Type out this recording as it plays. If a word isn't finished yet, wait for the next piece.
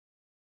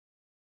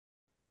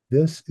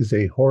This is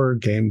a horror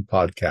game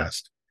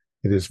podcast.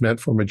 It is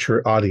meant for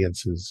mature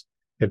audiences.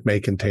 It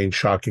may contain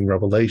shocking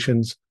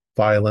revelations,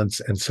 violence,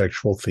 and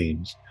sexual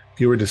themes.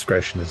 Viewer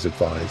discretion is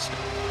advised.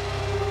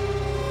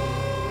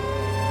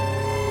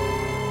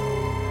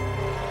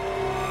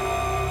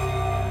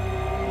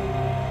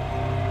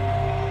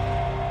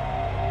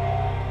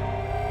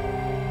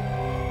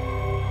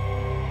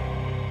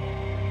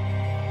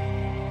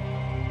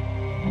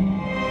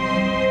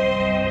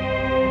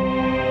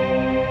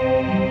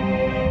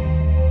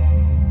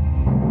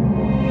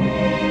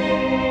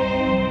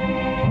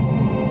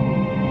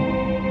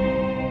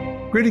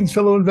 Greetings,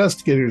 fellow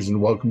investigators,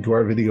 and welcome to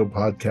our video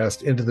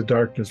podcast, Into the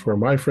Darkness, where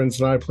my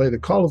friends and I play the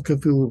Call of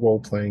Cthulhu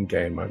role-playing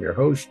game. I'm your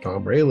host,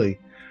 Tom Rayleigh.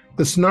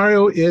 The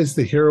scenario is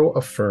The Hero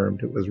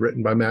Affirmed. It was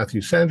written by Matthew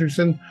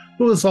Sanderson,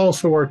 who is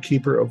also our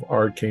keeper of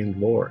arcane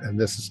lore, and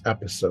this is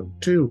episode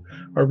 2.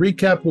 Our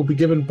recap will be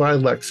given by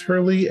Lex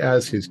Hurley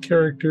as his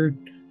character,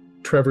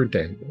 Trevor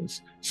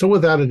Daniels. So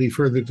without any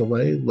further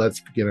delay, let's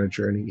begin our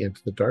journey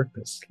into the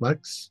darkness.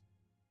 Lex?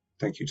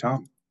 Thank you,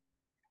 Tom.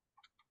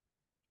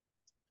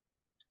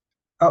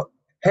 Oh,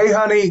 hey,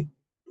 honey.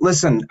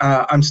 Listen,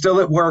 I'm still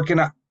at work, and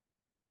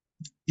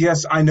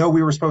yes, I know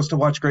we were supposed to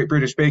watch Great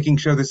British Baking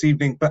Show this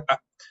evening, but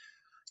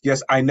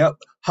yes, I know.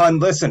 Hun,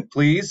 listen,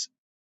 please.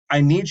 I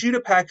need you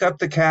to pack up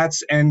the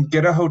cats and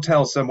get a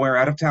hotel somewhere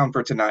out of town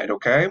for tonight,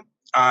 okay?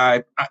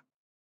 I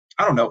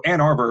don't know, Ann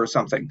Arbor or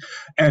something,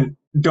 and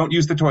don't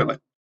use the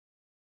toilet.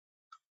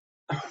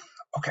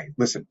 Okay,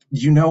 listen,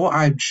 you know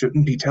I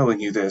shouldn't be telling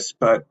you this,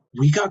 but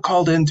we got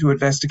called in to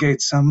investigate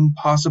some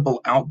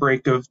possible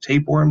outbreak of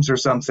tapeworms or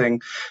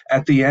something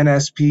at the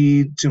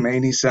NSP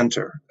Tumaini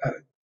Center.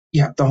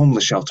 The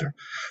homeless shelter.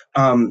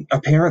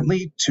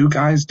 Apparently, 2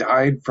 guys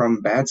died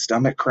from bad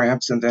stomach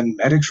cramps, and then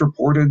medics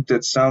reported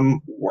that some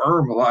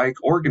worm-like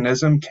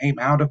organism came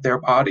out of their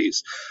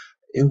bodies.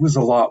 It was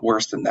a lot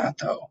worse than that,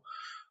 though.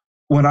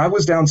 When I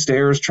was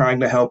downstairs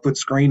trying to help with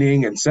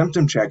screening and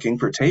symptom checking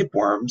for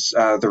tapeworms,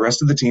 the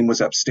rest of the team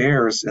was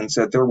upstairs and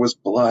said there was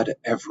blood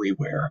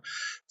everywhere.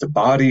 The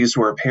bodies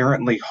were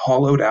apparently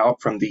hollowed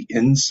out from the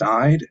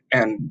inside,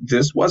 and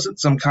this wasn't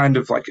some kind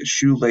of like a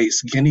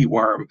shoelace guinea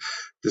worm.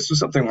 This was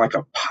something like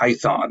a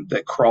python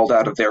that crawled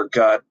out of their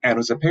gut and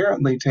was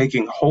apparently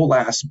taking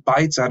whole-ass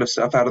bites out of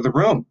stuff out of the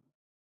room.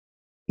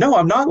 No,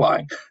 I'm not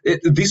lying.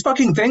 These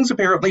fucking things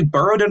apparently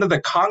burrowed into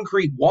the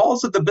concrete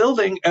walls of the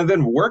building and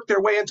then worked their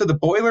way into the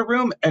boiler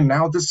room and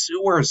now the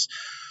sewers.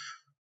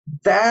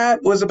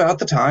 That was about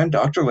the time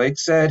Dr. Lake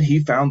said he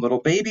found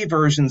little baby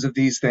versions of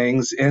these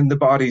things in the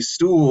body's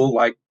stool,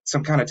 like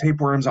some kind of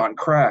tapeworms on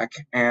crack.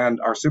 And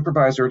our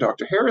supervisor,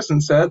 Dr.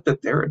 Harrison, said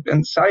that there had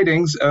been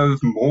sightings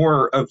of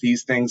more of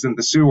these things in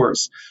the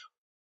sewers.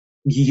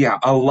 Yeah,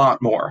 a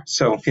lot more.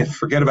 So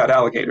forget about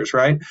alligators,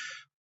 right?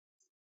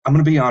 I'm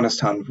going to be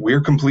honest, hon,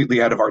 we're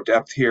completely out of our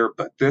depth here,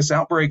 but this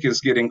outbreak is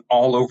getting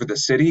all over the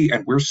city,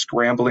 and we're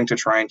scrambling to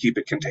try and keep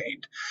it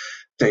contained.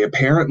 They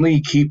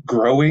apparently keep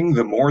growing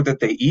the more that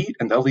they eat,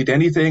 and they'll eat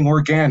anything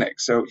organic,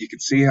 so you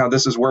can see how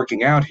this is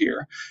working out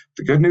here.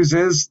 The good news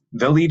is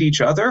they'll eat each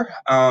other,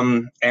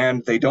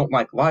 and they don't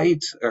like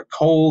light,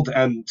 cold,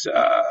 and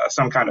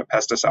some kind of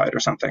pesticide or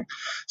something.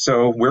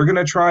 So we're going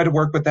to try to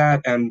work with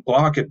that and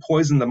block and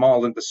poison them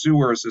all in the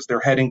sewers as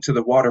they're heading to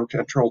the water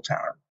control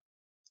tower.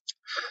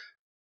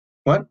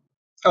 What?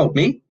 Oh,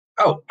 me?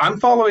 Oh, I'm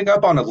following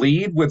up on a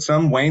lead with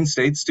some Wayne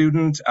State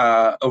student,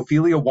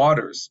 Ophelia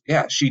Waters.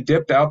 Yeah, she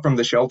dipped out from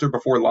the shelter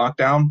before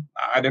lockdown.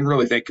 I didn't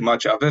really think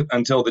much of it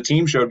until the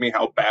team showed me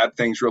how bad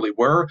things really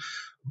were.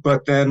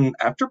 But then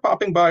after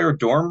popping by her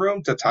dorm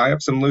room to tie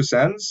up some loose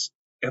ends,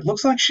 it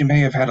looks like she may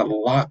have had a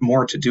lot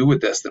more to do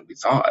with this than we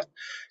thought.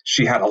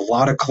 She had a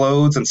lot of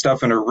clothes and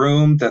stuff in her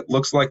room that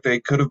looks like they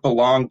could have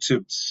belonged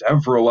to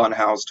several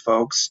unhoused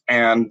folks.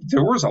 And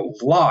there was a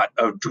lot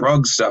of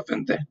drug stuff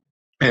in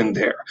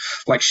there,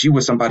 like she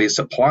was somebody's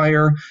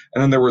supplier.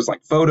 And then there was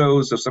like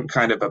photos of some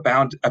kind of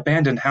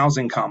abandoned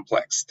housing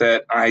complex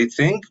that I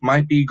think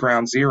might be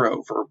ground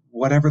zero for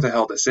whatever the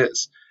hell this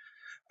is.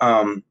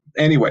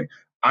 Anyway,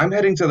 I'm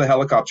heading to the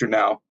helicopter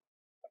now.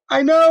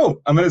 I know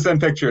I'm going to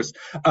send pictures,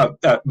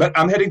 but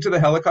I'm heading to the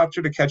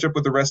helicopter to catch up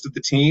with the rest of the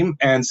team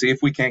and see if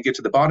we can't get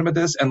to the bottom of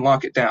this and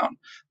lock it down.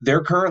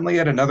 They're currently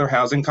at another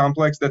housing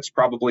complex that's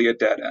probably a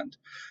dead end.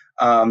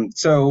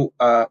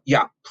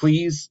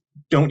 Please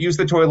don't use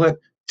the toilet.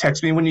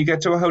 Text me when you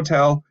get to a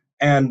hotel,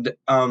 and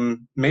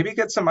maybe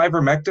get some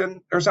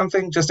ivermectin or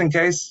something, just in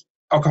case.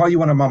 I'll call you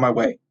when I'm on my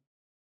way.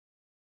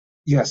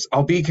 Yes,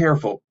 I'll be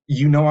careful.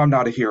 You know I'm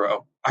not a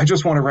hero. I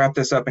just want to wrap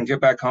this up and get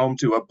back home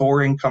to a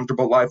boring,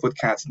 comfortable life with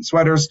cats and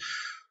sweaters.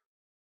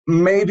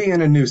 Maybe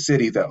in a new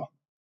city, though.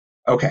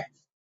 Okay.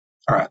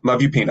 All right.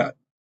 Love you, Peanut.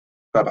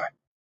 Bye-bye.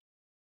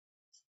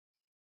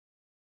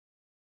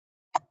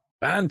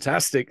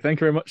 Fantastic. Thank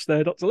you very much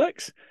there, Dr.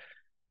 Lex.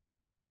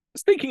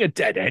 Speaking of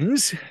dead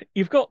ends,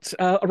 you've got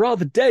a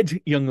rather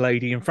dead young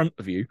lady in front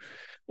of you,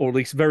 or at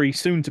least very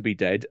soon to be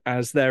dead,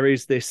 as there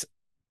is this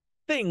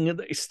thing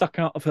that is stuck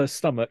out of her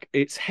stomach,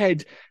 its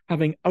head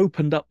having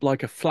opened up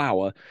like a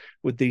flower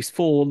with these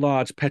 4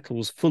 large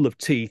petals full of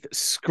teeth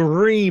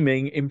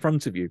screaming in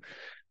front of you.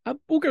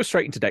 We'll go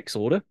straight into Dex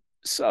order.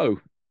 So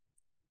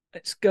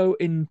let's go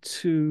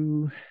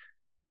into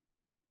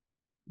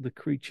the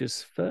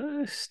creatures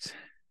first.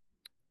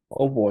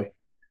 Oh boy.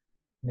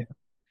 Yeah.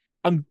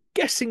 I'm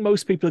guessing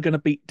most people are going to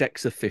beat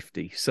Dex of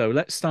 50. So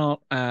let's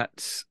start at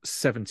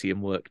 70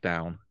 and work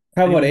down.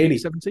 How about 80?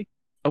 70?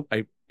 Oh,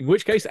 in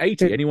which case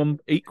 80. Anyone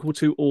equal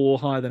to or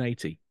higher than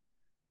 80?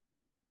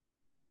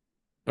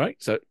 Right.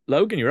 So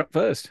Logan, you're up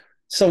first.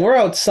 So we're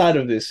outside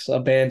of this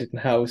abandoned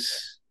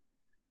house.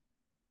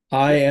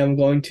 I am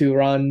going to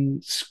run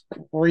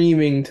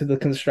screaming to the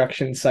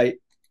construction site.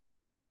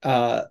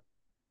 I'm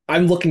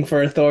looking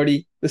for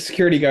authority. The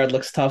security guard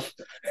looks tough.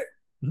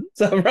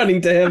 So I'm running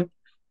to him.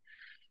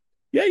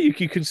 Yeah, you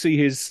can see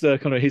his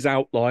kind of his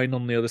outline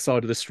on the other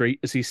side of the street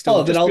as he's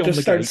still. Then I'll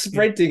just start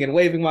sprinting and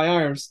waving my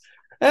arms.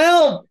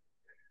 Help!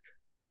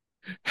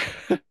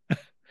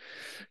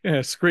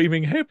 Yeah,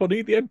 screaming, "Help! I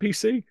need the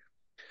NPC."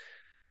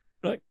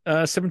 Right,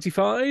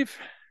 75,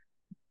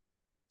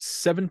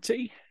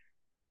 70,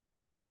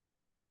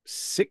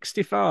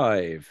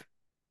 65,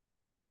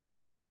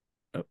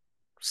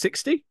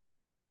 60.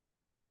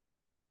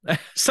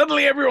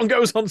 Suddenly, everyone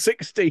goes on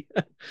 60.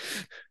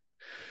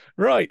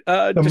 Right,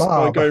 just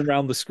going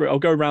around the screen. I'll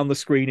go around the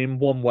screen in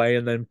one way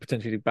and then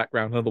potentially back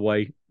round another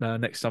way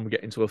next time we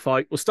get into a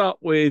fight. We'll start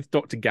with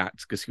Dr.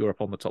 Gatz because you're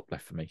up on the top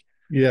left for me.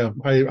 Yeah,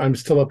 I'm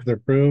still up in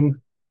the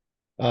room.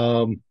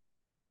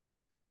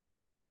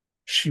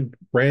 She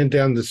ran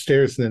down the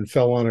stairs and then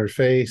fell on her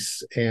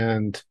face,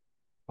 and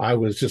I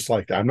was just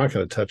like, I'm not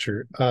going to touch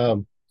her.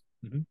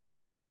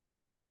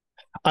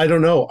 I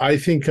don't know. I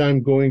think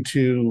I'm going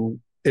to,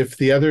 if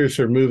the others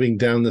are moving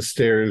down the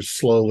stairs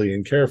slowly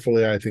and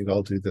carefully, I think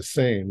I'll do the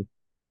same.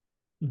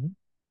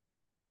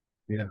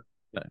 Yeah.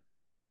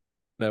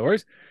 No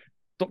worries.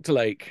 Dr.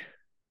 Lake.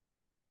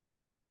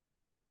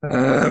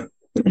 Yeah,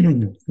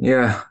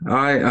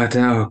 I don't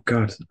know. Oh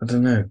God, I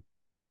don't know.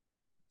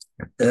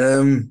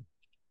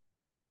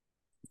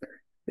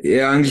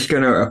 Yeah, I'm just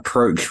going to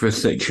approach the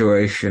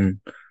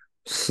situation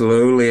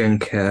slowly and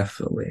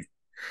carefully,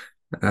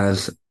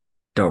 as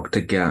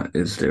Dr. Gat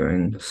is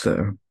doing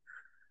so.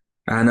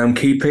 And I'm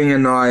keeping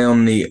an eye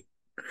on the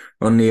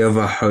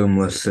other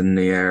homeless in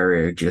the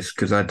area, just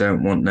because I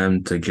don't want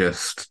them to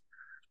just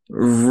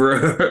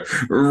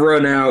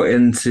run out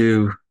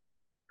into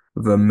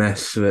the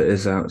mess that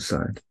is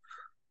outside.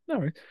 No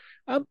worries.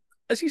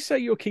 As you say,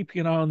 you're keeping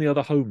an eye on the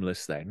other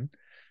homeless. Then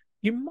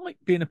you might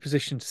be in a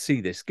position to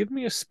see this. Give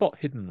me a spot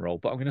hidden roll,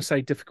 but I'm going to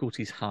say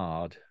difficulty's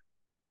hard.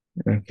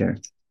 Okay.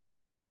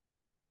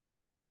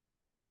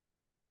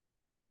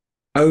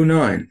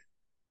 09.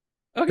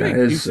 Okay, that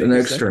is an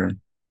extra.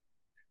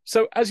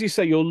 So, as you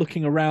say, you're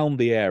looking around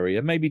the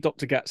area. Maybe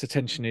Dr. Gat's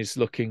attention is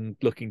looking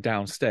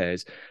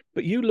downstairs,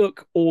 but you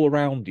look all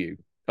around you,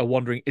 are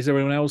wondering: is there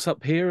anyone else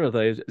up here?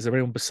 Is there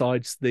anyone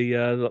besides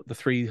the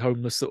 3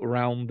 homeless that were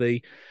around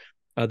the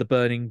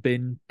burning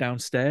bin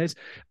downstairs?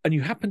 And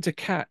you happen to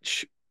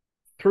catch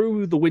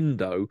through the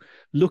window,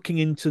 looking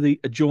into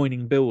the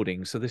adjoining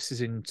building. So this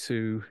is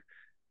into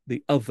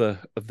the other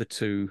of the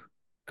 2.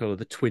 Kind of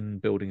the twin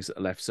buildings that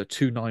are left, so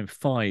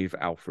 295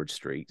 Alfred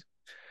Street.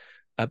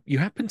 You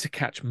happen to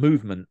catch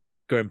movement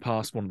going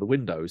past one of the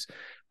windows,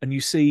 and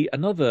you see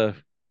another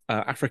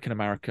African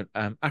American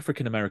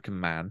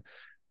man,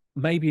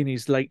 maybe in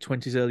his late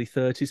 20s, early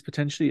 30s,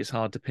 potentially. It's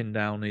hard to pin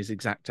down his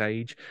exact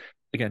age.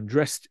 Again,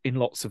 dressed in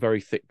lots of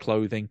very thick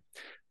clothing,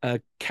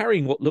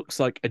 carrying what looks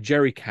like a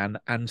jerry can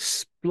and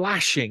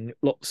splashing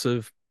lots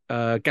of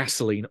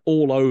gasoline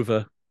all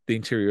over the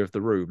interior of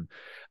the room,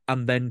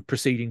 and then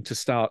proceeding to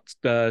start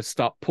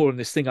pouring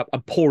this thing up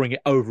and pouring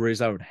it over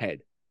his own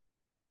head.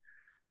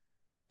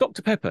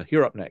 Dr. Pepper,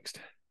 you're up next.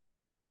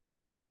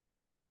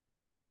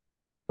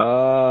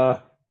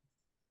 Well,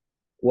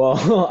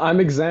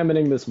 I'm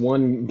examining this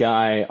one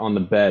guy on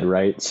the bed,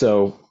 right?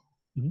 So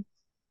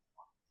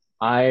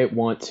I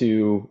want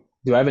to.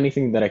 Do I have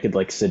anything that I could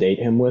like sedate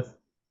him with?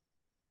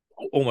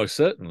 Almost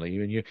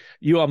certainly.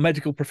 You are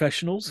medical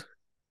professionals.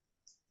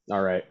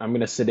 All right, I'm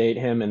going to sedate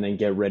him and then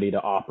get ready to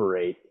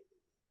operate.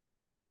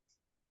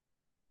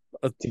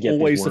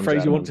 Always the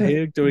phrase you want to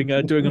hear, doing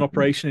an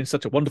operation in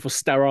such a wonderful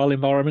sterile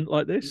environment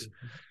like this.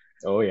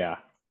 Oh yeah.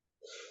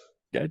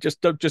 Yeah,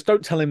 just don't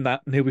tell him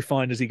that, and he'll be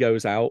fine as he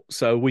goes out.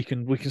 So we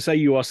can say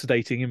you are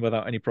sedating him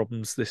without any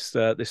problems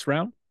this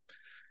round.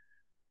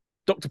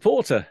 Dr.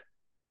 Porter.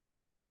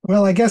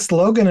 Well, I guess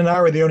Logan and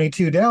I were the only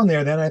 2 down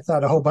there. Then I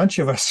thought a whole bunch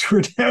of us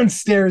were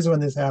downstairs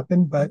when this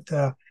happened, but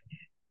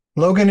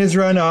Logan has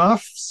run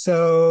off,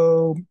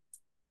 so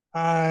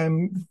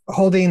I'm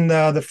holding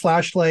the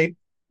flashlight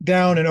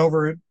down and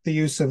over the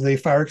use of the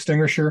fire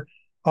extinguisher.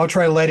 I'll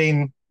try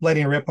letting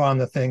rip on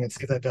the thing and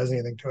see if that does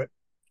anything to it.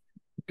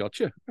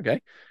 Gotcha.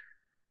 Okay.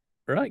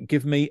 All right.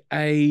 Give me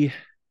a.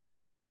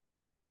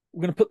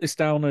 We're going to put this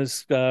down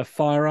as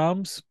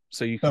firearms,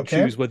 so you can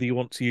choose whether you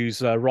want to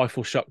use a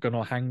rifle, shotgun,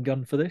 or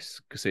handgun for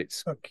this, because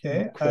it's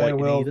okay. quite I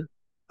will. either.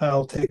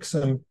 I'll take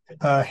some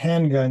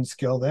handgun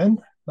skill then.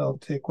 I'll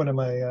take one of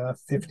my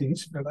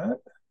 50s for that.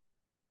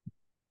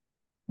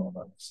 Hold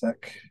on a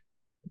sec.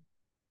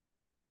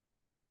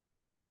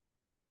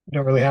 You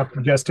don't really have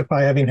to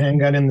justify having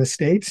handgun in the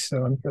States,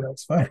 so I'm sure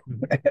that's fine.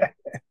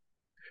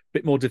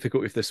 Bit more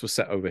difficult if this was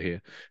set over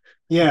here.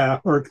 Yeah,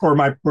 or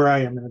where I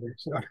am rather.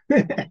 So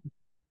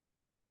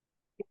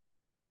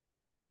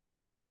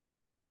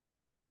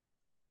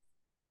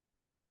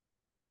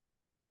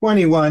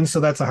 21, so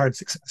that's a hard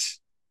success.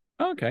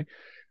 Okay.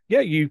 Yeah,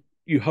 you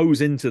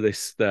hose into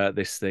this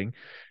thing.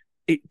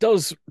 It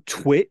does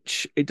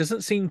twitch. It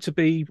doesn't seem to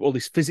be all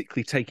this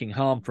physically taking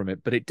harm from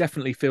it, but it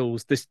definitely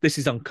feels this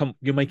is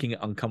you're making it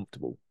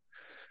uncomfortable.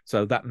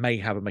 So that may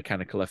have a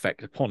mechanical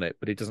effect upon it,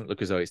 but it doesn't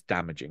look as though it's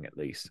damaging, at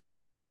least.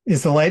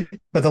 Is the light's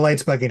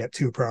bugging it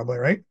too, probably,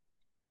 right?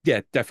 Yeah,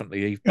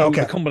 definitely.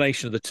 Okay. The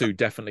combination of the two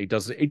definitely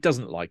does it. It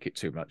doesn't like it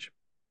too much.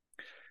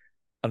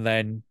 And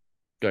then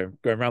going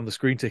around the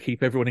screen to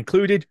keep everyone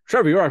included.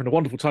 Trevor, you're having a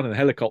wonderful time in the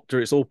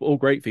helicopter. It's all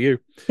great for you.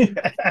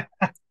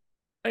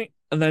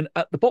 And then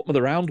at the bottom of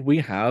the round, we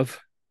have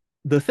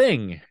the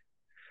thing.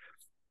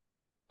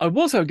 I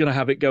was going to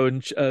have it go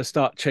and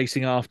start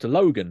chasing after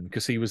Logan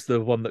because he was the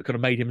one that kind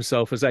of made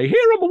himself as here,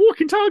 I'm a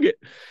walking target.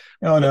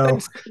 Oh, no.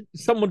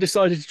 Someone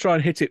decided to try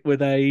and hit it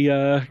with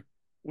a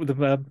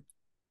not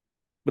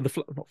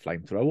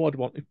flamethrower. I'd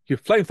want your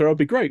flamethrower would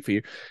be great for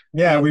you.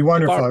 Yeah, it'd be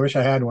wonderful. I wish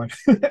I had one.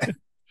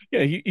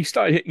 Yeah, you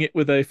started hitting it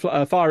with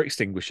a fire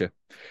extinguisher.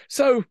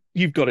 So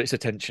you've got its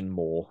attention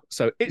more.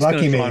 So it's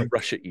going to try and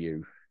rush at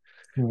you.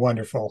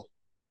 Wonderful.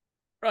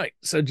 Right.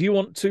 So do you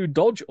want to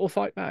dodge or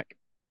fight back?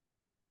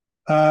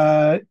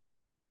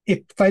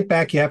 If fight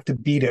back, you have to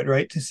beat it,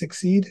 right, to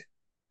succeed?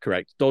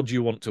 Correct. Dodge,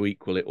 you want to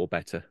equal it or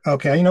better.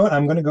 Okay, you know what?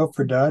 I'm going to go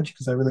for dodge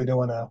because I really don't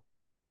want to.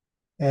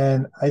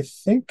 And I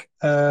think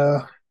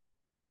this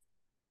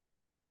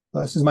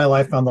is my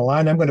life on the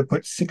line. I'm going to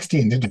put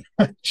 16 to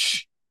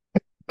dodge.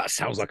 That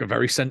sounds like a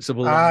very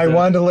sensible. I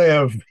want to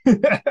live.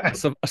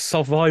 A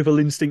survival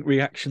instinct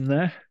reaction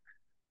there.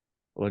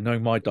 Well,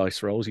 knowing my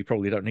dice rolls, you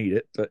probably don't need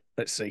it, but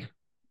let's see.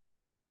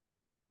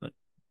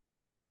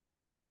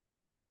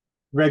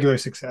 Regular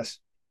success.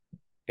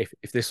 If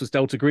this was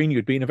Delta Green,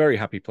 you'd be in a very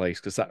happy place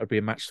because that would be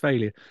a matched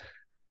failure.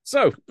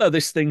 So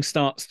this thing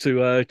starts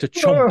to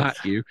chomp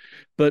at you,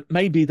 but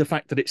maybe the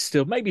fact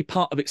that maybe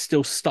part of it's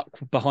still stuck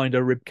behind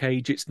a rib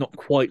cage. It's not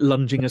quite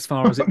lunging as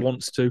far as it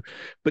wants to,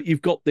 but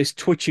you've got this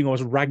twitching or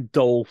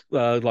ragdoll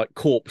like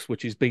corpse,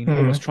 which has been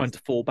almost trying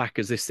to fall back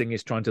as this thing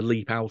is trying to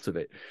leap out of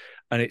it,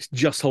 and it's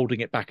just holding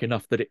it back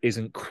enough that it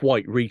isn't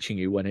quite reaching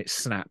you when it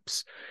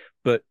snaps.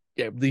 But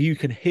yeah, you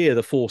can hear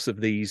the force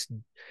of these,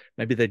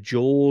 maybe their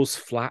jaws,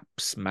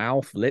 flaps,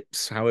 mouth,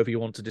 lips, however you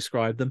want to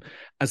describe them,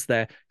 as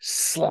they're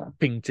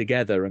slapping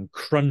together and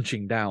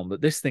crunching down. That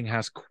this thing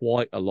has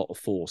quite a lot of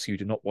force. You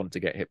do not want to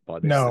get hit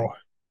by this thing.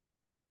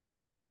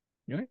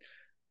 Right?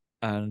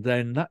 And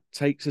then that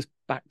takes us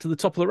back to the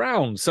top of the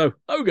round. So,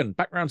 Logan,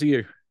 back round to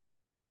you.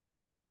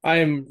 I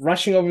am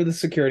rushing over the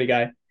security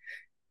guy.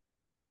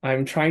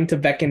 I'm trying to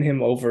beckon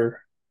him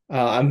over.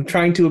 I'm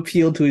trying to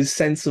appeal to his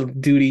sense of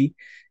duty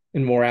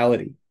and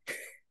morality.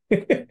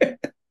 Okay,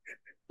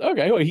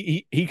 well,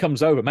 he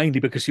comes over mainly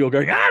because you're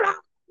going.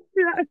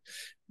 And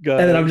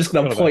then I'm just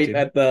going to point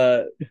at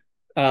the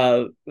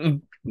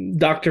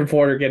Dr.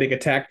 Porter getting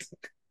attacked.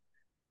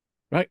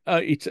 Right,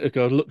 he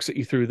looks at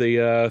you through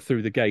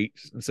the gate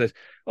and says,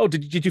 "Oh,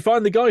 did you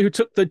find the guy who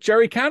took the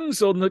jerry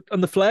cans and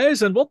the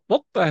flares? And what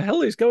the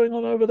hell is going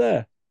on over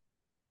there?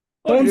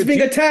 Someone's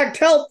being attacked.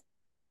 Help!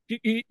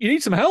 You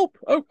need some help?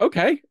 Oh,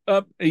 okay."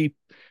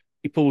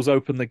 He pulls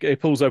open the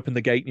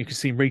gate, and you can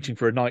see him reaching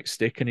for a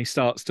nightstick, and he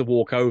starts to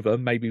walk over.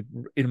 Maybe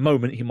in a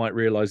moment he might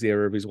realize the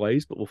error of his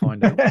ways, but we'll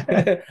find out.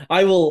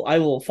 I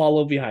will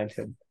follow behind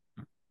him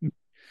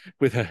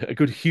with a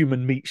good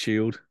human meat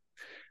shield.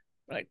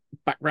 Right,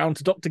 back round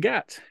to Dr.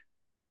 Gatt.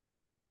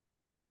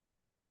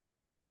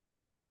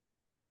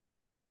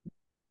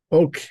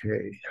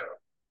 Okay.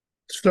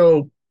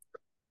 So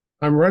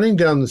I'm running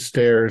down the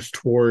stairs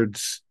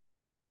towards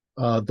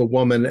the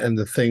woman and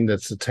the thing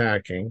that's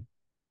attacking.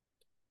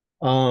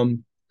 I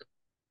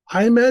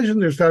imagine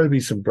there's got to be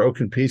some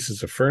broken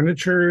pieces of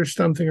furniture or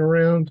something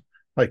around,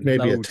 like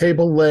maybe a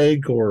table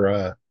leg or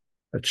a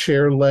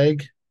chair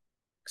leg.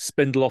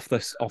 Spindle off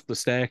the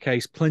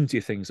staircase. Plenty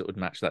of things that would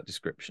match that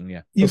description.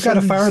 Yeah, you've got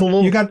a fire.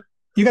 You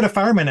got a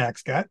fireman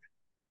axe, Scott.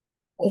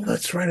 Oh,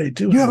 that's right. I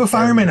do. You have a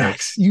fireman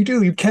axe. You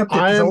do. You kept it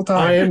this whole time.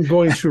 I am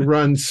going to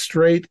run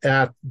straight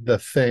at the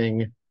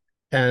thing.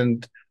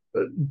 And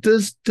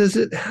does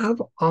it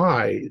have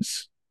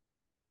eyes,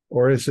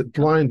 or is it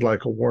blind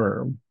like a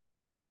worm?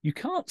 You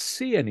can't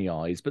see any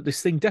eyes, but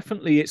this thing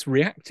definitely it's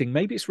reacting.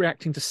 Maybe it's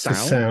reacting to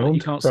sound. But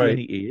you can't see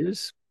any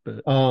ears.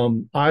 But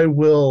I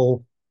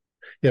will.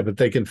 Yeah, but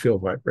they can feel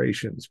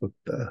vibrations with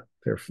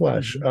their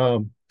flesh.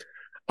 Mm-hmm.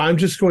 I'm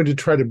just going to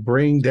try to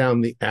bring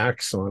down the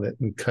axe on it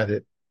and cut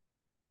it,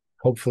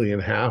 hopefully in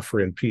half or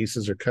in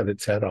pieces, or cut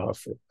its head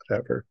off or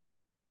whatever.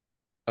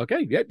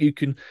 Okay, yep, you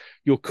can.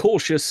 Your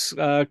cautious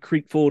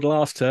creep forward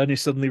last turn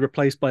is suddenly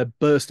replaced by a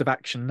burst of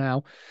action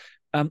now.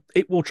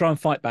 It will try and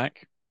fight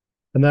back.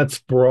 And that's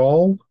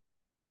brawl.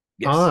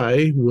 Yes.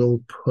 I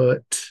will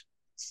put.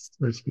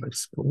 Where's my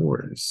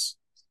scores?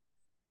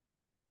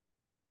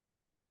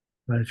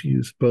 I've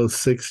used both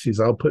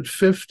 60s. I'll put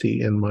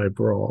 50 in my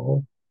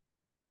brawl.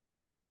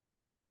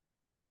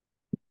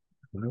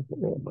 I'll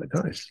roll my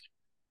dice.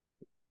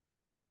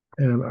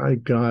 And I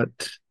got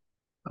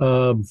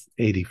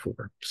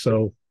 84.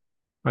 So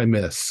I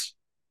miss.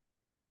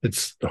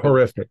 It's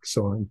horrific,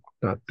 so I'm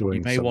not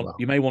doing so well.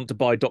 You may want to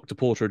buy Dr.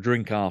 Porter a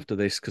drink after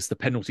this, because the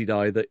penalty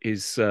die that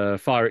his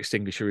fire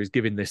extinguisher is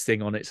giving this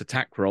thing on its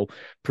attack roll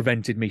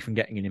prevented me from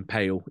getting an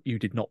impale. You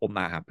did not want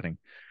that happening.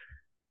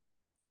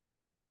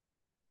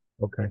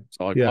 Okay.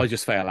 So I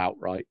just fail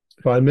outright.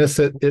 If I miss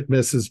it, it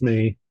misses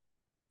me.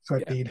 So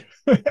indeed.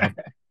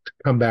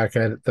 Come back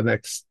at it the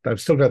next.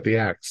 I've still got the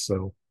axe,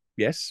 so.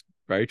 Yes,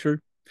 very true.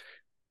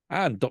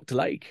 And Dr.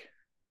 Lake.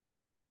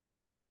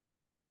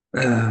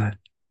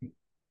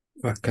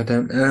 Fuck, I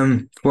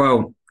don't.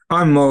 Well,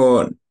 I'm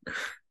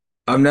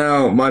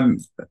now. My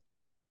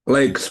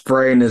Lake's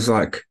brain is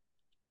like,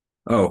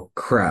 oh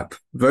crap,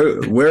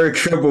 we're in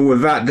trouble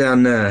with that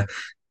down there.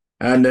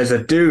 And there's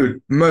a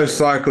dude most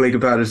likely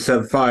about to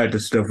set fire to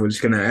stuff, which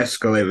is going to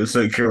escalate the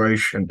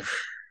situation.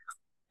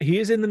 He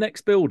is in the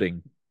next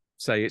building.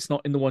 Say it's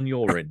not in the one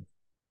you're in.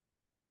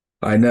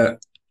 I know,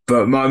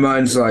 but my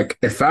mind's like,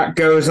 if that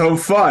goes on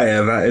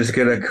fire, that is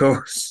going to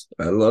cause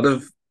a lot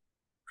of.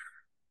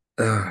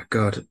 Oh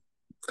God,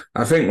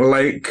 I think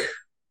Lake,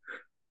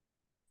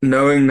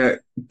 knowing that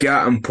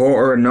Gat and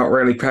Porter are not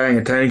really paying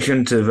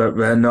attention to that,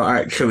 they're not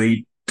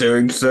actually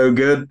doing so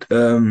good.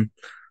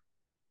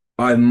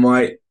 I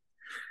might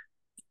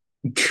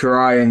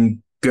try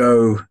and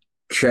go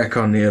check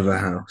on the other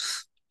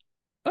house.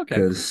 Okay.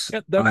 Because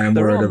there, I am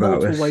there worried are about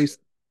multiple this. ways.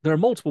 There are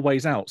multiple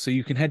ways out, so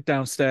you can head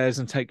downstairs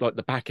and take like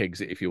the back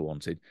exit if you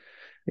wanted.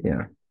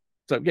 Yeah.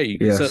 So yeah, you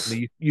can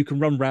certainly you can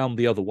run round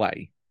the other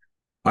way.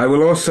 I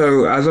will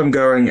also, as I'm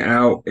going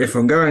out, if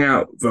I'm going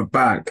out the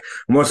back,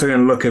 I'm also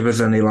going to look if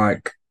there's any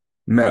like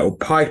metal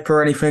pipe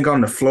or anything on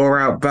the floor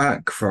out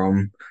back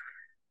from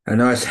a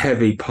nice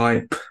heavy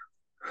pipe.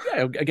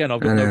 Yeah, again,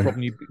 I've got no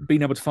problem you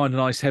being able to find a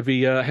nice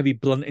heavy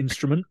blunt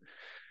instrument.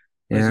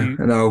 Yeah,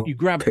 and I'll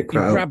grab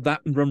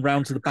that and run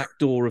round to the back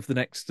door of the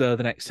next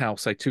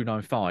house, say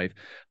 295.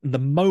 And the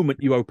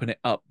moment you open it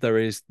up, there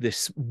is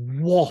this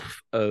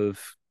waft of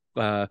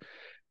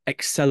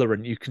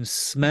accelerant. You can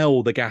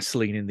smell the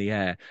gasoline in the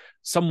air.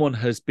 Someone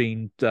has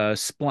been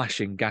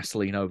splashing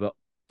gasoline over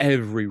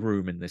every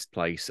room in this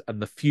place,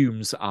 and the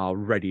fumes are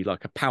ready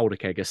like a powder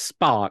keg. A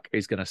spark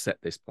is going to set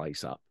this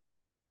place up.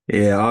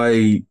 Yeah,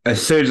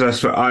 as soon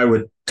as I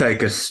would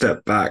take a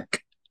step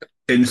back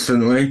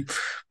instantly,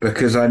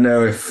 because I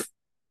know if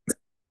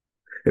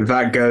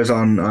that goes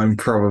on, I'm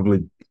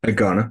probably a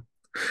goner.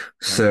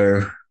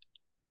 So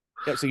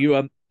yeah, so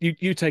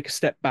you take a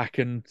step back,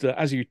 and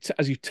as you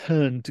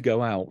turn to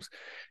go out,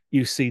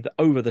 you see that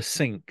over the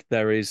sink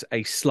there is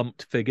a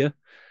slumped figure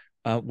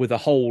with a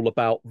hole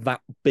about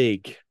that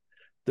big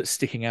that's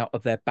sticking out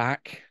of their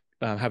back,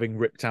 having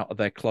ripped out of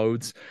their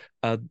clothes.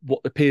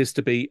 What appears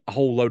to be a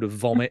whole load of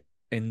vomit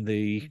in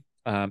the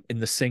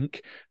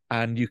sink,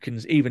 and you can,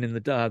 even in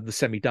the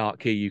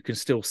semi-dark here, you can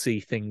still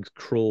see things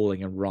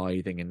crawling and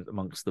writhing in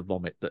amongst the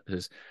vomit that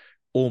has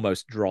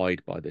almost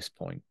dried by this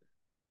point.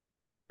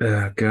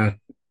 Oh God.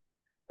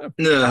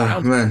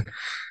 Oh man.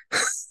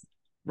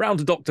 Round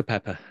to Dr.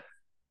 Pepper.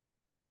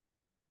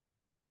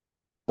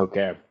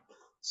 Okay.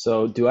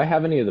 So do I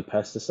have any of the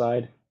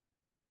pesticide?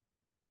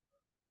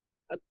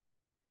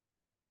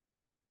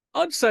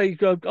 I'd say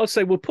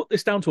we'll put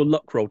this down to a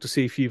luck roll to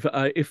see if you've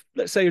if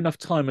let's say enough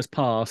time has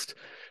passed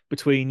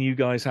between you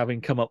guys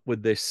having come up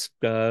with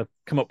the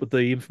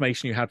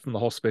information you had from the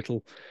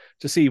hospital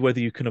to see whether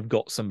you can have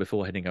got some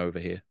before heading over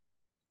here.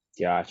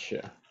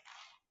 Gotcha.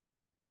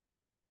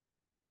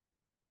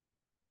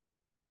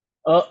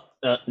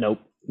 Nope,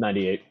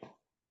 98.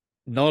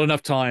 Not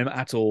enough time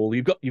at all.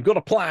 You've got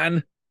a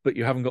plan, but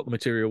you haven't got the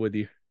material with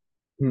you.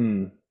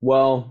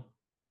 Well,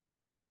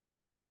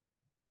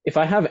 if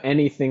I have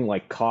anything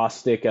like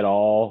caustic at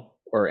all,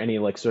 or any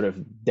like sort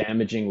of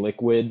damaging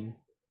liquid,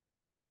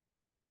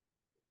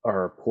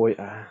 or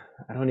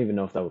I don't even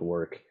know if that would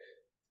work.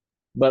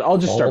 But I'll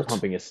just start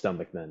pumping his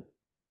stomach then.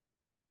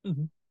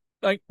 Mm-hmm.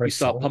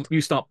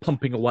 You start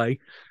pumping away.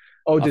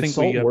 Oh, did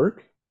salt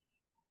work?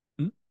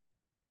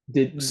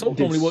 Salt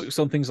normally works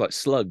on things like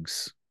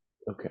slugs.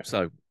 Okay.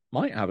 So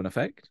might have an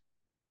effect.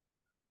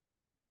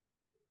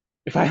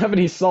 If I have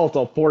any salt,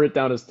 I'll pour it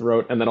down his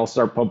throat and then I'll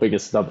start pumping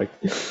his stomach.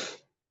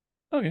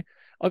 Okay.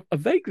 I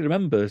vaguely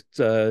remember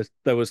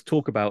there was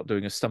talk about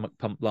doing a stomach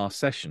pump last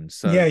session.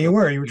 So yeah, you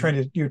were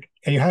trying to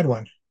and you had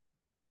one.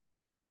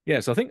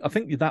 Yes, I think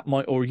that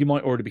you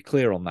might already be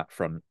clear on that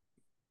front.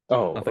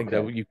 Oh, I think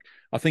okay.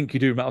 I think you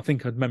do. I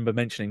think I remember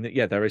mentioning that.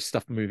 Yeah, there is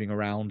stuff moving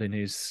around in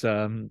his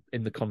in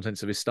the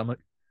contents of his stomach.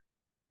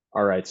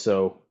 All right,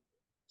 so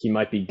he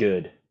might be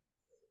good.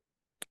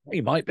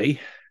 He might be.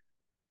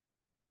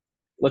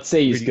 Let's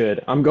say he's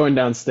good. I'm going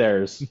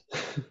downstairs.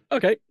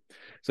 Okay.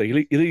 So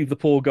you leave the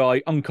poor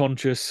guy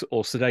unconscious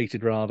or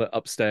sedated rather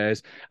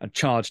upstairs and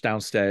charge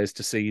downstairs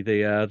to see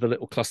the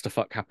little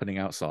clusterfuck happening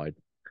outside.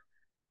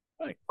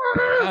 Right.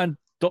 And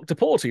Dr.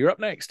 Porter, you're up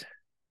next.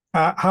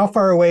 How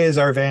far away is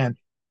our van?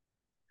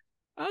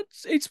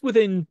 It's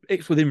within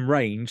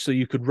range, so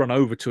you could run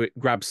over to it,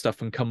 grab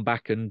stuff, and come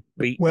back and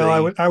beat.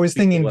 Well, I was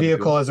thinking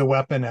vehicle as a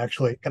weapon.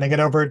 Actually, can I get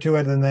over to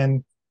it and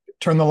then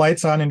turn the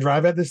lights on and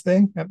drive at this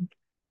thing?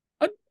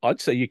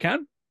 I'd say you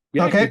can.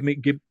 Yeah. Okay.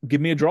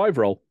 Give me a drive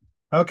roll.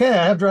 Okay,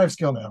 I have drive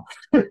skill now.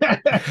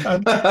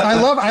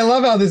 I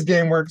love how this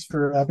game works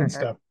for having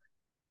stuff.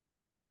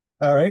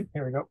 All right,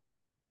 here we go.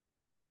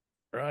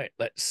 Right.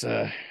 Let's.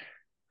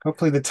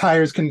 Hopefully the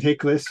tires can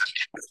take this.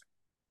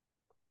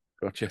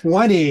 Gotcha.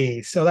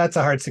 20. So that's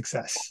a hard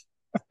success.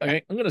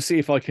 Okay, I'm going to see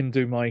if I can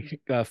do my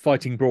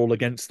fighting brawl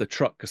against the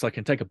truck because I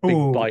can take a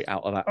big bite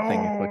out of that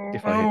thing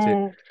if I hit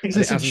it. Is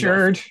this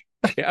insured?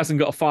 It hasn't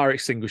got a fire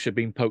extinguisher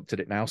being poked at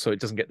it now, so it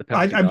doesn't get the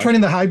penalty. I'm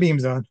turning the high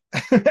beams on.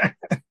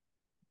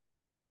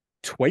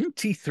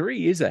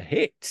 23 is a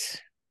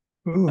hit.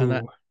 Ooh. And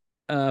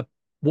that,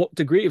 what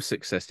degree of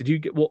success? Did you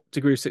get what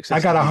degree of success?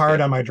 I got a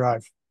hard on my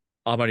drive.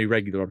 I'm only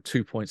regular. I'm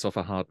 2 points off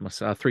a hard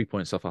myself, 3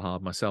 points off a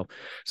hard myself.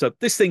 So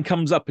this thing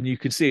comes up, and you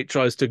can see it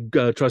tries to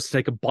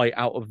take a bite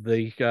out of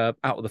the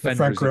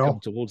fender as you come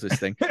towards this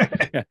thing,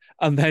 yeah.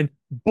 And then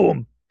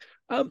boom.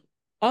 I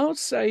would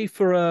say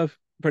for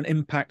an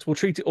impact, we'll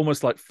treat it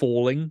almost like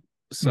falling.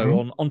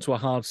 So onto a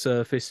hard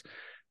surface.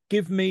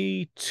 Give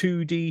me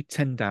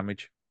 2d10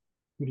 damage.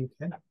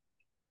 2d10.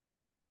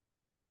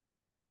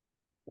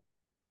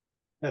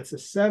 That's a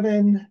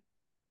 7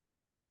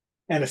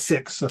 and a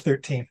 6, so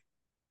 13.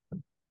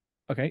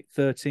 Okay,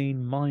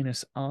 13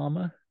 minus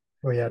armor.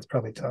 Oh yeah, it's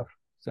probably tough.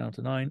 Down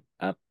to 9.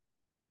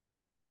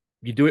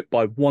 You do it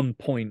by 1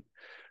 point.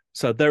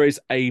 So there is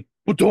a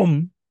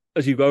boom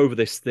as you go over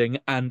this thing,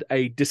 and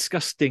a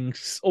disgusting,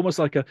 almost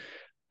like a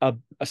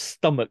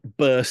stomach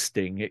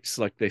bursting. It's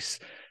like this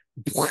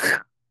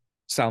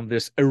sound.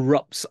 This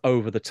erupts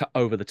over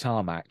the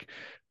tarmac.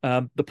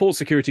 The port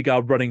security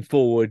guard running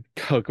forward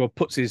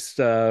puts his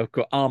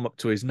arm up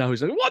to his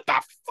nose. Like, what the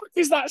fuck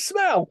is that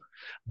smell?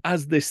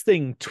 As this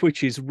thing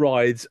twitches,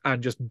 writhes,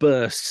 and just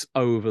bursts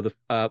over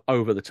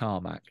the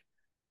tarmac.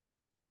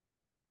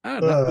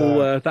 And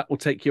that will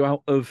take you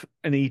out of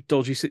any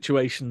dodgy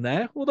situation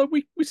there. Although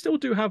we still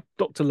do have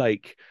Dr.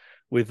 Lake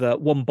with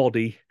one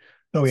body,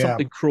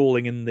 something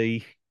crawling in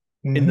the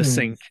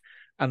sink,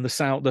 and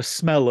the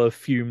smell of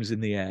fumes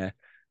in the air.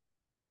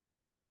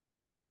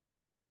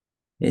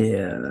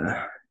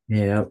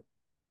 Yeah.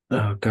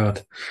 Oh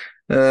God.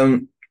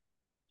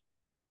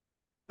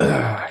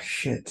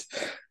 Shit.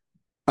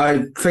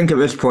 I think at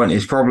this point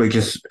he's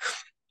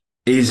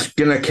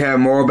gonna care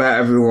more about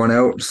everyone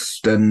else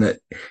than that.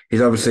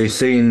 He's obviously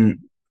seen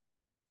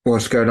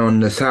what's going on in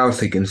this house.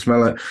 He can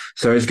smell it,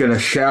 so he's gonna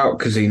shout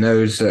because he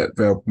knows that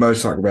they'll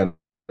most likely be able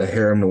to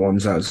hear him. The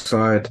ones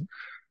outside.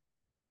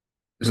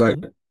 It's like,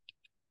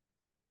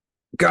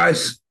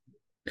 guys,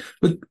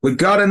 we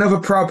got another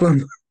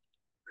problem.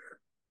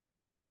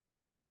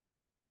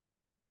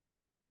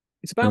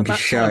 It's about that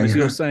time as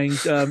you're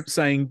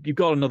saying you've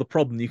got another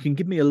problem. You can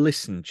give me a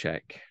listen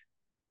check.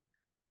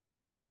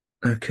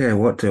 Okay,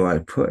 what do I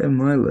put in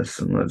my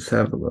listen? Let's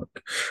have a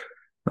look.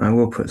 I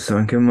will put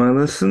something in my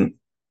listen.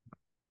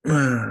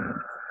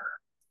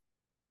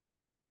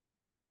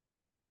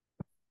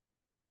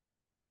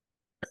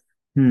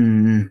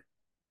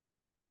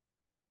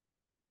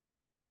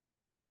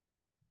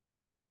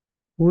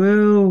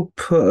 We'll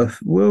put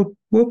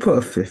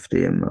a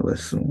 50 in my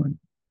listen one.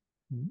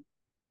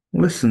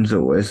 Listen's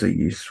always a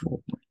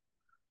useful one.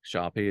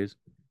 Sharp ears.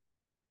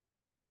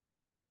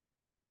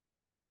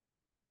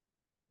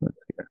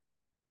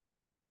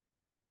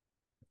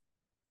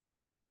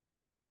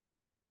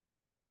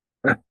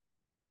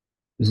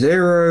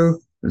 Zero,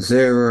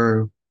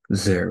 zero,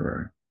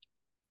 zero.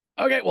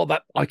 Okay, well,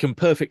 that I can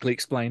perfectly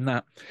explain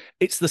that.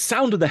 It's the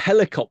sound of the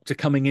helicopter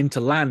coming into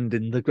land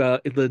in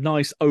the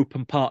nice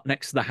open part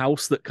next to the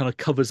house that kind of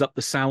covers up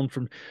the sound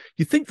from.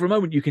 You think for a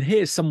moment you can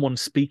hear someone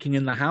speaking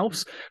in the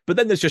house, but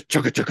then there's just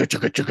chugga chugga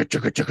chugga chugga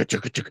chugga chugga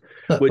chugga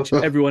chugga, which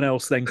everyone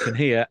else then can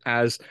hear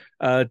as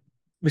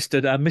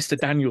Mr.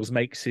 Daniels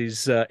makes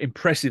his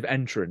impressive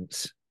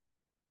entrance.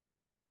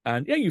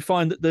 And yeah, you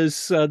find that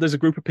there's a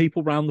group of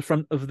people around the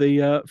front of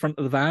the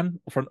van,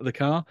 or front of the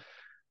car.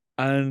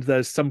 And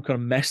there's some kind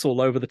of mess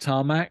all over the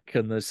tarmac,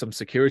 and there's some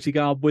security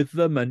guard with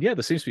them. And yeah,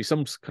 there seems to be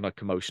some kind of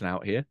commotion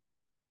out here.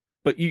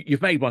 But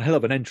you've made one hell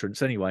of an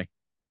entrance anyway.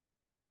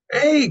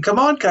 Hey, come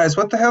on, guys.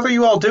 What the hell are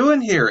you all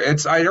doing here?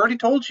 I already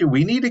told you,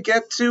 we need to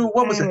get to,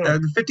 what was it,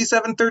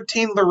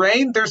 5713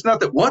 Lorraine? There's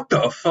nothing. What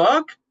the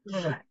fuck?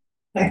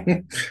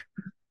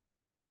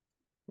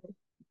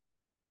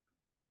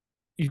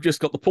 You've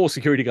just got the poor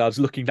security guards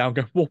looking down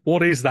going,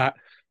 what is that?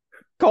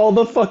 Call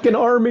the fucking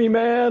army,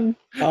 man.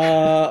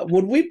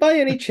 Would we by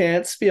any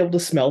chance be able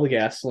to smell the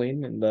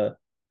gasoline in the...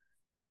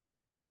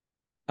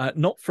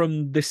 Not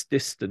from this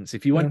distance.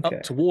 If you went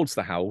up towards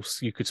the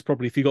house, you could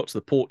probably, if you got to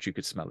the porch, you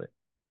could smell it.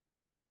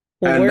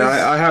 And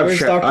I have where's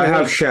shout. Dr. I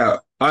have Lake? shout.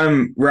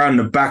 I'm round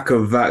the back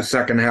of that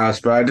second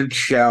house, but I did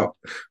shout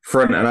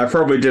front, and I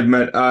probably did.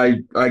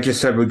 I just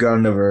said we got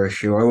another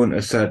issue. I wouldn't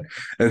have said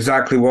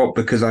exactly what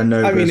because I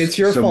know I mean, there's it's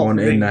your fault someone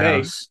for in being the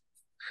vague. house.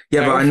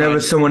 Yeah, Yeah, but we're I know fine.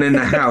 there's someone in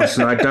the house,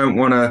 and I don't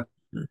want to.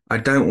 I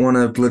don't want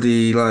to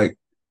bloody like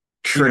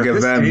trigger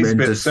this them day's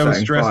into been so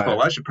setting stressful.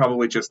 fire. I should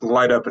probably just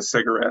light up a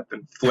cigarette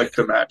and flick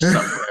the match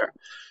somewhere.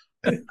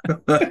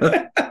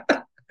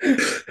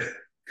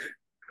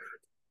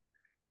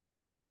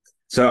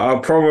 So I'll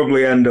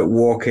probably end up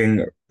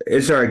walking.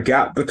 Is there a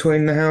gap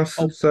between the houses?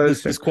 Oh, So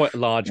there's quite a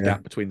large Yeah.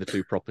 gap between the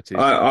two properties.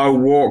 I'll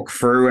walk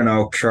through and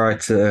I'll try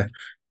to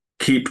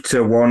keep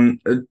to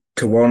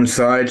one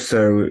side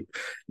so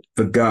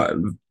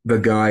the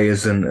guy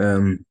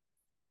isn't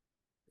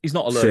He's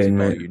not alerted seeing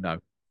by it. you, no.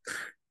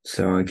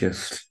 So I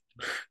just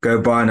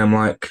go by and I'm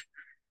like,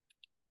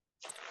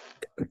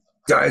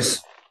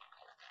 guys,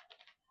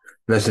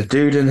 there's a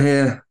dude in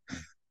here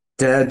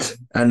dead,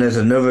 and there's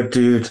another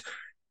dude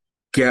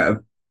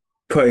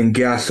putting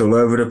gas all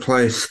over the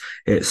place.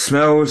 It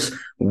smells.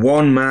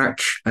 One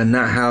match, and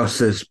that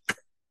house is.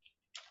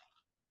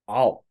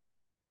 I'll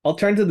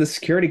turn to the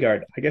security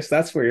guard. I guess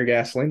that's where your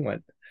gasoline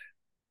went.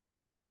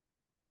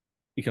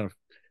 He kind of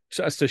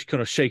has to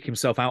kind of shake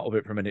himself out of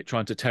it for a minute,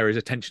 trying to tear his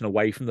attention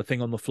away from the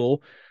thing on the floor.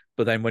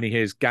 But then when he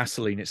hears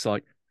gasoline, it's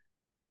like,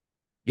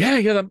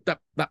 yeah,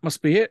 that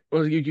must be it.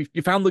 Well, you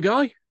found the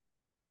guy?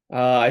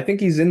 I think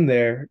he's in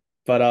there,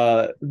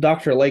 but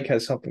Dr. Lake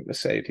has something to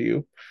say to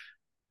you.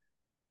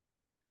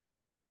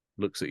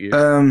 Looks at you.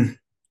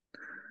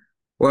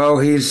 Well,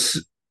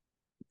 he's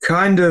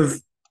kind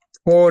of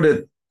poured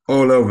it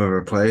all over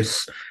the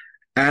place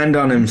and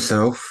on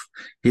himself.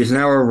 He's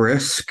now a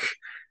risk,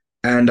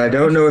 and I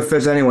don't know if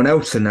there's anyone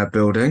else in that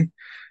building.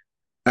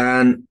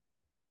 And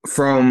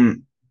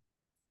from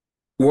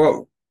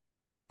what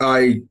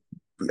I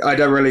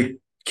don't really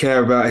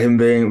care about him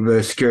being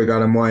the security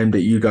guard. I'm worried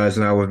that you guys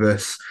know with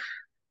this.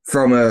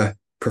 From a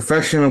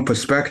professional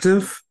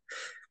perspective,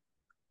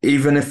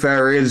 even if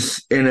there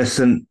is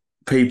innocent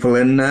people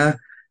in there,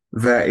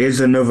 there is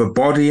another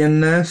body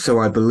in there. So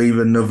I believe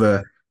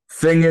another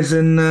thing is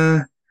in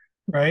there.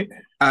 Right.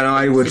 And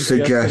I would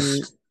Suggesting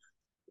suggest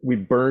we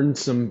burn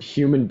some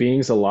human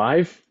beings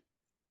alive.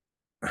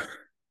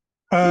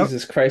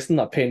 Jesus Christ, I'm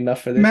not paying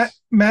enough for this.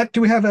 Matt,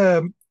 do we have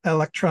a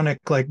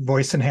electronic like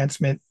voice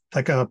enhancement,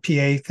 like a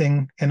PA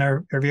thing in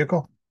our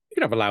vehicle? You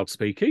can have a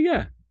loudspeaker,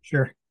 yeah.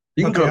 Sure.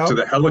 You can Okay, go up to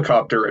the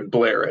helicopter and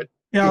blare it.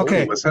 Yeah,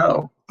 okay. Cool as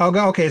hell. I'll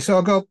go. Okay, so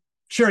I'll go.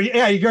 Sure.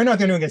 Yeah, you're not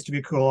doing this to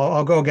be cool.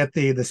 I'll go get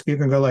the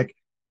speaker and go like,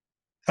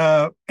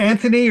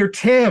 Anthony or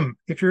Tim,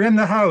 if you're in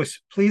the house,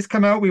 please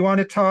come out. We want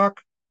to talk.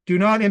 Do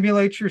not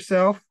emulate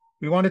yourself.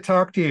 We want to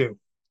talk to you.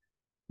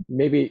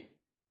 Maybe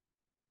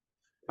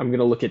I'm going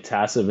to look at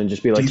Tassiv and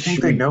just be like, Do you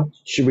think they know?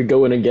 should we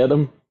go in and get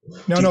him?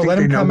 No, Do you think let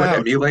they him know come what out.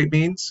 emulate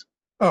means?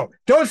 Oh,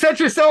 don't set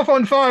yourself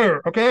on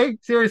fire, okay?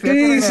 Seriously.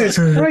 Jesus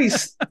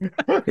Christ.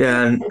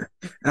 yeah,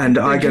 and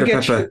I Did you get a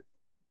get pepper.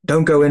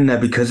 Don't go in there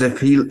because if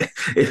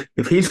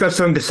he's got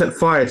something to set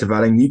fire to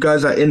that and you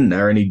guys are in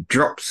there and he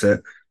drops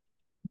it,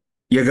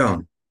 you're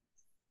gone.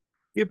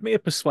 Give me a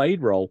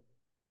persuade roll.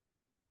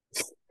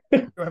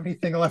 Do I have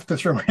anything left to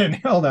throw in?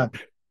 Hold on.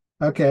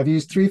 Okay, I've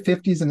used 3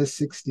 50s and a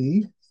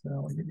 60. So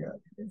what you got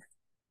here?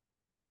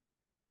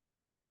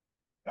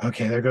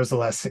 Okay, there goes the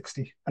last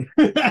 60.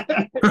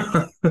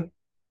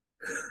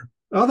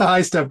 All the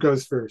high stuff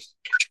goes first.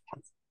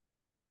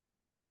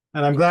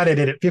 And I'm glad I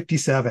did it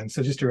 57,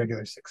 so just a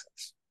regular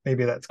success.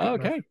 Maybe that's good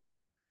Okay. enough.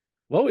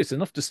 Well, it's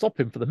enough to stop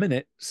him for the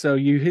minute. So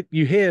you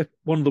hear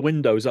one of the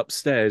windows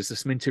upstairs. There's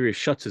some interior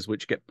shutters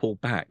which get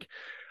pulled back,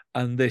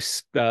 and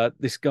this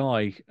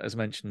guy, as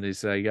mentioned,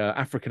 is a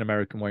African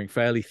American wearing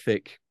fairly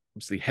thick,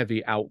 obviously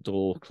heavy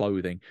outdoor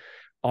clothing,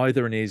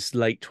 either in his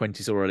late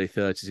 20s or early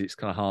 30s. It's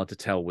kind of hard to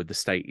tell with the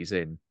state he's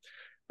in.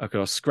 Like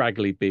a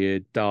scraggly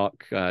beard,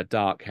 dark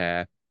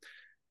hair,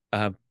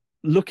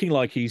 looking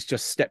like he's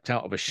just stepped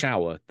out of a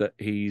shower. That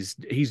he's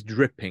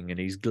dripping and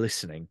he's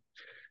glistening.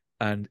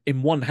 And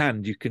in one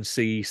hand, you can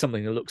see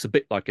something that looks a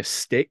bit like a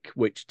stick,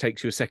 which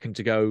takes you a second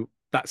to go,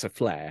 that's a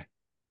flare.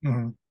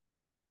 Mm-hmm.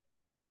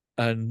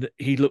 And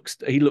he looks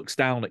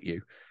down at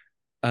you,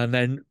 and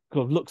then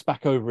kind of looks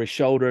back over his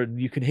shoulder, and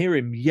you can hear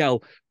him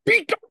yell,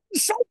 "Be gone,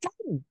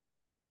 Satan!"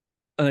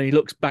 And then he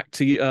looks back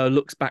to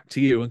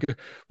you, and goes,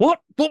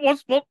 "What?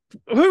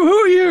 Who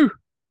are you?"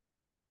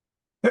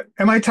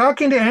 Am I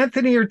talking to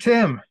Anthony or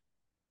Tim?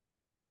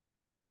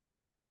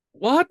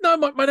 What? No,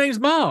 my name's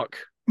Mark.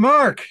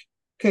 Mark.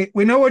 Okay,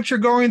 we know what you're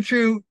going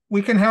through.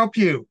 We can help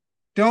you.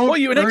 Don't. What,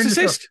 are you an burn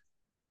yourself. exorcist?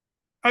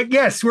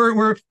 Yes,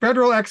 we're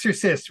federal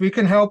exorcists. We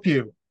can help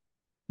you.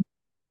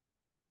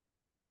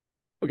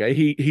 Okay,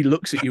 he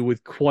looks at you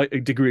with quite a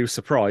degree of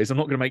surprise. I'm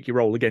not going to make you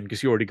roll again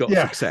because you already got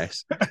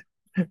success.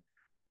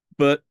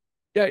 But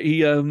yeah,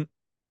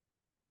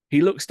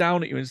 he looks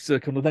down at you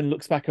and kind of then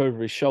looks back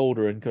over his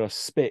shoulder and kind of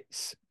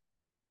spits.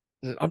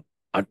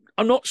 I'm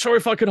not sure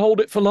if I can hold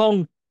it for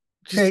long.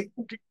 Okay,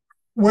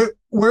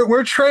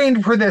 we're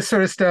trained for this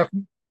sort of stuff.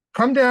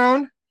 Come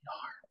down.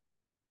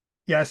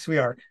 Yes, we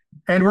are.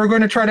 And we're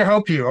going to try to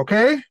help you,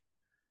 okay?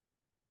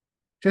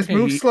 Just Okay,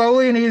 move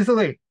slowly and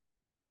easily.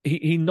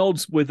 He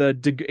nods with a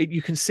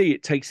you can see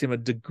it takes him a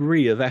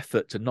degree of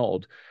effort to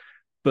nod,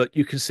 but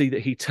you can see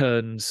that he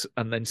turns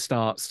and then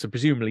starts to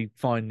presumably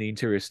find the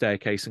interior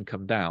staircase and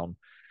come down.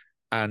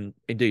 And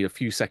indeed, a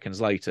few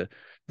seconds later,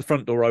 the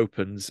front door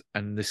opens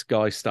and this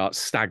guy starts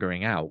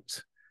staggering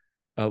out.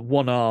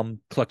 One arm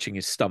clutching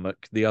his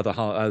stomach, the other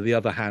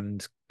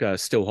hand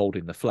still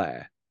holding the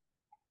flare.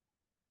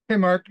 Okay,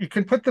 Mark, you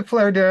can put the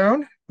flare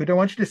down. We don't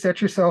want you to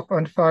set yourself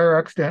on fire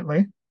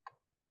accidentally.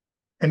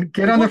 And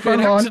get on the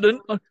front lawn.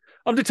 Accident.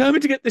 I'm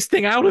determined to get this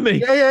thing out of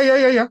me.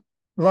 Yeah.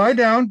 Lie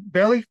down,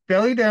 belly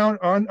down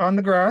on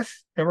the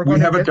grass, and we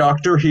have a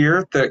doctor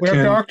here that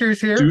can doctors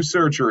here do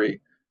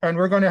surgery, and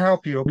we're going to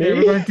help you. Okay,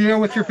 we're going to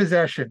deal with your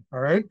possession. All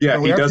right. Yeah,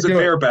 he does it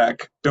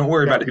bareback. Don't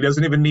worry about it. He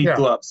doesn't even need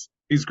gloves.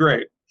 He's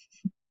great.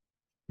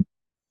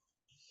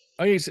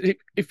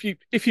 If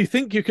you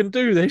think you can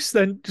do this,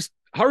 then just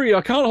hurry.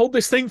 I can't hold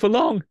this thing for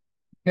long.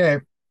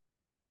 Okay.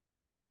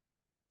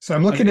 So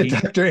I'm looking at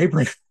Dr.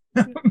 Abram.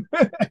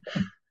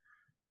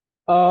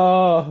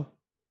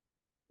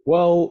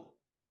 Well,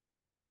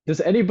 does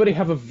anybody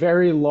have a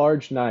very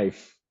large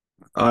knife?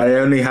 I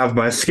only have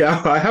my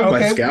scalpel. I have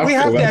my scalpel. We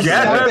have to have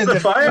stuff in the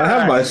fire. I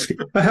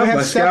have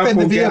my stuff in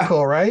the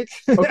vehicle, right?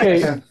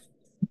 Okay.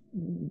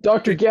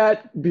 Dr.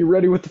 Gat, be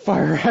ready with the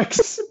fire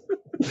axe.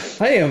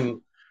 I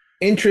am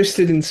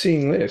interested in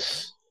seeing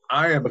this.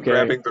 I am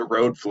grabbing the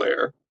road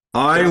flare.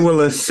 I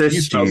will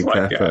assist you,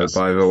 Pepper,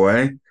 by the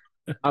way.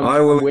 I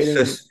will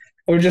assist.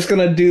 We're just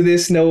gonna do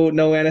this,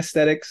 no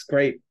anesthetics.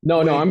 Great.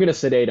 No, I'm gonna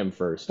sedate him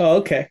first. Oh,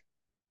 okay.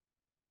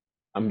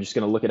 I'm just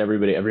gonna look at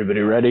everybody. Everybody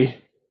ready?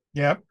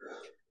 Yep.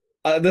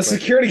 The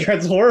security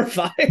guard's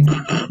horrified.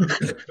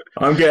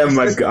 I'm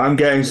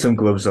getting some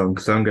gloves on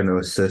because I'm going to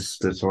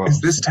assist as well. Is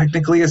this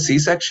technically a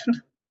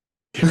C-section?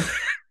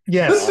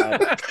 Yes.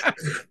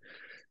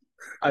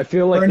 I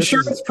feel like for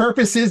insurance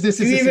purposes, this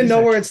is. Do you even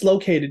know where it's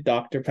located,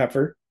 Dr.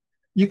 Pepper?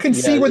 You can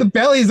see where the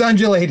belly's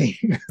undulating.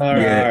 All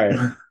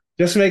right.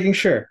 Just making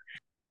sure.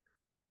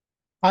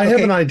 I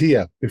have an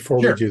idea before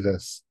we do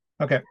this.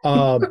 Okay.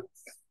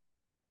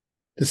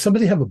 Does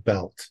somebody have a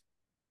belt?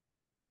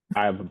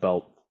 I have a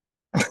belt.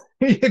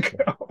 Here you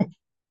go.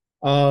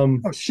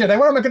 Oh shit!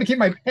 What am I going to keep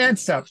my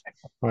pants up?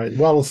 All right.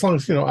 Well, as long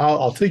as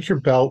I'll take your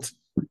belt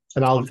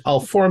and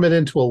I'll form it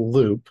into a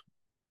loop,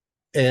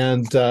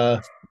 and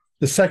the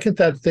second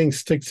that thing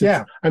sticks,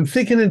 I'm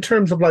thinking in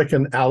terms of like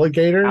an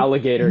alligator.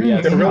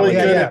 Yeah. They're really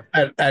good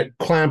at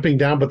clamping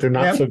down, but they're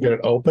not so good at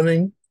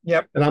opening.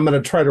 Yep. And I'm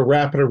going to try to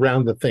wrap it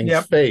around the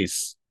thing's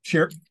face.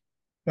 Sure.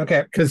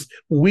 Okay. Because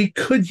we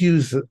could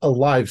use a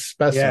live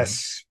specimen.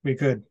 Yes, we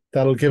could.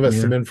 That'll give us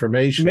some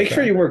information. Make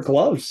sure you wear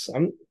gloves.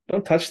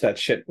 Don't touch that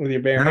shit with your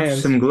bare hands. Have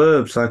some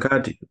gloves like I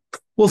do.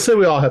 We'll say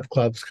we all have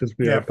gloves because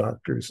we are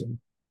doctors. And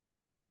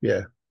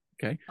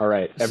Okay. All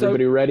right.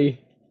 Everybody ready?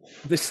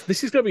 This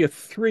is going to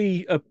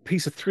be a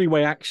piece of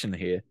three-way action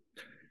here.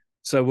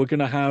 So we're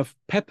going to have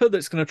Pepper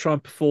that's going to try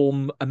and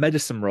perform a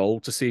medicine roll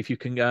to see if you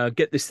can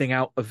get this thing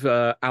out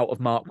of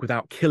Mark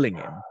without killing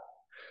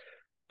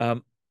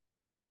him.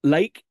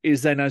 Lake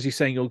is then, as you're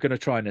saying, you're going to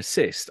try and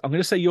assist. I'm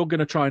going to say you're going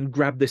to try and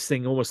grab this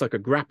thing almost like a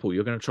grapple.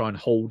 You're going to try and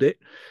hold it,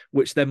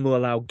 which then will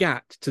allow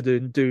Gat to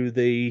do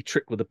the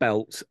trick with the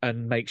belt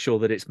and make sure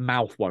that its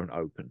mouth won't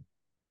open.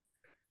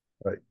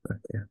 Right.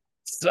 Okay.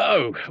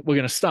 So we're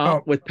going to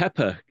start with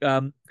Pepper.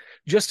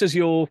 Just as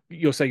you're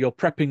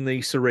prepping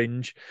the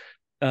syringe,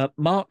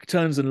 Mark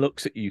turns and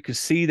looks at you. You can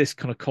see this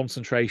kind of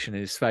concentration in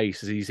his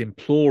face as he's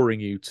imploring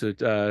you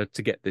to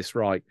get this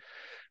right.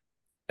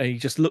 And he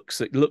just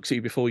looks at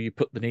you before you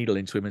put the needle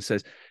into him and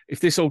says, "If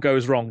this all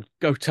goes wrong,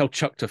 go tell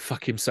Chuck to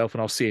fuck himself, and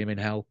I'll see him in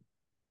hell."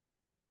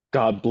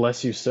 God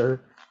bless you,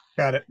 sir.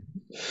 Got it.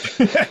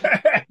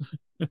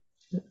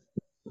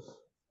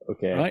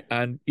 Okay. Right,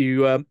 and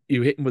you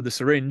hit him with the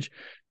syringe.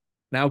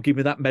 Now give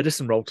me that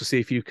medicine roll to see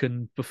if you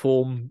can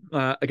perform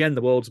again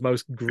the world's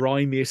most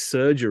grimiest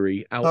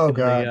surgery out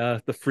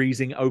in the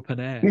freezing open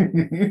air.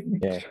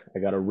 Yeah, I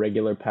got a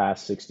regular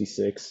pass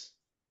 66.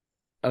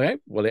 Okay,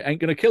 well, it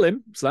ain't going to kill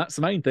him, so that's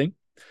the main thing.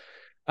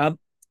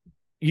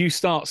 You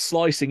start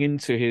slicing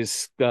into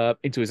his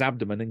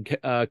abdomen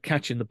and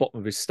catching the bottom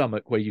of his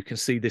stomach where you can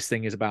see this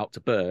thing is about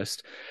to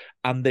burst,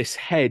 and this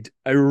head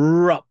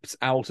erupts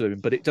out of him,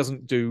 but it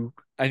doesn't do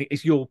any.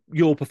 It's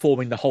you're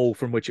performing the hole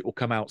from which it will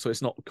come out, so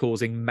it's not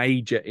causing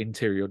major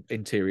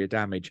interior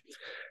damage.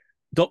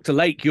 Dr.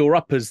 Lake, you're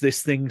up as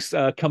this thing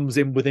comes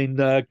in within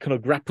kind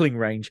of grappling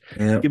range.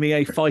 Yep. Give me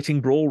a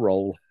fighting brawl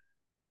roll.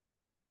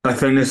 I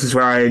think this is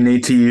where I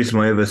need to use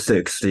my over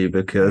 60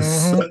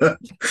 because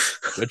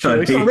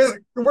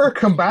we're a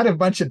combative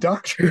bunch of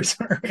doctors,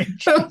 aren't we?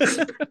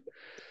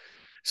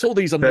 It's all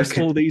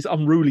these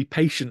unruly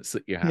patients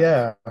that you have.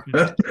 Yeah.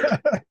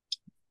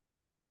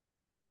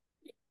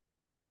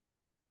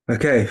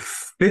 Okay,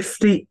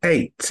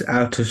 58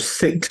 out of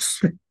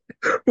 6.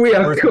 We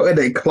are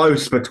cutting it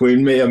close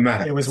between me and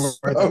Matt. It was worth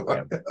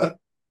it.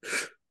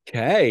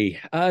 Okay.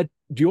 Do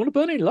you want to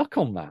burn any luck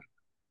on that?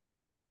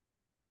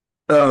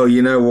 Oh,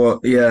 you know what?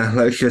 Yeah,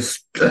 let's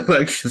just do it.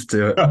 Let's just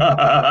do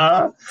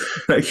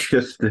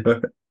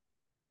it.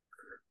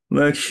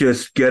 Let's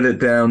just get it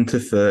down to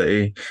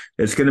 30.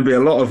 It's going to be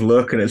a lot of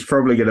luck, and it's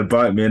probably going to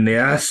bite me in the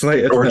ass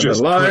later Or down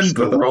just the line. push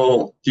the But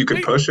roll. You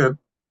could push it.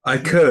 I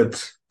could,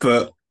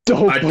 but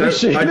Don't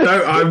push it.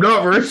 I'm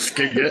not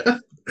risking it.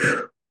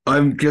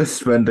 I'm just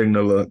spending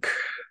the luck.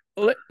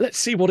 Let's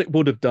see what it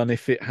would have done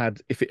if it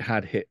had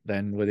hit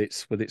then with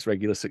its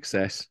regular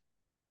success.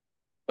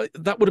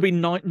 That would have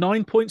been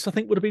 9 points. I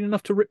think would have been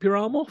enough to rip your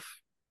arm off.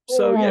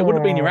 So yeah, it would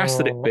have been your ass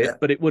that it bit,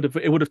 but it would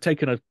have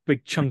taken a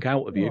big chunk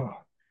out of you.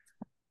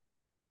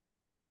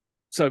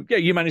 So yeah,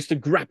 you managed to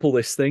grapple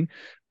this thing,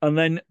 and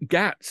then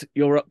Gat,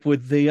 you're up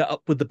with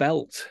the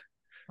belt.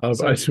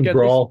 So, I assume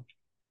brawl.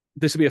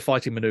 This will be a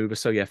fighting maneuver.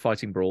 So yeah,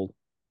 fighting brawl.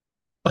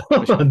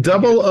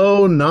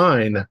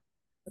 009.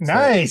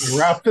 Nice. So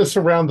wrap this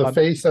around the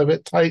face of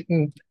it,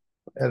 tighten,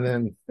 and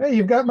then hey,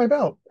 you've got my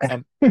belt.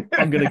 I'm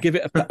going to give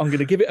it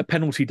a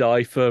penalty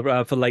die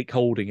for Lake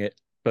holding it,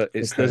 but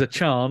there's a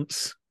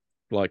chance,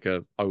 like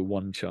a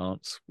 0-1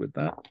 chance with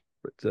that,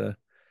 but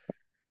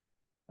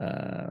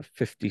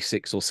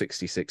 56 or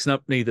 66.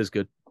 Nope, neither's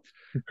good.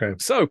 Okay.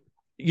 So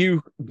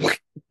you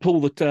pull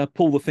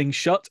the thing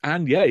shut,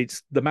 and yeah,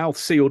 it's the mouth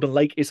sealed, and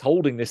Lake is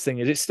holding this thing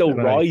as it's still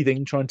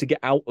writhing, trying to get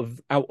out of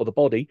the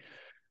body.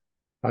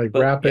 I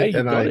wrap it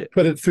and I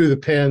put it through the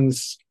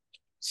pins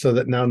so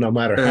that now, no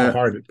matter how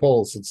hard it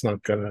pulls, it's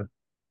not gonna.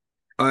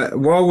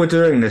 While we're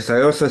doing this,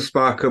 I also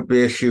spark up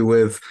the issue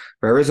with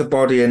there is a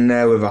body in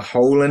there with a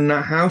hole in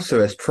that house,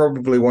 so it's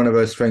probably one of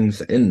those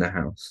things in the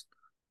house.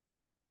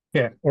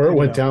 Yeah, or it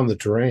went down the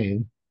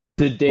drain.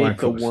 Sedate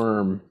the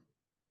worm.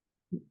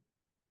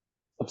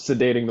 Of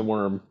sedating the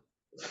worm.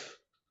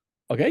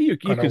 Okay, you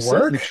can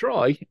certainly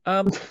try.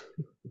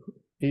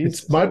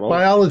 It's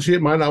biology.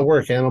 It might not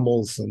work.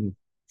 Animals and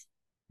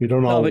we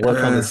don't all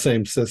work on the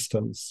same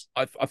systems.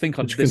 I think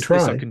on this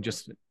I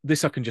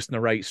can just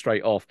narrate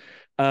straight off.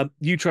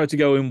 You try to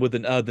go in with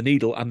the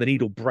needle, and the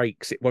needle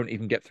breaks. It won't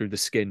even get through the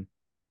skin.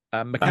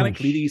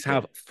 Mechanically, these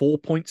have 4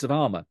 points of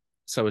armor,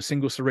 so a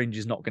single syringe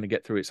is not going to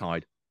get through its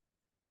hide.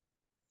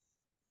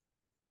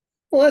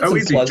 Well, that's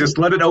easy. Just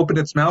let it open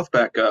its mouth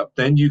back up.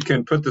 Then you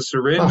can put the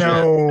syringe in,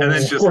 and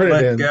then just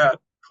let Gat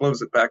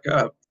close it back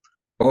up.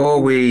 Or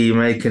we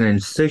make an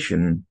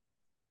incision.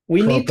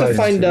 We need to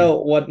find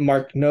out what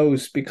Mark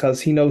knows,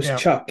 because he knows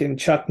Chuck, and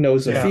Chuck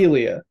knows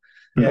Ophelia.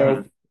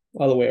 Or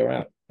other way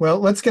around. Well,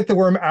 let's get the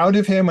worm out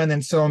of him and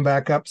then sew him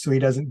back up so he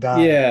doesn't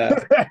die.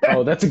 Yeah.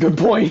 Oh, that's a good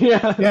point.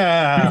 Yeah.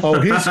 Yeah. Oh,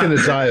 he's going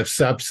to die of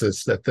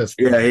sepsis at this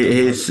point. Yeah,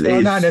 he's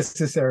not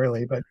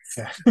necessarily, but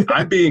yeah.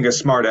 I'm being a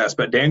smartass,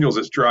 but Daniels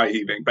is dry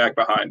heaving back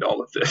behind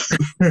all of this.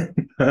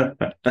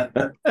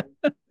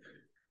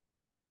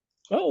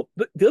 Well,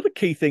 the other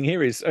key thing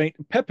here is, I mean,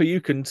 Pepper,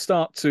 you can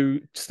start to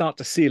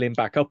seal him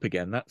back up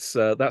again. That's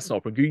not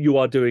a problem. You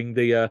are doing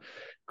the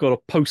got a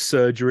post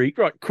surgery,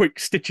 right? Quick,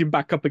 stitch him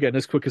back up again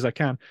as quick as I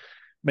can.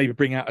 Maybe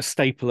bring out a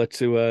stapler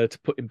to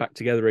put him back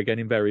together again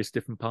in various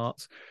different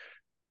parts.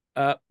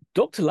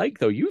 Dr. Lake,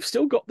 though, you've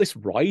still got this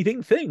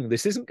writhing thing.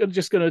 This isn't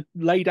just going to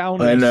lay down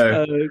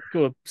and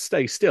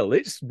stay still.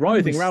 It's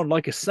writhing around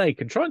like a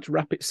snake and trying to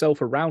wrap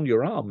itself around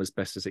your arm as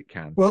best as it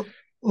can. Well,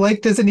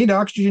 Lake, does it need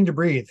oxygen to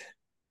breathe?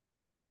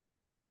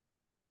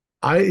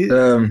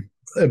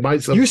 It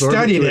might you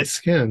studied its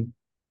skin.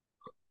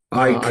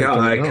 I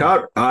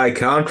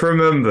can't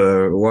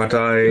remember what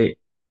I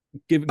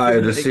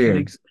had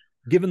assumed.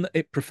 Given that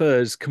it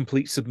prefers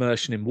complete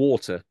submersion in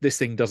water, this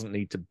thing doesn't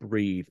need to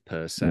breathe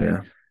per se.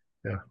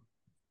 Yeah.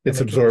 It's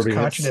absorbing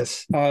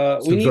consciousness.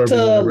 We need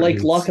to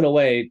lock it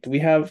away. Can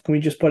we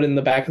just put it in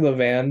the back of the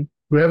van? Do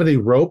we have any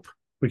rope?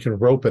 We can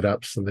rope it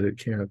up so that it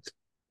can't.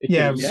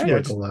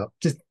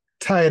 Just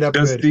tie it up.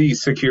 Does the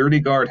security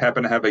guard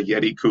happen to have a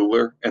Yeti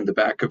cooler in the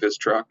back of his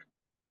truck?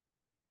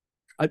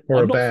 I'm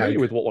not familiar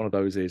with what one of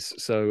those is.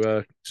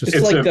 So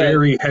it's like a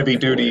very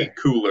heavy-duty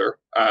cooler,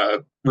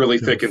 really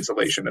thick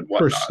insulation and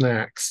whatnot. For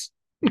snacks.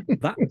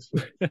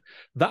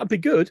 That'd be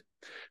good.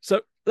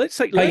 So let's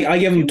say I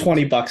give him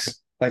 $20.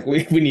 Like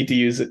we need to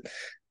use it.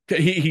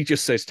 He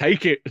just says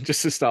take it and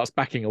just starts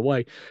backing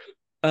away.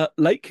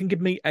 Lake can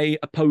give me a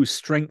opposed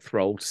strength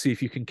roll to see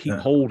if you can keep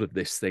hold of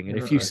this thing, and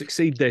if you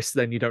succeed this,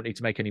 then you don't need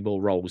to make any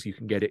more rolls. You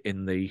can get it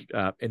in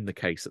the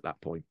case at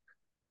that point.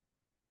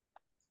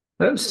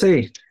 Let's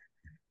see.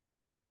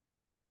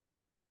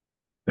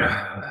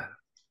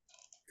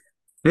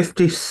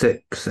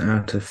 56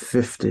 out of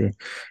 50.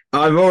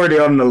 I'm already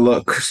on the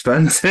luck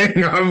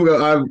spending.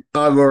 I'm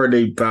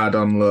already bad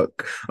on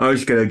luck. I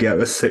was gonna get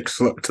the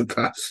 6 luck to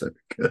pass it.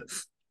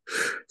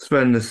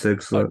 Spend the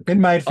 6 luck. It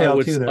might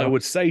fail too, though. I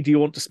would say, do you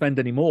want to spend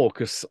any more?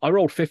 Because I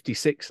rolled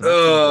 56.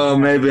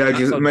 Maybe I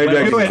just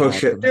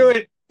push it. Do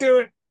it.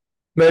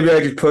 Maybe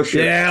I just push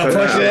it. Yeah, I'll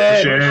push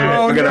it.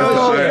 I'm gonna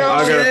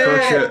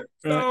push it.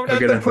 No, not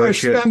the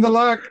push. Spend the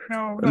luck.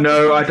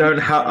 No, I don't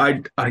have.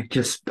 I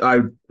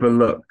the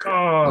luck.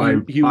 I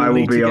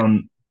will be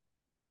on.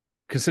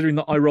 considering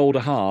that I rolled a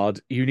hard,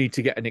 you need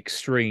to get an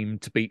extreme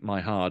to beat my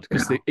hard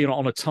because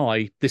on a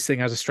tie, this thing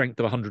has a strength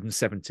of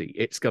 170.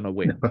 It's gonna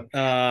win. All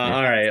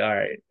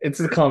right. It's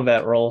a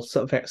combat roll,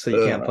 so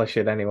you can't push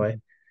it anyway.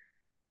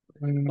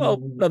 Well,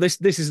 no, this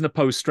isn't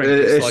opposed strength.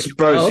 It's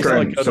both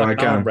strength, so I arm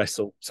can.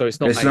 wrestle. So it's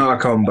not. It's not a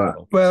combat.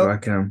 Well, so I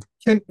can.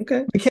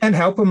 We can't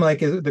help him like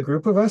the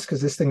group of us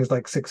because this thing is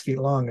like 6 feet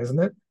long, isn't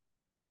it?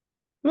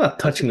 I'm not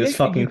touching this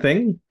fucking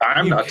thing.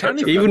 I'm not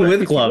touching it. Even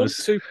with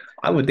gloves.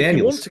 I'm with Daniels. If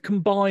you want to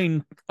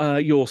combine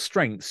your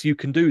strengths, you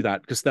can do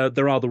that because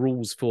there are the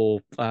rules for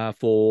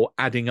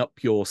adding up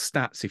your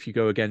stats if you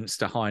go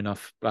against a high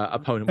enough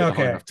opponent with a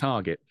high enough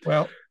target.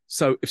 Well,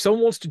 so if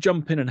someone wants to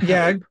jump in and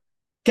help,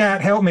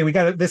 Gat, help me. We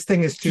got it. This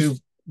thing is too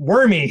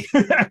wormy,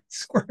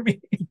 squirmy.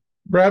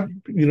 Wrap,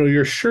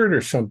 your shirt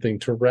or something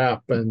to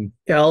wrap, and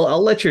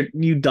I'll let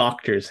you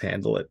doctors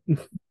handle it.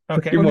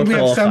 Okay, we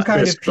have some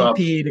kind of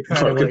PP to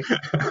kind of like.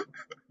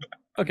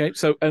 Okay,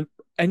 so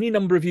any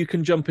number of you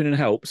can jump in and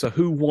help. So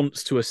who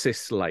wants to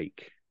assist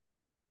Lake?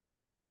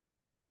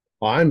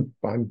 I'm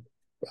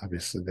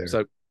obviously there.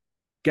 So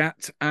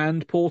Gat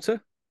and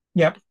Porter.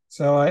 Yep.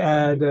 So I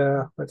add.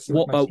 Let's see.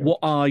 What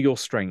are your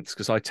strengths?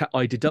 Because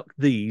I deduct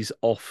these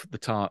off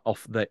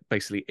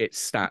basically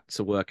its stats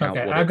to work out.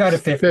 Okay, I've got a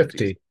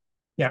 50.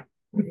 Yeah.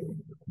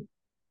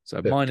 So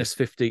 50. Minus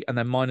 50 and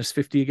then minus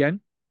 50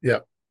 again.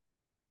 Yep.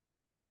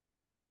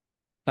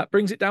 That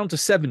brings it down to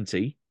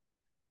 70.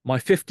 My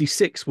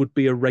 56 would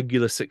be a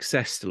regular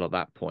success still at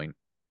that point.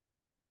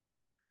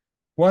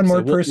 One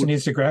more person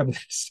needs to grab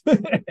this.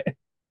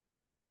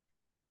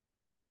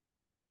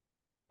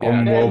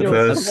 One more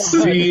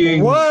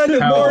person. One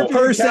more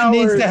person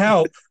needs to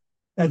help.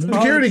 That's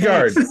security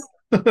guard.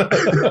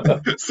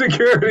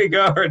 Security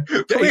guard.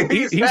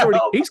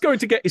 He's going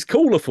to get his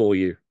cooler for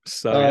you.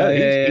 So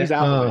he's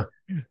out.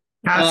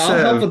 I'll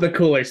help with the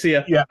cooler. See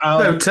ya. Yeah,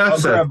 I'll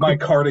grab my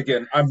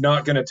cardigan. I'm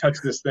not going to touch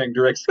this thing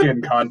direct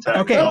skin contact.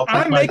 Okay,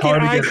 I'm making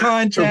eye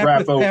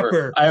contact with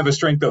Pepper. I have a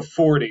strength of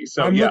 40,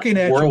 so I'm looking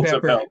at worlds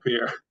of help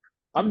here.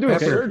 I'm doing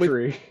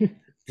surgery.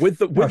 With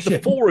the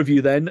four of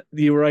you, then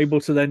you were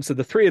able to so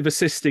the three of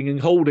assisting and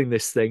holding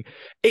this thing,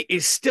 it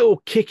is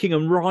still kicking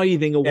and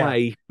writhing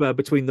away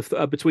between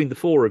the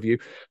four of you.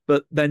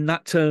 But then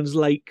that turns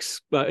Lake's,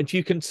 and if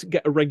you can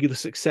get a regular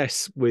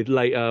success with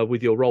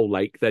your roll,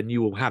 Lake, then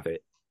you will have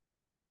it.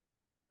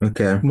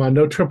 Okay. Come on,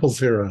 no triple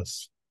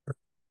zeros.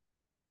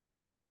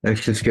 Let's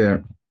just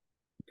get.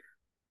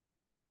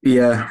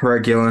 Yeah,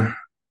 regular.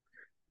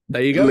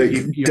 There you go.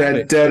 You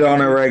dead on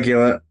a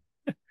regular.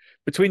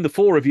 Between the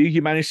four of you,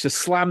 you managed to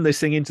slam this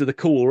thing into the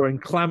cooler and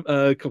clamp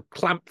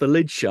the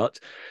lid shut.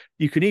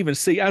 You can even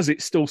see as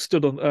it's still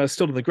stood on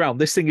the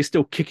ground, this thing is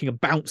still kicking and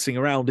bouncing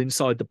around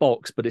inside the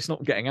box, but it's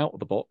not getting out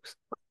of the box.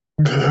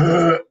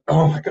 Oh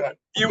my god!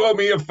 You owe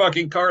me a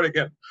fucking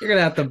cardigan. You're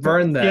gonna have to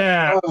burn that.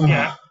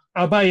 Yeah.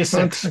 I'll buy you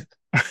 6.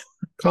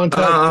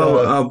 Contact.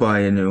 I'll buy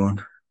a new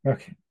one.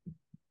 Okay.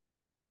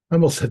 I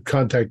almost said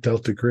contact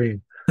Delta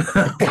Green.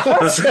 Very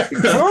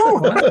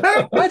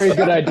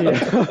good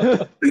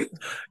idea.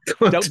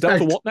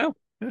 Delta what now?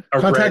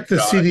 Contact the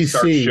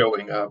CDC.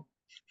 Showing up.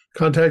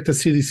 Contact the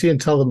CDC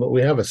and tell them that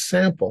we have a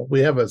sample.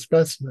 We have a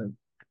specimen.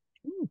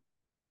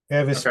 We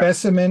have a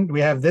specimen. We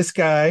have this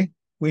guy.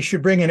 We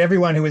should bring in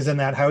everyone who was in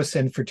that house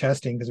in for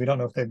testing because we don't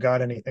know if they've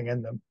got anything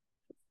in them.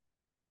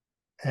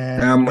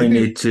 And we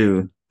need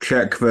to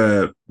check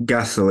the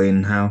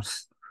gasoline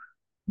house.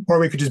 Or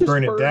we could just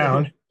burn it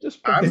down.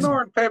 I'm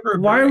not in favor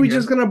of Why are we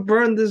just going to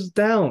burn this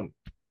down?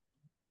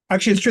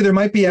 Actually, it's true. There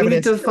might be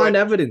evidence. We need to find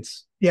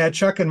evidence. Yeah,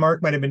 Chuck and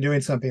Mark might have been doing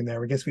something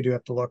there. I guess we do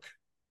have to look.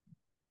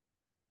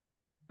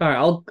 All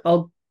right,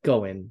 I'll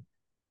go in.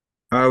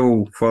 I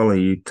will follow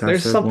you. Tessa,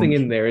 There's something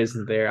in there,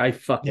 isn't there? I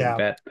fucking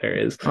bet there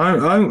is.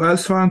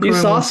 That's fine. You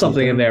saw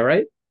something in there,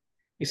 right?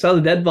 You saw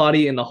the dead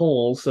body in the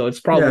hole, so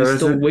it's probably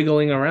still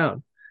wiggling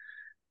around.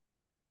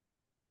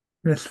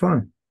 It's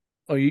fine.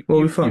 Oh, you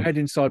head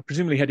inside,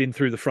 presumably head in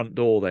through the front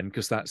door then,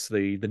 because that's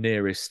the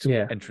nearest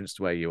entrance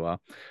to where you are.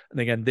 And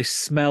again, this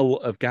smell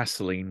of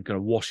gasoline kind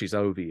of washes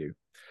over you.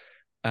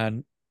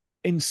 And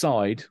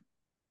inside,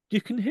 you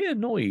can hear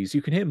noise.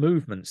 You can hear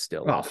movement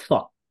still. Oh,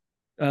 fuck.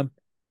 Got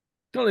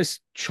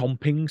this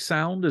chomping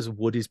sound as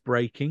wood is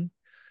breaking.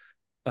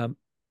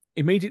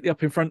 Immediately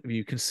up in front of you,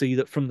 you can see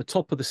that from the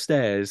top of the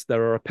stairs,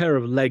 there are a pair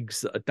of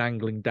legs that are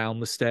dangling down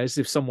the stairs as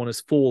if someone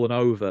has fallen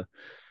over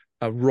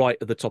right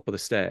at the top of the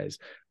stairs.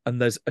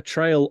 And there's a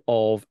trail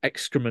of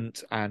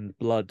excrement and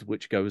blood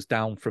which goes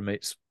down from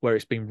where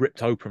it's been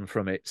ripped open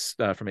from its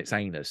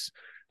anus.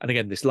 And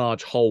again, this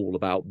large hole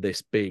about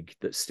this big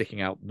that's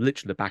sticking out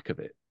literally the back of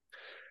it.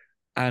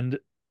 And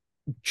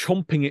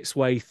chomping its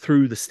way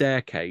through the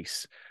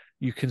staircase,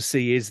 you can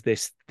see is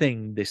this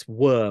thing, this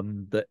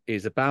worm that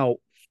is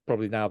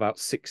probably now about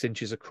 6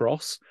 inches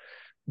across,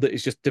 that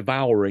is just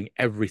devouring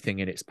everything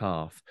in its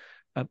path.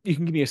 You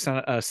can give me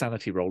a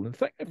sanity roll. In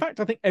fact,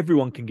 I think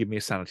everyone can give me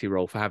a sanity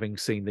roll for having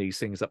seen these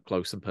things up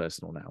close and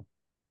personal now.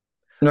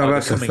 No,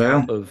 that's a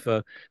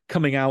fail.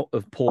 Coming out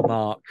of poor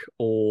Mark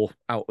or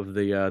out of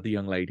the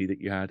young lady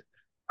that you had.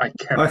 I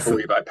cannot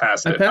believe I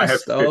passed it. I have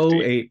passed. 50.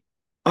 Oh, 8.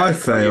 I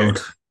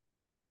failed.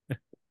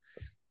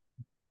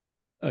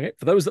 Okay,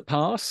 for those that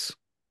pass,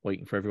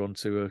 waiting for everyone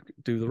to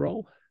do the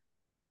roll.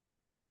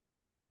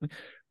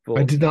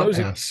 I did not those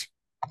pass.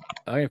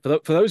 Okay,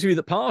 for those of you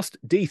that passed,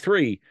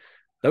 D3.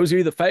 Those of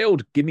you that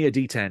failed, give me a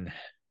D10.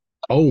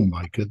 Oh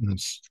my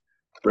goodness.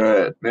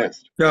 Fred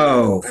missed.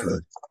 Oh,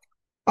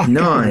 I got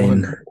 9.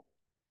 one.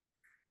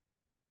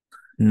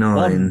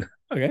 9.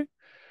 Okay.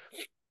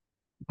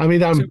 I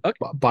mean, I'm So,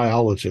 a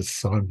biologist,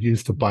 so I'm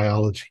used to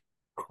biology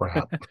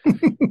crap.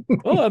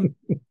 Well,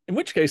 in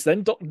which case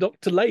then,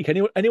 Dr. Lake,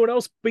 anyone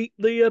else beat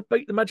the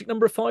magic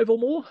number of 5 or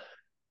more?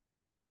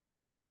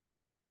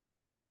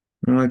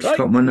 I just Right.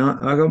 got my 9.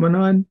 I got my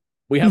 9.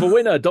 We have a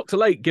winner, Dr.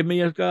 Lake. Give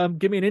me an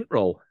int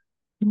roll.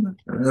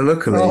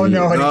 Luckily, Oh,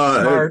 no, he's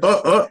smart.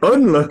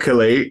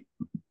 unluckily,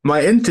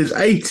 my int is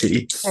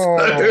 80. So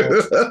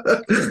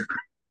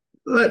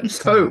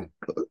let's hope.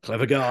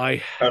 Clever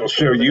guy. That'll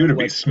show you to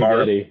be Like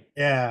smart. spaghetti.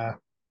 Yeah.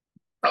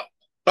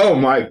 Oh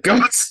my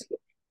god!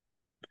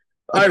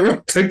 I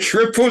rolled a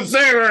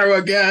 000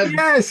 again.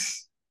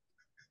 Yes.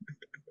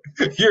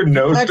 Your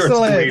nose starts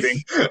Excellent.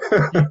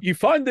 bleeding. You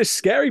find this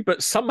scary,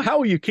 but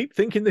somehow you keep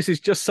thinking this is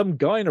just some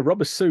guy in a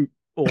rubber suit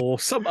or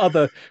some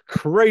other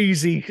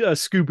crazy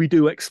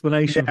Scooby-Doo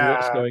explanation for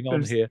what's going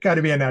on here. Got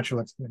to be a natural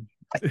explanation.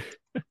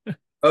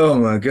 Oh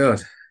my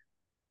god!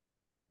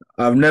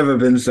 I've never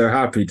been so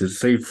happy to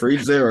see 3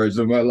 zeros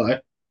in my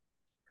life.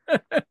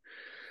 I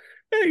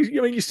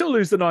mean, you still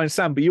lose the 9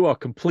 Sam, but you are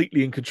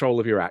completely in control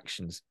of your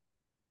actions.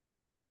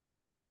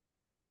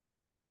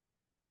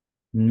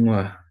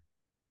 Mwah.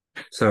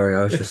 Sorry,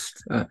 I was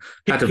just had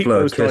to Keep blow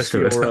a those kiss dice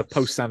to for your it.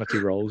 post-sanity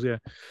rolls, yeah.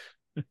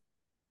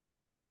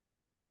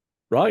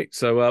 Right,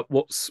 so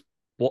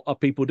what are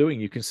people doing?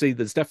 You can see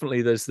there's this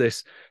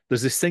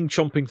thing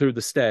chomping through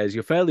the stairs.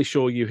 You're fairly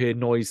sure you hear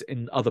noise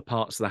in other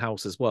parts of the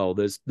house as well.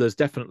 There's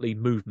definitely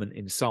movement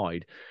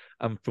inside.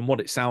 From what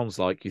it sounds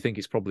like, you think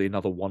it's probably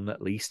another one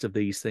at least of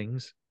these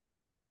things.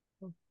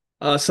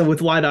 So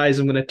with wide eyes,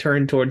 I'm going to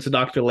turn towards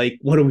Dr. Lake.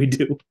 What do we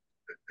do?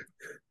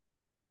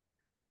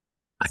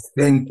 I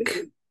think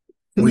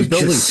we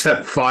just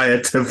set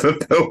fire to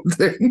the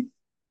building.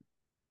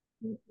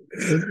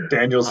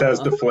 Daniels has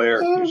the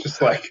flare. He's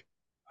just like,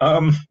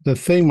 The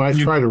thing might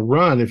try to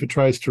run. If it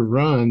tries to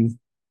run,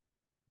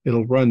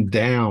 it'll run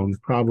down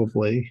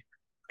probably.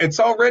 it's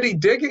already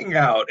digging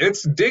out.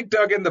 It's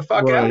dig-dugging the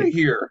fuck out of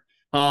here.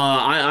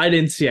 I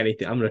didn't see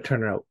anything. I'm going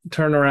to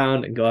turn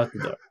around and go out the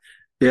door.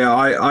 Yeah,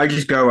 I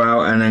just go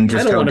out and then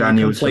just I don't tell want to be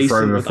Daniel to throw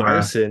complacent the with flare.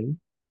 arson.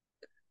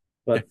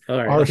 But all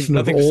right. Arson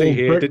of nothing to see old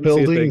here. brick Didn't see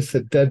a buildings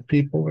that dead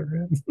people are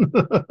in.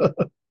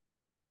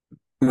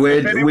 We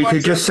anyone's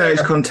could just in say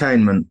it's there-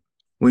 containment.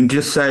 We can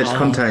just say it's Oh.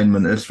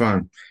 containment. It's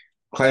fine.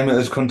 Claim it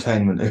as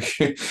containment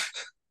issue.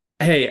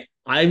 Hey,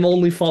 I'm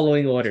only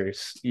following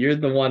orders. You're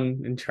the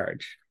one in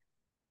charge.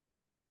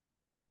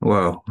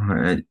 Well,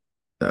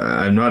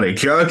 I'm not in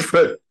charge,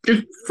 but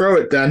just throw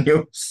it,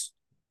 Daniels.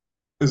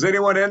 Is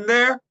anyone in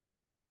there?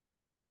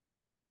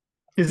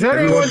 Is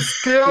anyone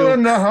still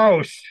in the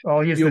house?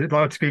 I'll use the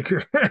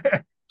loudspeaker.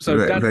 So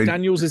They-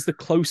 Daniels is the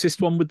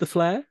closest one with the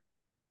flare.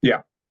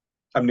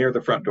 I'm near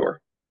the front door.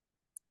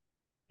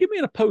 Give me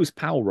an opposed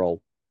POW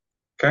roll.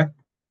 Okay.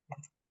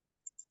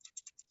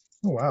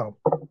 Oh, wow.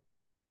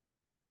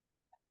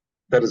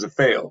 That is a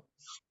fail.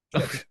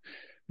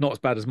 Not as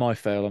bad as my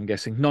fail, I'm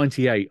guessing.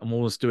 98. I'm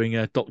almost doing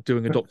a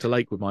Dr.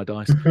 Lake with my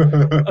dice.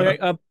 Okay,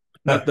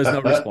 no, there's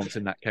no response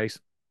in that case.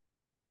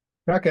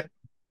 Rocket.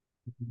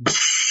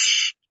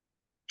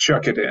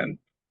 Chuck it in.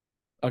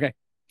 Okay.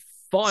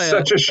 Fire.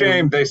 Such a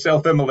shame they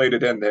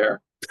self-immolated in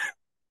there.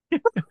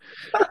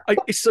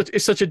 It's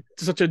such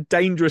a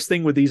dangerous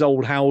thing with these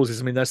old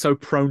houses. I mean, they're so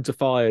prone to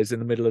fires in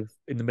the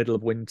middle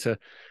of winter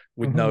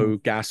with no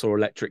gas or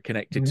electric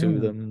connected to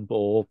them,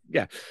 or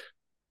yeah.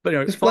 But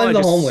Just blame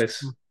the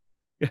homeless.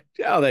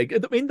 Yeah,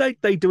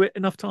 they do it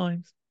enough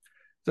times.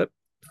 So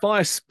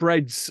fire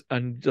spreads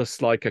and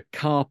just like a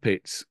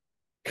carpet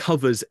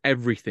covers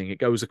everything. It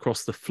goes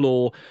across the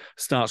floor,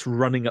 starts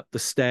running up the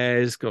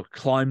stairs,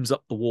 climbs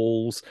up the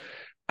walls.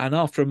 And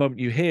after a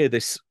moment, you hear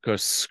this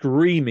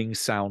screaming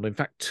sound. In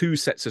fact, 2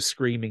 sets of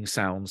screaming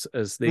sounds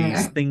as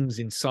these things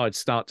inside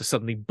start to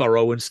suddenly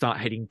burrow and start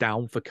heading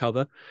down for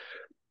cover.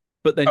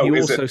 But then you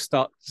also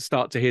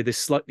start to hear this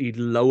slightly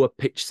lower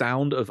pitch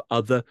sound of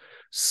other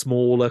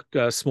smaller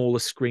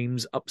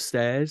screams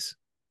upstairs.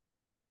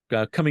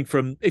 Coming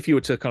from, if you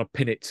were to kind of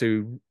pin it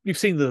to, you've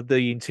seen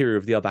the interior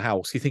of the other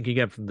house. You think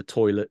again from the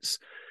toilets,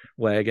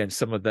 where again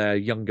some of their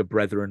younger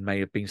brethren may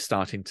have been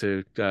starting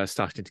to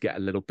get a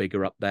little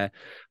bigger up there.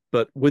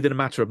 But within a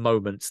matter of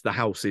moments, the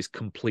house is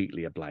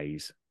completely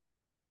ablaze.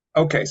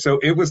 Okay, so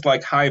it was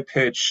like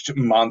high-pitched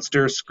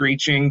monster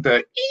screeching,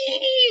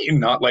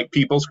 not like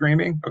people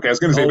screaming. Okay, I was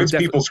going to say, if it's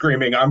people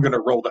screaming, I'm going to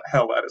roll the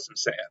hell out of some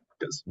sand.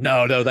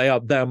 No, they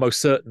are most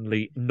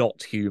certainly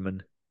not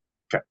human.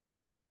 Okay.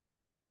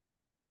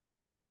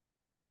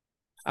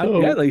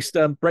 And at least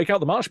break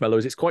out the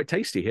marshmallows. It's quite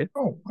tasty here.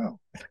 Oh, wow.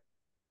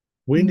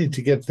 We need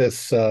to get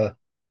this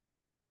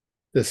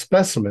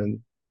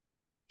specimen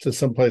to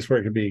some place where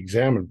it can be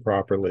examined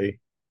properly.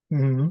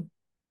 Mhm.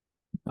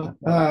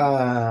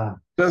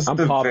 Does I'm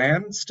the pop-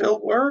 van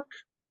still work?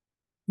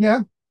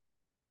 Yeah.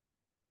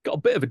 Got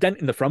a bit of a dent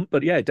in the front,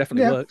 but yeah, it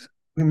definitely Yeah. works.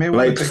 We may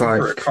want to Blake's take it for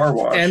a like- car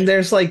wash. And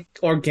there's like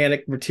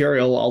organic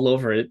material all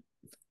over it.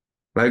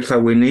 Like, so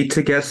we need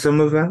to get some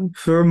of that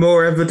for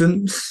more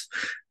evidence.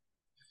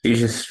 He's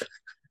just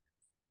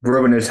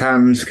rubbing his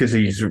hands because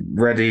he's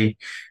ready.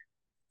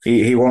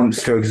 He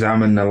wants to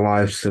examine the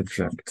live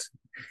subject.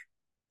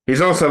 He's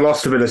also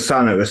lost a bit of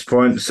sun at this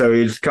point, so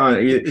he's kind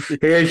of he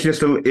is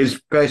just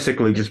is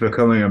basically just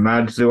becoming a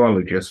mad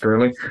zoologist,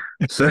 really.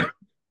 So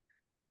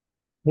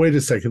Wait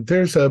a second.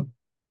 There's a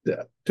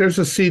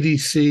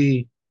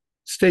CDC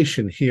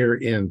station here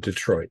in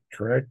Detroit,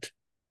 correct?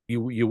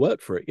 You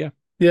work for it, yeah.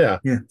 Yeah.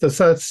 Yeah.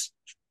 That's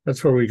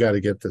where we got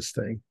to get this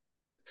thing.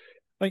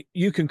 Like,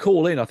 you can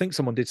call in. I think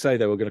someone did say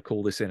they were going to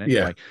call this in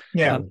anyway.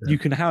 Yeah. You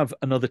can have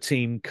another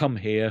team come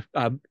here.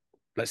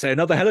 Let's say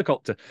another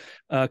helicopter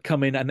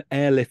come in and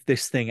airlift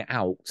this thing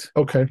out.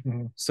 Okay.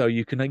 So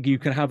you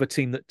can have a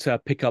team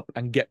that pick up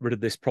and get rid of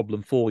this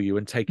problem for you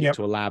and take it Yep.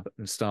 to a lab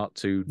and start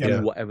to Yep.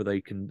 do whatever they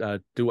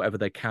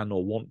can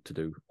or want to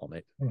do on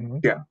it.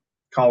 Mhm.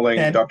 Calling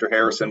And- Dr.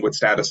 Harrison with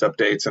status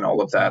updates and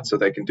all of that so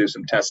they can do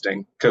some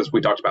testing, because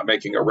we talked about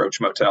making a roach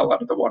motel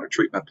out of the water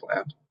treatment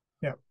plant.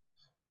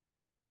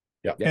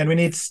 Yeah. And we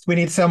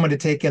need someone to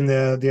take in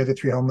the other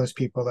 3 homeless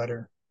people that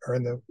are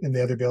in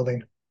the other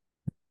building,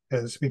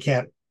 because we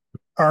can't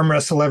arm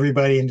wrestle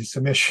everybody into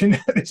submission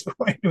at this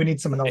point. We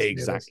need someone else.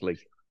 Exactly.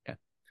 Yeah.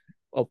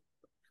 Well,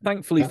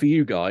 thankfully for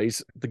you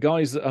guys, the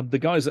guys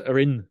that are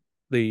in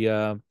the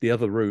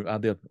other room,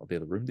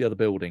 the other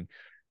building,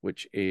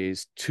 which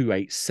is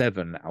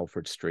 287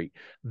 Alfred Street,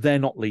 they're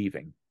not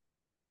leaving.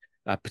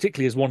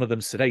 Particularly as one of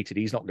them's sedated,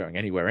 he's not going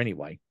anywhere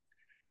anyway.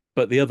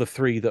 But the other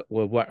 3 that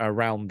were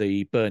around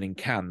the burning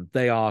can,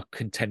 they are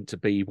content to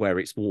be where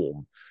it's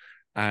warm.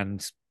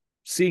 And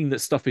seeing that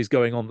stuff is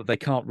going on that they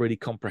can't really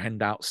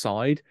comprehend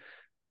outside,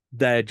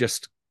 they're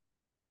just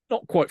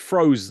not quite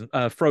froze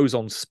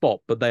on spot,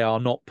 but they are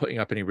not putting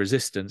up any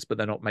resistance, but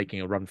they're not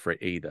making a run for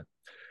it either.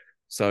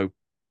 So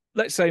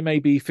let's say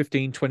maybe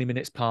 15, 20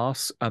 minutes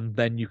pass, and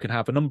then you can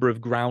have a number of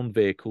ground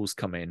vehicles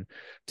come in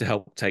to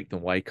help take them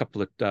away,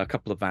 a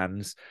couple of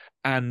vans,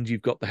 and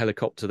you've got the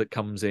helicopter that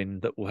comes in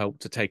that will help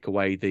to take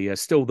away the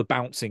still the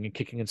bouncing and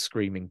kicking and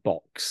screaming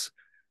box.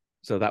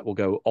 So that will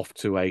go off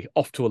to a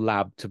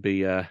lab to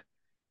be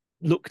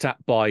looked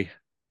at by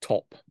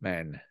top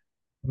men.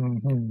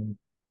 Mhm.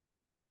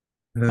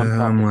 I'm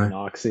popping like, an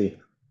oxy.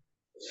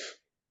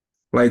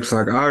 Blake's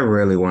like, I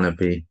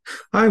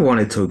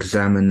wanted to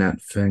examine that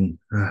thing.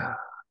 I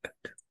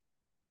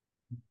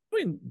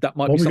mean, that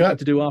might Well, be we something got-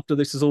 to do after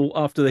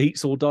the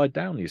heat's all died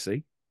down, you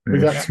see. We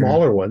got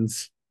smaller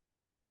ones.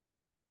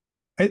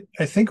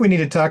 I think we need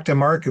to talk to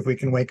Mark if we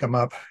can wake him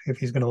up, if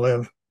he's going to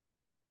live.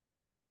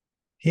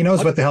 He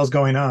knows what the hell's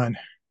going on.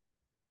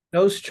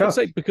 Knows I'd Chuck.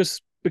 say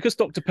because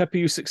Dr. Pepper,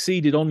 you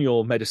succeeded on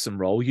your medicine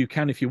roll, you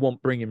can, if you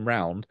want, bring him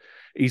round.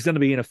 He's going to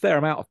be in a fair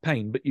amount of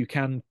pain, but you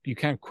can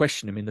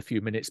question him in the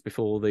few minutes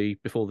before the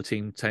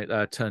team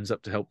turns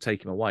up to help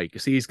take him away,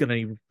 because he is going to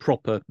need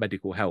proper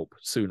medical help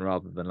sooner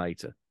rather than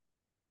later.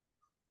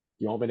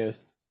 You want me to?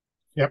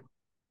 Yep.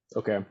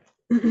 Okay.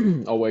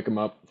 I'll wake him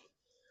up.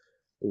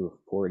 Ooh,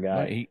 poor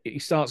guy. He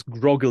starts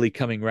groggily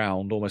coming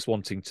round, almost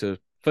wanting to.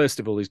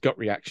 First of all, his gut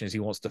reaction is he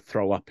wants to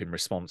throw up in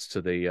response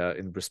to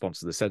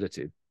the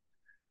sedative.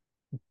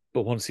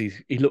 But once he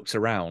looks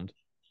around,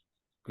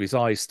 his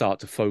eyes start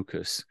to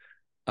focus.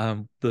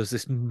 There's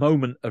this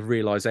moment of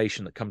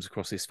realization that comes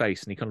across his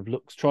face, and he kind of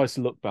tries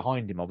to look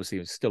behind him. Obviously,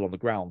 he's still on the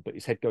ground, but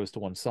his head goes to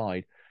one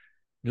side.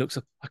 He looks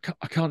up.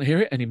 I can't hear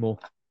it anymore.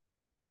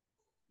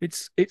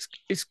 It's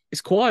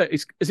quiet.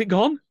 Is it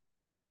gone?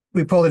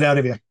 We pulled it out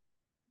of you.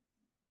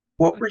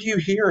 What were you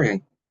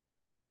hearing?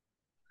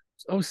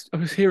 I was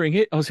hearing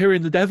it. I was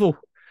hearing the devil,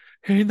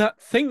 hearing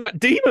that thing, that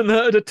demon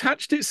that had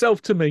attached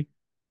itself to me.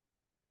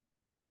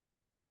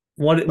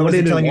 What What was he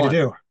did it telling you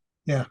to want?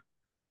 do? Yeah.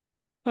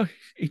 Oh,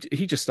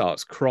 he just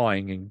starts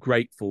crying in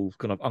grateful,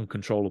 kind of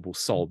uncontrollable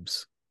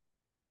sobs.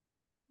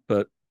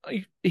 But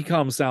he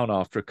calms down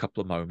after a couple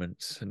of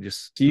moments and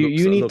just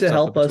You need looks to up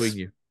help us. between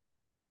you.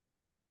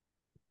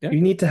 Yeah.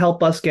 You need to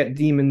help us get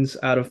demons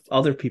out of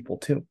other people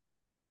too.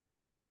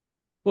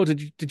 Well,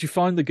 did you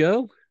find the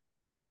girl?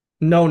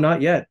 No,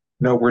 not yet.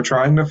 No, we're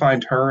trying to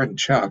find her and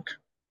Chuck.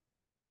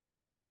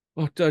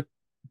 Well,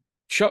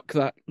 Chuck,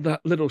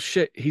 that little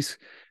shit.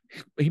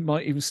 He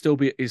might even still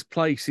be at his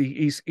place.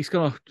 He's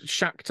kind of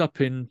shacked up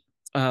in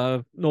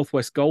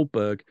Northwest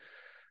Goldberg.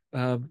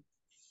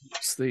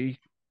 What's the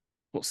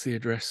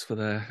address for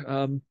there?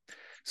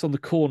 It's on the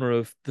corner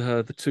of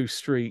the 2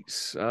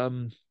 streets. We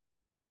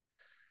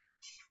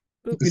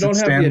Is don't it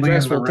have Stanley the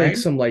address. and We'll take Lorraine?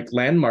 some like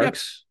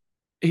landmarks.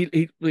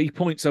 He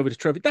points over to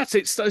Trevor. That's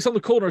it. It's on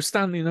the corner of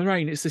Stanley in the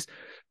Rain. It's this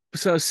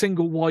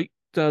single white.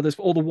 There's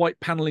all the white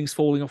paneling's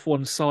falling off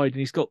one side, and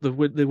he's got the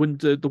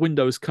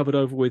windows covered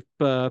over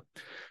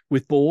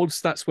with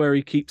boards. That's where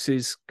he keeps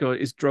his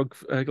drug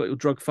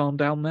farm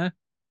down there.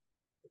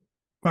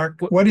 Mark,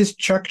 what is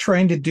Chuck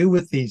trying to do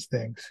with these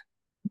things?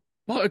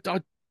 Well,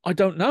 I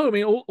don't know. I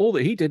mean, all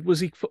that he did was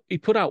he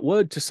put out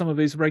word to some of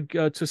his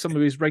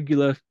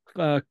regular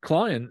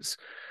clients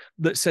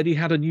that said he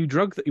had a new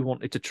drug that he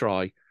wanted to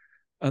try,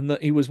 and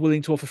that he was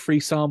willing to offer free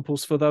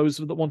samples for those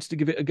that wanted to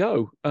give it a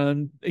go.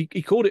 And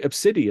he called it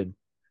obsidian,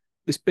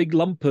 this big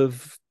lump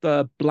of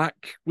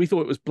black. We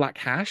thought it was black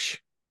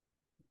hash.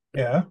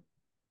 Yeah.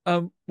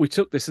 We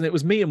took this, and it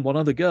was me and one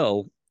other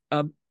girl.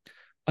 I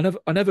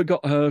never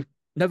got her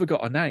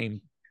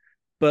name,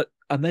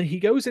 and then he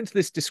goes into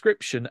this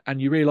description,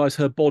 and you realize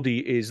her body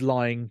is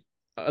lying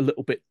a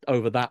little bit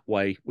over that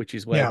way, which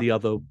is where the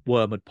other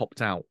worm had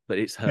popped out. That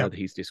it's her that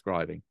he's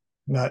describing.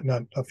 Not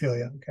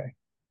Ophelia. Okay.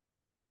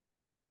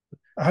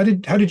 How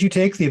did you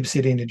take the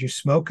obsidian? Did you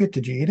smoke it?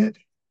 Did you eat it?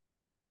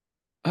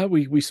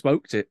 We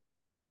smoked it.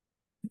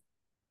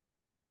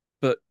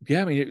 But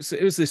yeah, I mean,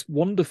 it was this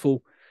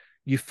wonderful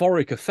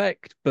euphoric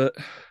effect, but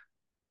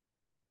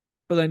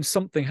then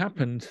something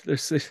happened.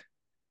 It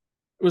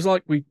was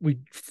like we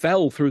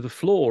fell through the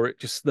floor. It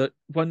just that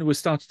when we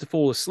started to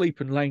fall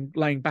asleep and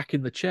laying back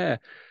in the chair,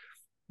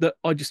 that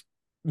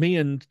me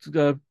and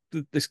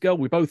this girl,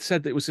 we both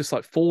said that it was just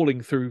like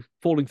falling through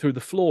the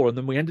floor, and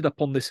then we ended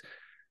up on this.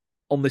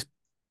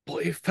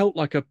 It felt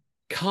like a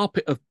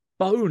carpet of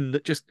bone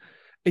that just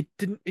it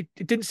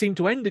didn't seem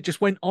to end. It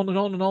just went on and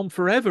on and on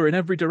forever in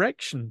every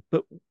direction.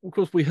 But of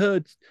course, we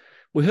heard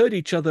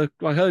each other.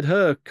 I heard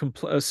her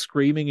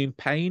screaming in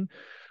pain.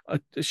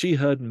 She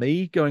heard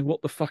me going,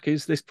 "What the fuck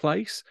is this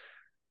place?"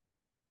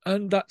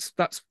 And that's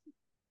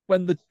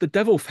when the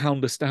devil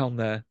found us down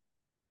there.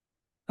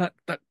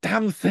 That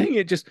damn thing!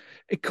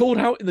 It called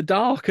out in the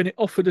dark, and it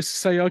offered us to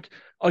say,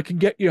 "I can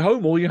get you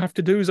home. All you have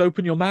to do is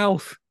open your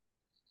mouth."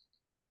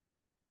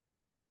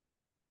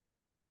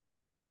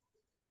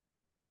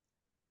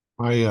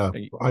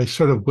 I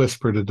sort of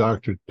whispered to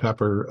Dr.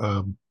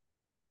 Pepper,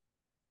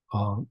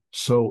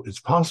 so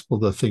it's possible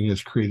the thing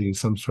is creating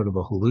some sort of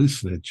a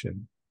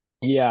hallucinogen.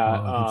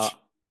 Yeah,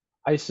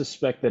 I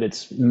suspect that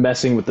it's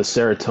messing with the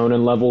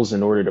serotonin levels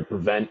in order to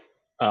prevent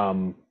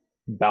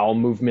bowel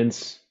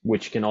movements,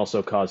 which can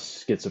also cause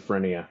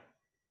schizophrenia.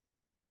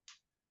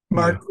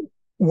 Mark,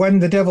 when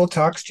the devil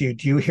talks to you,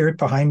 do you hear it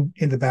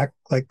in the back,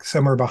 like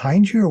somewhere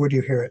behind you, or would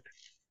you hear it?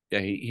 Yeah,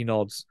 he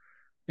nods.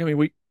 I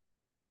mean,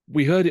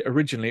 we heard it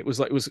originally. It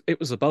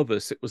was above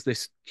us. It was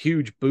this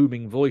huge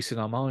booming voice in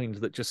our mind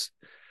that just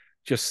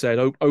said,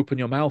 "Open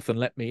your mouth and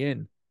let me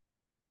in."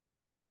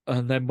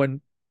 And then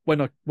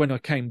when I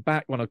came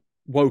back, when I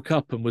woke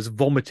up and was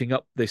vomiting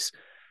up this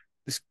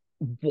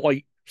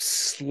white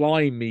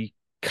slimy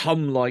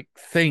cum-like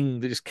thing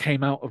that just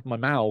came out of my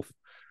mouth,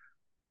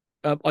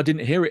 I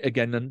didn't hear it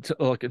again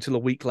until a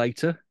week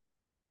later,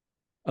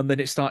 and then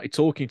it started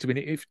talking to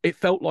me. It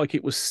felt like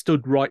it was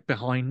stood right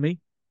behind me.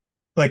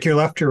 Like your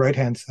left or right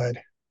hand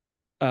side?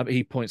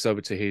 He points over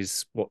to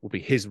what will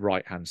be his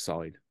right hand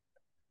side.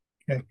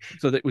 Okay.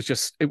 So that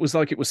it was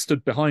like it was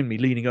stood behind me,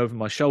 leaning over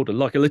my shoulder,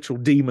 like a literal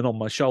demon on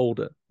my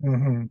shoulder.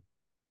 Mm-hmm. And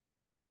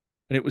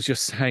it was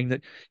just saying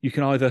that you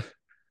can either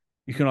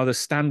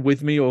stand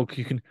with me, or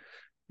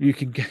you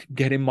can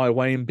get in my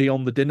way and be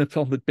on the dinner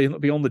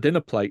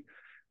plate.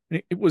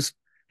 And it was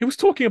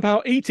talking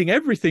about eating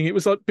everything. It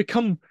was like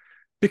become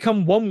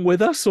one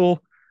with us, or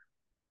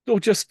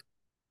just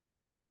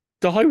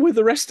die with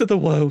the rest of the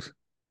world.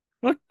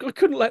 I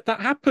couldn't let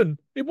that happen.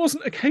 It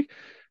wasn't a case.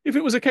 If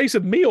it was a case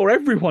of me or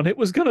everyone, it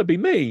was going to be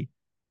me.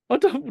 I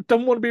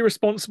don't want to be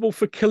responsible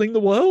for killing the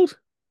world.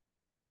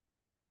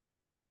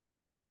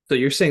 So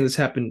you're saying this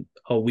happened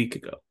a week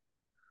ago?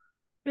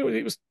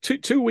 It was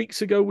 2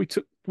 weeks ago. We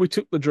took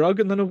the drug,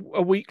 and then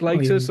a week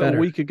later, a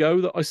week ago,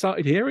 that I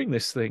started hearing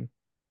this thing.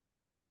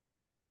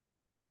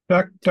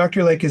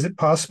 Dr. Lake, is it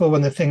possible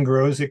when the thing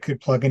grows, it could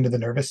plug into the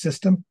nervous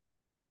system?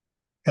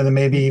 And then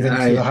maybe even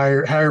to the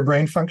higher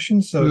brain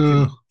functions, so it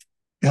could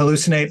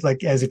hallucinate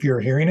like as if you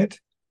were hearing it?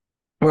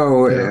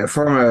 Well,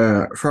 from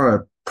a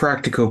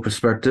practical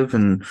perspective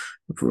and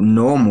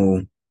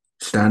normal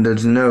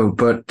standards, no.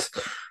 But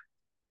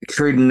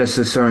treating this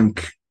as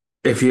something,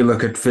 if you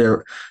look at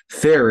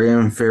theory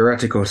and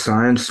theoretical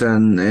science,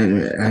 then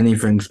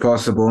anything's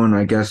possible, and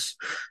I guess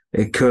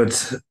it could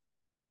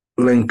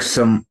link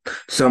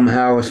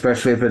somehow,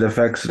 especially if it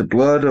affects the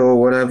blood or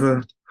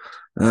whatever.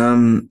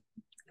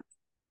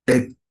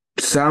 It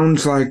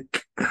sounds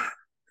like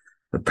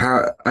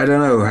I don't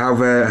know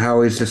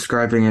how he's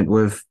describing it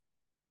with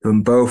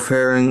them both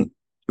hearing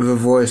the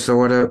voice or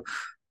whatever.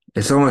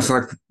 It's almost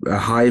like a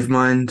hive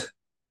mind.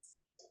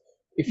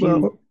 If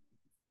you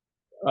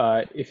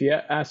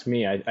ask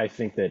me, I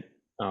think that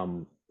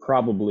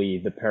probably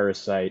the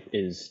parasite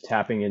is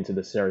tapping into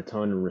the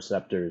serotonin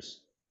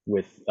receptors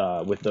with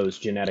those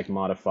genetic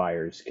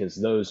modifiers, because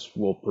those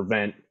will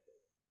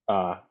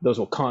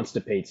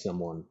constipate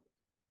someone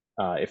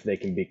if they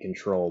can be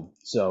controlled.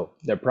 So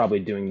they're probably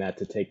doing that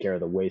to take care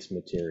of the waste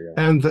material.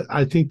 And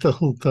I think the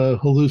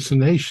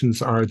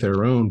hallucinations are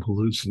their own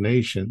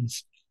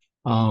hallucinations.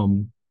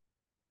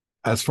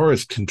 As far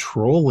as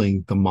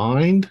controlling the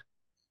mind,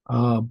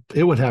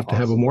 it would have to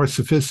have a more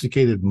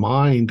sophisticated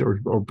mind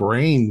or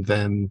brain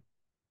than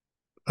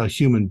a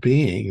human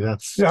being.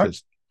 That's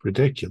just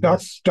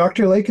ridiculous.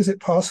 Dr. Lake, is it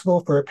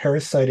possible for a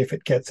parasite, if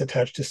it gets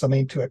attached to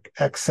something, to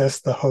access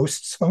the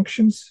host's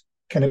functions?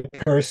 Can a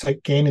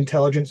parasite gain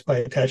intelligence by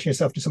attaching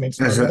itself to something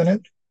smarter than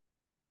it?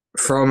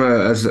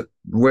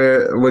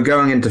 We're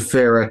going into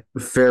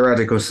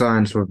theoretical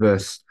science with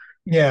this.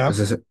 Yeah.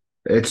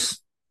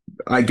 It's,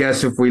 I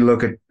guess if we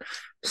look at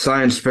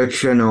science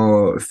fiction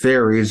or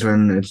theories,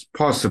 then it's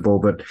possible,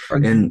 but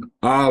in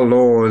our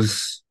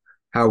laws,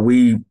 how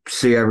we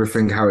see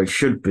everything how it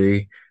should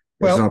be,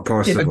 it's not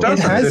possible. It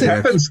doesn't. It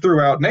happens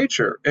throughout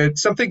nature.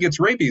 Something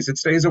gets rabies, it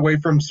stays away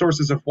from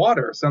sources of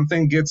water.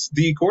 Something gets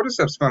the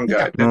cordyceps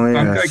fungi.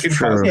 Fungi can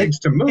cause things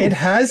to move. It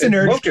has an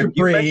urge to breed.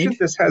 You mentioned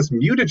this has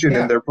mutagen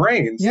in their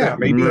brains that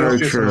maybe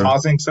it's just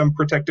causing some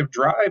protective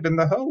drive in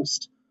the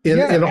host. In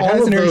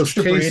all of those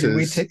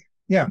cases,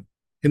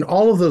 in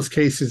all of those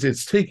cases,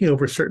 it's taking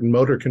over certain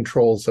motor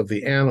controls of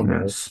the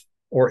animals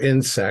or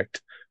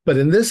insect. But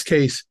in this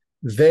case,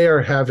 they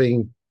are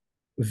having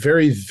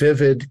very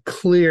vivid,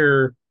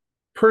 clear,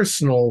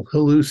 personal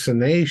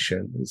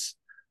hallucinations.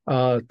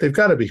 They've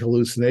got to be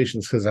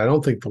hallucinations because I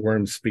don't think the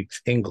worm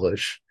speaks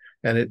English,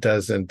 and it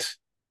doesn't,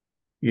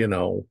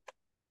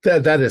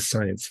 that is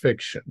science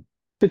fiction.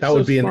 That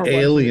would be an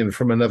alien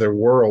from another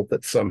world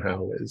that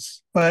somehow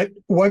is. But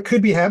what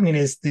could be happening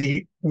is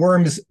the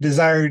worm's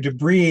desire to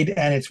breed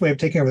and its way of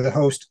taking over the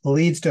host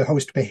leads to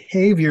host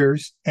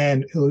behaviors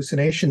and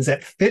hallucinations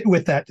that fit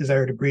with that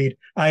desire to breed,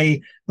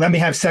 i.e., let me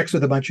have sex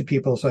with a bunch of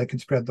people so I can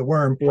spread the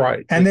worm.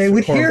 Right. And they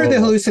would hear the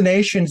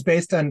hallucinations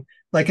based on,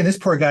 like in this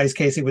poor guy's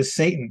case, it was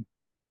Satan.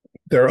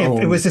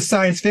 If it was a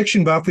science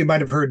fiction buff, we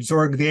might have heard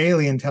Zorg the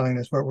alien telling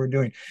us what we're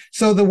doing.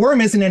 So the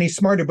worm isn't any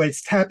smarter, but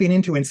it's tapping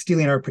into and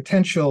stealing our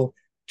potential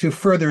to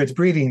further its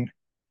breeding.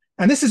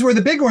 And this is where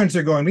the big ones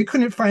are going. We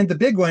couldn't find the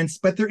big ones,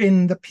 but they're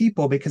in the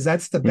people because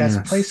that's the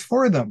best place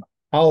for them.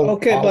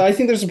 But I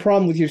think there's a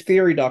problem with your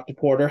theory, Dr.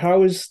 Porter.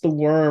 How is the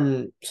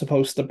worm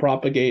supposed to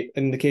propagate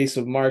in the case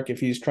of Mark if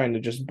he's trying to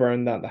just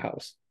burn down the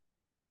house?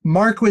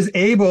 Mark was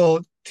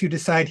able to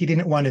decide he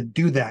didn't want to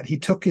do that.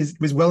 He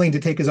was willing to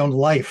take his own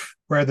life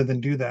rather than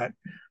do that.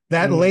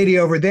 That lady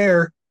over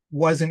there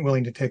wasn't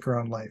willing to take her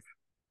own life.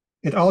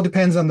 It all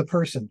depends on the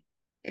person.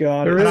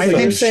 God, and I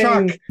think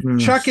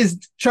Chuck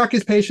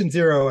is patient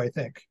zero, I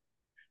think.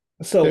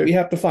 So we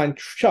have to find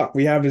Chuck.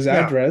 We have his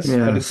address,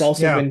 but it's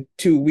also been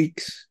 2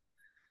 weeks.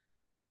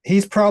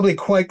 He's probably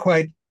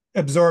quite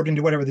absorbed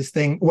into whatever this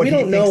thing. We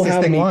don't know how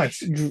many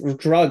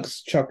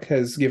drugs Chuck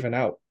has given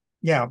out.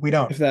 Yeah, we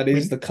don't. If that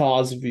is the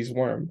cause of these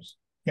worms.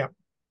 Yeah,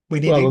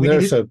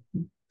 there's a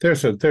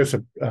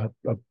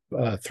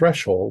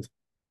threshold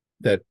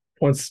that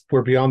once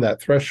we're beyond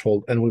that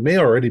threshold, and we may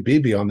already be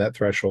beyond that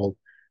threshold.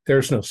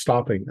 There's no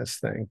stopping this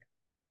thing.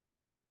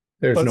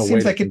 There's no way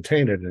to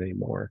contain it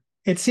anymore.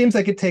 It seems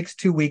like it takes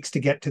 2 weeks to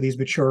get to these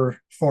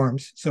mature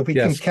forms. So if we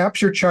can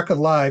capture Chuck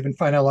alive and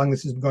find how long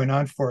this has been going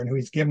on for and who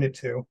he's given it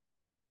to.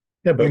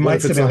 Yeah, but what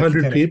if it's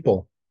 100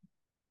 people?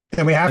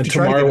 Then we have to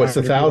try to tomorrow it's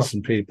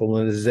 1,000 people.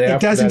 And it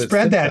doesn't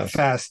spread that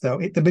fast, though.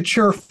 The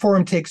mature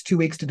form takes 2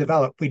 weeks to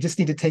develop. We just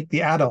need to take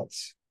the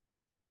adults.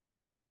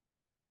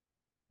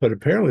 But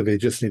apparently they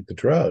just need the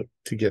drug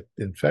to get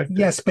infected.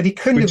 Yes, but he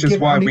couldn't Which is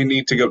why we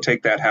need to go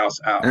take that house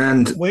out.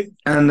 And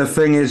the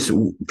thing is,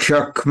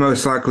 Chuck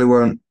most likely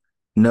won't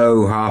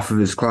know half of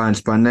his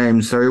clients by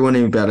name, so he won't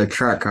even be able to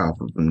track half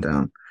of them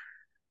down.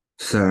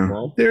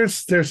 So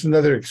there's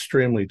another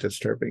extremely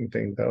disturbing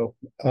thing, though.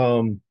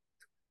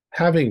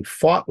 Having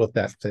fought with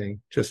that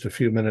thing just a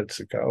few minutes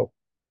ago,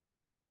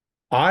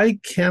 I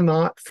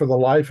cannot for the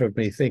life of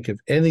me think of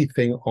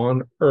anything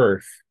on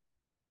Earth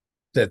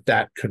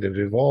that could have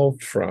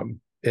evolved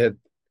from.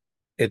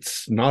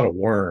 It's not a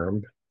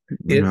worm.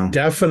 It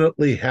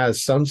definitely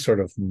has some sort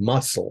of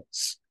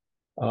muscles.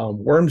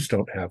 Worms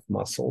don't have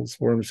muscles.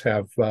 Worms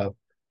have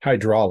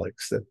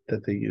hydraulics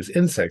that they use.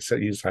 Insects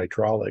that use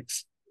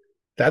hydraulics.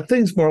 That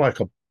thing's more like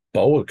a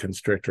boa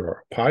constrictor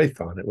or a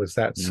python. It was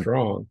that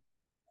strong.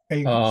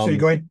 So you're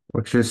going,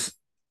 which is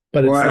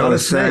but it's what not I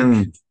was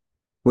saying.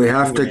 We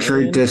have to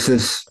treat this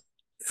as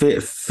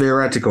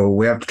theoretical.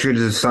 We have to treat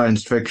it as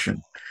science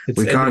fiction.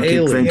 We can't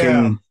keep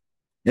thinking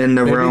in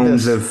the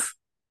realms of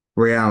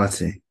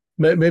reality.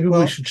 Maybe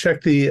we should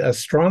check the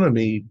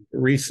astronomy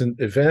recent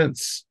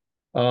events.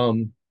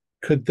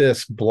 Could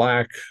this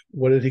black,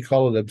 what did he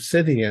call it,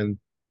 obsidian,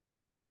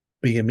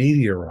 be a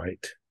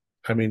meteorite?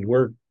 I mean,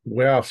 we're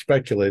way off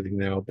speculating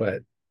now,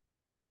 but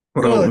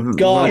we're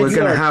going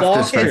to have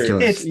to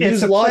speculate.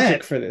 It's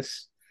logic for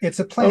this. It's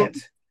a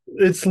plant.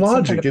 It's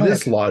logic. It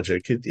is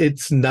logic.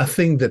 It's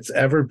nothing that's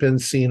ever been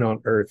seen on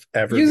Earth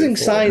ever. Using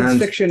science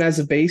fiction as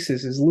a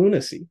basis is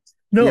lunacy.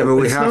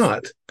 No, it's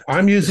not.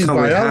 I'm using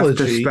biology. We have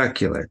to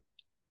speculate.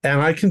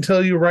 And I can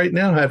tell you right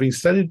now, having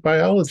studied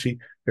biology,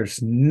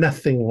 there's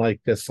nothing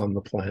like this on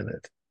the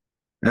planet.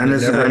 And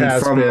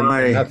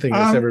nothing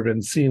has ever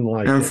been seen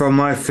like it. And from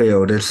my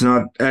field, it's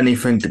not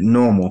anything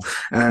normal.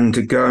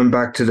 And going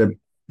back to the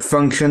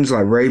functions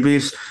like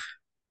rabies,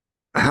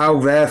 how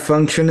they're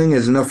functioning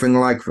is nothing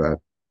like that.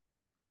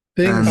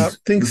 And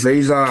Things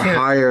these are can't-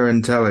 higher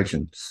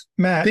intelligence.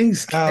 Matt,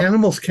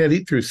 Animals can't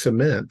eat through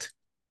cement.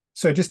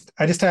 So I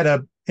just had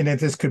and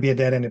this could be a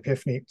dead end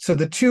epiphany. So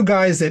the two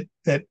guys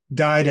that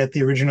died at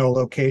the original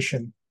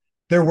location,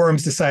 their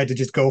worms decided to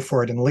just go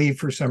for it and leave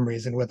for some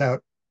reason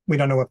we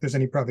don't know if there's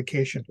any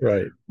provocation.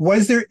 Right.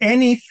 Was there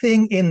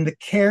anything in the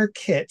care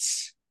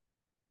kits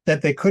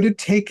that they could have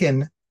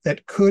taken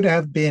that could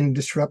have been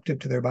disruptive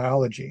to their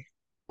biology?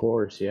 Of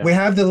course, yeah. We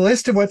have the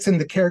list of what's in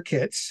the care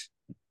kits.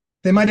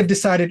 They might have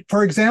decided,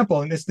 for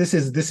example, and this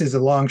is a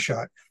long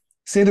shot.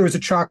 Say there was a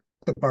chocolate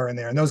bar in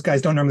there, and those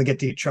guys don't normally get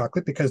to eat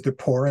chocolate because they're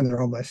poor and they're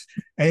homeless.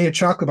 And they eat a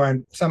chocolate bar,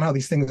 and somehow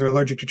these things are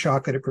allergic to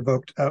chocolate. It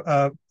provoked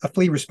a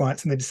flea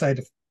response, and they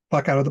decided to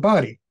pluck out of the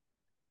body.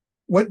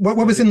 What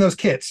was in those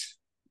kits?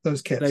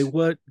 Those kits.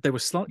 They were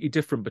slightly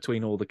different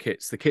between all the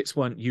kits. The kits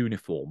weren't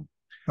uniform.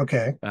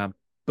 Okay.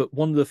 But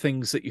one of the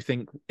things that you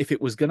think, if it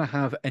was going to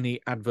have any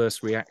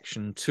adverse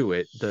reaction to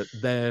it,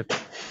 that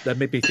there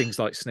may be things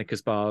like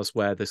Snickers bars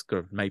where there's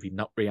maybe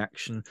nut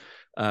reaction.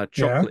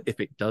 Chocolate, if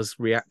it does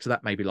react to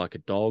that, maybe like a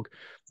dog.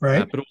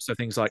 Right. But also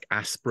things like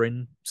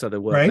aspirin. So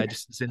there were Right.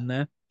 medicines in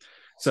there.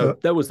 So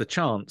there was the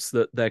chance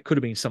that there could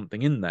have been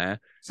something in there.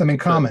 Something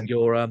common.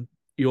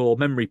 Your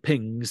memory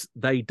pings,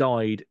 they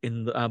died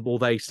in the, or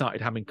they started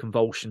having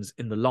convulsions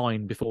in the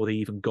line before they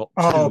even got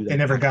to they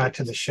never got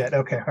to the shit.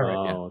 Okay, all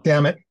right. Oh,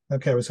 Damn it.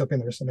 Okay, I was hoping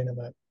there was something in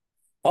that.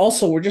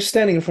 Also, we're just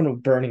standing in front of a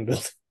burning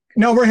building.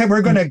 No,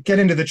 we're going to get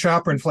into the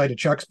chopper and fly to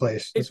Chuck's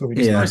place. That's what we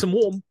It's do. nice and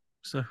warm.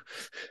 So,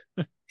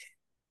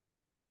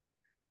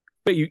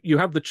 but you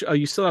have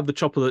you still have the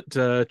chopper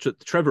that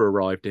Trevor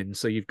arrived in,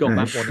 so you've got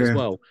that one as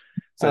well.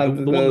 So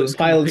the one that's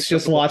pilot's picked up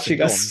just the box and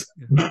watching us.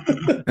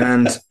 gone.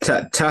 And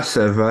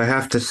Tassev, I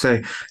have to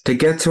say, to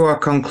get to our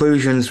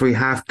conclusions, we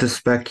have to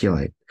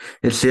speculate.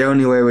 It's the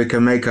only way we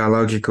can make our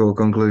logical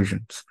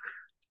conclusions.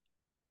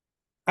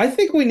 I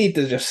think we need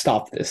to just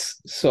stop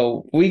this.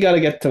 So we got to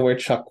get to where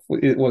Chuck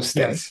was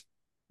staying. Yes.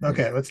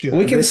 Okay, let's do that.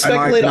 We can This might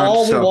speculate not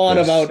all we stop want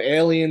this. about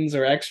aliens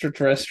or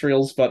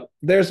extraterrestrials, but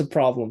there's a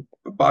problem.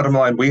 Bottom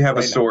line, we have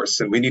a Right now. source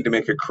and we need to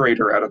make a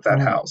crater out of that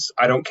house.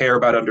 I don't care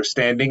about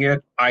understanding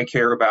it. I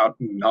care about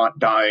not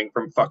dying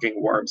from fucking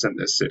worms in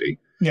this city.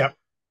 Yeah.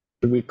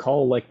 Did we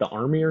call like the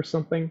army or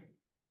something?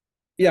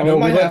 Yeah, No,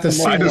 we might let have the to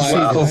CDC mobilize-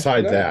 mobilize.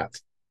 decide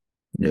that.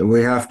 Yeah,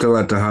 we have to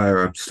let the higher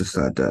ups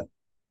decide that.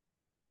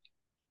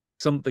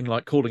 Something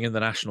like calling in the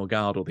National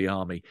Guard or the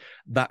Army,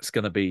 that's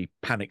going to be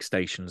panic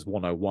stations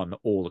 101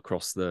 all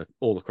across the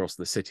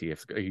city.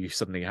 If you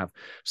suddenly have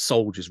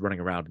soldiers running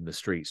around in the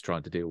streets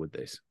trying to deal with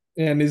this,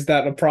 And is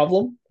that a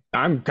problem?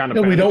 I'm kind of.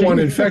 No, we don't panicking. want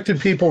infected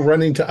people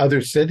running to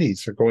other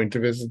cities or going to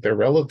visit their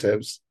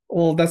relatives.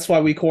 Well, that's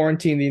why we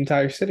quarantine the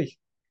entire city.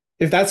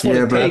 If that's what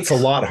Yeah, it but takes. That's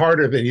a lot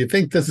harder than you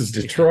think. This is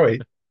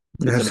Detroit.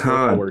 It's That's an World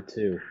hard. War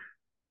II.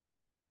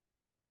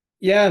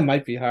 Yeah, it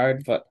might be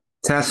hard, but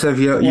Tassev,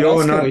 What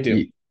else can we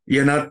do?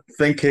 you're not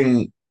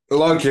thinking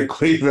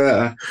logically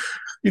there.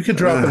 You could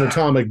drop an Uh.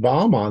 atomic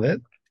bomb on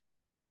it.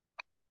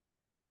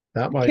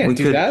 That we might can't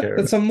do take that. care of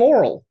That's it.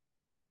 immoral.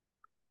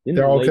 Didn't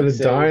They're all Lake going to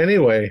say- die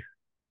anyway.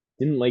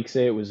 Didn't Lake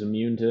say it was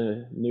immune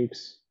to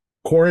nukes?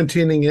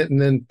 Quarantining it and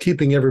then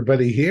keeping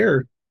everybody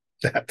here.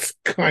 That's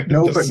kind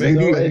No, of but the same.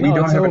 maybe No, we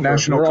don't it's have a over.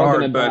 national We're all guard,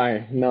 gonna but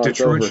die. No, it's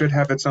Detroit over. should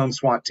have its own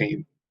SWAT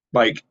team.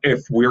 Like,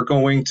 if we're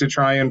going to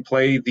try and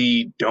play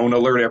the don't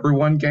alert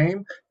everyone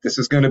game, this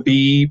is going to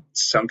be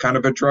some kind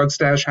of a drug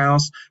stash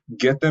house.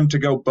 Get them to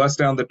go bust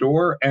down the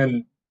door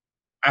and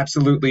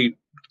absolutely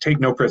take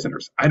no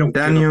prisoners. I don't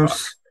give a fuck.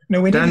 Daniels,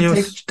 No, we need to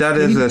Daniels, take. that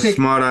we is need to a take-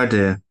 smart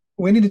idea.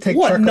 We need to take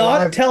What? Chuck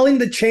Not alive. telling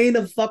the chain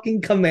of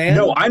fucking command?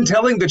 No, I'm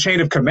telling the chain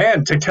of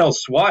command to tell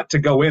SWAT to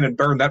go in and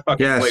burn that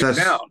fucking Yes, place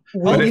that's- down.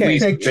 We But need at to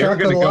least take they're Chuck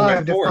going to go alive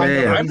in to for find it.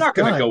 out what I'm he's not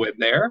going to done. go in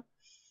there.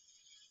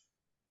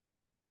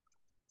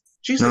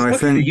 Jesus, No, I look at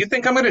think- you. You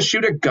think I'm going to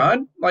shoot a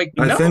gun? Like,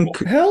 I no. think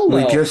Hell no.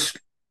 we just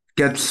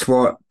get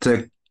SWAT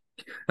to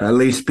at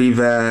least be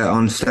there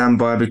on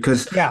standby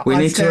because Yeah, we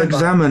on need to standby.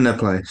 examine the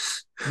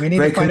place. We need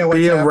They to find could out what's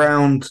be happening.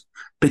 around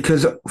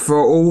because for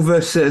all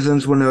the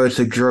citizens will know it's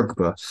a drug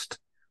bust.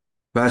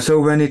 That's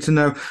all they need to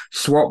know.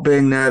 SWAT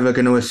being there, they're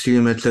going to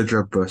assume it's a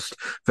drug bust.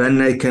 Then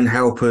they can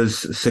help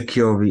us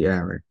secure the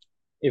area.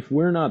 If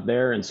we're not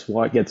there and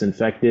SWAT gets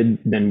infected,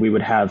 then we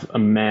would have a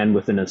man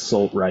with an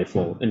assault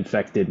rifle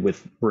infected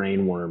with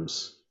brain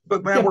worms.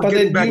 But man, Yeah, we're but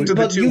getting then back to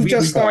the but 2 you've week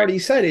just point. already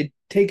said it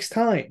takes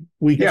time.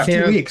 We Yeah. 2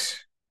 can't.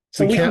 weeks.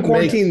 So We we can can't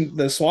quarantine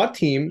the SWAT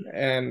team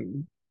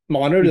and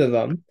monitor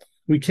them.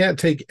 We can't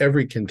take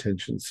every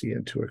contingency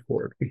into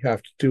account. We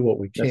have to do what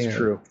we can. That's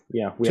true.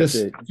 Yeah, we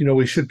Just have to.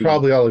 we should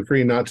probably all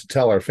agree not to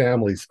tell our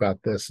families about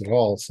this at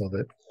all, so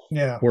that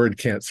Yeah. word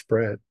can't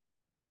spread.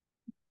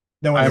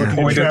 No one's I'm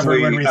looking at Trevor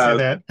when we say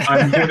pointedly, that.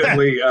 I'm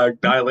pointedly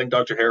dialing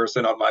Dr.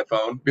 Harrison on my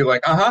phone, be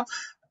like,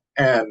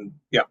 and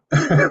yeah,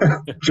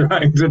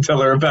 trying to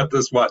tell her about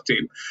the SWAT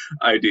team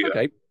idea.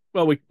 okay.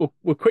 Well,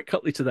 we'll quick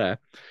cutly to there.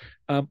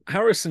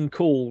 Harrison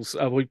calls,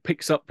 he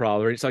picks up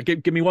rather. It's like,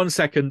 give me 1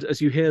 second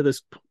as you hear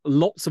there's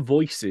lots of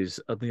voices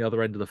at the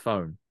other end of the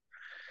phone.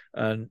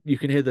 And you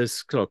can hear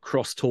there's kind of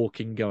cross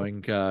talking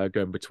going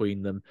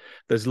between them.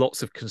 There's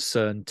lots of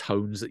concerned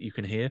tones that you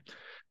can hear,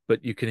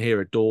 but you can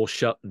hear a door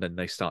shut, and then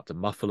they start to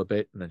muffle a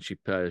bit, and then she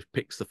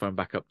picks the phone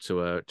back up to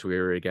her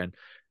ear again.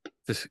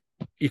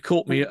 You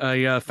caught me at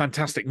a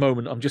fantastic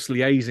moment. I'm just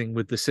liaising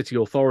with the city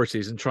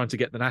authorities and trying to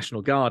get the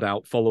National Guard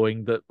out,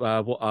 following that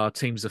what our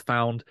teams have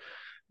found.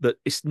 That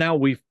it's now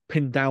we've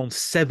pinned down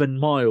 7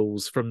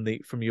 miles from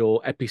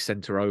your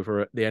epicenter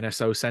over at the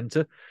NSO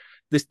center.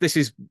 This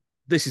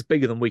is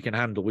bigger than we can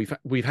handle.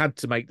 We've had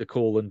to make the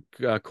call and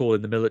call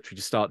in the military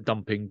to start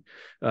dumping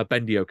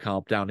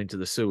bendiocarb down into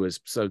the sewers.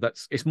 So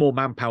it's more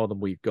manpower than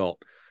we've got.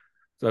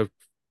 So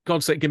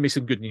God's sake, give me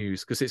some good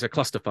news, because it's a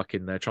clusterfuck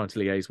in there trying to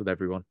liaise with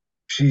everyone.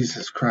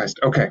 Jesus Christ.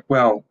 Okay,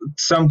 well,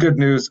 some good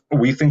news.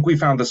 We think we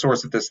found the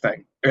source of this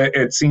thing.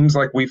 It seems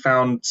like we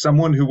found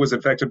someone who was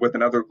infected with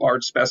another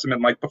large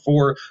specimen like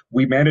before.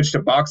 We managed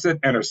to box it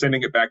and are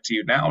sending it back to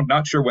you now.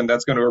 Not sure when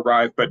that's going to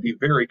arrive, but be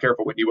very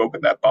careful when you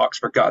open that box,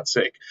 for God's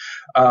sake.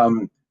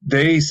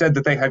 They said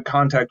that they had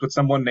contact with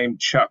someone named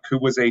Chuck, who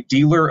was a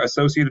dealer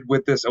associated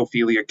with this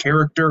Ophelia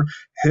character.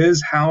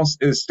 His house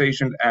is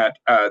stationed at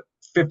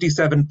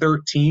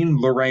 5713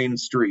 Lorraine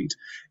Street.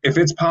 If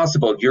it's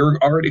possible, you're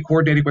already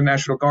coordinating with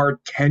National Guard.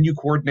 Can you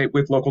coordinate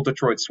with local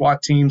Detroit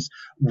SWAT teams?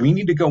 We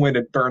need to go in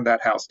and burn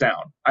that house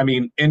down. I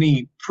mean,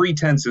 any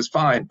pretense is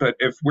fine, but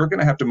if we're going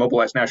to have to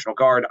mobilize National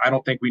Guard, I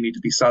don't think we need to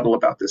be subtle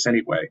about this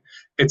anyway.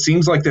 It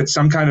seems like that's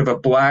some kind of a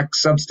black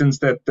substance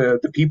that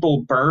the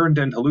people burned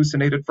and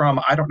hallucinated from.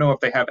 I don't know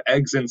if they have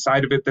eggs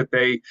inside of it that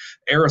they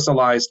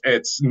aerosolized.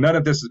 None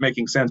of this is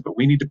making sense, but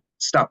we need to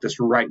stop this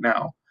right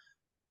now.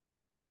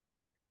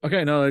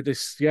 Okay, no,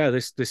 this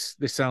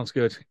sounds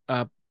good.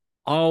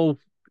 I'll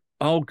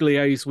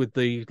liaise with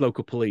the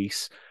local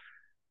police.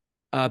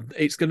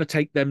 It's going to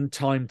take them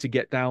time to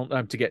get down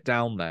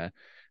there.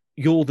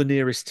 You're the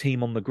nearest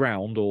team on the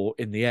ground or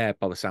in the air,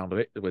 by the sound of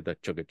it, with the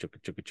chugga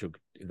chugga chugga chug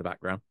in the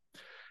background.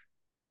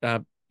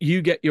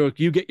 You get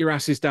your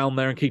asses down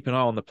there and keep an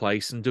eye on the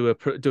place and do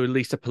at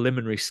least a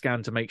preliminary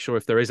scan to make sure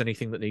if there is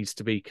anything that needs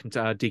to be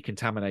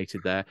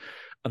decontaminated there,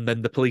 and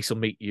then the police will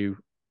meet you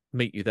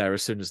there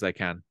as soon as they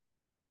can.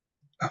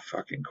 A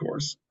fucking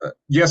course.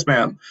 Yes,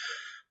 ma'am.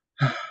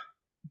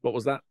 What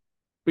was that?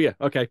 But yeah,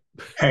 okay.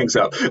 Hangs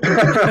up.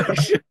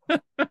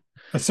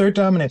 Assert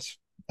dominance.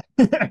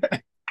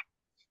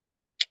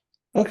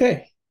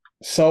 Okay.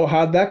 So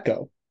how'd that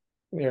go?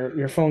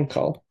 Your phone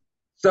call.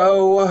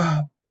 So,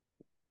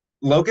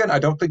 Logan, I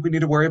don't think we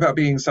need to worry about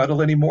being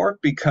subtle anymore,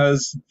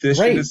 because this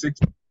shit is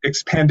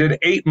expanded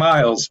 8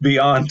 miles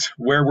beyond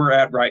where we're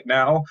at right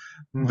now.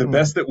 Mm-hmm. The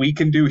best that we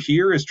can do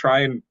here is try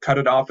and cut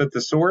it off at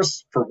the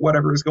source for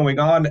whatever is going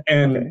on.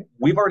 And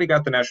we've already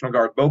got the National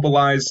Guard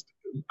mobilized.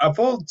 A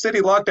full city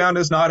lockdown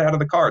is not out of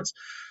the cards.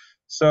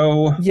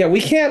 So yeah,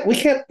 we can't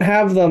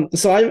have them.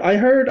 So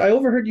I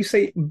overheard you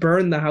say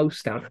burn the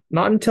house down.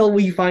 Not until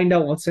we find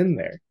out what's in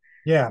there.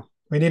 Yeah,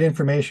 we need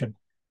information.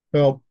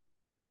 Well,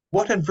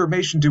 what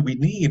information do we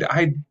need?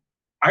 I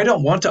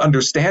don't want to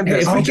understand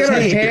this.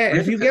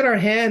 If you get our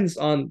hands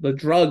on the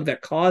drug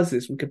that caused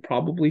this, we could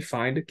probably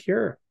find a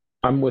cure.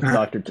 I'm with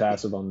Dr.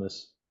 Tassib on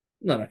this.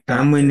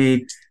 And we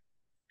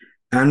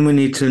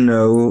need to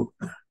know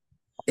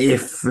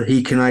if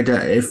he can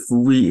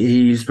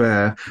he's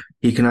there,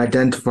 he can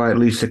identify at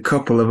least a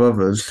couple of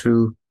others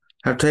who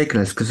have taken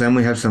this, because then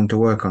we have something to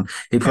work on.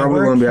 He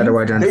probably won't be able to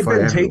identify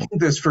They've been taking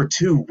this for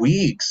 2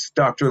 weeks,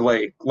 Dr.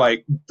 Lake.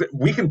 Like,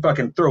 we can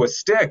fucking throw a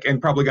stick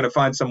and probably going to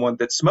find someone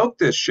that smoked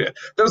this shit.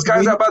 Those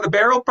guys out by the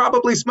barrel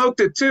probably smoked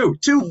it too.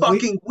 2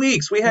 fucking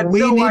weeks. We had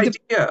no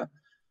idea.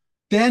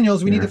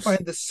 Daniels, we need to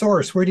find the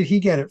source. Where did he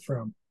get it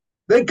from?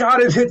 They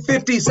got it at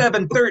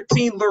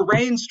 5713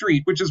 Lorraine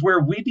Street, which is where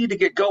we need to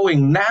get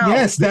going now.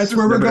 Yes, that's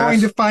where we're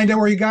going to find out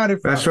where you got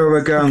it from. That's where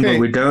we're going, but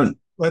we don't.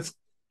 Let's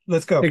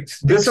go.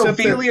 This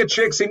Ophelia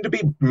chick seemed to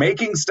be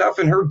making stuff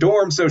in her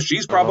dorm, so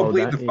she's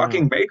probably the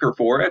fucking baker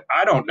for it.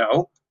 I don't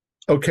know.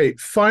 Okay,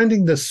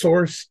 finding the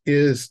source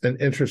is an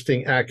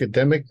interesting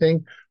academic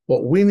thing.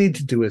 What we need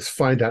to do is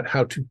find out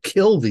how to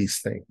kill these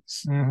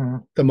things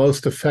the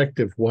most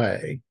effective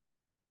way.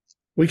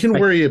 We can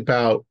worry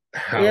about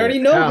how we already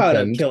know how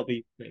to kill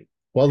these things.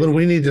 Well, then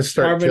we need to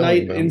start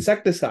killing them.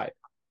 Insecticide.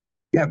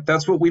 Yeah,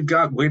 that's what we've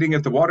got waiting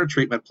at the water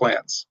treatment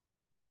plants.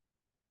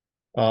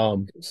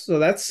 So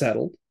that's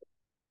settled.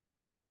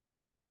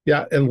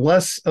 Yeah,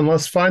 unless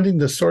finding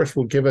the source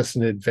will give us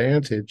an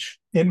advantage.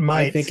 It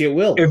might. I think it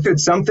will. If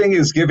it's something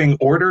is giving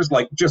orders,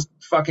 like, just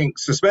fucking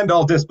suspend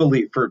all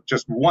disbelief for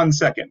just 1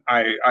 second.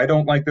 I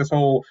don't like this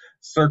whole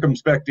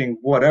circumspecting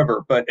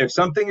whatever, but if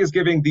something is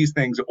giving these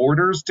things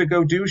orders to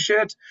go do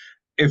shit,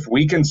 if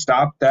we can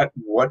stop that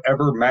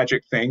whatever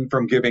magic thing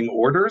from giving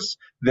orders,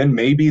 then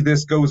maybe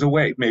this goes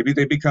away. Maybe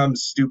they become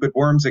stupid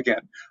worms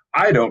again.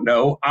 I don't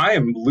know. I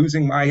am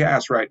losing my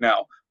ass right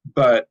now,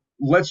 but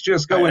let's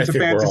just go into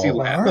fantasy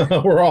land.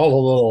 We're all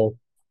a little.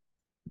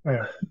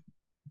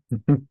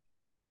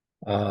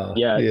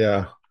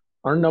 Yeah.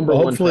 Our number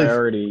one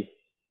priority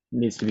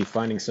needs to be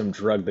finding some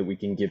drug that we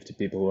can give to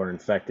people who are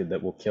infected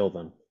that will kill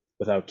them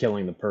without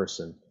killing the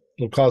person.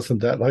 It'll cause them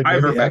that, like maybe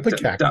Ivermectin,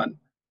 Epicac. done.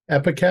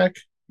 Epicac,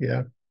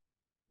 yeah.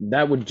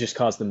 That would just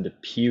cause them to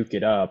puke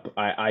it up.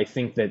 I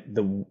think that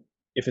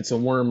if it's a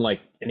worm like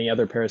any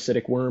other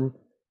parasitic worm,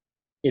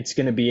 it's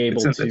going to be able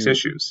It's in to the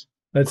tissues.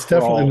 That's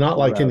definitely not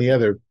like crawl any out.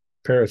 other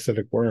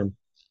parasitic worm.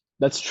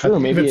 That's true.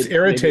 If Maybe it's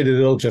irritated,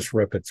 it'll just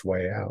rip its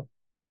way out.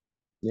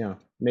 yeah,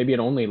 maybe it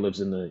only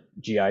lives in the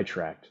GI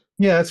tract.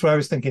 Yeah, that's what I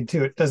was thinking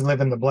too. It doesn't live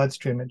in the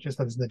bloodstream; it just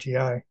lives in the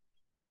GI.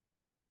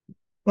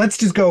 Let's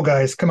just go,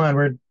 guys. Come on,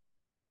 we're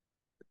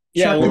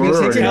Yeah, Shark could be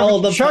we're taking already-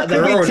 over, Shark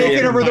could be already taking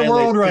in over the pilot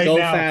world to right go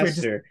now. If we just-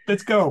 faster.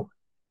 let's go.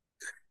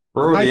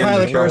 We're already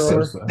Hi, in the pilot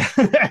person.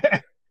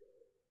 process.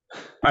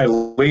 I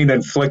lean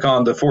and flick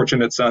on the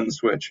Fortunate Son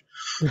switch.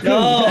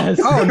 No! Yes.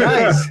 Oh,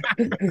 nice.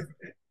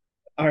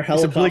 Our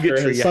helicopter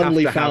obligatory, has you have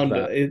suddenly to have found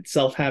that.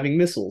 itself having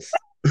missiles.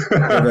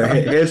 Yeah, but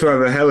here's where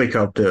the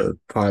helicopter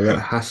pilot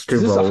has to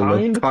Is this a roll the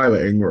hind?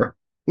 piloting role.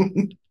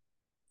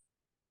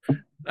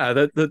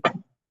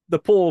 The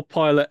poor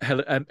pilot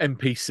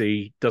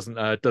NPC doesn't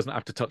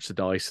have to touch the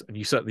dice, and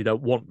you certainly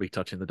don't want me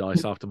touching the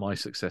dice after my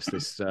success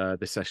this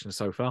session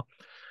so far.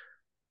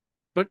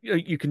 But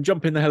you can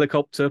jump in the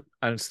helicopter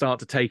and start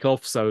to take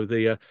off. So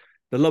the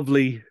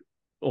lovely,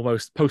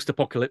 almost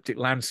post-apocalyptic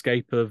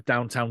landscape of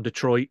downtown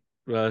Detroit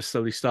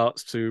slowly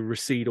starts to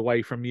recede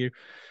away from you,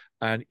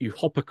 and you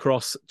hop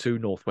across to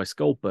Northwest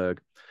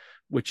Goldberg,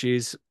 which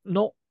is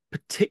not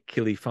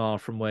particularly far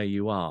from where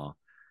you are.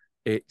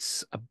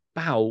 It's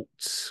about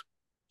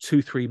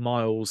 2-3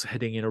 miles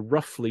heading in a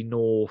roughly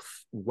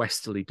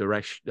northwesterly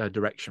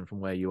direction from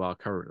where you are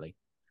currently.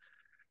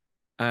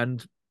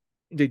 And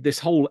indeed, this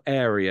whole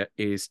area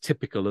is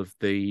typical of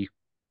the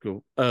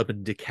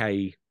urban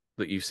decay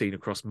that you've seen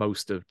across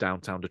most of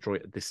downtown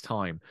Detroit at this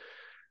time.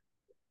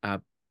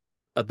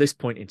 At this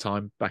point in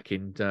time, back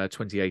in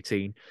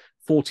 2018,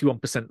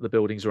 41% of the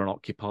buildings are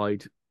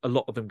unoccupied. A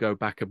lot of them go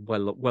back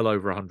well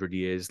over 100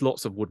 years.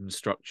 Lots of wooden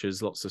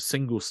structures, lots of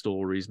single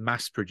stories,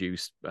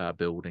 mass-produced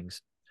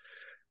buildings.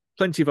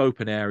 Plenty of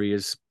open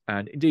areas,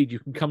 and indeed, you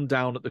can come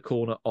down at the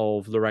corner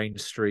of Lorraine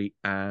Street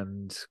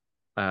and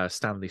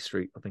Stanley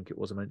Street, I think it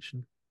was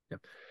mentioned. Yeah.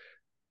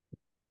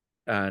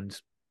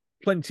 And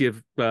plenty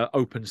of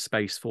open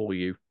space for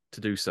you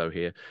to do so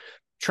here.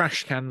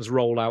 Trash cans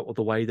roll out of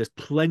the way. There's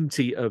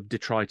plenty of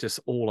detritus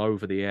all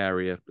over the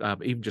area,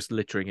 even just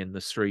littering in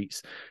the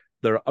streets.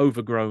 There are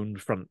overgrown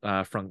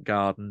front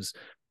gardens.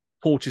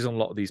 Porches on a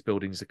lot of these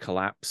buildings are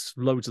collapsed.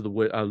 Loads of the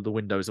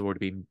windows have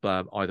already been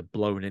either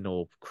blown in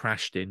or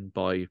crashed in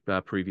by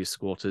previous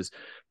squatters.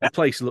 The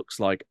place looks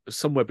like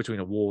somewhere between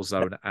a war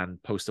zone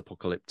and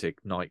post-apocalyptic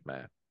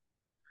nightmare.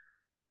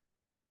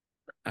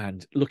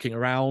 And looking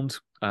around,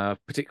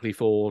 particularly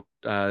for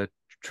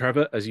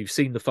Trevor, as you've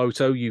seen the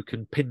photo, you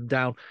can pin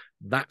down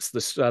that's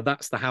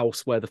the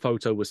house where the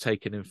photo was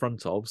taken in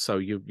front of. So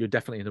you're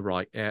definitely in the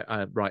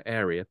right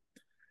area.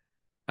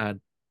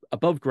 And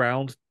above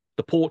ground,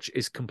 the porch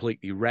is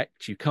completely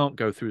wrecked. You can't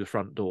go through the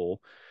front door.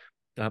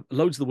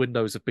 Loads of the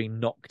windows have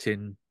been knocked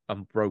in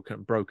and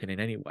broken in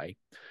anyway.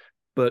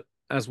 But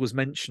as was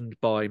mentioned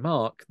by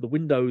Mark, the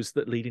windows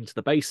that lead into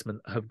the basement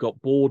have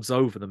got boards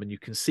over them, and you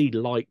can see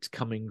light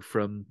coming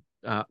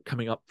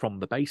up from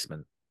the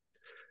basement.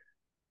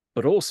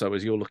 But also,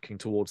 as you're looking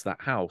towards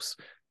that house,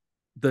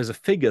 there's a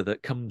figure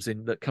that comes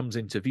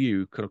into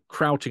view, kind of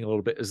crouching a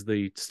little bit as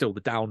the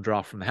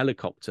downdraft from the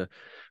helicopter.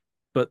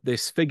 But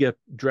this figure,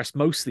 dressed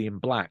mostly in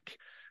black,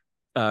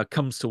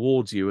 comes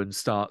towards you and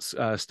starts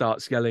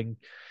yelling,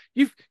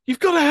 "You've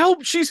got to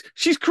help! She's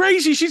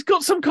crazy! She's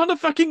got some kind of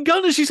fucking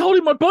gun and she's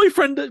holding my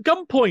boyfriend at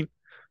gunpoint."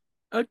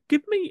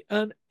 Give me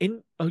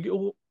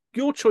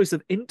your choice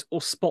of int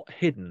or spot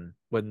hidden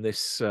when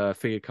this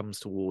figure comes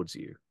towards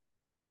you.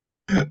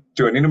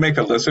 Do I need to make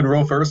a listen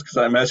roll first? Because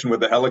I imagine with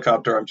the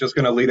helicopter, I'm just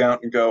going to lean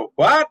out and go,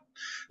 "What?"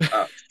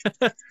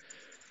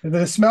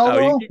 The smell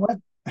roll? What?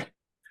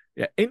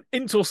 Yeah,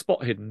 int or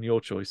spot hidden,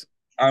 your choice.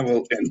 I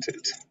will int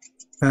it.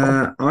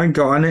 I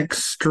got an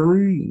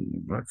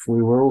extreme if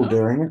we were all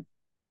doing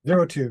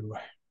it. 02.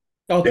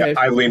 Okay. Yeah,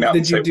 I lean out Did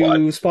and say, you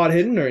do "What?" spot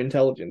hidden or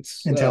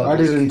intelligence?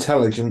 Intelligence. I did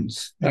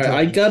intelligence. All right,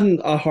 I got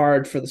a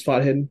hard for the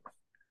spot hidden.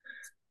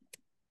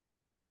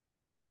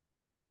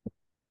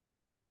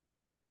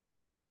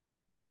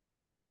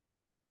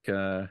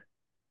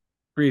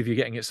 Three of you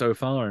getting it so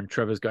far, and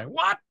Trevor's going,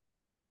 "What?"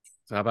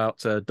 So how about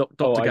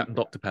Dr. Gat and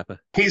Dr. Pepper?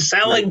 He's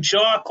selling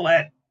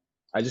chocolate.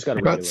 I just got a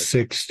About regular.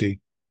 60.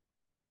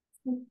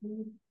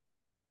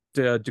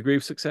 Degree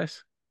of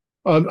success?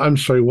 I'm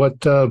sorry, what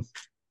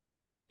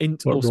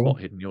Int What or roll?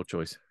 spot hidden, your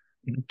choice.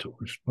 int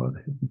or spot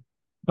hidden?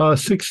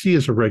 60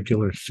 is a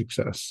regular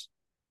success.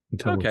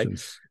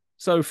 Intelligence.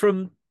 So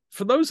for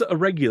those that are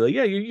regular,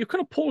 yeah, you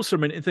kind of pause for a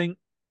minute and think,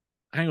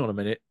 hang on a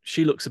minute,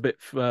 she looks a bit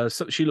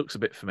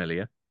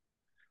familiar.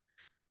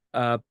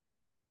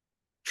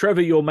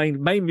 Trevor, your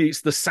maybe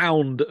it's the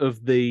sound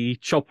of the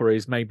chopper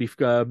is maybe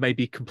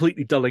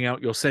completely dulling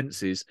out your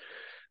senses.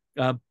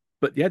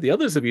 But yeah, the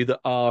others of you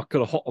that are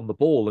kind of hot on the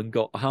ball and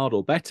got hard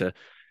or better,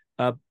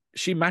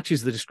 she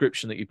matches the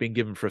description that you've been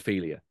given for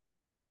Ophelia.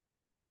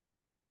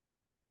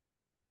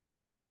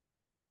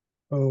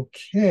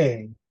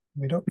 Okay.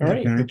 We don't All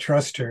right. really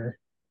trust her.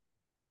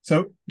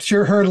 So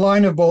sure, her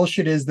line of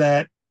bullshit is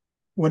that,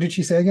 what did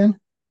she say again?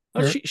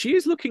 She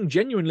is looking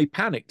genuinely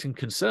panicked and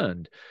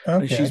concerned,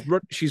 and Okay.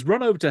 she's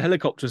run over to a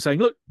helicopter saying,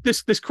 "Look,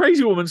 this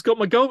crazy woman's got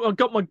my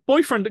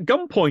boyfriend at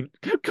gunpoint.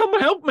 Come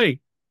help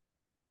me."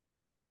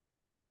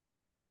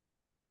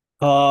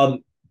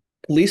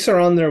 Police are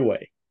on their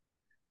way.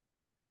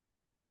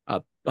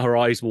 Her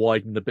eyes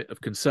widened a bit of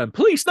concern.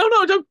 Police? No,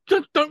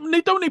 don't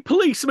need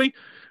police. I mean,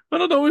 I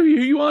don't know who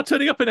you are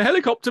turning up in a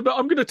helicopter, but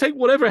I'm going to take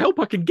whatever help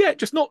I can get.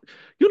 Just not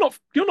you're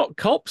not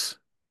cops.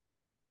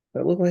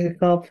 That look like a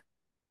cop?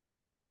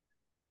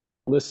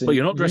 Listen, Well,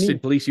 you're not dressed in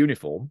police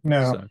uniform.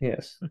 No. So.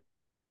 Yes.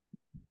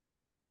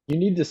 you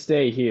need to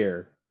stay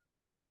here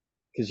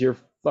because your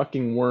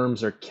fucking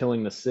worms are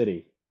killing the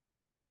city.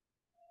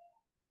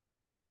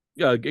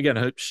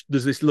 Again,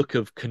 there's this look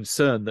of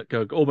concern that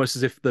go almost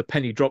as if the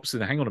penny drops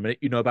in. Hang on a minute,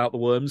 you know about the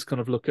worms?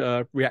 Kind of look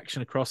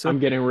reaction across her. I'm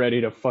getting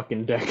ready to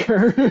fucking deck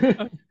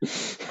her.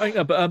 I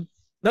know, but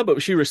no,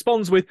 but she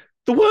responds with,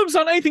 "The worms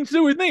aren't anything to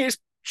do with me. It's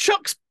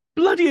Chuck's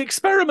bloody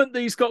experiment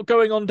that he's got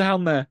going on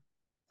down there."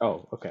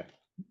 Oh, okay.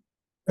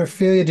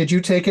 Ophelia, did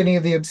you take any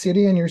of the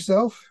obsidian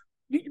yourself?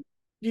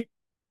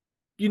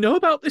 You know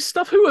about this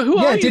stuff? Who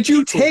Yeah, are you? did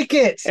you people? take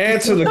it?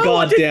 Answer the No,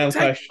 goddamn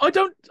question.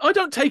 I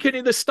don't take any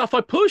of the stuff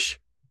I push.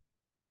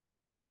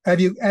 Have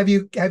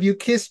you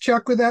kissed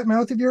Chuck with that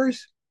mouth of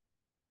yours?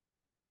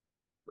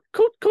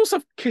 Of course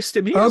I've kissed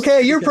him.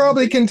 Okay, you're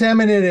probably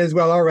contaminated as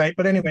well. All right,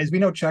 but anyways, we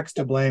know Chuck's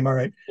to blame. All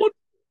right, What?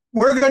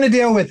 We're going to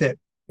deal with it.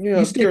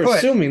 You're put.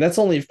 assuming that's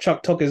only if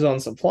Chuck took his own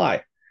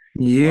supply.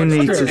 You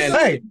need to.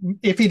 Hey,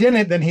 if he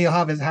didn't, then he'll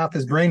have half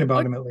his brain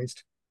about him at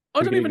least.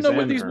 I don't even know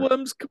where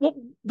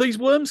examine these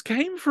worms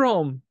came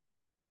from.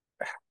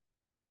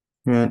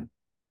 Right.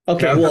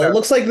 Okay, well, it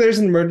looks like there's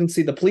an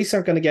emergency. The police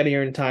aren't going to get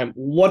here in time.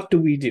 What do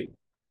we do?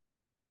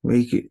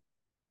 We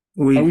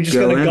Are we just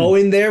going to go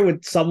in there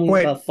with someone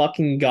with a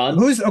fucking gun?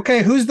 Who's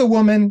the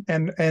woman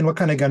and what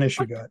kind of gun has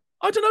she got?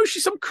 I don't know.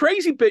 She's some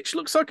crazy bitch.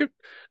 Looks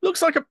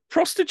like a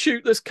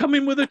prostitute that's come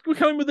in with a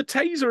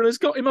taser and has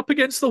got him up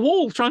against the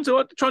wall, trying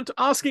to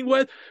asking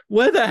where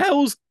the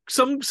hell's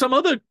some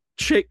other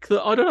chick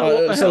that I don't know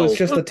what the hell. So it's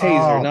just a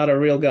taser, not a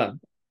real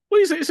gun.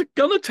 What is it? It's a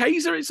gun, a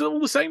taser. It's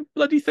all the same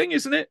bloody thing,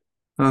 isn't it?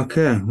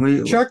 Okay.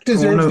 Chuck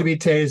deserves to be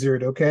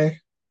tasered. Okay.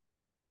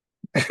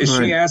 Is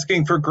she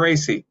asking for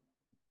Gracie?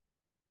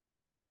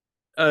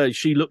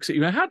 She looks at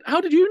you.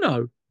 How did you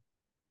know?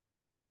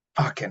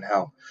 Fucking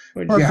hell.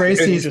 Or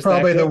Gracie's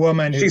probably the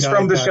woman. She's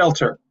from the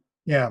shelter.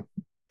 Yeah.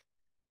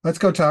 Let's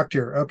go talk to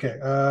her.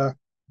 Okay.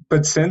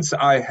 But since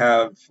I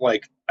have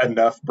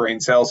enough brain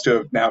cells to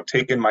have now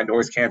taken my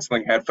noise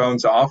canceling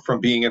headphones off from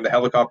being in the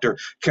helicopter,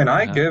 can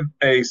I give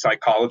a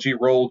psychology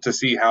roll to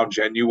see how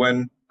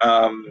genuine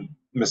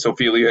Miss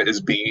Ophelia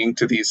is being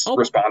to these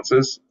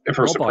responses? If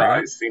her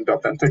surprise seemed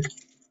authentic.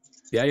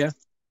 Yeah.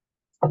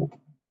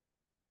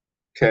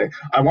 Okay.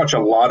 I watch a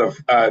lot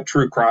of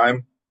true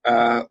crime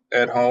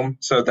at home.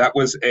 So that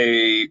was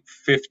a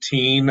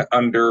 15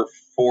 under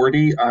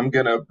 40. I'm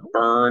going to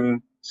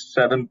burn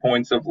 7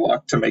 points of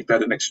luck to make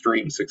that an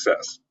extreme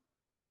success.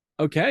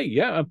 Okay,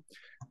 yeah.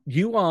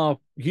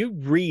 You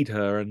read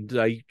her,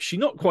 and she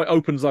not quite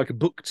opens like a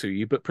book to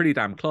you, but pretty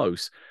damn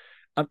close.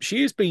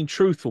 She is being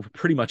truthful for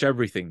pretty much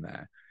everything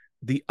there.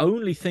 The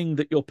only thing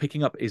that you're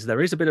picking up is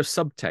there is a bit of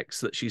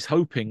subtext that she's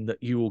hoping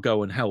that you will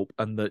go and help,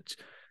 and that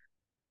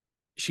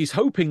she's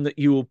hoping that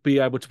you will be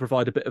able to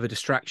provide a bit of a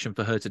distraction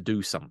for her to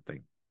do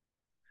something.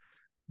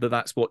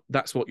 That's what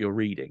you're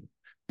reading.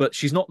 But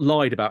she's not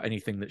lied about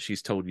anything that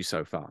she's told you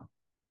so far.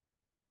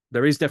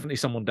 There is definitely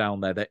someone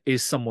down there. There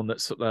is someone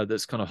that's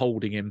kind of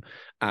holding him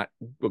at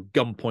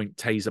gunpoint,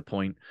 taser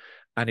point,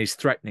 and is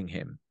threatening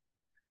him.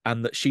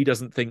 And that she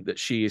doesn't think that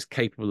she is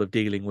capable of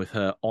dealing with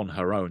her on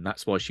her own.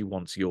 That's why she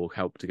wants your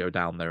help to go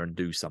down there and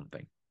do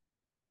something.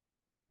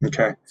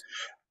 Okay.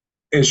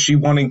 Is she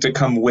wanting to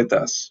come with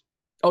us?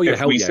 Oh yeah,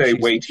 if we say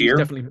wait here.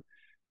 Definitely.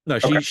 No,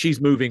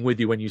 she's moving with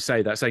you when you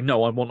say that. Saying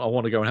no, I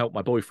want to go and help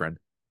my boyfriend.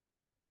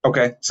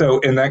 Okay, so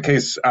in that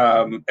case,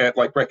 at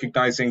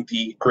recognizing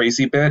the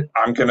crazy bit,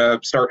 I'm gonna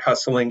start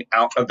hustling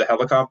out of the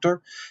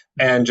helicopter,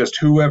 and just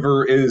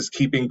whoever is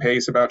keeping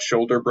pace about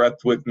shoulder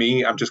breadth with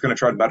me, I'm just gonna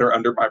try to mutter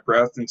under my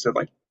breath and say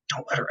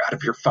don't let her out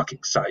of your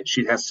fucking sight.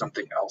 She has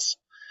something else.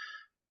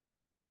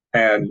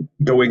 And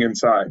going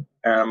inside,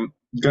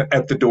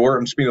 at the door,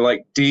 I'm just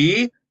being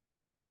D.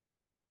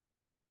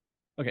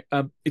 Okay,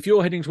 if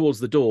you're heading towards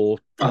the door,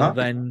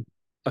 then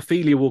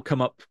Ophelia will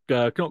not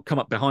come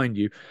up behind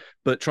you,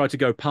 but try to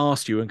go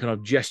past you and kind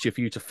of gesture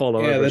for you to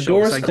follow. Yeah, over the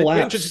door's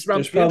collapsed.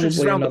 There's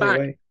probably around the back.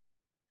 Way.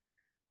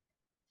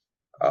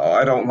 Oh,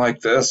 I don't like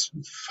this.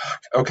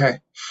 Fuck. Okay.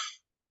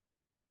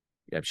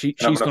 Yeah, she's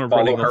going to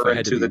follow her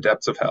into the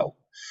depths of hell.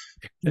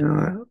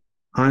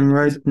 I'm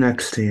right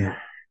next to you.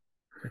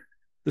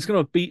 There's kind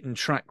of a beaten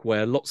track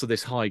where lots of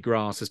this high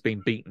grass has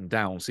been beaten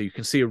down, so you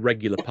can see a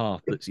regular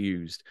path that's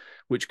used,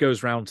 which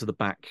goes round to the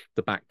back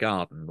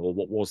garden, or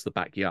what was the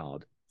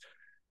backyard.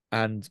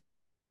 And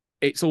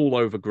it's all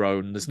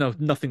overgrown. There's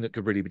nothing that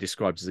could really be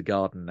described as a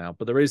garden now,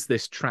 but there is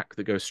this track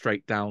that goes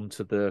straight down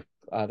to the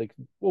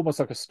almost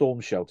like a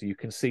storm shelter. You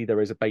can see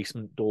there is a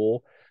basement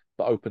door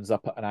that opens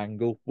up at an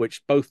angle,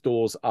 which both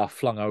doors are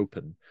flung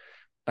open,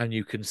 and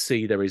you can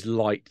see there is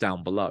light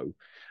down below.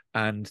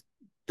 And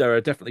there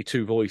are definitely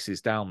two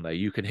voices down there.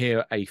 You can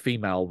hear a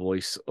female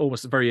voice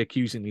almost very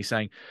accusingly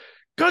saying,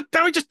 "God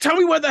damn it, just tell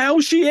me where the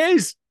hell she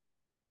is."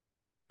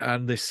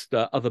 And this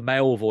other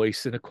male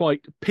voice in a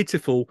quite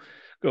pitiful,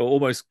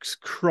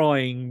 almost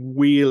crying,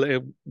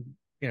 wailing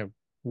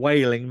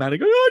manner,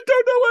 going, "I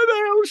don't know where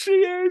the hell she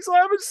is. I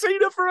haven't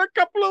seen her for a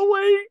couple of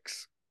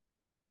weeks."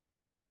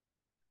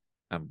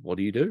 And what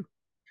do you do?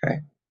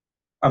 Okay.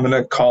 I'm going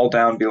to call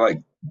down and be like,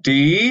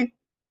 "Dee,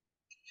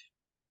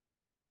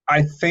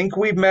 I think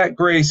we've met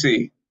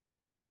Gracie.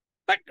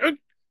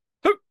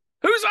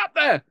 Who's up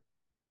there?"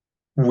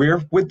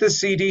 We're with the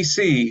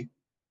CDC.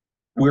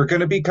 We're going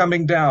to be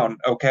coming down,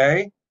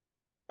 okay?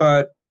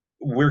 But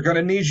we're going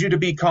to need you to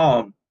be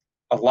calm.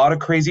 A lot of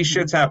crazy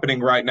shit's happening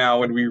right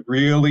now, and we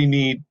really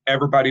need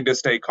everybody to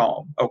stay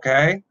calm,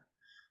 okay?"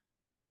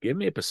 Give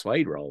me a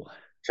persuade roll.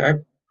 Okay.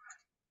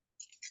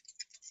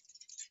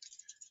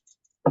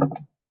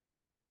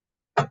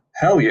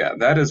 Hell yeah,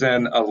 that is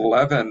an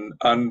 11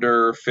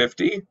 under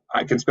 50.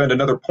 I can spend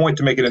another point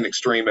to make it an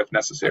extreme if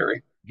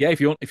necessary. Yeah, if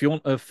you want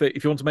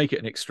to make it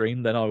an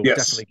extreme, then I will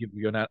definitely give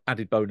you an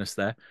added bonus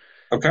there.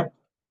 Okay.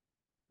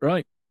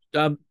 Right.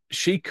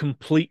 She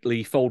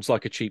completely folds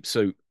like a cheap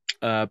suit.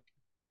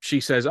 She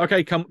says,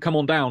 "Okay, come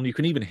on down." You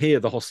can even hear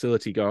the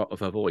hostility go out of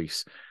her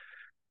voice.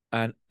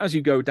 And as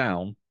you go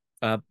down,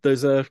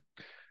 there's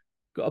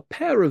got a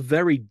pair of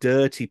very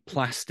dirty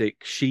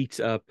plastic sheets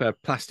that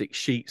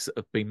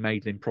have been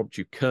made an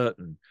impromptu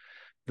curtain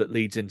that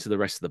leads into the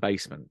rest of the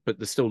basement, but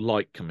there's still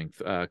light coming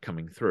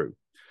through.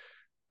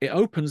 It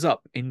opens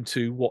up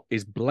into what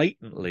is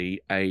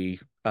blatantly a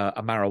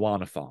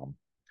marijuana farm.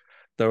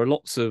 There are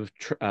lots of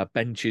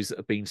benches that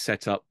have been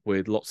set up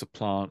with lots of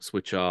plants,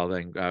 which are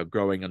then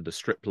growing under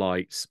strip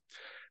lights.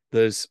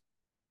 There's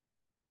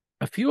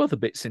a few other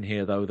bits in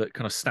here, though, that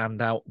kind of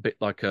stand out a bit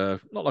like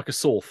not like a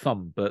sore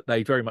thumb, but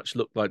they very much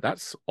look like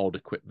that's odd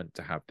equipment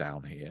to have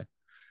down here.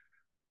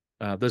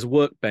 There's a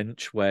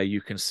workbench where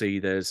you can see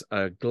there's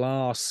a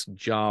glass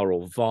jar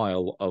or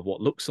vial of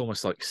what looks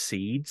almost like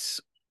seeds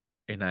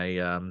in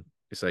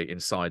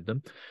inside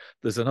them.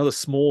 There's another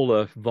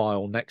smaller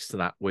vial next to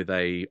that with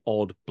a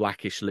odd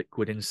blackish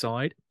liquid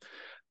inside.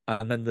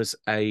 And then there's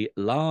a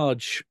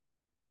large,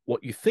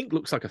 what you think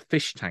looks like a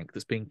fish tank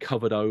that's being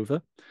covered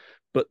over,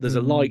 but there's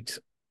a light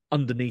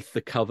underneath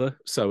the cover.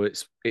 So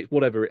it's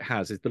whatever it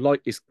has, is the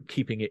light is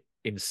keeping it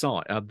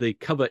inside. The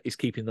cover is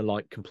keeping the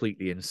light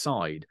completely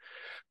inside.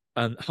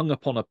 And hung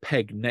up on a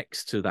peg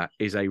next to that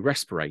is a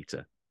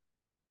respirator,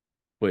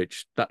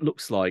 which that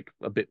looks like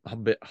a bit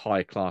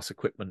higher class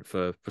equipment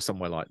for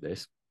somewhere like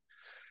this.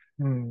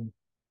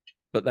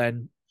 But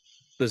then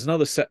there's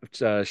another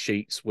set of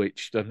sheets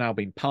which have now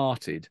been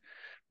parted,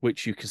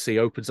 which you can see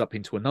opens up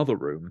into another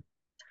room.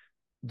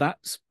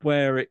 That's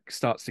where it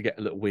starts to get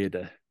a little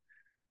weirder.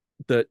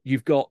 That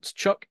you've got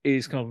Chuck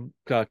is kind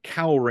of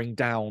cowering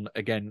down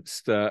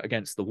against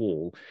the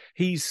wall.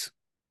 He's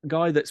a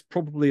guy that's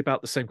probably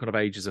about the same kind of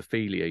age as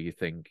Ophelia, you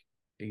think.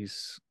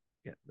 He's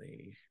get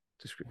the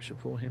description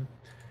for him.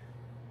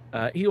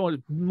 He was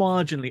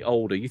marginally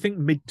older. You think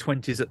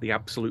mid-20s at the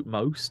absolute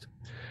most.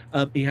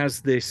 He has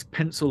this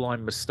pencil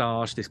line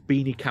moustache, this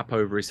beanie cap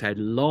over his head,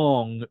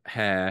 long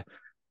hair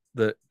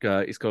that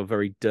it's got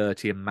very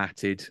dirty and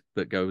matted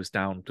that goes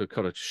down to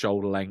kind of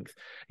shoulder length.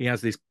 He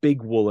has this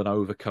big woolen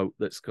overcoat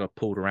that's kind of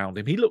pulled around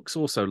him. He looks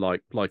also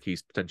like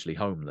he's potentially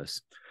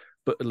homeless,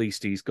 but at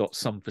least he's got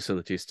some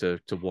facilities to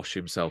wash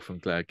himself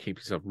and keep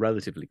himself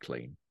relatively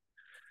clean.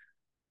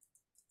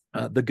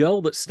 The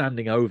girl that's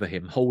standing over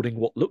him holding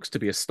what looks to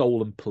be a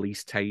stolen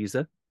police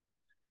taser.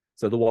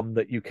 So the one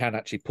that you can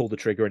actually pull the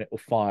trigger and it will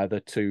fire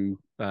the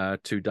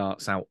two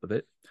darts out of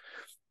it.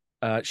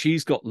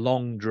 She's got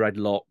long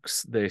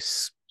dreadlocks,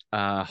 this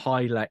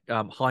high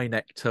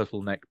neck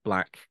turtleneck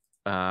black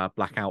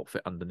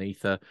outfit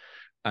underneath her,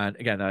 and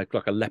again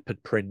like a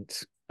leopard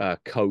print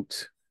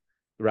coat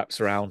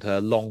wraps around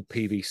her, long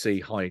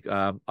PVC high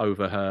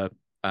over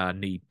her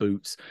knee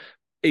boots.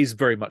 Is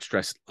very much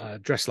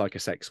dressed like a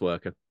sex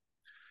worker.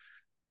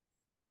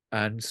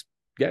 And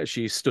yeah,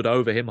 she stood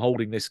over him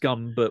holding this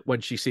gun, but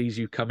when she sees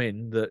you come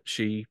in, that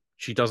she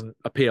doesn't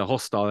appear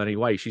hostile in any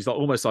way. She's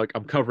almost like,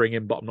 I'm covering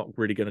him, but I'm not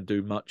really going to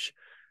do much.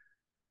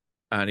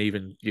 And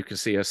even you can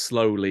see her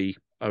slowly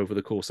over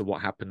the course of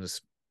what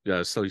happens,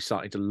 slowly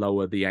starting to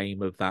lower the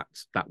aim of that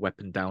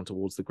weapon down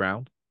towards the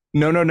ground.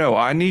 No.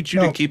 I need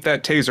you to keep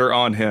that taser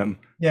on him.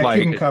 Yeah,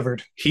 keep him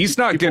covered. He's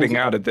not getting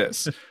out of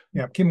this.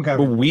 Yeah, keep him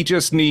covered. But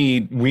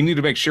we need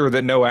to make sure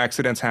that no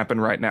accidents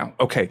happen right now.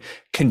 Okay,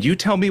 can you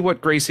tell me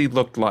what Gracie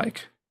looked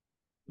like?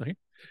 Okay.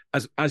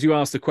 As you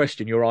ask the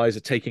question, your eyes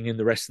are taking in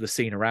the rest of the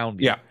scene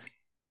around you. Yeah.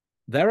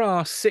 There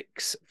are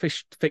 6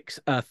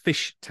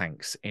 fish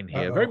tanks in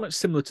here, very much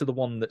similar to the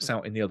one that's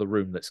out in the other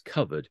room that's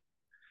covered.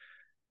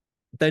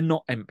 They're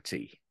not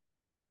empty.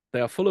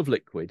 They are full of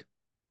liquid,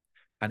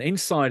 and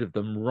inside of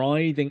them,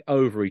 writhing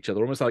over each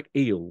other, almost like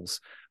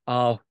eels,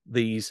 are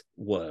these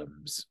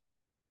worms.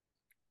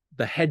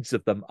 The heads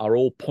of them are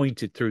all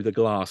pointed through the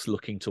glass,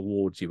 looking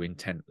towards you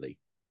intently.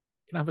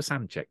 Can I have a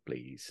sand check,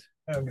 please?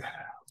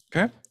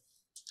 Okay.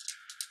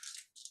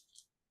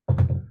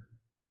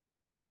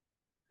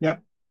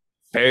 Yep.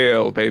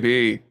 Fail,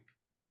 baby.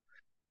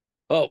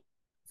 Oh,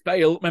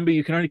 fail. Remember,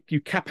 you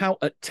cap out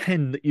at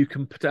 10 that you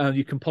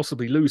can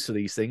possibly lose to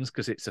these things,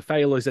 because it's a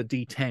fail is a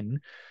D10.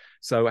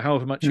 So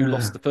however much you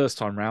lost the first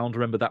time round,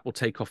 remember that will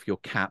take off your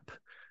cap.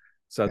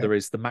 So there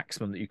is the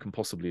maximum that you can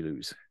possibly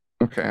lose.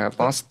 Okay, I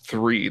lost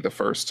 3 the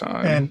first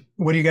time. And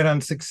what do you get on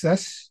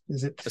success?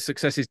 Is it A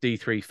success is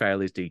D3,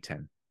 fail is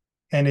D10.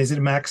 And is it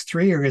max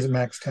 3 or is it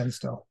max 10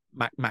 still?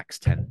 Max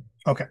 10.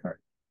 Okay. All right.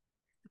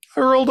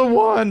 I rolled a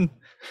 1.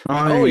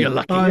 Oh, you're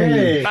lucky.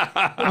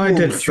 I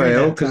did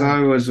fail because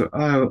I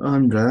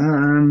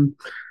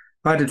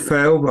did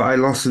fail, but I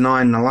lost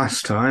 9 the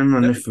last time,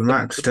 and if the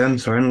max 10,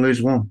 so I only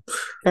lose 1.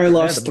 I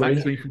lost the 3.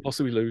 maximum you can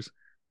possibly lose.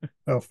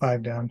 Oh,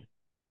 5 down.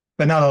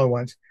 But not all at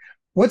once.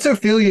 What's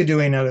Ophelia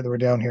doing now that we're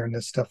down here and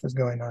this stuff is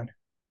going on?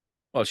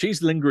 Well,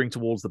 she's lingering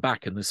towards the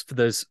back, and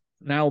there's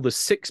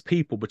 6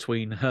 people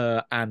between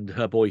her and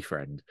her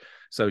boyfriend.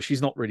 So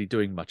she's not really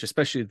doing much,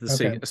 especially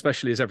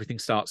as everything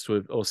starts to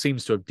have, or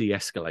seems to have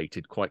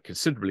de-escalated quite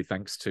considerably,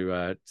 thanks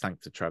to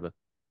Trevor.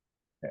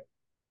 Okay.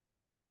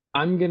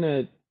 I'm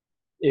gonna.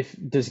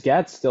 Does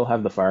Gat still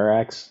have the fire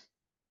axe?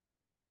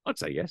 I'd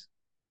say yes,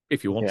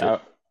 if you want to.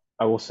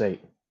 I will say,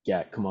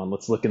 Gat, come on,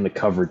 let's look in the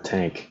covered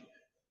tank.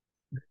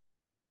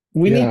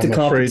 We need to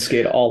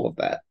confiscate all of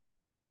that.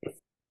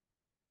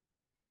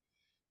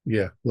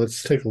 Yeah,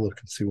 let's take a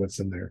look and see what's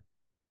in there.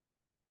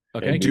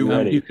 Okay,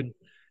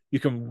 you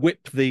can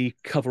whip the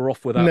cover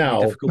off without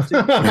any difficulty.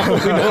 We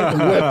don't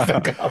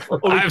whip the cover.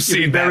 I've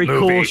seen that very movie.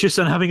 Cautious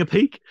and having a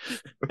peek.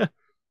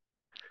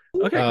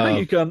 Okay, no,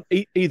 you can.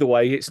 Either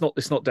way, it's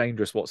not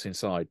dangerous what's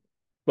inside.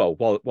 Well,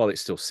 while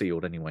it's still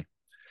sealed, anyway.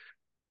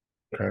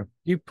 Okay.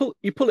 You pull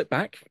it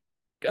back.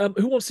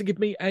 Who wants to give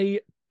me a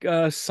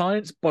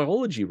science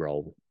biology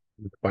roll?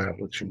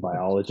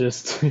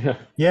 Biologist.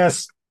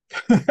 Yes.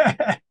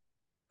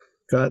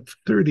 Got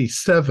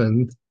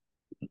 37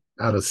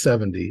 out of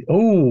 70.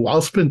 Oh,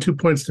 I'll spend 2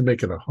 points to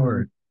make it a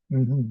hard.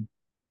 Mm-hmm.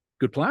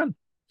 Good plan.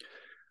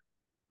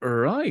 All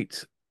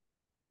right.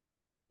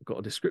 I've got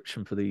a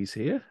description for these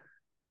here.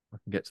 I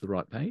can get to the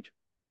right page.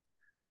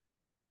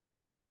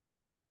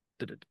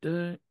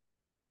 Typically,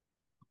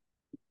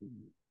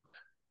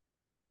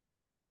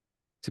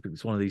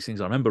 it's one of these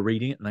things. I remember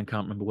reading it and then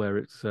can't remember where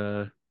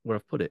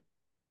I've put it.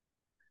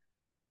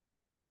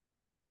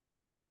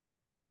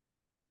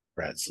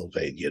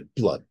 Transylvanian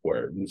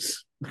bloodworms.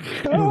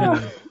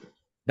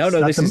 No,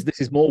 this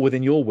is more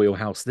within your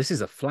wheelhouse. This is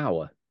a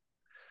flower.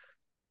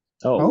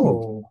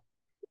 Oh,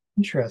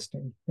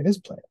 interesting. It is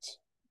plants.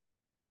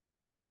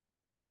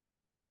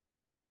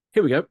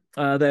 Here we go.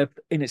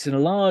 It's in a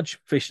large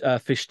fish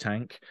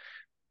tank.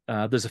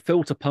 There's a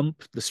filter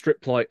pump, the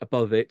strip light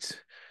above it,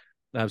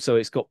 so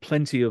it's got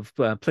plenty of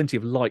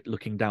light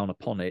looking down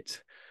upon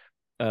it.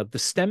 The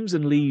stems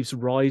and leaves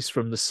rise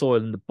from the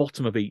soil in the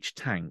bottom of each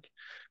tank,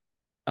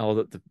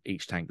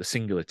 the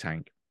singular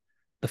tank.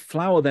 The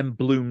flower then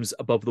blooms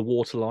above the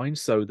water line,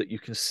 so that you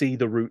can see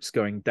the roots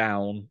going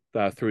down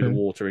through the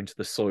water into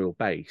the soil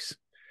base.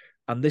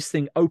 And this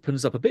thing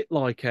opens up a bit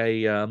like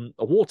a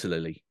water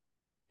lily.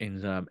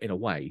 In a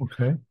way,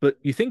 okay, but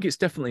you think it's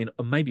definitely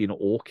maybe an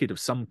orchid of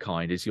some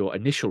kind is your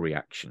initial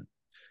reaction.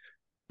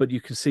 But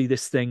you can see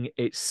this thing;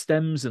 its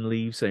stems and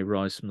leaves they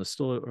rise from the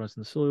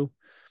soil.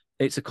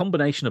 It's a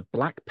combination of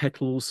black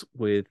petals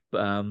with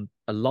a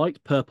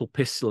light purple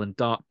pistil and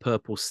dark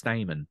purple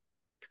stamen.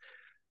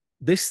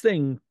 This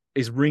thing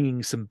is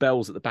ringing some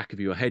bells at the back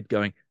of your head,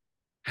 going,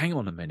 "Hang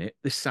on a minute,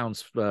 this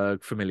sounds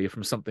familiar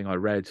from something I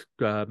read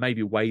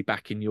maybe way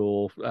back in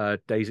your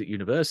days at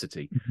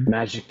university."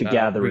 Magic the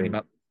Gathering.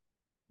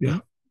 Yeah,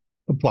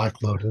 the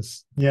Black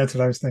Lotus. Yeah, that's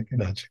what I was thinking.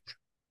 Magic.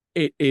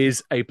 It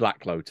is a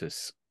black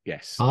lotus.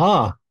 Yes.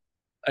 Ah.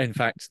 In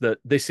fact, that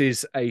this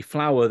is a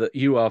flower that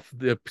you are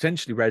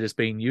potentially read as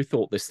being. You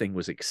thought this thing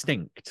was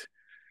extinct,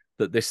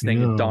 that this thing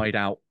had died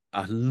out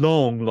a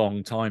long,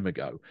 long time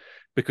ago,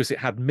 because it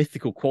had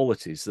mythical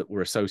qualities that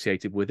were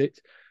associated with it.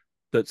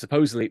 That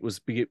supposedly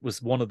it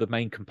was one of the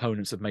main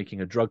components of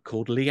making a drug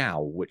called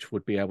Liao, which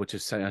would be able to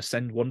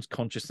send one's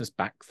consciousness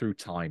back through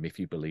time, if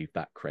you believe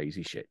that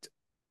crazy shit.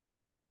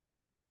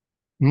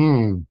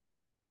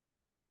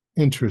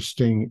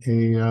 Interesting.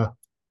 A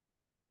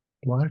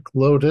black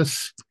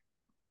lotus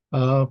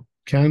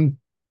can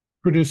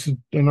produce a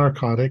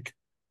narcotic.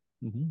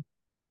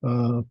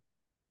 Mm-hmm.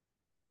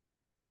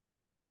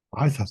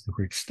 I thought they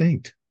were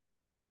extinct.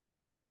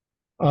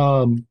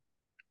 I'm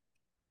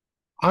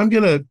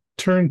gonna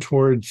turn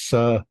towards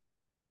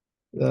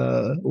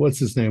what's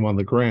his name on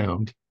the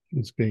ground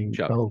who's being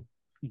held.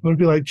 I'm gonna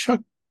be like, Chuck,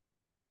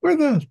 where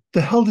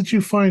the hell did you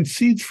find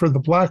seeds for the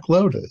black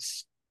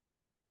lotus?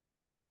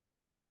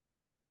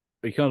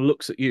 He kind of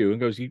looks at you and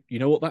goes, you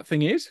know what that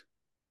thing is?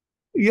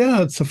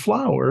 Yeah, it's a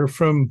flower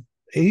from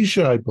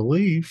Asia, I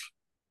believe.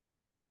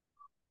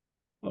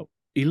 Well,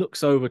 he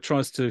looks over,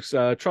 tries to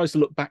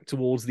look back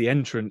towards the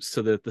entrance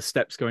to the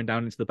steps going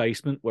down into the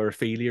basement where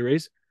Ophelia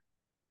is.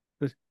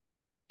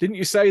 Didn't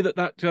you say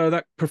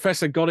that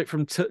professor got it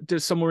from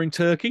somewhere in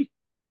Turkey?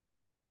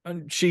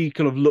 And she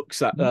kind of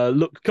looks at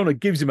kind of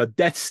gives him a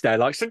death stare,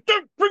 like, so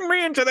don't bring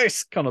me into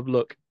this kind of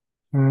look.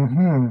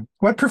 Mm-hmm.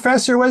 What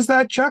professor was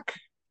that, Chuck?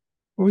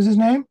 What was his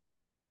name?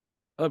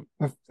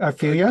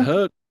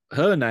 Ophelia?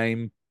 Her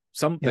name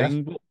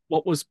something. Yes.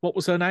 What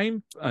was her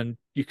name? And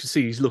you can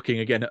see he's looking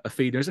again at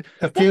Ophelia. Like,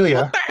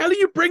 Ophelia. What the hell are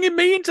you bringing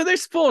me into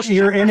this for?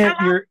 You're in it.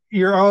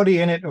 You're already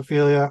in it,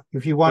 Ophelia.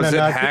 If you want to Was it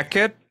not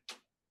Hackett?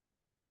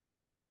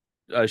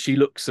 She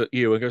looks at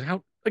you and goes,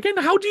 "How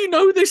do you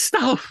know this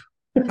stuff?"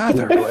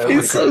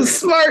 He's so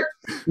smart.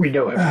 We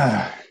know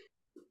everything.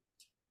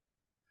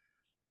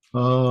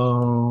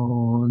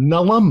 Oh,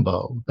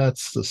 Nalumbo.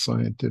 That's the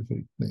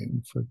scientific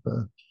name for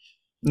the.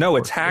 No,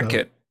 it's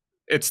Hackett.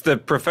 It's the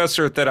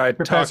professor that I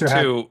Professor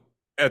talked to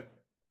at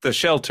the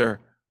shelter.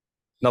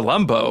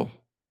 Nalumbo.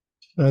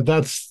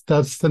 That's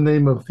the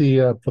name of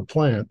the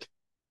plant.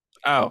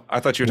 Oh, I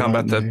thought you were talking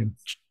about the Name.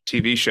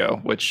 TV show,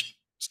 which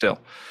still.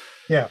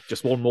 Yeah.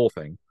 Just one more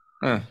thing.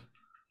 Huh.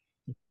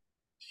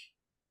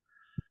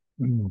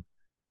 Mm.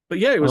 But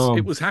yeah, it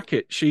was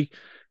Hackett.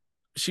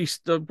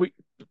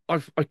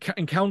 I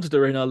encountered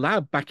her in her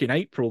lab back in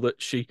April. That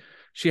she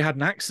had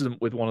an accident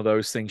with one of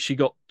those things. She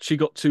got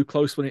too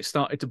close when it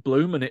started to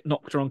bloom, and it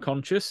knocked her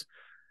unconscious.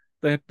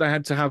 They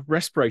had to have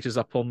respirators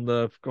up on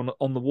the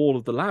wall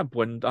of the lab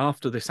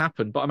after this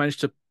happened. But I managed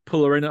to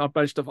pull her in. I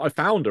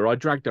found her. I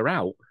dragged her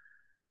out,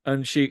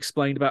 and she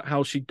explained about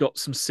how she got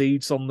some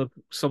seeds on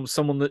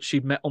someone that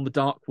she'd met on the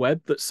dark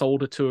web that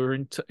sold her to her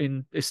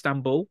in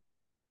Istanbul.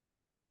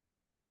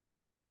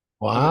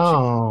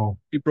 Wow.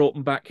 She brought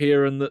them back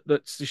here, and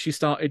that she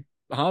started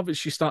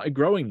She started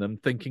growing them,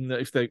 thinking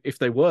that if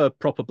they were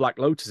proper black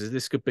lotuses,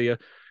 this could be a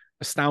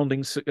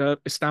astounding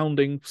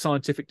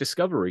scientific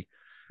discovery.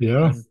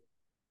 Yeah.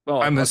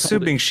 I'm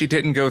assuming she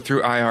didn't go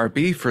through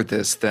IRB for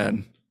this,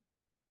 then.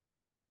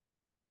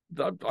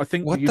 I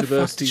think What the university the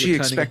fuck did she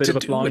was turning a expect bit to of a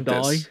do blind with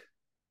eye. this?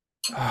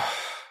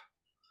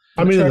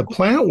 I mean, in the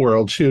plant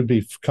world, she would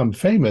become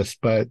famous,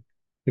 but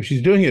if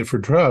she's doing it for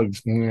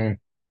drugs, nah.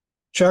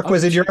 Chuck,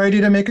 was it your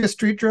idea to make a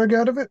street drug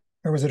out of it,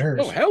 or was it hers?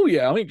 Oh hell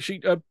yeah! I mean,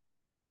 she.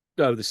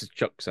 Oh, this is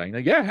Chuck saying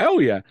that. Yeah,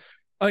 hell yeah!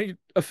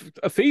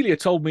 Ophelia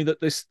told me that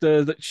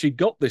that she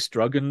got this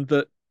drug, and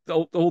that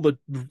all the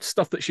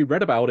stuff that she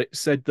read about it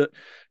said that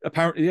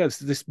apparently, yes,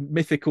 this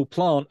mythical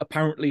plant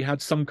apparently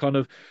had some kind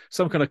of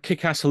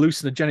kick-ass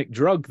hallucinogenic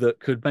drug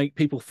that could make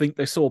people think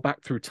they saw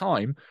back through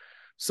time.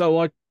 So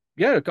I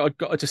got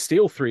her to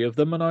steal 3 of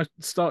them, and I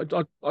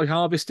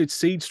harvested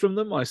seeds from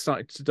them. I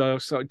started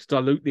to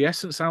dilute the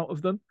essence out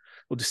of them,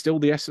 or distill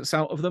the essence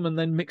out of them, and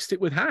then mixed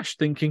it with hash,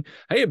 thinking,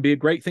 hey, it'd be a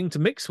great thing to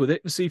mix with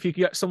it and see if you could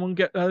get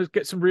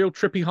some real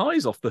trippy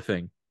highs off the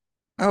thing.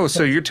 Oh,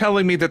 so you're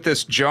telling me that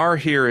this jar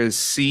here is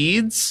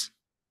seeds?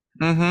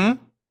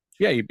 Mm-hmm.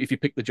 Yeah, if you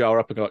pick the jar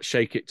up and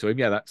shake it to him,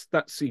 yeah,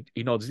 that's he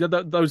nods. Yeah,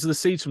 those are the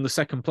seeds from the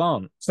second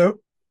plant. So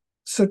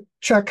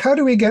Chuck, how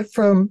do we get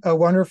from a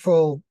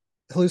wonderful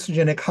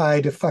hallucinogenic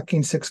high to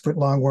fucking 6-foot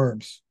long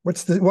worms?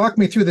 Walk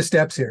me through the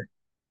steps here.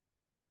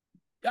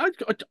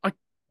 I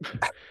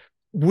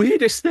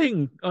weirdest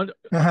thing.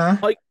 Uh-huh.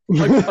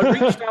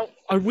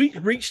 I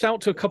reached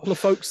out to a couple of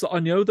folks that I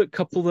know,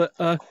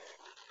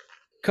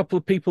 couple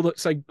of people that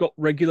say got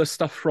regular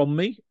stuff from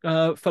me.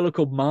 A fellow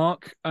called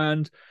Mark,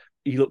 and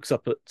he looks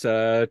up at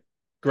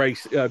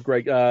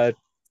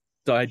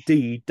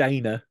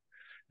Dana,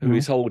 who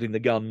is holding the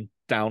gun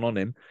down on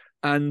him,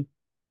 and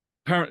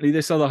apparently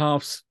this other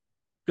half's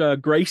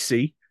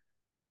Gracie.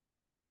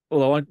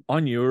 Although I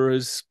knew her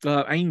as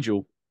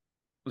Angel,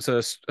 was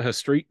her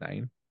street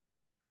name.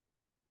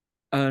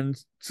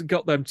 And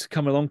got them to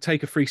come along,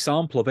 take a free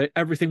sample of it.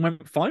 Everything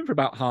went fine for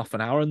about half an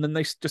hour, and then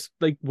they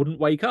wouldn't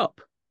wake up.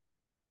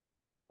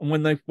 And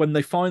when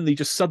they finally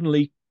just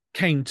suddenly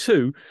came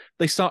to,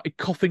 they started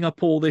coughing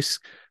up all this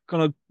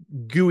kind of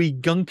gooey,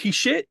 gunky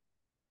shit.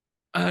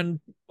 And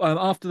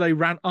after they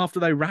ran off,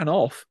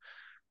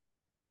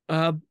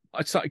 I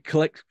started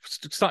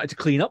to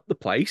clean up the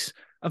place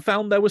and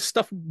found there was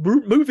stuff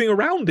moving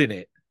around in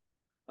it.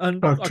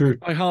 And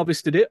I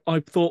harvested it. I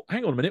thought,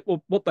 hang on a minute,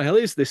 well, what the hell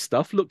is this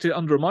stuff? Looked at it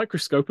under a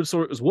microscope and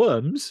saw it was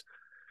worms.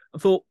 I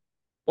thought,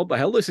 what the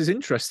hell? This is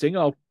interesting.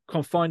 I'll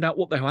kind of find out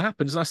what the hell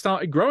happens. And I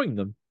started growing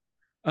them.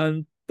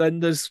 And then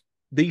there's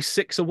these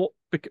 6 are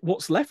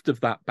what's left of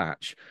that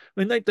batch.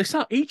 I mean, they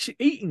start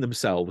eating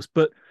themselves.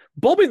 But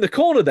Bob in the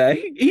corner there,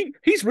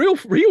 he's real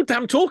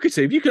damn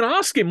talkative. You can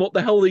ask him what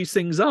the hell these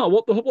things are,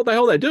 what the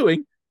hell they're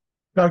doing.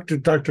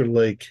 Dr.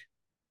 Lake,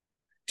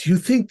 do you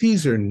think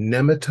these are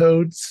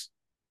nematodes?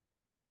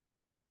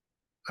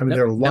 I mean,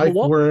 they're like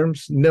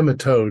worms,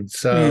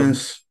 nematodes.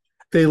 Yes.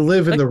 They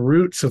live in the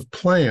roots of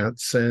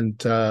plants,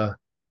 and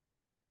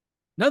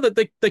no,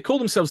 they call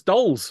themselves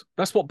dolls.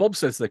 That's what Bob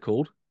says they're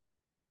called.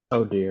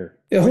 Oh dear.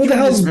 Yeah, who the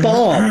hell's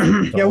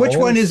Bob? Yeah, which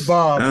one is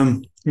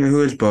Bob? Yeah,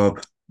 who is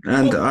Bob?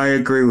 And I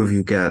agree with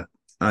you, Gat.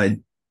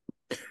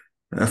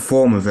 A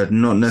form of it,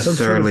 not Some sort of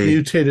necessarily.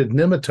 mutated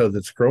nematode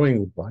that's growing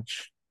a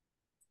bunch.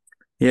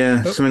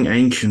 Yeah, Oh. something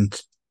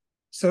ancient.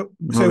 So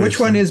which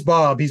one Obviously. is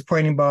Bob? He's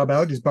pointing Bob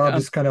out. Is Bob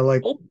just kind of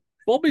like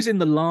Bob is in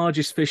the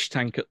largest fish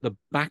tank at the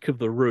back of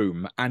the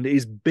room and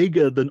is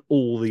bigger than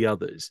all the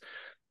others.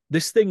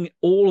 This thing,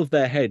 all of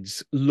their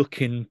heads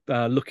look in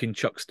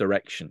Chuck's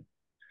direction.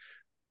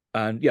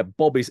 And yeah,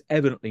 Bob is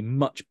evidently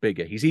much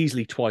bigger. He's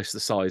easily twice the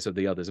size of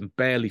the others and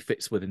barely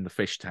fits within the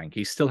fish tank.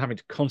 He's still having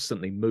to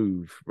constantly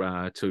move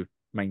to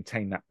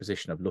maintain that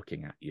position of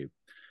looking at you.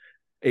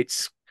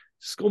 It's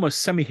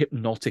almost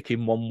semi-hypnotic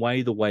in one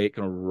way, the way it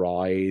kind of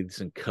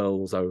writhes and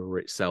curls over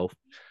itself.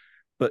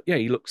 But yeah,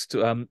 he looks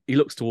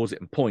towards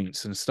it and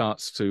points and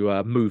starts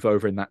to move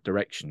over in that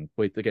direction.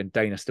 With again,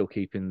 Dana still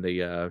keeping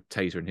the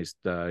taser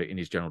in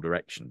his general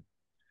direction,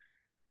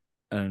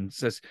 and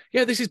says,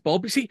 "Yeah, this is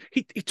Bob.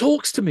 He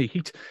talks to me.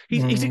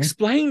 He's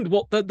explained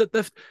what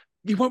the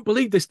you won't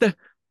believe this. They're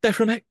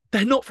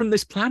not from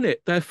this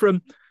planet. They're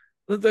from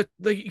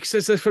he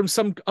says they're from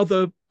some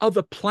other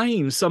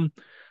plane, some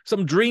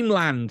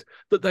dreamland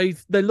that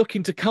they're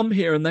looking to come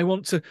here and they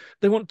want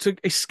to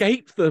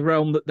escape the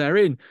realm that they're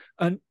in."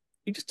 And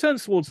he just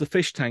turns towards the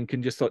fish tank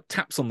and just like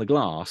taps on the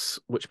glass,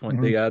 at which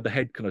point the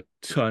head kind of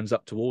turns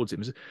up towards him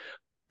and says,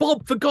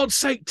 "Bob, for God's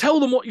sake,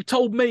 tell them what you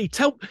told me.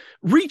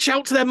 Reach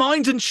out to their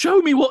minds and show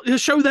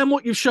them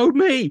what you've showed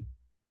me."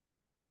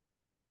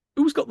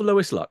 Who's got the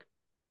lowest luck?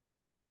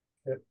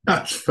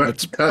 That's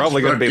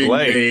probably going to be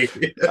late.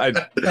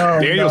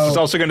 Daniels is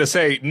also going to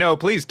say, "No,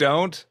 please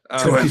don't."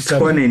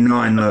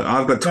 29 look.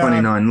 I've got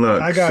 29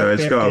 looks, I got so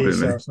 50, it's got to be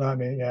so me. it's not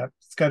me. Yeah,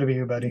 it's got to be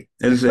you, buddy.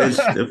 It's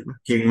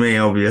fucking me,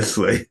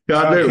 obviously.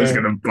 I knew it was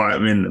going to bite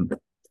me in the.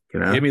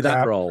 Give me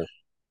that roll.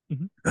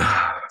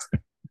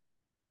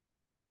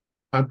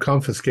 I'm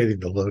confiscating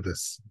the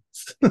Lotus.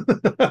 You're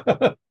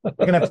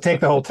gonna have to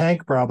take the whole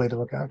tank probably to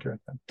look after it.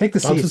 Then. Take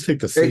the I'll seeds. just take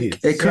the seeds.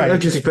 It could have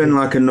just been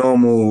like a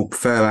normal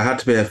fail. It had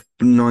to be a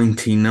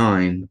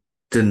 99,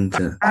 didn't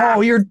it?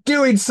 Oh, you're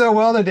doing so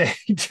well today,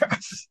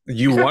 Josh.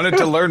 You wanted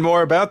to learn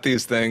more about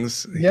these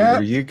things. Yeah.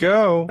 Here you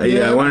go.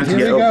 Yeah, I wanted to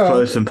here get we up go.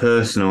 close and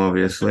personal,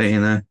 obviously,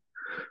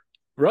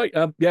 Right.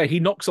 Yeah, he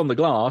knocks on the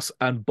glass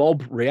and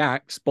Bob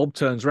reacts. Bob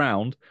turns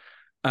round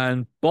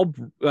and Bob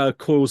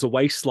coils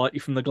away slightly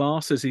from the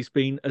glass as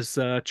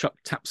Chuck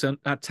taps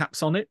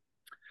on it.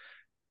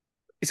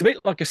 It's a bit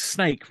like a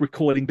snake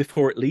recoiling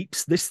before it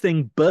leaps. This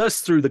thing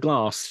bursts through the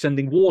glass,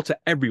 sending water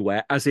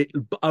everywhere as it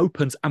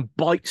opens and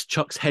bites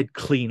Chuck's head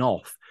clean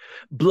off.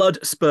 Blood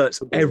spurts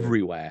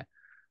everywhere.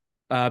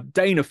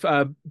 Dana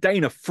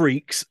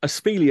freaks,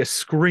 Ophelia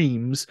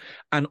screams,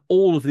 and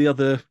all of the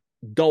other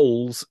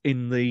dolls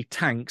in the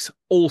tanks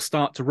all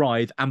start to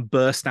writhe and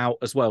burst out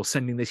as well,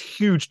 sending this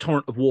huge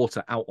torrent of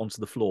water out onto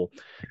the floor.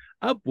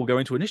 We'll go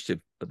into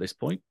initiative at this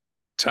point.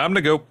 Time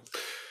to go.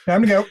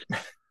 Time to go.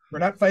 We're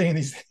not fighting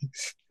these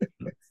things.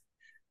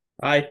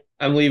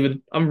 I'm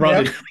leaving. I'm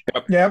running.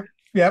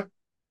 Yep.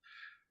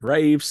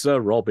 Brave Sir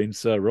Robin,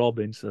 Sir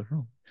Robin, Sir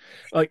Robin.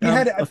 Like,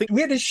 we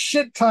had a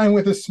shit time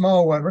with a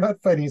small one. We're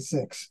not fighting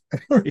 6.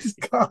 He's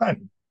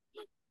gone.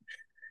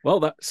 Well,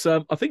 that's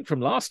I think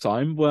from last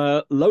time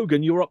where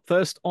Logan, you were up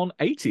first on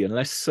 80,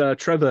 unless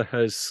Trevor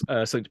has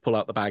something to pull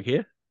out the bag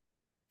here.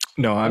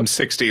 No, I'm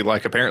 60,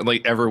 like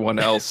apparently everyone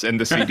else in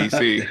the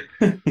CDC.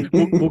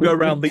 We'll go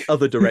around the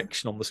other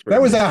direction on the screen.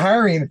 That was a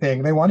hiring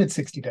thing. They wanted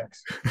 60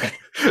 decks.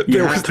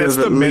 That's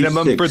the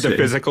minimum for the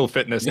physical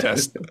fitness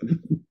test.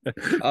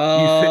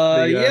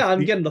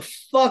 I'm getting the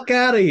fuck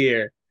out of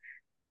here.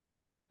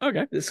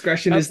 Okay.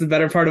 Discretion is the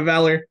better part of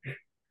valor.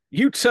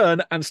 You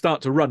turn and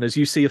start to run as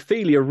you see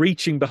Ophelia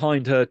reaching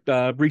behind her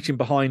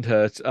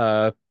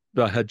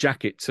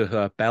jacket to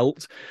her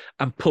belt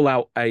and pull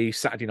out a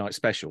Saturday Night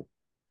Special.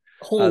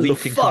 Holy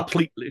looking fuck!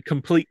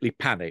 completely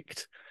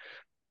panicked.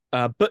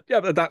 But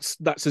yeah, that's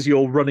as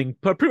you're running,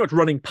 pretty much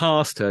running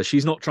past her.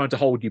 She's not trying to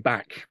hold you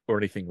back or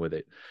anything with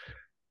it.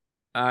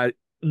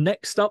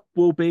 Next up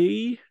will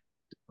be.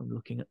 I'm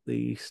looking at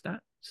the stats.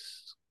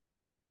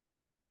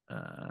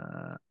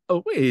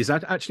 Is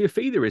that actually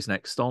Ophelia is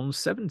next on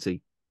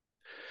 70?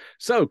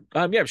 So,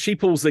 she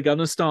pulls the gun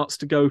and starts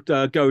to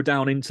go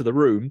down into the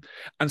room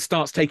and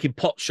starts taking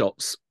pot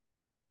shots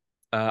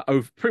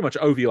pretty much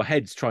over your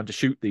heads, trying to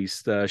shoot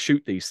these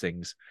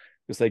things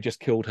because they just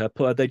killed her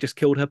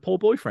poor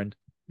boyfriend.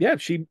 Yeah,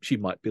 she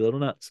might be a little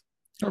nuts.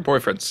 Her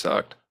boyfriend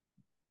sucked.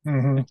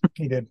 Mm-hmm.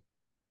 He did.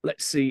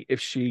 Let's see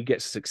if she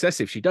gets a success.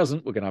 If she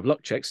doesn't, we're going to have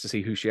luck checks to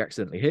see who she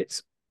accidentally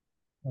hits.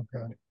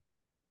 Okay.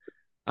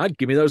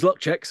 Give me those luck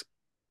checks.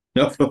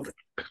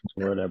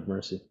 Lord have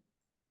mercy.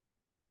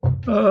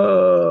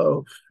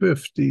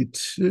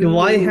 52. Do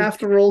I have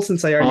to roll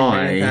since I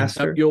already ran past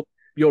her?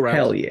 You're out.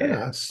 Hell yeah.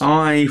 Yes.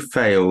 I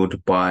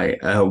failed by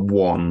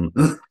 1.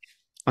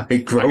 I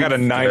got a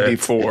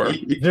 94.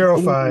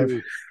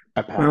 05.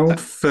 Well,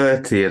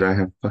 30 and I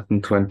have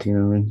fucking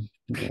 29.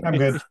 I'm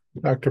good.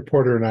 Dr.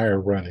 Porter and I are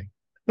running.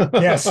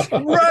 Yes,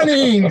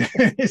 running.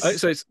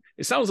 So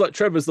it sounds like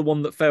Trevor's the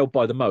one that failed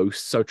by the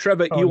most. So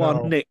Trevor, you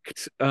are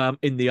nicked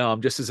in the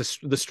arm just as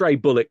the stray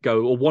bullet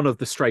or one of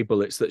the stray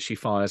bullets that she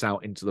fires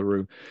out into the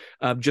room,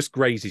 just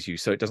grazes you.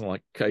 So it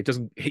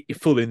doesn't hit you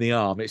full in the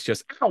arm. It's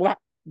just, ow,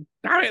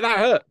 damn it, that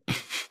hurt.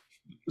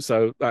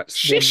 So that's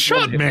she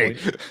shot me.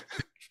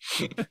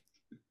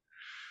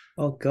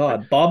 Oh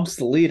God, Bob's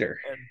the leader.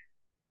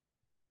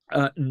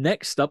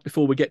 Next up,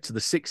 before we get to the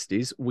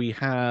 60s, we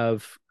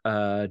have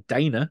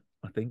Dana.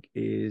 I think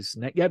is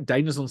next. Yeah,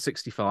 Dana's on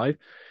 65.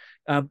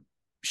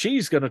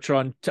 She's going to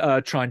try and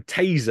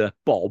taser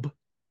Bob,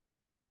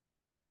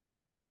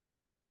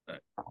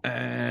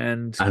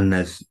 and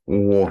there's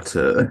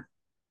water.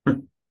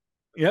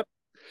 Yep.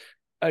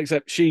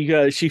 Except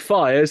she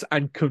fires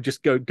and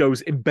just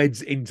goes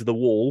embeds into the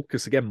wall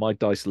because again my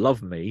dice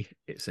love me,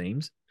 it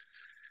seems.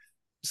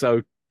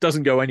 So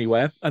doesn't go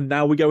anywhere, and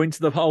now we go into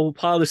the whole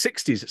pile of the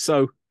 60s.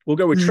 So we'll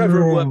go with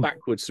Trevor and work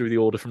backwards through the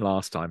order from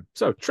last time.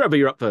 So Trevor,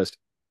 you're up first.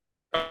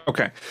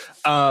 Okay.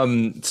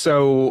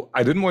 So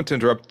I didn't want to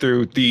interrupt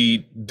through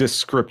the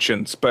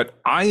descriptions, but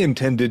I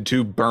intended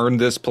to burn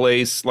this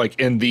place like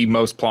in the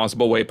most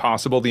plausible way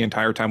possible the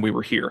entire time we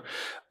were here.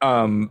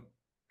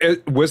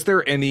 Was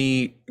there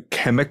any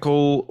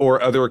chemical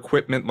or other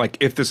equipment, like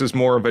if this is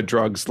more of a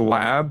drugs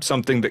lab,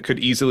 something that could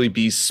easily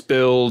be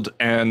spilled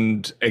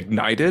and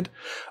ignited?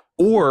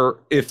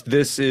 Or if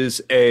this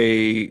is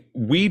a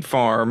weed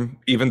farm,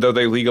 even though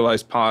they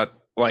legalized pot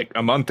like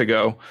a month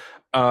ago,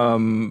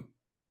 would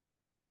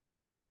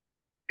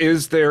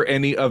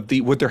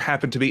there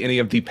happen to be any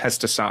of the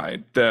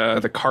pesticide,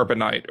 the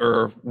carbonite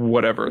or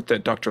whatever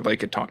that Dr.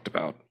 Lake had talked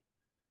about?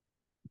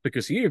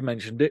 Because you've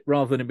mentioned it,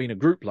 rather than it being a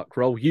group luck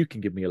roll, you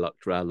can give me a luck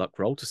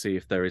roll to see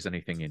if there is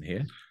anything in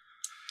here.000.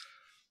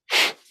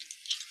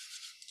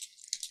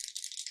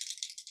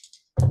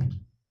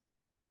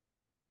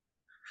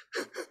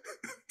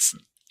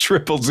 Or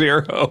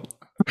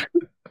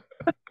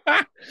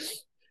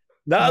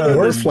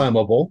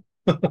flammable.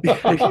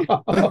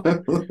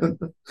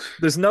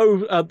 There's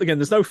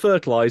no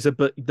fertilizer,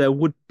 but there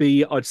would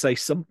be, I'd say,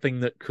 something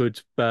that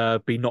could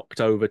be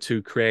knocked over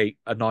to create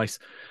a nice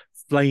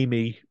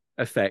flamey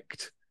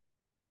effect.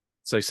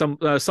 So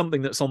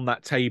something that's on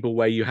that table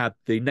where you had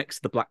next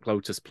to the Black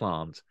Lotus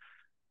plant.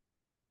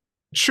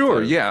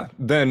 Sure, yeah.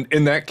 Then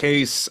in that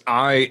case,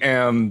 I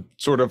am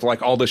sort of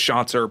like all the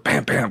shots are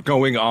bam, bam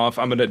going off.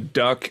 I'm going to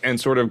duck and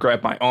sort of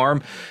grab my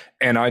arm,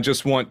 and I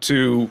just want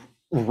to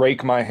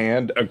rake my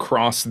hand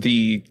across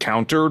the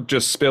counter,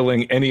 just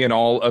spilling any and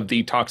all of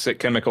the toxic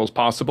chemicals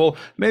possible.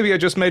 Maybe I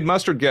just made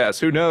mustard gas.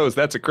 Who knows?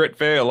 That's a crit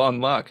fail on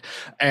luck.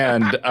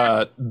 And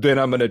then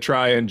I'm going to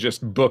try and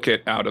just book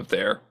it out of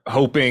there,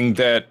 hoping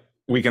that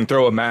we can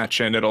throw a match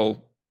and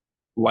it'll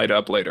light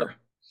up later.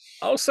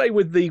 I'll say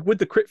with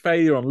the crit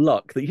failure on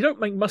luck that you don't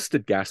make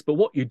mustard gas, but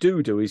what you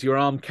do is your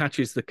arm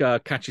catches the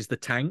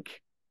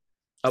tank.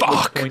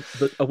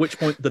 At which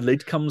point the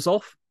lid comes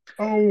off.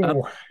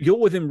 Oh, you're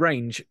within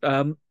range.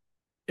 In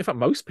fact,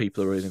 most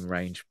people are within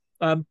range.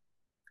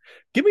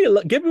 Give me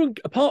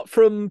apart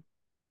from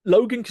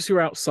Logan because you're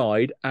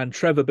outside, and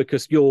Trevor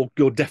because you're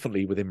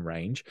definitely within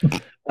range.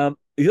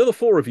 The other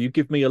four of you,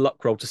 give me a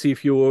luck roll to see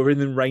if you're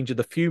within range of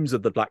the fumes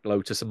of the Black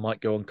Lotus and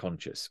might go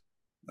unconscious.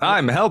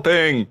 I'm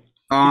helping.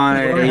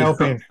 I failed.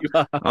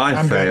 Good.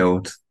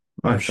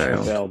 I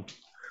failed.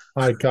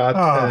 I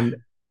got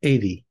an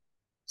 80,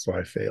 so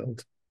I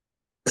failed.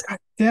 God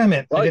damn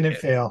it! I didn't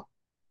fail.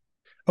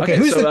 Okay,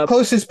 who's the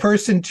closest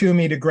person to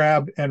me to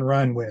grab and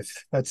run with?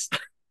 That's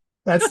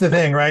the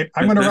thing, right?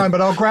 I'm going to run,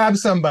 but I'll grab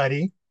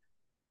somebody.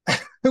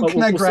 Who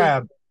can I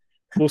grab?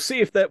 We'll see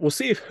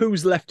if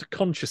who's left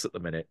conscious at the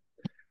minute.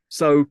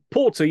 So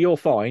Porter, you're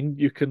fine.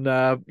 You can.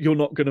 You're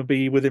not going to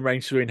be within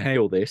range to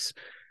inhale this.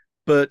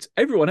 But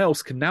everyone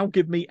else can now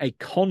give me a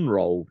con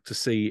roll to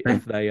see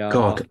if they are.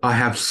 God, I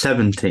have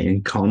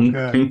 17 con.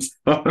 You're going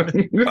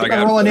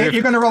to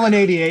roll an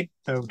 88,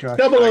 though, Josh.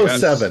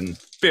 007.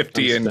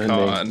 50 in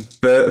con.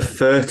 But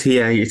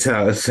 38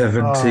 out of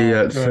 70.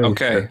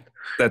 Okay.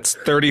 That's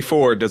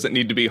 34. Does it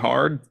need to be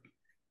hard?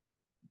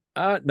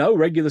 No,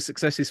 regular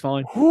success is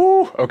fine.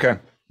 Whew. Okay.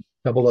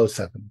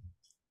 007.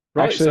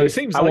 Right, actually, so it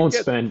seems I won't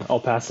spend. I'll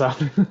pass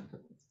out.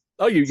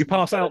 Oh, you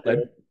pass out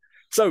then?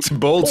 So it's a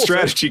bold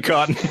strategy,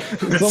 Cotton.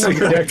 It's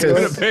going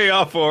to pay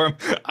off for him.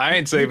 I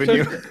ain't saving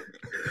you.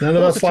 None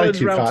of us like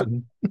you,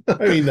 Cotton.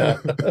 I mean,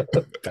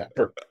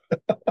 Pepper.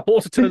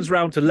 Porter turns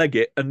around to leg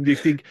it, and you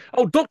think,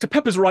 "Oh, Dr.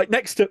 Pepper's right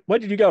next to. Where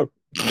did you go?"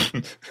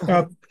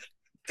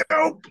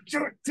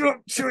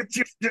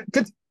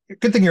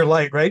 Good thing you're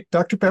light, right,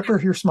 Dr. Pepper?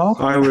 You're small.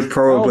 I would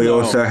probably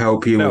also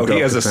help you. No, with he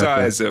Dr. has a Pepper.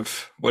 size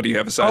of. What do you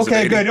have? A size of?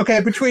 Okay, 80? good. Okay,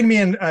 between me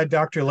and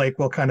Dr. Lake,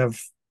 we'll kind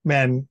of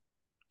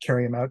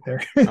carry him out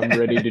there. I'm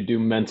ready to do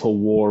mental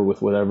war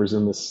with whatever's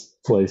in this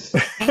place.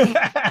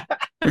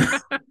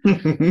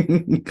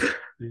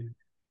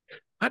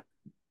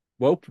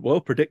 Well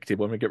predicted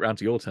when we get round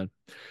to your turn.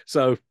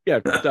 So yeah,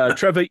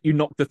 Trevor, you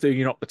knock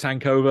the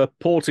tank over.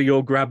 Porter,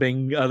 you're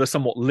grabbing the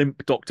somewhat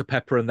limp Dr.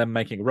 Pepper and then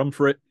making a run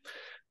for it.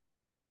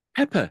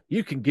 Pepper,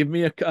 you can give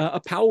me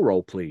a power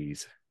roll,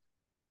 please.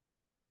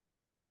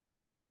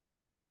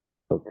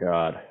 Oh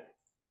God.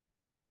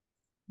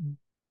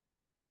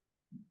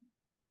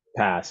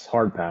 Pass.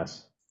 Hard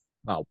pass.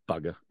 Oh,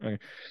 bugger.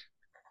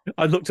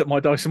 I looked at my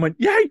dice and went,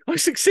 yay, I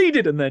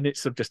succeeded. And then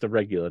it's just a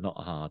regular, not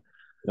a hard.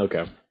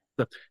 Okay.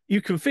 So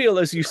you can feel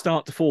as you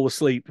start to fall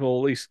asleep,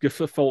 or at least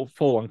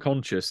fall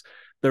unconscious,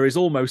 there is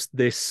almost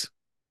this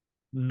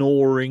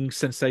gnawing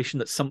sensation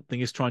that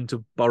something is trying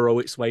to burrow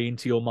its way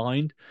into your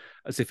mind,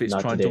 as if it's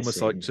Not trying to today,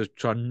 almost like Satan. to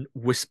try and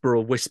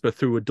whisper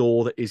through a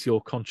door that is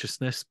your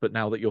consciousness. But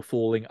now that you're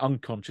falling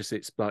unconscious,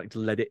 it's starting to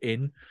let it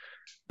in.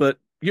 But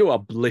you are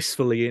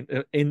blissfully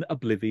in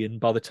oblivion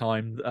by the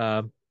time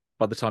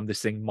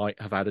this thing might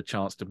have had a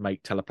chance to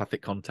make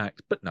telepathic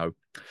contact. But no.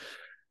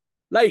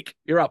 Lake,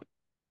 you're up.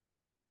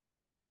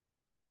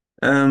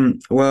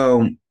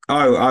 Well,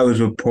 I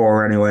was with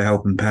Paul anyway,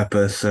 helping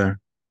Pepper, so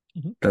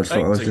that's what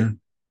I was doing.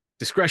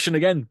 Discretion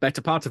again,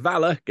 better part of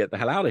valor. Get the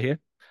hell out of here.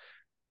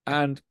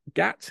 And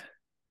Gat?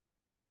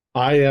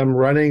 I am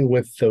running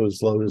with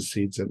those lotus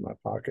seeds in my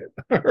pocket.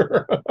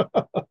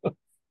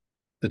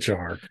 The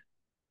jar.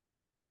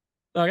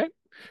 Okay.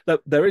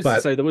 There was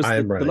But the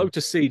running.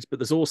 lotus seeds, but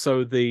there's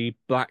also the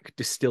black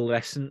distilled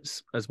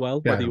essence as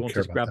well. Yeah, Whether you want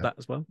to grab that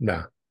as well.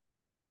 No.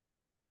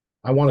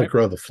 I want to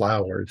grow the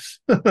flowers.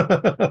 I'm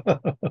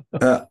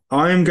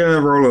going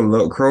to roll a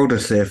luck roll to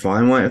see if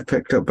I might have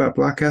picked up that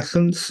black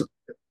essence.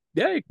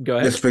 Yeah, you can go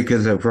ahead. Just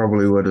because it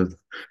probably would have.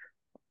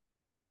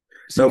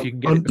 See if you can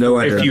get it. No,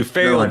 if you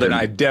failed, then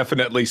I didn't.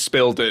 definitely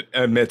spilled it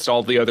amidst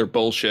all the other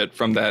bullshit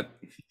from that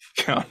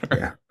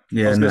counter.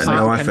 Yeah,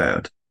 I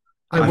failed.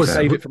 I would save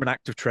failed. it from an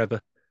act of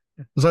Trevor.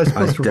 Was I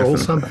supposed to roll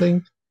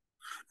definitely-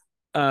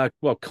 something?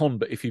 Well, con,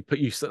 but if you put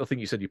I think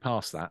you said you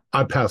passed that.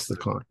 I passed the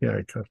con. Yeah,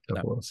 I got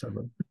No.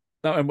 007.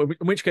 No, in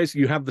which case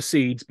you have the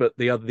seeds, but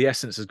the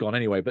essence has gone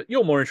anyway. But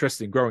you're more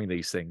interested in growing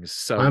these things,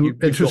 so I'm you've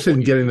got interested what in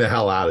you getting need. the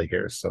hell out of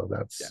here. So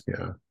that's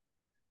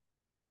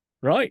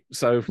Right.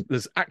 So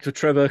there's act of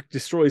Trevor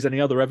destroys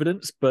any other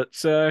evidence, but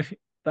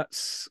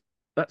that's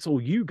all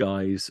you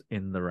guys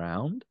in the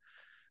round.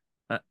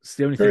 That's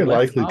the only very thing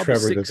left. likely, Are the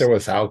Trevor, that six- there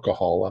was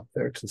alcohol up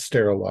there to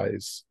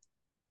sterilize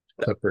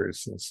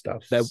clippers and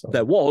stuff.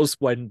 There was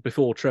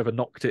before Trevor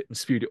knocked it and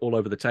spewed it all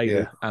over the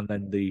table, Yeah. and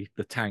then the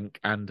tank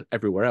and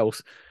everywhere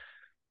else.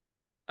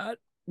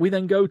 We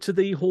then go to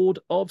the horde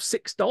of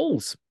 6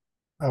 dolls.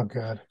 Oh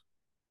God.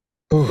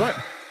 Right.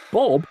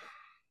 Bob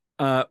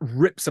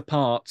rips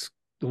apart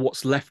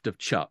what's left of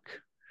Chuck.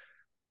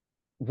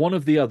 One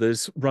of the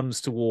others runs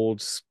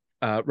towards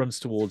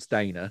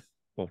Dana.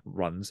 Well,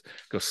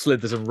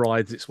 slithers and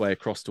writhes its way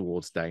across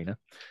towards Dana,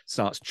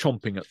 starts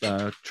chomping at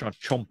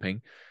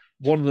chomping.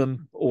 One of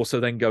them also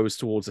then goes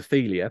towards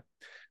Ophelia.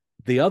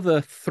 The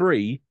other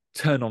 3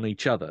 turn on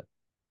each other.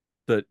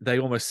 That they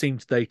almost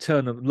they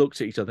turn and look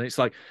at each other, and it's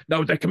like,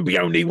 no, there can be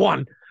only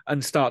one,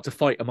 and start to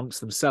fight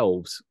amongst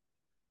themselves.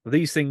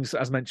 These things,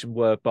 as mentioned,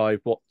 were by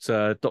what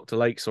Dr.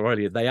 Lake saw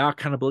earlier. They are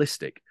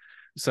cannibalistic.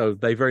 So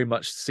they very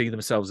much see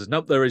themselves as,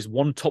 nope, there is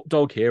one top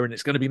dog here, and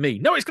it's going to be me.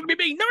 No, it's going to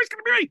be me. No, it's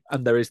going to be me.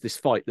 And there is this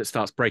fight that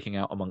starts breaking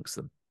out amongst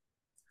them.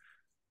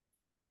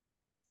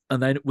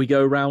 And then we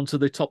go round to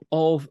the top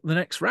of the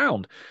next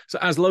round. So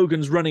as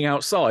Logan's running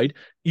outside,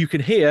 you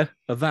can hear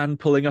a van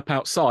pulling up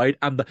outside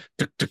and the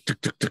tuk, tuk, tuk,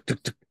 tuk, tuk,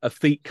 tuk, tuk, of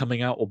feet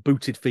coming out, or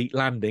booted feet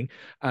landing,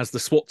 as the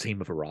SWAT team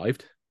have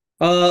arrived.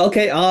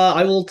 Okay.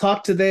 I will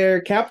talk to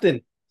their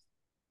captain,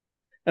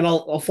 and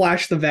I'll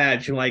flash the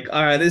badge. I'm like,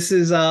 all right, this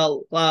is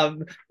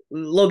Logan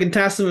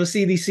Tassim of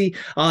CDC.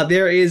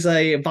 There is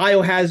a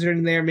biohazard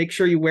in there. Make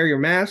sure you wear your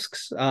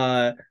masks.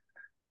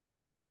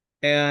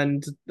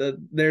 And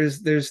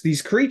there's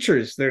these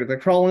creatures. They're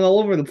crawling all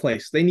over the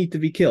place. They need to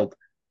be killed.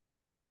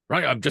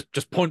 Right. I'm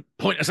just point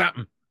us at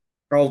them.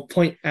 Or I'll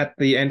point at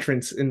the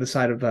entrance in the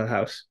side of the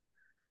house.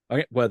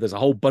 Okay. Where there's a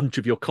whole bunch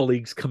of your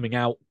colleagues coming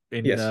out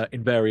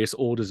in various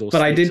orders.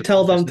 But I did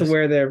tell them to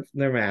wear their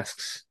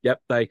masks.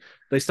 Yep.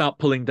 They start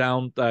pulling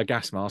down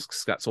gas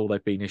masks. That's all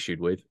they've been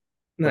issued with.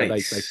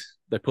 Nice.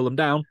 They pull them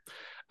down.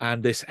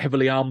 And this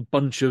heavily armed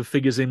bunch of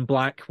figures in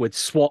black with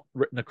SWAT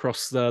written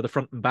across the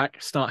front and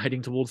back start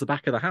heading towards the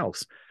back of the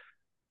house.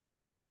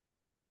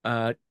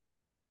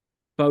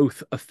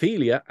 Both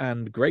Ophelia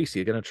and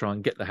Gracie are going to try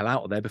and get the hell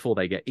out of there before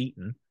they get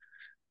eaten.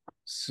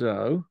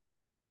 So,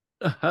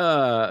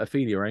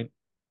 Ophelia ain't.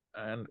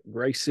 And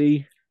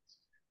Gracie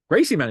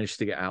managed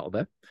to get out of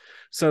there.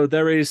 So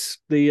there is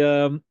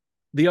the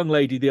young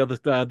lady, the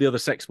other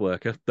sex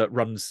worker that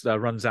runs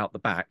out the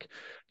back.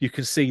 You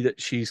can see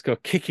that she's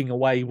kicking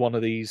away one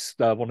of these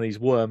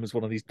worms,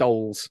 one of these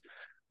dolls,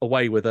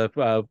 away with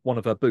one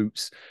of her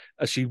boots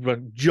as she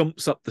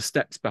jumps up the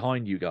steps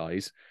behind you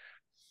guys.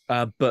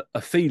 But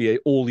Ophelia,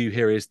 all you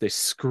hear is this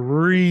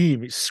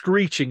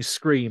screeching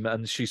scream,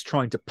 and she's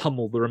trying to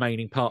pummel the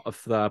remaining part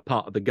of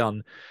the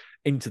gun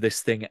into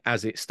this thing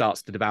as it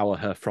starts to devour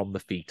her from the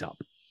feet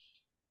up.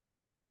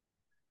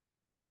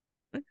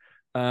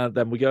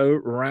 Then we go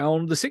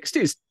around the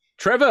 60s.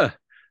 Trevor,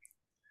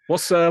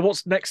 what's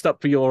next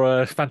up for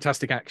your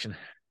fantastic action?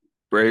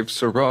 Brave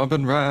Sir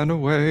Robin ran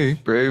away,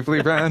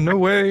 bravely ran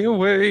away,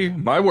 away.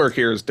 My work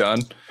here is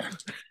done.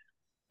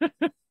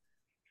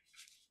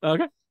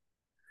 Okay.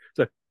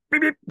 So,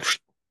 beep, beep,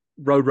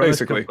 Roadrunner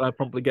Basically.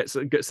 promptly gets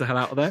the hell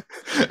out of there.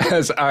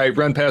 As I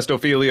run past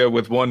Ophelia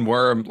with one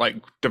worm, like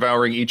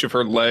devouring each of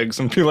her legs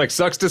and be like,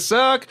 sucks to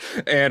suck,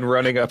 and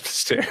running up the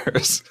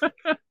stairs.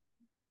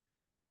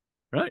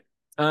 Right.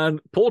 And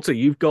Porter,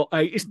 you've got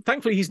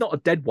thankfully he's not a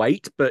dead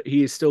weight, but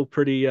he is still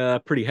pretty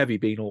heavy,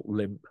 being all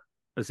limp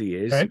as he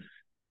is. Right.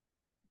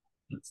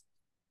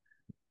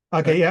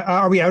 Okay, yeah.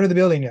 Are we out of the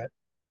building yet?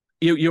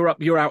 You're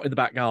out in the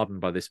back garden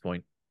by this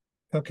point.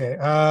 Okay.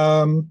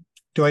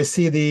 Do I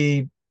see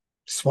the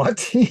SWAT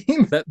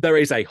team? There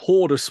is a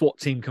horde of SWAT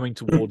team coming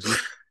towards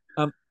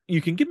you.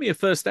 You can give me a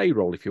first aid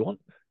roll if you want.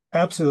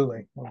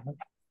 Absolutely.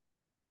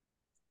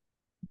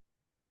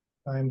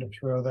 Time to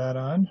throw that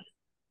on.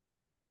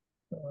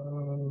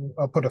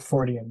 I'll put a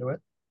 40 into it.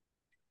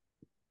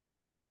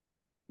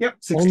 Yep,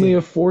 16. Only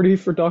a 40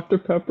 for Dr.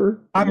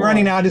 Pepper? I'm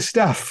running out of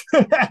stuff.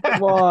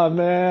 Come on,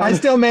 man. I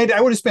still made it. I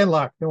would have spent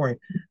luck. Don't worry.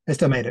 I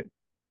still made it.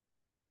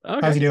 Okay.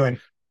 How's he doing?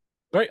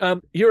 Right.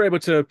 You're able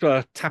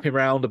to tap him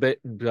around a bit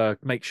and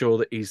make sure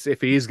that if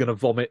he is going to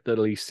vomit, that at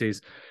least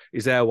his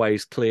airway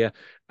is clear.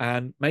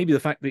 And maybe the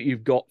fact that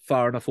you've got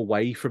far enough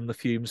away from the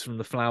fumes from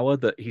the flower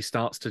that he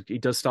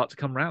does start to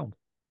come round.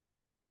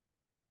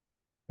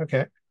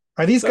 Okay.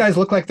 Are these guys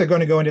look like they're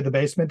going to go into the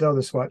basement, though,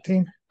 the SWAT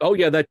team? Oh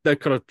yeah, they're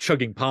kind of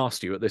chugging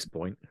past you at this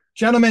point.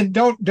 Gentlemen,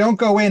 don't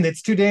go in.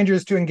 It's too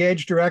dangerous to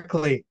engage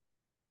directly.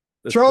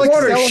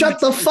 Porter, shut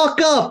the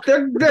fuck up.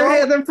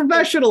 They're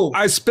professionals.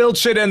 I spilled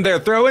shit in there.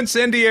 Throw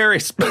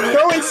incendiaries.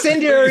 Throw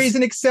incendiaries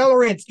and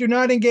accelerants. Do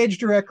not engage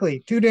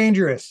directly. Too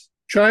dangerous.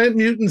 Giant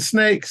mutant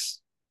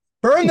snakes.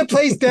 Burn the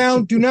place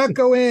down. Do not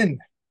go in.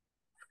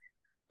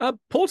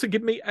 Porter,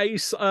 give me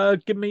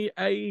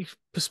a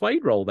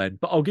persuade roll then,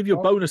 but I'll give you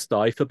a bonus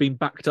die for being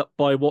backed up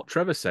by what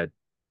Trevor said.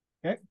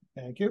 Okay,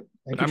 thank you.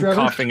 I'm Trevor.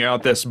 coughing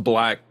out this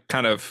black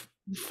kind of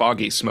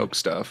foggy smoke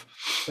stuff.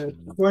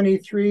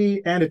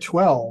 23 and a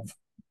 12.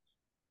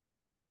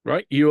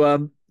 Right,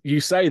 you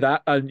say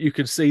that, and you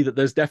can see that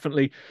there's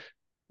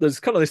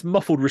kind of this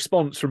muffled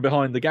response from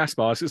behind the gas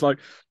mask. It's like,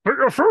 but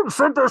your friend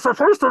said they're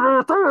supposed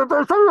to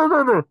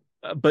be.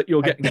 But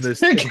you're getting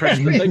this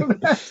impression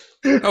that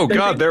oh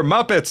God, they're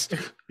Muppets.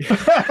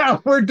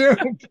 We're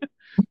doomed.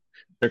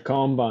 They're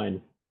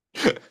Combine.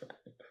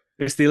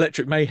 It's the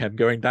electric mayhem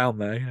going down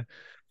there.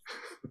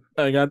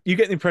 And, you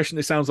get the impression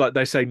it sounds like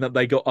they're saying that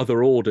they got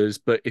other orders,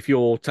 but if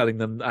you're telling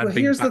them, and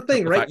here's the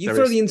thing, right? You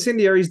throw the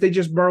incendiaries, they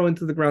just burrow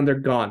into the ground, they're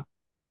gone.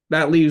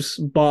 That leaves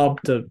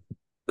Bob to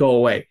go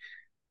away.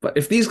 But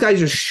if these guys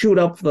just shoot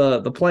up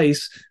the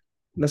place,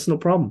 that's no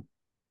problem.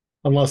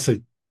 Unless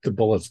the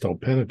bullets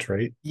don't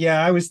penetrate.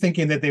 Yeah, I was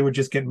thinking that they would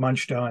just get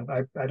munched on.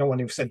 I don't want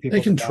to send people.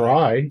 They can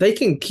try. They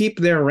can keep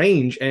their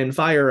range and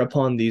fire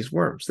upon these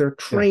worms. They're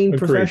trained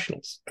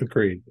professionals.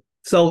 Agreed.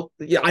 So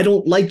yeah, I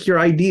don't like your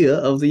idea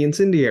of the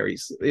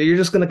incendiaries. You're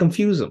just going to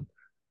confuse them.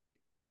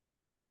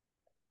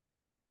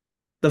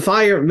 The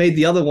fire made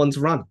the other ones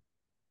run.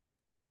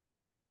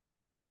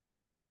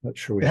 Not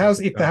sure.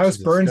 If the house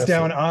burns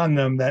down on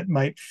them, that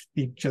might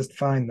be just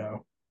fine,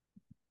 though.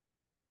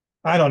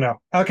 I don't know.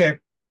 Okay.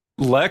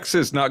 Lex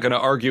is not going to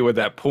argue with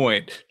that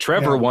point.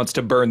 Trevor wants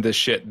to burn this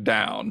shit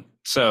down.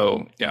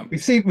 So yeah,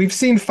 we've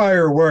seen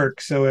fire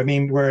work. So I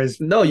mean, whereas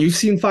you've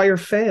seen fire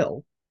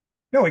fail.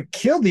 No, it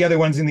killed the other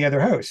ones in the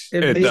other house.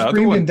 They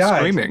screamed and died.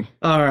 Screaming.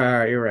 All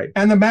right, you're right.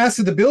 And the mass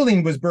of the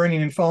building was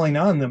burning and falling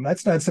on them.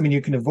 That's not something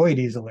you can avoid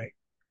easily.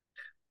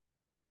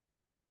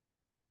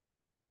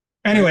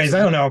 Anyways, I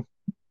don't know.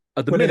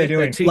 At the what minute, are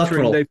they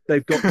doing?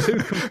 They've got two,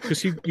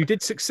 because you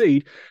did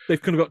succeed.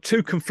 They've kind of got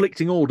two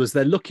conflicting orders.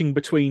 They're looking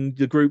between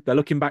the group. They're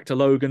looking back to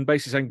Logan,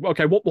 basically saying,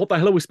 okay, what the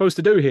hell are we supposed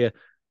to do here?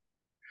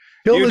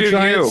 Kill the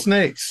giant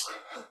snakes.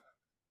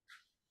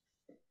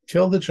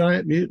 Kill the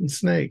giant mutant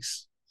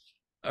snakes.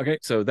 Okay,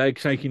 so they're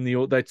taking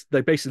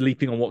they're basically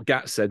leaping on what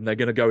Gat said, and they're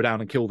going to go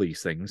down and kill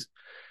these things.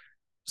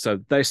 So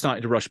they're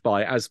starting to rush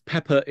by as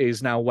Pepper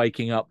is now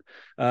waking up,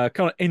 kind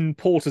of in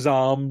Porter's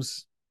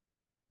arms,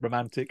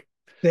 romantic.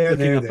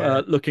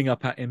 Looking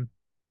up at him.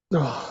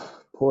 Oh,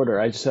 Porter,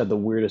 I just had the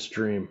weirdest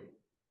dream.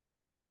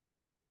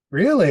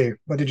 Really?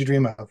 What did you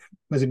dream of?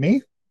 Was it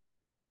me?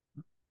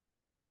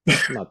 I'm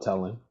not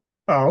telling.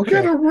 Oh, okay.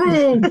 Get a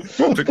room.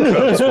 The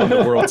Cubs won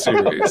the World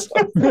Series.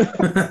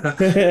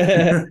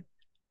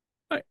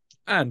 Right.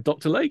 And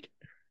Dr. Lake.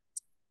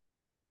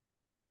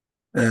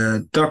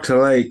 Dr.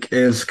 Lake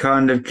is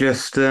kind of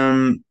just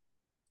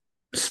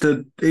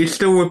he's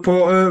still with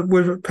Porter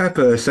with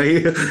Pepper. So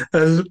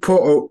as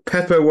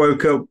Pepper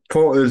woke up,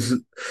 Porter's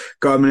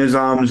got him in his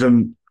arms,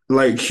 and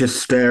Lake's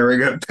just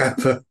staring at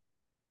Pepper.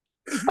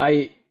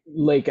 I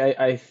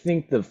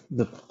think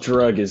the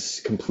drug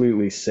is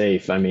completely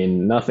safe. I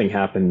mean, nothing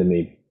happened to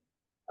me.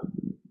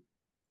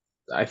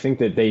 I think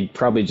that they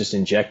probably just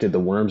injected the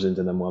worms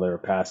into them while they were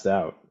passed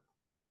out.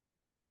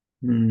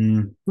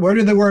 Where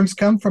did the worms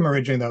come from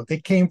originally, though? They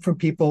came from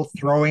people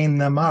throwing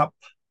them up.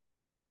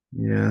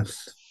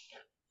 Yes.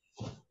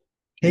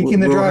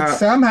 Taking the We'll drug ha-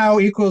 somehow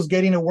equals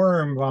getting a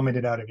worm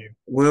vomited out of you.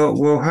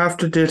 we'll have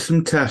to do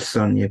some tests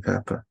on you,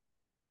 Pepper.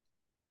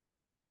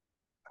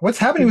 What's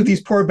happening with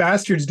these poor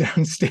bastards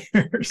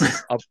downstairs?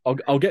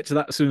 I'll get to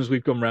that as soon as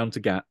we've gone round to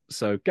Gat.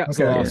 So Gat's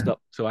the Okay. last Yeah.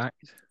 up to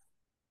act.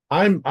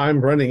 I'm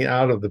running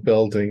out of the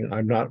building.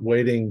 I'm not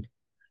waiting.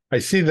 I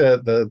see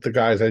the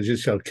guys. I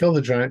just yell, kill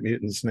the giant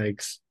mutant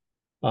snakes.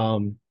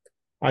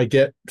 I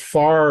get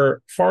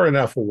far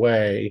enough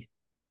away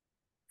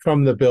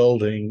from the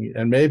building,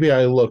 and maybe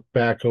I look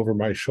back over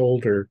my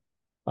shoulder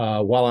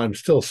while I'm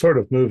still sort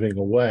of moving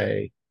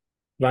away.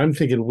 But I'm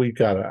thinking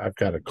I've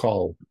got to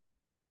call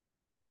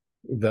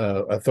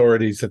the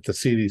authorities at the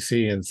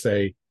CDC and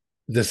say,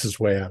 this is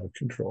way out of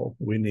control.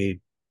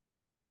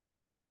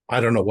 I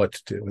don't know what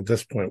to do. At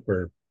this point,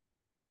 we're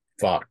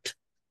fucked.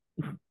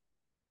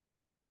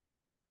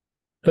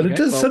 But it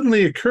just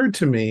suddenly occurred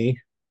to me,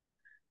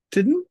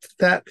 didn't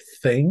that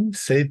thing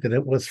say that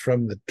it was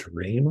from the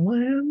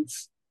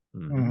Dreamlands?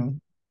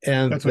 Mhm.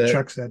 And That's what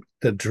Chuck said.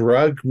 the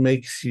drug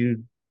makes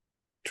you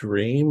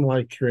dream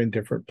like you're in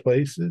different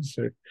places?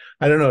 Or,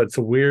 I don't know. It's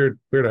a weird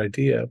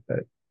idea,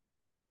 but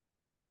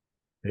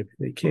maybe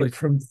they came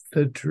from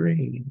the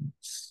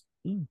dreams.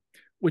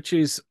 Which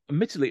is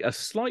admittedly a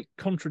slight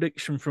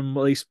contradiction from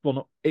at least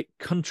one. It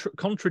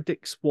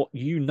contradicts what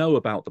you know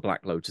about the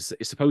Black Lotus.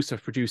 It's supposed to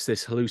produce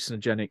this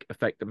hallucinogenic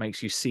effect that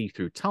makes you see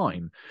through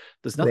time.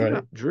 There's nothing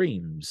about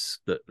dreams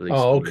that. At least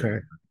okay.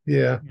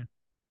 Yeah.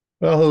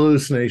 Well,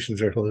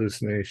 hallucinations are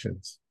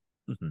hallucinations.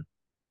 Mm-hmm.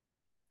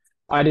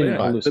 I didn't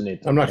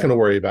hallucinate. I'm not going to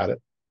worry about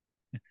it.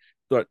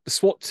 Right, the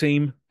SWAT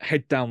team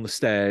head down the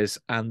stairs,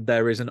 and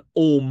there is an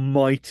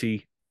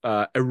almighty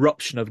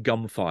eruption of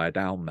gunfire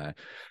down there.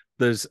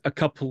 There's a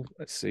couple.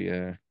 Let's see.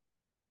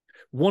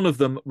 One of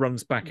them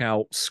runs back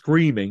out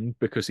screaming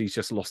because he's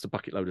just lost a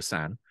bucket load of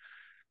sand.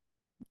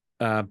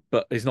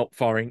 But he's not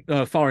firing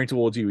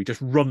towards you. He just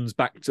runs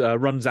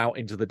out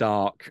into the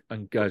dark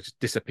and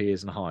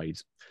disappears and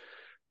hides.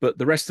 But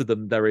the rest of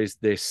them, there is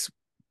this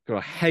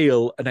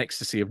hail and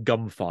ecstasy of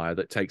gunfire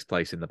that takes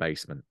place in the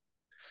basement.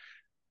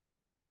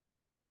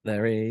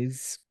 There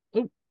is.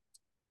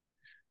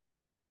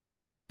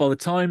 By the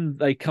time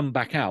they come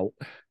back out,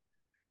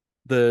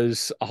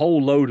 there's a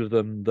whole load of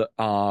them that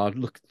are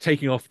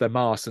taking off their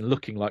masks and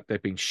looking like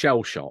they've been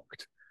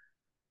shell-shocked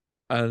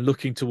and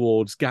looking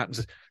towards Gat and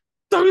says,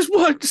 those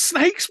weren't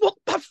snakes! What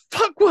the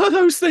fuck were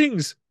those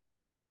things?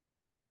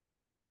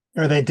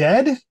 Are they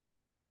dead?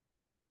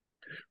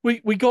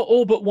 We got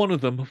all but one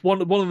of them.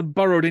 One of them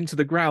burrowed into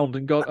the ground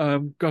and got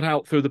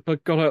out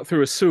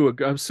through a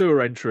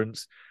sewer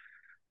entrance.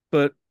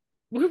 But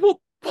what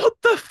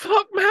the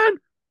fuck, man?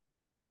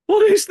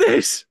 What is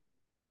this?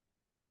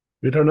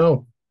 We don't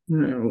know.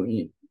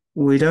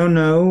 We don't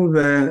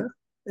know.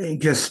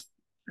 Just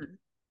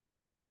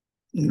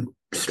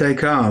stay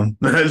calm.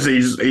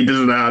 He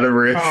doesn't know how to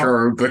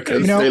reassure them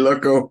because they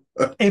look up.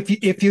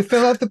 If you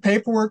fill out the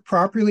paperwork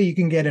properly, you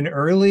can get an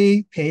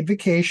early paid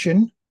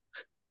vacation.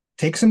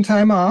 Take some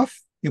time off.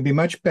 You'll be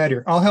much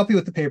better. I'll help you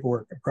with the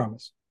paperwork, I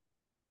promise.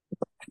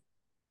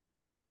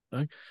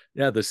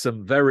 Yeah, there's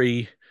some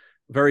very,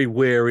 very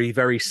weary,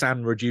 very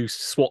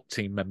sand-reduced SWAT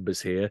team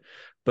members here.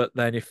 But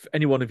then if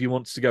any one of you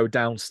wants to go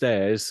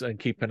downstairs and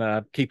keep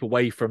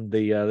away from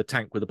the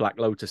tank with the Black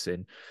Lotus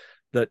in,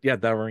 there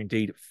are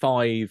indeed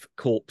 5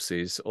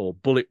 corpses or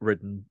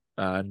bullet-ridden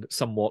and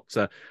somewhat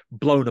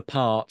blown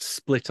apart,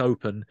 split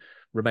open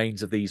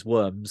remains of these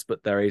worms,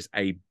 but there is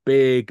a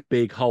big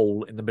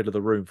hole in the middle of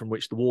the room from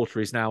which the water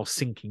is now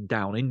sinking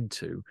down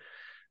into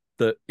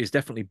that is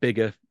definitely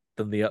bigger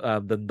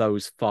than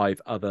those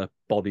 5 other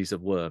bodies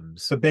of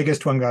worms. The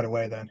biggest one got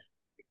away then.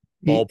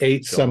 He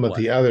ate some of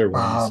the other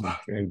ones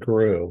and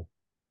grew.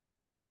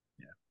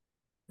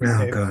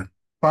 Oh God.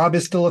 Bob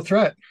is still a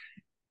threat.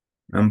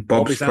 And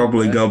Bob's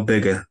probably got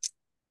bigger.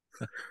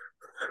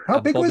 How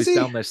big was he?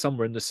 Down there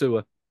somewhere in the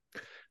sewer.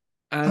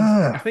 And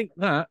I think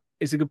that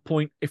is a good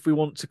point if we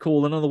want to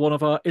call another one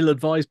of our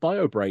ill-advised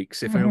bio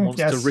breaks. If anyone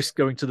wants to risk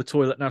going to the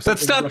toilet now.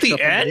 That's not the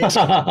end?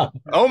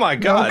 Oh my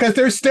God. Because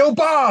there's still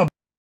Bob.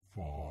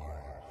 5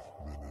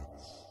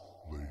 minutes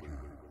later.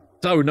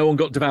 So no one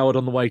got devoured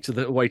on the way to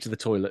the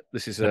toilet.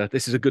 This is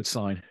a good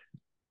sign.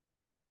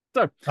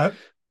 So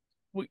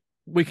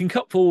we can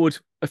cut forward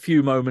a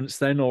few moments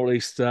then, or at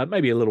least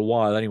maybe a little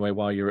while anyway,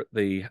 while you're at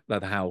the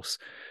house.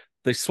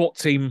 The SWAT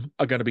team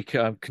are going to be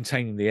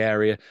containing the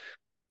area.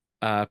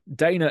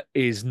 Dana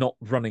is not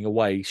running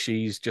away.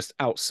 She's just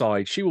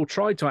outside. She will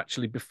try to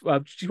actually.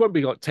 She won't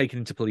be taken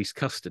into police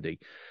custody,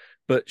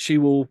 but she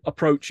will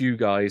approach you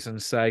guys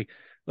and say,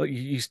 "Look,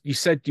 you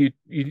said you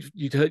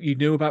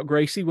knew about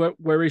Gracie.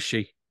 Where is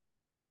she?"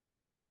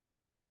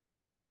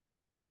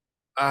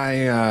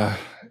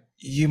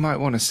 You might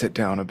want to sit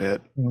down a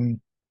bit.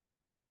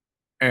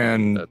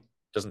 And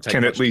doesn't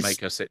take much to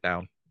make her sit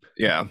down.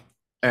 Yeah,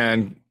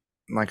 and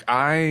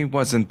I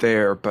wasn't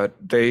there, but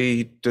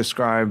they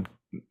described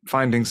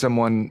finding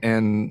someone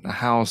in a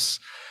house.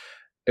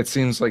 It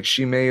seems like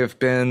she may have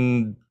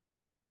been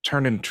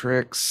turning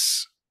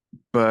tricks,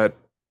 but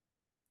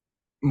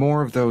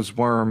more of those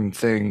worm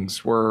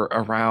things were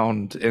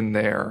around in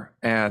there,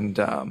 and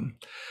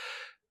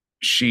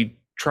she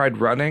tried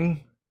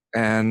running,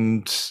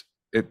 and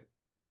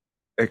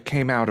it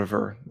came out of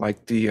her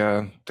like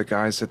the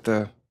guys at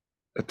the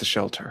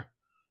shelter.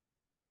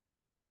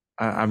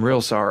 I'm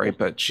real sorry,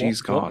 but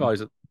she's gone.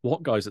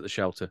 What guys at the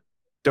shelter?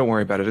 Don't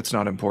worry about it. It's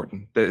not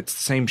important. It's the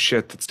same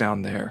shit that's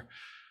down there.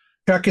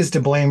 Chuck is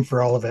to blame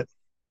for all of it.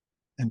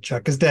 And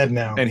Chuck is dead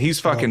now. And he's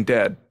fucking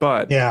dead.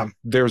 But yeah,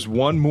 there's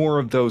one more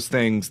of those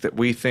things that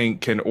we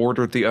think can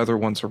order the other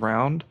ones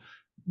around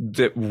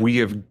that we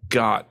have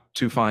got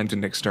to find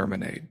and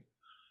exterminate.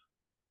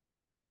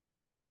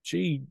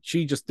 She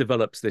just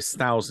develops this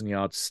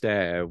 1,000-yard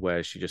stare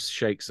where she just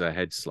shakes her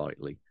head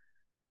slightly.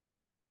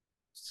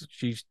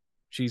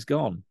 She's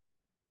gone.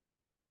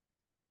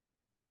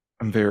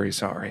 I'm very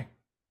sorry.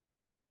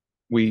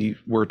 We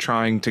were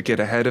trying to get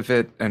ahead of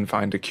it and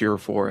find a cure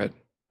for it,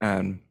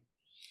 and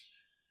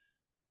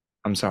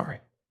I'm sorry.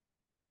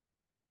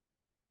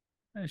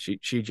 And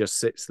she just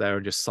sits there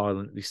and just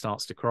silently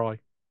starts to cry.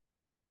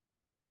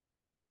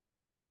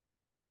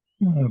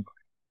 Oh.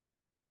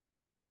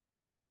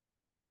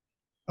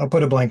 I'll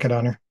put a blanket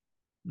on her.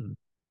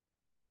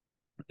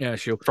 Yeah,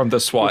 she'll from the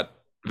SWAT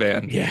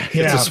van. Yeah,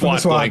 it's a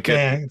SWAT blanket.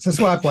 Van. It's a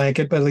SWAT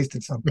blanket, but at least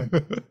it's something.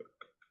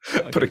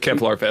 Put a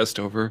Kevlar vest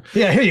over.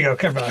 Yeah, here you go,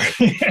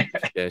 Kevlar.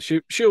 Yeah,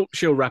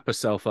 she'll wrap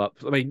herself up.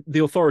 I mean,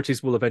 the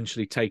authorities will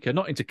eventually take her,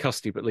 not into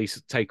custody, but at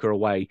least take her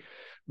away,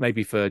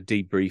 maybe for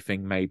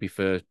debriefing, maybe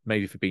for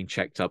being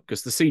checked up,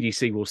 because the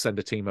CDC will send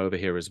a team over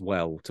here as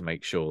well to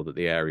make sure that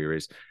the area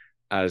is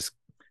as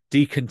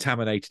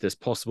decontaminated as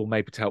possible,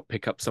 maybe to help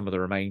pick up some of the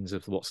remains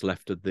of what's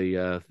left of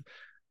the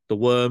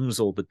worms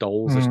or the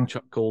dolls, as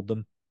Chuck called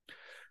them,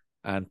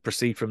 and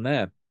proceed from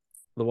there.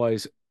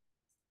 Otherwise,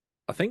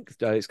 I think it's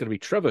going to be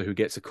Trevor who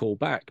gets a call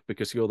back,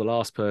 because you're the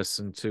last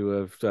person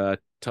to have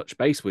touched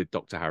base with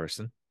Dr.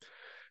 Harrison.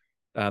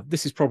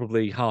 This is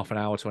probably half an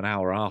hour to an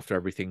hour after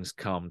everything's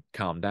calmed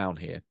down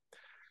here.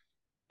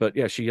 But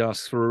yeah, she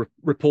asks for a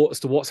report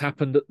as to what's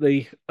happened at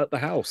the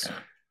house.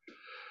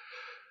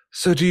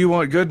 So do you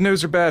want good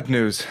news or bad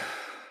news?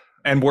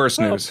 And worse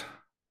news?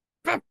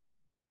 For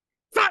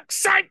fuck's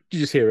sake! You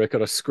just hear her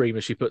kind of scream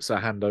as she puts her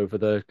hand over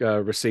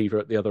the receiver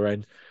at the other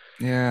end.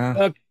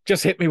 Yeah.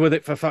 Just hit me with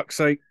it, for fuck's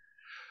sake.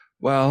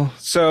 Well,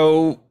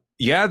 so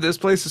yeah, this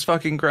place is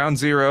fucking ground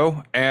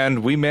zero,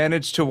 and we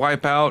managed to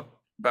wipe out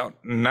about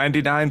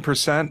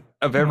 99%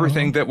 of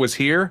everything that was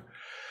here.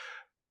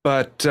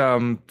 But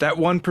that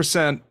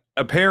 1%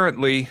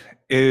 apparently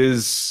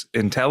is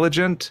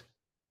intelligent,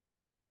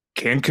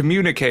 can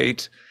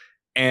communicate,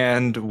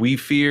 and we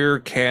fear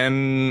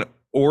can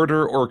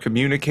order or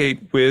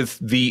communicate with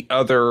the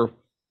other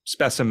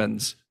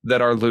specimens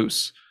that are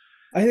loose.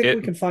 I think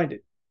we can find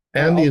it.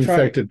 And the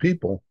infected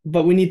people.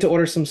 But we need to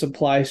order some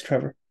supplies,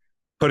 Trevor.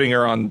 Putting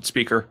her on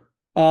speaker.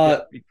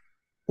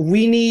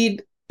 We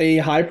need a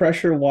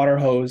high-pressure water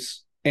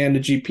hose and a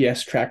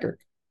GPS tracker.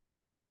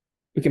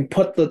 We can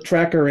put the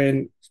tracker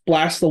in,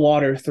 blast the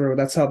water through.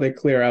 That's how they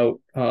clear out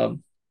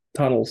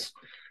tunnels.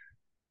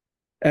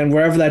 And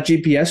wherever that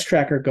GPS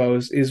tracker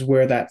goes is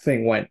where that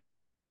thing went.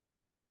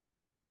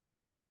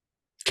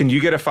 Can you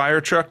get a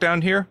fire truck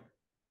down here?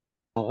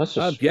 Oh, that's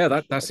just...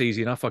 yeah, that's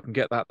easy enough. I can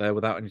get that there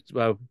without any,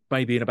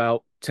 maybe in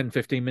about 10,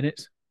 15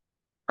 minutes.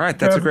 All right,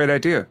 that's a great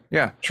idea.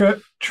 Yeah.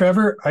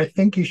 Trevor, I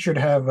think you should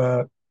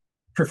have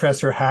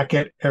Professor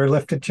Hackett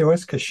airlifted to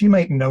us, because she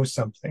might know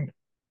something.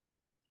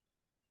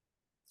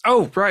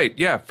 Oh, right.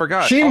 Yeah,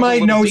 forgot. She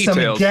might know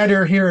something. Get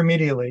her here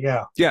immediately.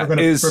 Yeah. Yeah. We're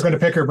going to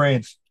pick her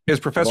brains. Is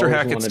Professor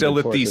Hackett still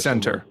at the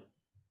center?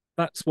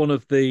 That's one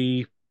of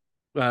the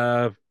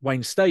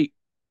Wayne State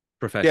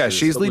professors. Yeah,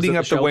 she's leading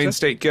up the Wayne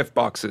State gift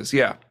boxes.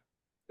 Yeah.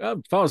 As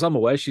far as I'm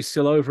aware, she's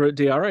still over at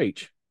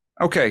DRH.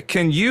 Okay,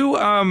 can you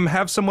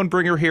have someone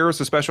bring her here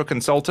as a special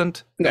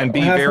consultant and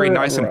be very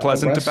nice and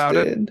pleasant about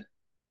it?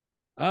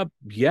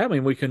 Yeah, I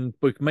mean, we can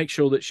make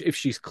sure that if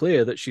she's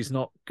clear that she's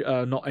not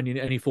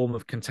any form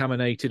of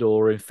contaminated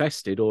or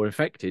infested or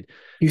infected.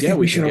 You think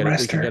we should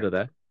arrest her? We can get her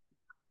there.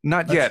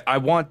 Not yet. I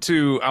want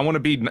to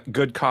be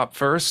good cop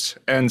first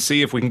and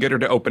see if we can get her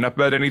to open up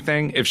about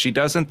anything. If she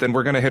doesn't, then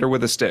we're going to hit her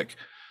with a stick.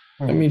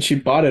 I mean, she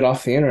bought it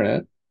off the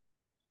internet.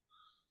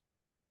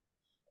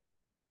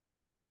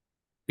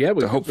 Yeah,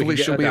 so hopefully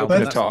she'll be able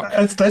to talk.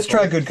 Let's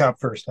try good cop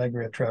first. I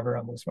agree with Trevor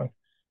on this one.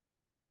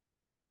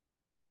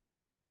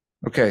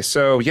 Okay,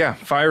 so yeah,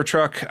 fire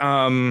truck.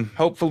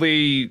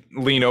 Hopefully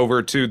lean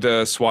over to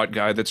the SWAT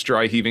guy that's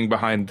dry heaving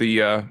behind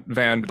the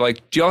van.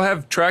 Like, do y'all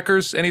have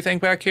trackers? Anything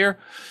back here?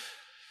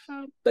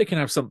 They can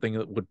have something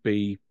that would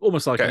be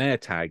almost like an air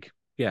tag.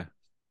 Yeah,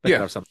 they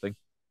can have something.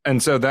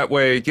 And so that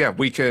way, yeah,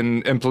 we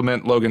can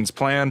implement Logan's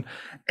plan.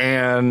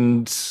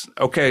 And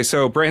okay,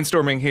 so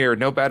brainstorming here,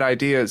 no bad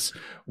ideas.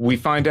 We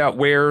find out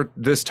where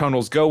this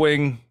tunnel's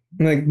going.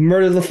 Like,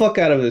 murder the fuck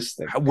out of this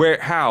thing. Where?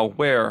 How?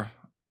 Where?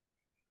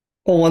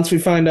 Well, once we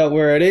find out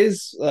where it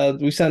is,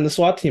 we send the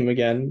SWAT team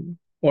again,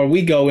 or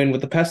we go in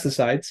with the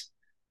pesticides.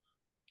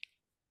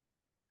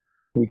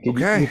 We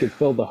could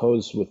fill the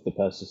hose with the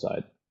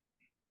pesticide.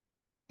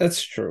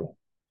 That's true.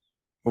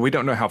 Well, we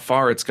don't know how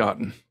far it's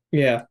gotten.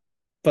 Yeah,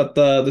 but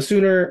the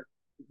sooner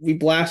we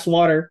blast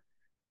water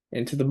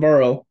into the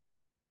burrow,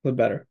 the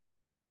better.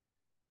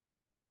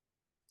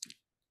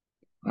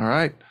 All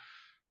right.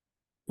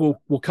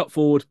 We'll cut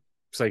forward,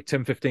 say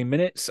 10, 15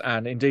 minutes,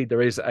 and indeed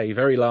there is a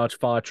very large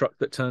fire truck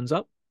that turns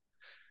up.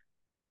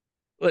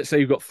 Let's say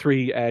you've got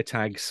 3 air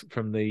tags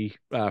from the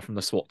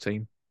SWAT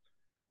team,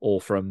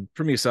 or from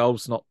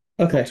yourselves. Not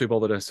too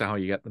bothered as to how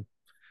you get them.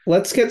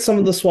 Let's get some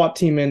of the SWAT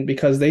team in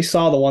because they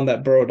saw the one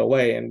that burrowed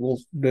away, and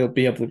they'll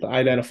be able to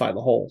identify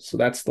the hole. So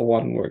that's the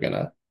one we're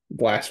gonna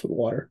blast with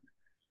water.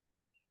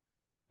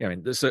 Yeah, I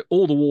mean, so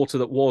all the water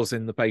that was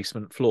in the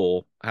basement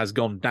floor has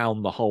gone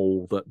down the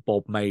hole that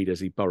Bob made as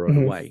he burrowed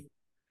away.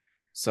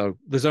 So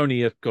there's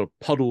only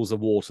puddles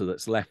of water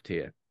that's left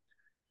here.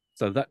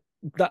 So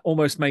that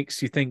almost makes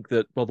you think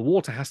that, well, the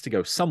water has to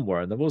go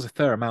somewhere, and there was a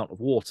fair amount of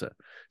water.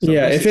 So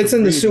yeah, if it's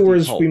in the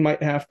sewers, we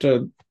might have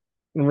to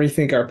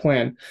rethink our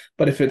plan.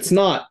 But if it's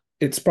not,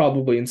 it's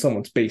probably in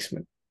someone's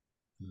basement.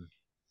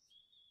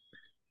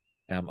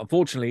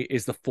 Unfortunately,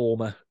 is the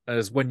former,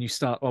 as when you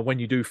start, or when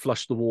you do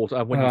flush the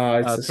water, when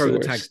you throw the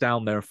tags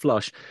down there and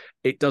flush,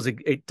 it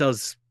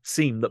does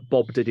seem that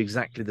Bob did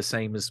exactly the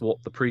same as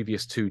what the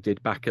previous 2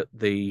 did back at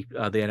the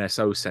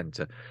NSO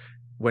center.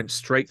 Went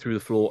straight through the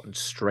floor and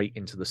straight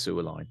into the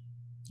sewer line.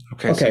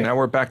 Okay, so now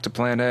we're back to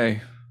plan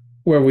A.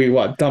 Where we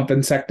dump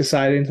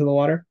insecticide into the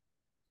water?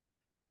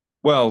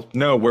 Well,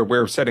 no,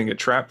 we're setting a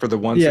trap for the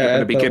ones that are going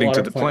to be getting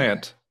to the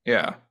plant.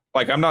 Yeah.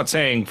 Like, I'm not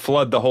saying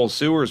flood the whole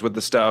sewers with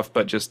the stuff,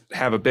 but just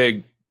have a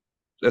big,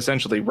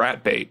 essentially,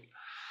 rat bait.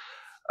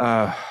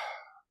 But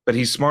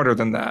he's smarter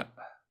than that.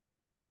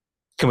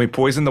 Can we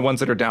poison the ones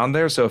that are down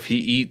there? So if he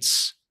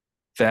eats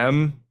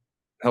them,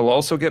 he'll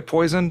also get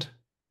poisoned?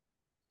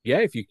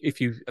 Yeah, if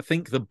you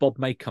think that Bob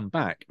may come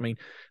back. I mean,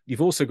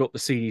 you've also got the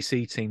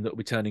CDC team that will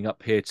be turning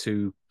up here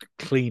to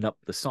clean up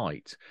the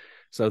site.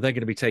 So they're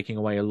going to be taking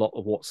away a lot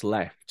of what's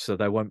left. So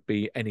there won't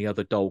be any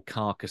other dull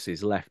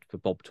carcasses left for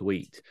Bob to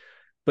eat.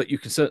 But you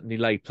can certainly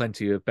lay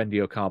plenty of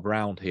bendiocarb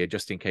around here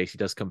just in case he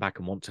does come back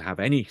and want to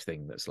have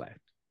anything that's left.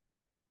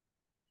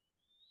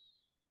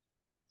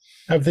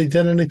 Have they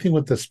done anything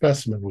with the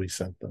specimen we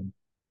sent them?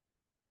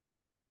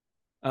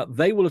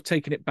 They will have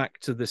taken it back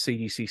to the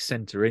CDC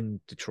center in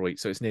Detroit,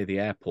 so it's near the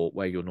airport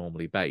where you're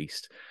normally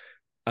based.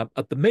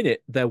 At the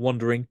minute, they're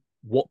wondering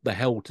what the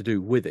hell to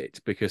do with it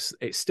because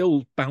it's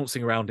still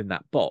bouncing around in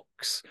that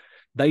box.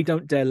 They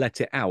don't dare let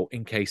it out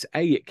in case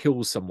A, it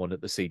kills someone at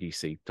the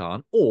CDC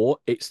plant, or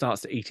it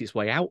starts to eat its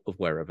way out of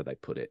wherever they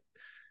put it.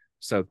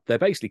 So they're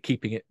basically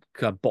keeping it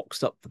kind of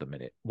boxed up for the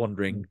minute,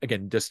 wondering,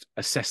 again, just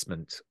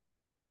assessment,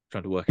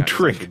 trying to work out.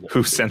 Drink,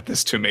 who sent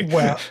this to me?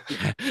 Well,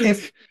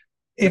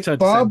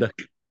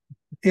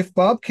 if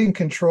Bob can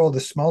control the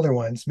smaller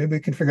ones, maybe we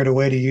can figure out a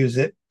way to use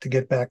it to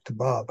get back to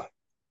Bob.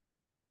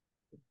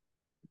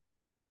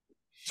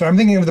 So I'm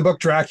thinking of the book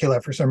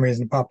Dracula for some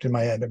reason, popped in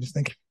my head. I'm just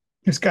thinking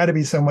there's got to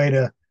be some way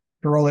to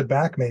roll it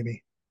back,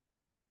 maybe.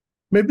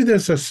 Maybe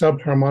there's a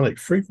subharmonic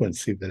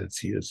frequency that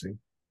it's using.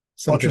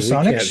 Something we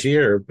can't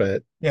hear,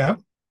 but yeah,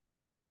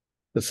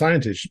 the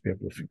scientists should be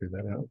able to figure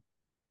that out.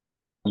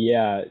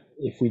 Yeah,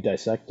 if we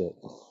dissect it.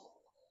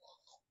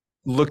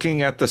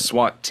 Looking at the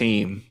SWAT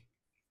team,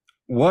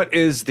 what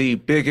is the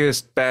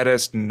biggest,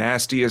 baddest,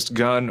 nastiest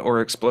gun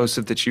or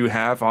explosive that you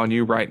have on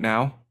you right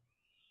now?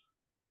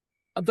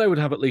 They would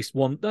have at least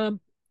one.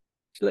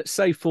 Let's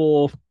say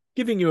for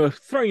throwing you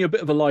a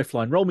bit of a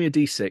lifeline. Roll me a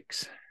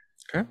d6.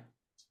 Okay.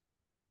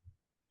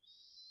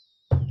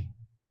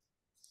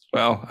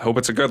 Well, I hope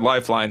it's a good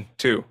lifeline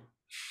too.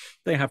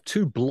 They have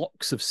 2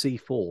 blocks of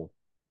C4.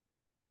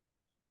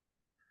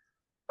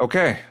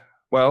 Okay.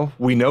 Well,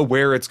 we know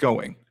where it's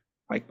going.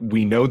 Like,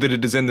 we know that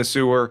it is in the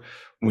sewer.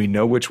 We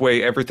know which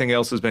way everything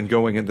else has been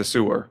going in the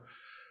sewer.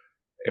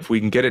 If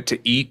we can get it to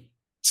eat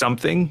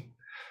something,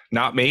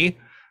 not me,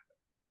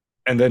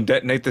 and then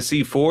detonate the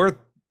C4,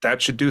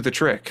 that should do the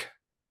trick.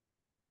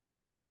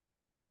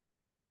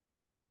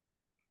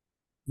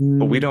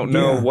 But we don't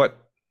know what.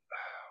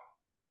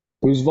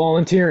 Who's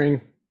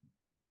volunteering?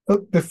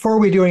 Before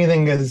we do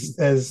anything as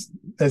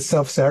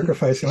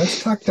self-sacrificing,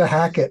 let's talk to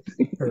Hackett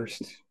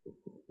first.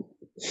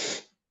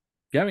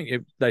 Yeah, I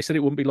mean, they said it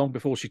wouldn't be long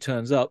before she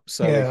turns up.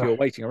 So if you're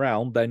waiting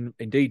around, then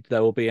indeed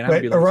there will be an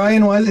ambulance.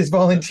 Orion is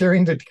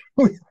volunteering to go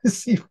with the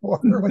C4.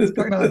 What's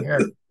going on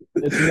here?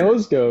 It's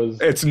nose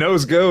goes. It's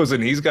nose goes,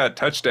 and he's got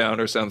touchdown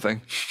or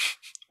something.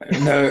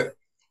 No.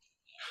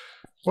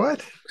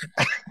 What?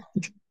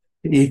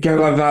 You go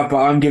like that, but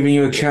I'm giving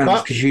you a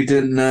chance because you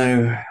didn't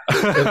know.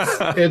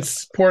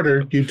 It's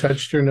Porter. You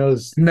touched your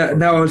nose. No,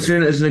 I was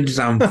doing it as an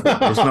example.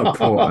 It's not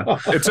Porter.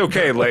 It's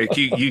okay, Lake.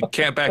 You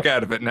can't back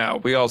out of it now.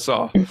 We all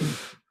saw.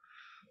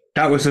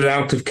 That was an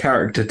out of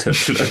character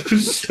touch.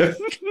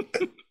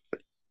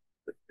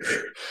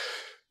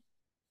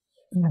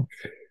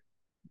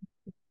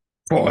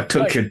 I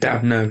took your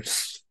damn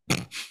nose.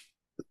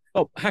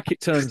 Oh, Hackett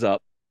turns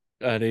up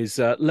and is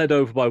led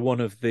over by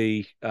one of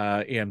the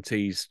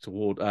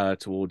EMTs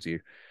towards you.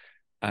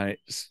 And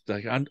it's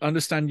like, I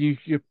understand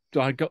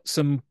I got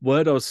some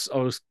word I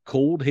was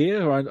called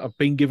here, or I've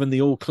been given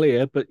the all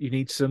clear, but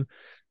the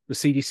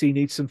CDC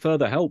needs some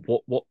further help.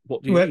 What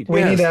do you need?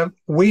 We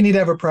need to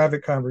have a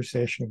private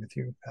conversation with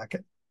you,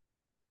 Packet.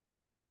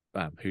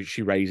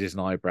 She raises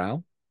an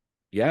eyebrow.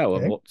 Yeah, well,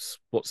 Okay.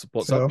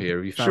 what's up here?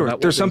 Have you found Sure.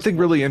 out There's something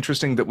really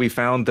interesting that we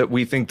found that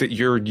we think that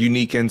your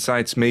unique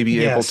insights may be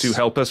able to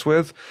help us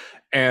with.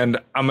 And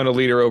I'm going to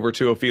lead her over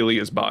to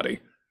Ophelia's body.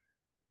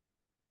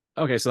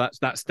 Okay, so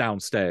that's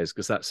downstairs,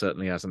 because that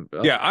certainly hasn't.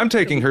 Yeah, I'm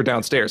taking her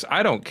downstairs.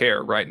 I don't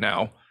care right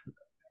now.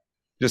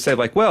 Just say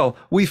like, well,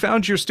 we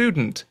found your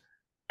student.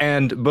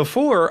 And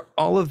before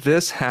all of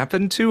this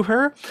happened to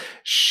her,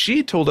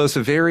 she told us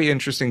a very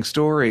interesting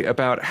story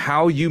about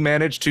how you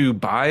managed to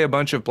buy a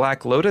bunch of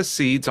Black Lotus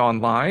seeds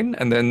online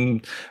and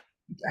then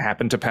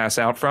happened to pass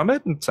out from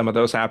it. And some of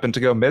those happened to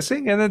go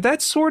missing. And then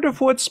that's sort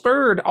of what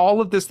spurred all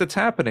of this that's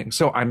happening.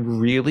 So I'm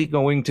really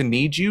going to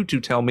need you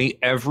to tell me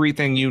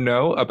everything you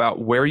know about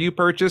where you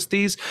purchased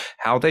these,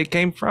 how they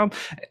came from,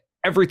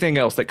 everything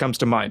else that comes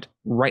to mind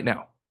right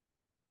now.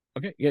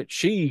 Okay, yeah,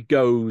 she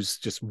goes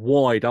just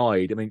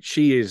wide-eyed. I mean,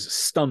 she is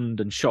stunned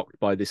and shocked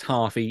by this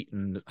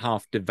half-eaten,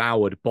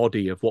 half-devoured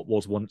body of what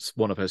was once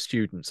one of her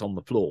students on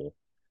the floor.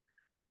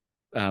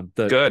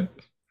 Good.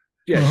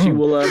 Yeah,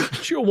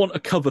 she'll want a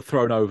cover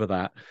thrown over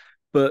that.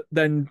 But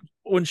then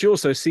when she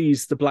also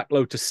sees the Black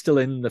Lotus still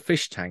in the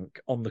fish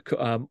tank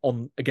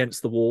on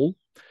against the wall,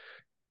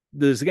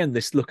 there's again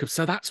this look of,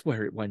 so that's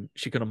where it went.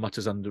 She kind of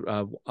mutters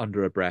under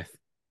her breath.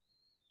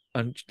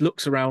 And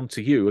looks around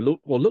to you,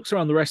 looks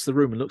around the rest of the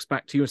room and looks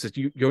back to you and says,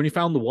 you only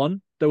found the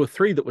one? There were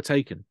 3 that were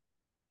taken.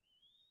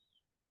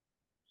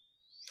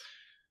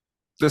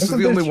 This is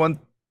the only one.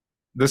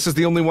 This is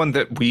the only one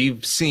that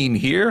we've seen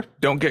here.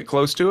 Don't get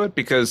close to it,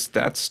 because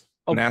that's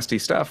nasty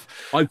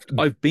stuff.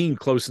 I've been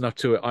close enough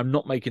to it. I'm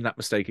not making that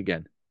mistake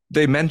again.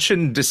 They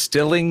mentioned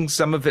distilling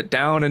some of it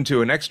down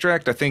into an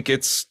extract. I think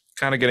it's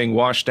kind of getting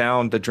washed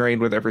down the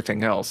drain with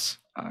everything else.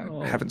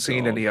 I haven't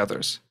seen any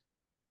others.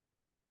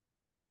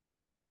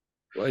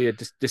 Well, yeah,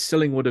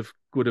 distilling would have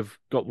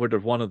got rid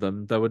of one of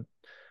them. There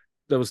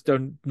was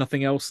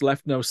nothing else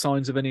left. No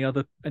signs of any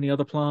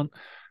other plant.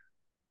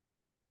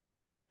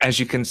 As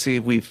you can see,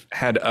 we've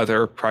had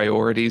other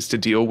priorities to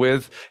deal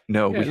with.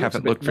 No, we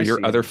haven't looked for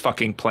your other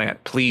fucking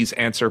plant. Please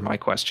answer my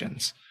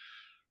questions.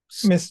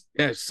 Miss.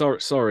 Yeah,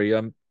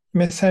 sorry.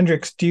 Miss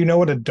Hendricks, do you know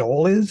what a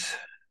dole is?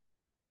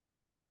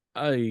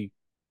 Isn't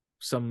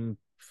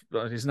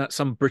that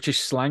some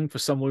British slang for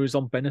someone who's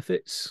on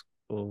benefits?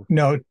 Or...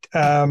 No.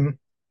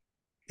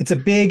 It's a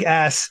big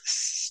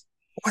ass.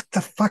 What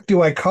the fuck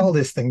do I call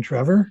this thing,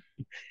 Trevor?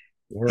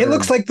 Worm. It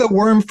looks like the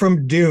worm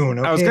from Dune.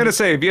 Okay? I was going to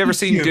say, have you ever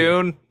seen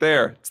Dune?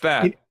 There, it's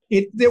that.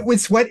 It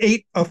was what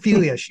ate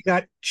Ophelia. She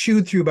got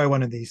chewed through by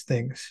one of these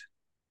things.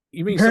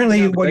 You mean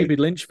apparently the David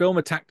Lynch film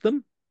attacked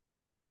them?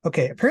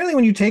 Okay, apparently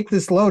when you take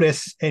this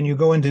lotus and you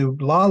go into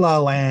La La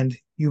Land,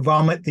 you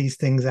vomit these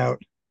things out.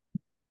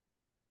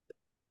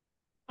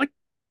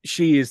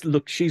 She's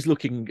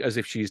looking as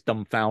if she's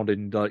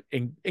dumbfounded. Like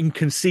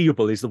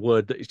inconceivable is the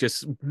word that is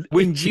just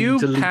when you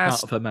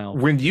passed out of her mouth.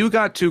 When you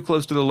got too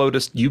close to the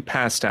lotus, you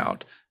passed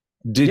out.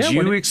 Did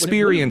you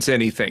experience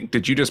anything?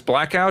 Did you just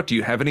black out? Do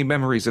you have any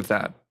memories of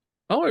that?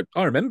 Oh,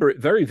 I remember it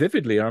very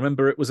vividly. I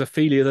remember it was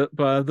Ophelia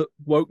that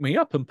woke me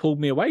up and pulled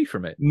me away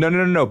from it.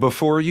 No.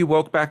 Before you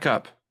woke back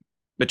up,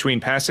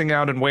 between passing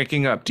out and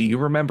waking up, do you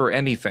remember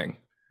anything?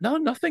 No,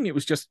 nothing. It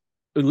was just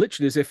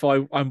literally as if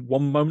I'm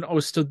one moment I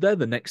was stood there,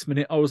 the next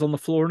minute I was on the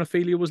floor and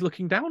Ophelia was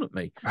looking down at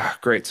me.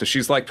 Great. So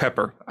she's like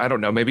Pepper. I don't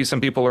know. Maybe some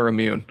people are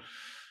immune.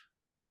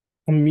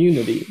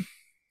 Immunity.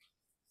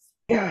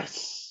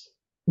 Yes.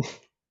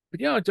 But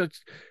yeah,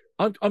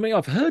 I mean,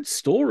 I've heard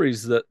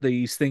stories that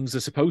these things are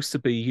supposed to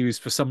be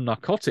used for some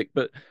narcotic,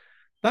 but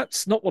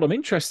that's not what I'm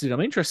interested in. I'm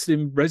interested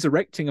in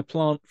resurrecting a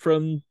plant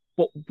from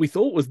what we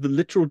thought was the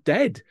literal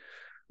dead.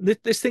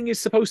 This thing is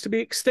supposed to be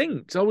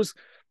extinct. I was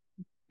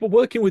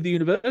working with the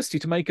university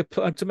to make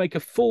a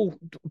full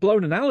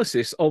blown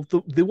analysis of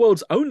the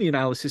world's only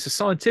analysis, a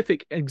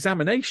scientific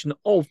examination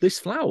of this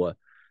flower.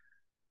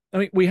 I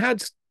mean,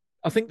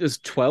 I think there's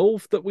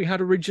 12 that we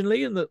had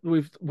originally, and that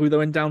we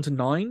went down to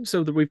 9,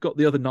 so that we've got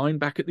the other 9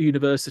 back at the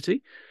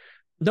university.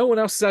 No one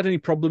else has had any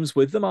problems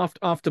with them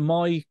after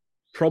my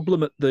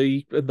problem at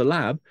the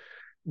lab.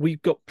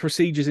 We've got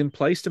procedures in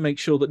place to make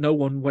sure that no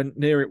one went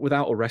near it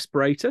without a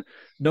respirator.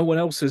 No one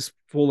else has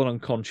fallen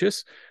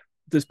unconscious.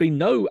 There's been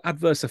no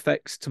adverse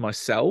effects to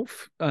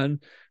myself, and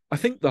I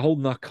think the whole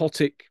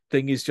narcotic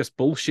thing is just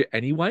bullshit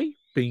anyway,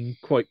 being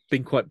quite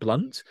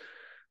blunt.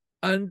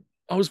 And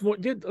I was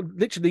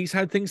literally, these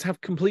things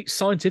have complete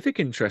scientific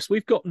interest.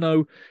 We've got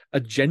no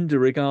agenda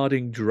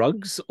regarding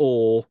drugs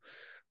or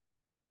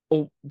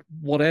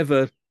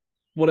whatever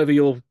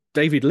your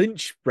David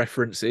Lynch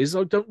reference is.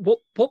 I don't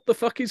what the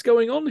fuck is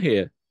going on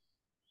here?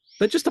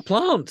 They're just a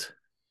plant.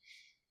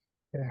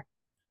 Yeah.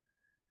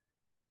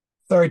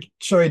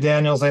 Sorry,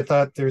 Daniels. I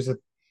thought there's a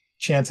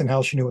chance in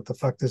hell she knew what the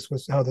fuck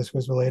how this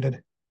was related.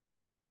 It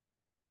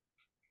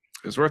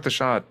was worth a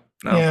shot.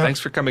 No, Thanks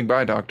for coming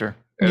by, Doctor.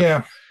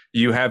 Yeah.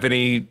 you have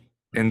any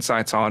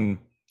insights on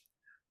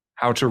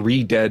how to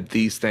re-dead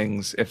these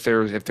things? If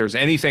there's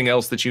anything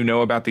else that you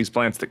know about these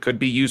plants that could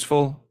be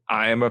useful,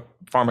 I am a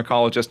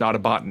pharmacologist, not a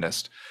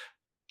botanist.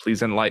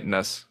 Please enlighten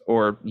us,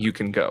 or you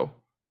can go.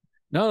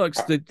 No, like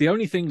the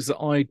only things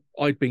that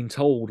I'd been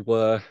told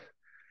were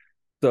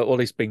that, or at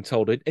least been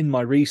told in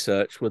my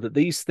research, were that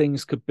these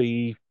things could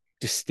be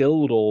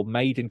distilled or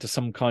made into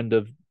some kind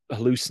of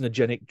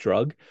hallucinogenic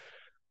drug.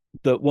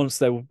 That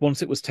once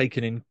it was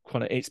taken in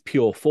kind of its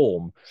pure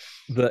form,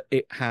 that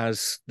it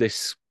has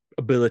this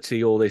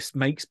ability, or this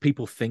makes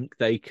people think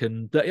that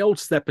it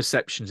alters their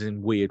perceptions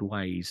in weird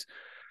ways.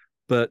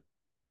 But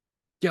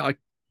yeah,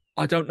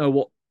 I don't know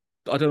what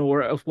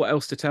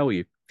else to tell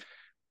you.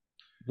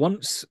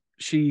 Once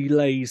she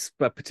lays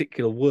a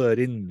particular word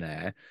in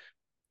there,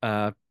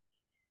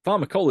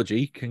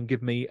 pharmacology can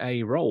give me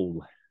a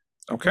roll.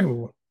 Okay.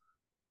 Ooh.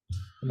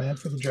 The man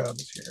for the job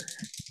is here.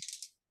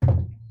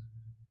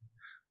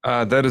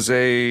 That is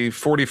a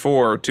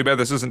 44. Too bad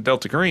this isn't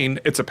Delta Green.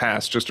 It's a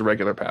pass, just a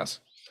regular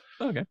pass.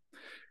 Okay.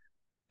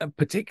 And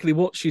particularly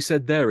what she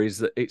said there is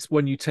that it's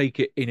when you take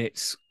it in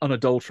its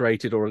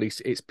unadulterated, or at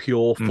least its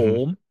pure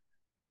form.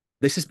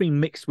 This has been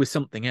mixed with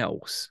something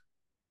else.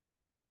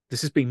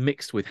 This has been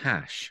mixed with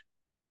hash.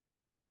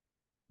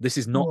 This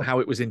is not how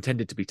it was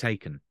intended to be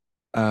taken.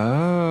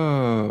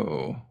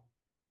 Oh.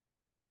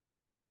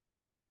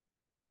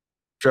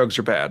 Drugs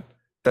are bad.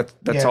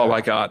 That's all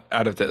I got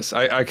out of this.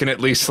 I can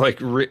at least like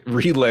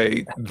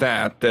relay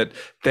that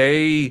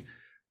they.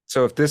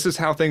 So if this is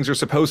how things are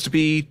supposed to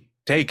be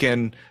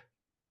taken,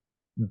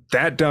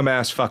 that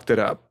dumbass fucked it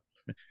up.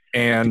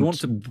 And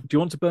do you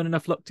want to burn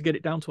enough luck to get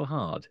it down to a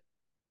hard?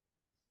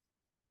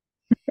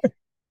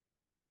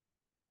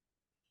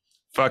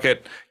 Fuck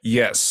it.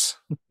 Yes,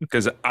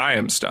 because I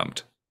am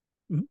stumped.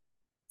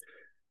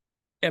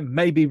 Yeah,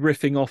 maybe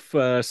riffing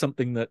off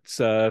something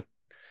that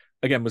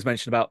again was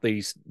mentioned about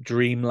these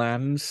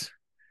dreamlands.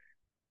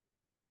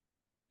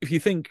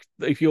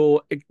 If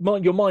your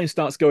mind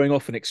starts going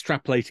off and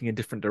extrapolating in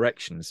different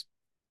directions,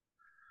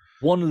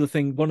 one of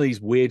these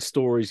weird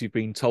stories you've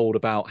been told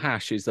about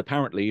hash is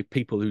apparently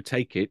people who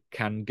take it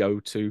can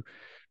go to,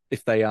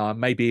 if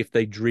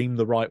they dream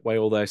the right way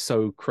or they're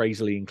so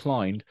crazily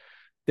inclined,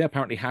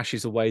 apparently hash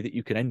is a way that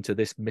you can enter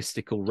this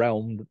mystical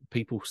realm that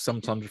people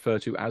sometimes refer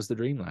to as the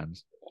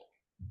dreamlands.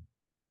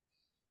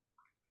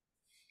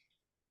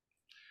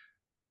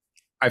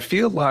 I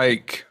feel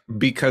like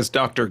because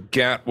Dr.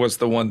 Gatt was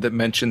the one that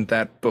mentioned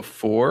that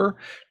before,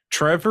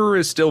 Trevor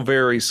is still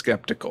very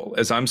skeptical,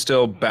 as I'm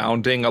still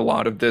bounding a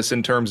lot of this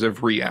in terms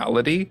of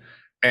reality,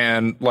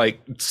 and like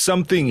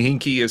something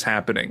hinky is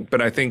happening.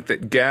 But I think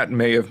that Gatt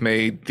may have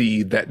made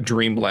that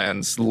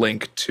Dreamlands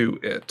link to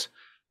it.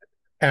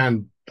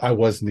 And I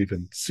wasn't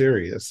even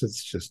serious.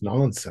 It's just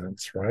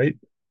nonsense, right?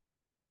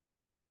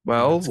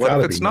 Well, what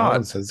if it's not?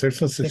 Nonsense. There's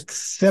no such,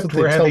 except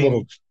we're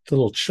having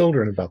little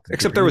children about the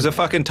Except there was a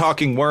fucking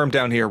talking worm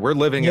down here. We're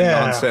living in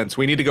nonsense.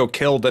 We need to go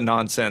kill the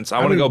nonsense. I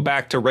want to go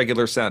back to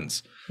regular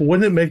sense.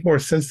 Wouldn't it make more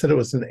sense that it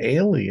was an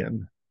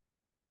alien?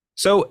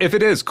 So if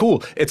it is,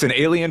 cool. It's an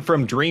alien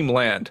from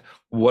Dreamland.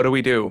 What do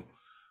we do?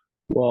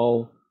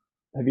 Well,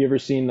 have you ever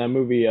seen that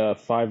movie I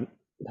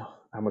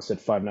almost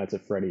said Five Nights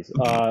at Freddy's.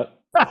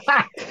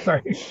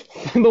 Sorry.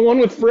 The one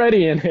with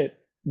Freddy in it.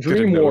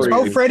 Dream Warriors.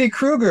 Oh, Freddy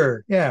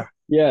Krueger. Yeah.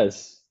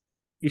 Yes.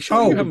 You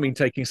sure you haven't been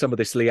taking some of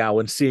this Liao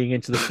and seeing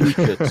into the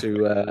future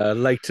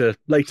to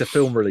later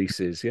film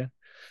releases, yeah?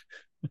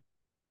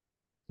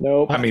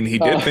 Nope. I mean, he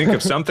did think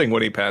of something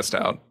when he passed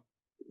out.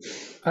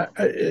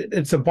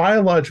 It's a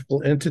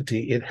biological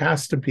entity. It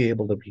has to be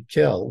able to be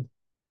killed.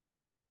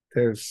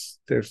 There's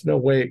no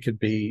way it could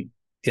be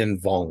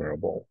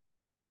invulnerable.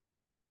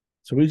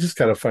 So we just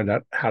got to find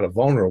out how to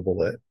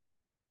vulnerable it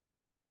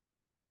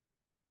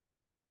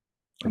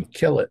and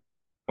kill it.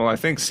 Well, I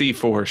think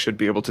C4 should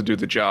be able to do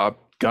the job.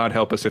 God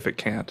help us if it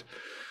can't.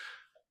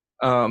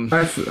 I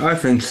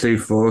think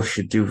C4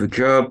 should do the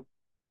job.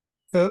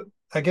 So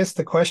I guess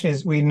the question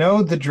is, we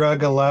know the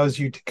drug allows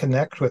you to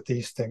connect with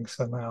these things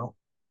somehow.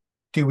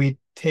 Do we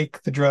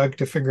take the drug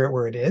to figure out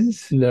where it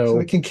is? No. So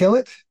we can kill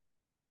it?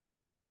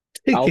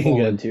 I'll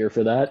volunteer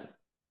for that.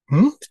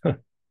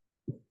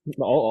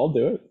 I'll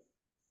do it.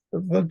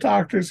 The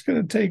doctor's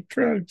going to take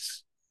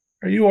drugs.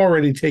 Are you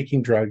already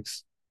taking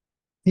drugs?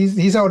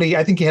 He's already.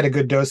 I think he had a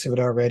good dose of it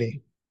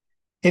already.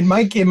 It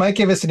might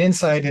give us an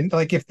insight, and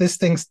like if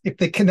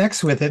it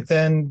connects with it,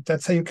 then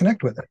that's how you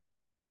connect with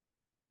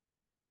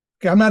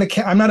it. I'm not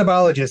a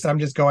biologist. I'm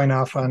just going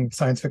off on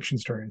science fiction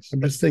stories.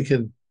 I'm just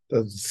thinking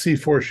the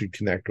C4 should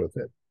connect with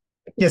it.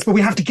 Yes, but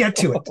we have to get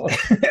to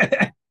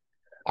it.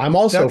 I'm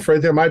also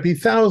afraid there might be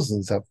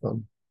thousands of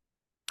them.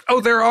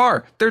 Oh, there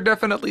are. There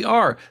definitely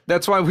are.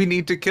 That's why we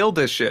need to kill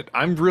this shit.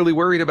 I'm really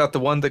worried about the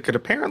one that could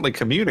apparently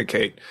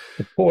communicate.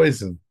 The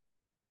poison.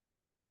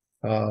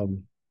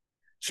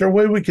 Is there a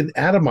way we can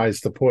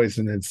atomize the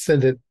poison and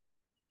send it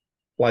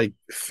like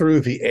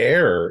through the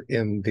air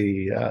in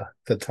the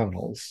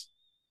tunnels?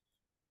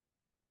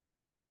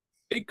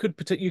 You could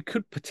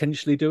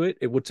potentially do it.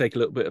 It would take a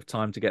little bit of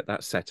time to get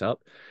that set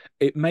up.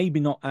 It may be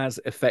not as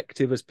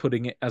effective as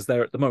putting it as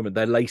they're at the moment.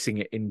 They're lacing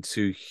it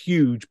into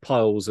huge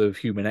piles of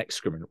human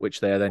excrement, which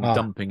they're then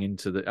dumping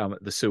into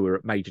the sewer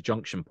at major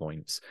junction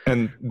points.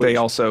 And they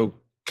also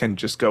can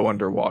just go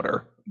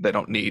underwater. They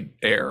don't need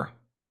air.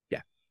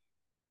 Yeah.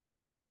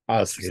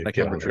 So they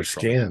can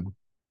understand.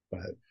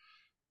 But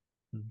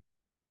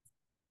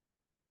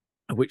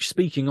which,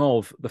 speaking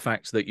of the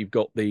fact that you've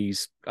got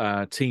these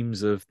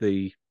teams of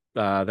the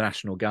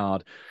National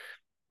Guard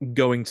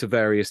going to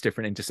various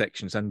different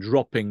intersections and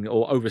dropping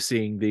or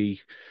overseeing the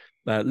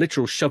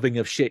literal shoving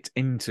of shit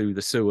into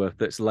the sewer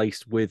that's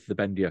laced with the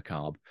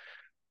bendiocarb.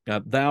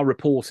 They are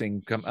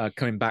reporting,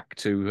 coming back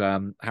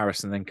to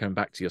Harris and then coming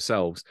back to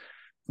yourselves,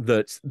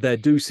 that they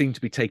do seem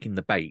to be taking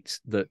the bait,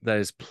 that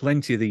there's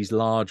plenty of these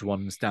large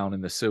ones down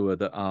in the sewer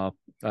that are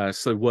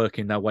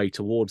working their way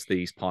towards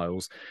these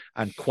piles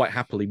and quite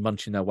happily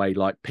munching their way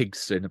like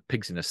pigs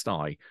in a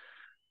sty.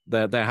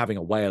 They're having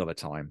a whale of a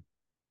time.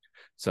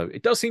 So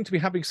it does seem to be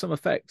having some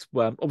effect.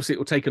 Well, obviously, it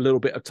will take a little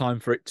bit of time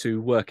for it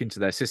to work into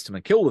their system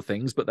and kill the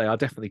things, but they are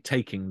definitely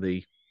taking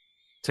the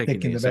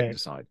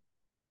insecticide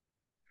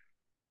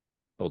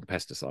or the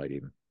pesticide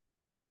even.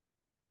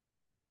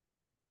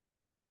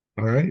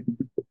 All right.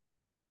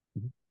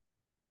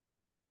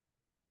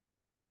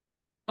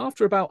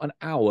 After about an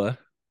hour,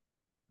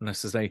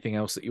 unless there's anything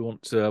else that you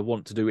want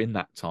to do in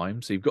that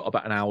time, so you've got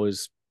about an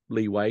hour's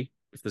leeway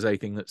if there's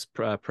anything that's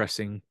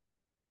pressing.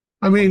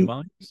 I mean,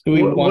 do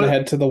we want to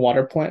head to the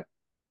water plant?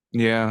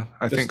 Yeah,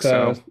 I think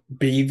so.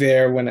 Be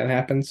there when it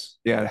happens.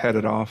 Yeah, head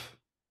it off.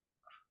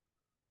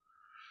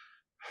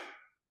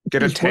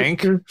 Get a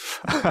tank?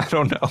 I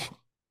don't know.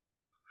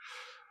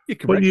 You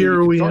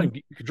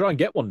could try and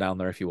get one down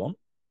there if you want.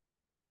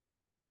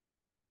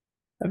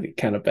 That'd be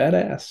kind of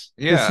badass.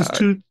 Yeah.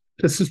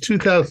 This is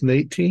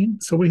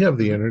 2018, so we have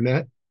the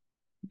internet.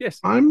 Yes.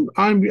 I'm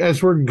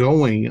as we're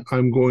going,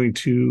 I'm going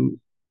to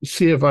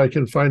see if I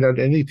can find out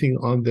anything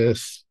on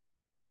this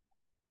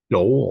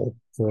dole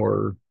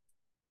or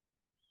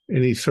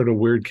any sort of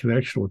weird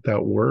connection with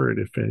that word,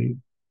 if any.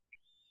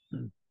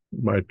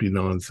 Might be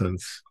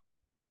nonsense.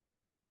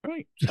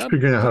 Right. Just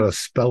figuring out how to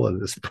spell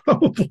it is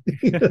probably.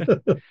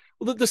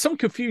 Well, there's some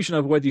confusion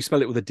over whether you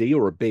spell it with a D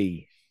or a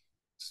B.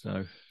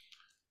 So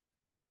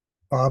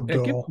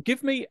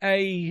give me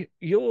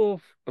your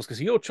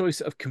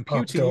choice of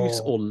computer use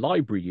or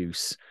library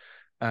use.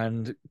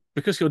 And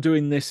because you're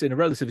doing this in a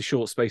relatively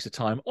short space of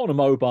time on a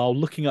mobile,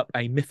 looking up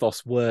a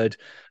mythos word,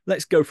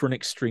 let's go for an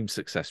extreme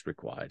success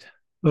required.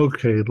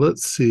 Okay,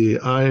 let's see.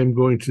 I am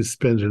going to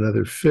spend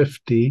another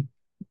 50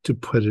 to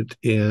put it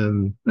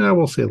in.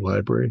 We'll say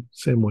library.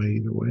 Same way,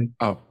 either way.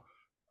 Oh,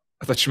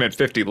 I thought you meant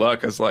 50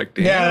 luck. I was like,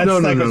 damn. Yeah,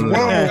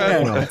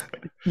 no.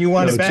 You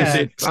want it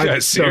bad.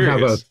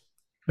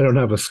 I don't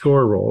have a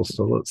score roll,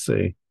 so let's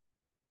see.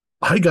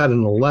 I got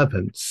an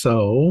 11,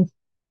 so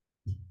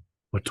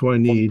what do I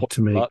need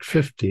to make luck.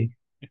 50?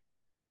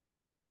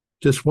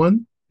 Just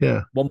one?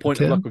 Yeah. 1 point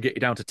of luck will get you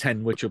down to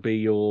 10, which will be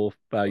your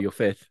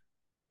fifth.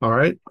 All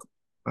right.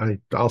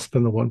 I'll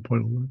spend the 1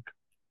 point of luck.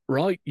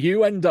 Right.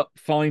 You end up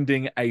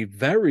finding a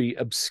very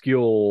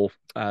obscure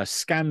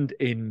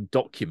scanned-in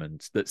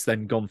document that's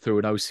then gone through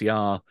an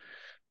OCR,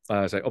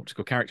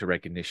 optical character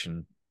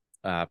recognition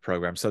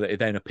program, so that it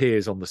then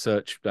appears on the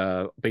search,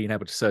 being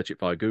able to search it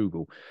via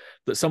Google,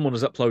 that someone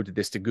has uploaded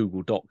this to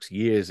Google Docs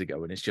years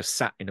ago, and it's just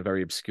sat in a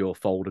very obscure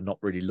folder, not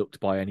really looked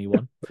by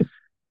anyone.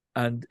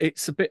 And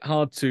it's a bit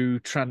hard to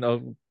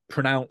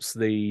pronounce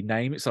the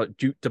name. It's like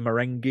Duke de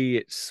Merengue.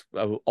 It's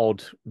an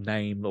odd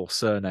name or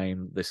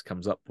surname this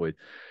comes up with,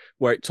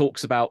 where it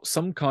talks about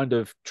some kind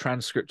of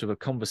transcript of a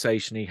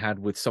conversation he had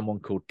with someone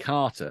called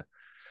Carter.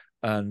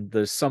 And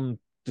there's some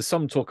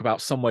talk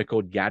about somewhere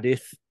called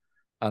Yadith.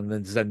 And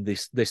then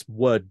this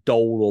word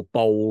dole or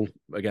bowl,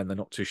 again, they're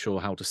not too sure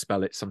how to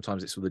spell it.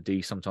 Sometimes it's with a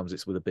D, sometimes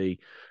it's with a B.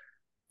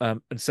 And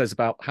says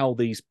about how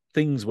these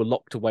things were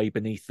locked away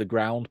beneath the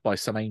ground by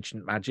some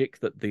ancient magic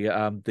that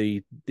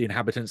the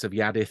inhabitants of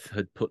Yadith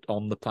had put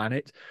on the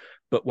planet.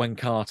 But when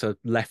Carter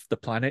left the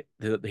planet,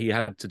 he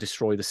had to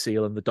destroy the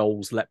seal, and the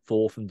doles leapt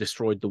forth and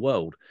destroyed the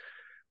world.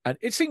 And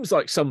it seems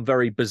like some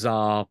very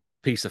bizarre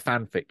piece of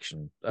fan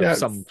fiction,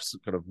 some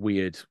kind of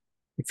weird.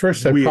 At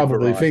first, I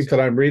probably think that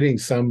I'm reading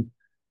some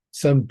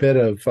bit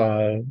of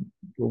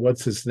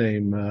what's his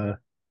name,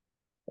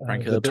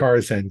 the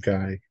Tarzan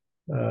guy.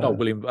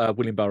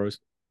 William Burroughs.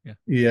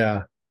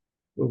 Yeah,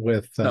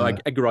 with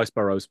Edgar Rice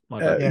Burroughs.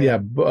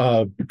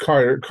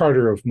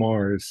 Carter of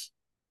Mars.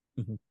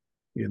 Mm-hmm.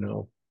 You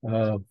know,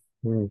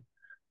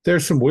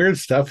 there's some weird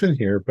stuff in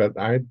here, but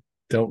I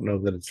don't know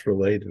that it's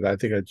related. I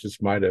think I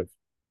just might have.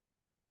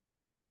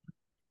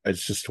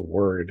 It's just a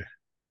word.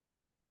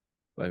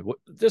 It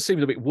does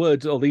seem a bit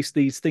words, or these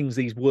things,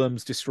 these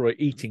worms destroy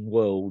eating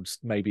worlds.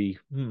 Maybe,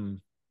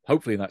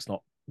 hopefully that's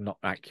not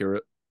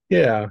accurate.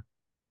 Yeah,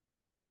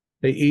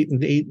 they eat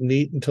and eat and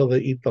eat until they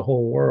eat the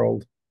whole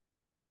world.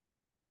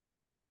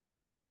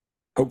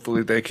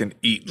 Hopefully they can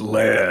eat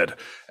lead,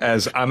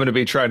 as I'm going to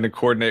be trying to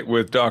coordinate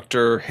with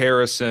Dr.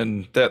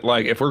 Harrison that,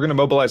 like, if we're going to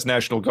mobilize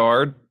National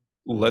Guard,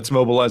 let's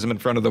mobilize them in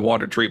front of the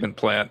water treatment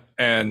plant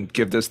and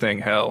give this thing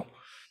hell.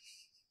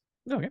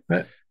 Okay.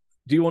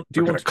 Do you want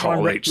to try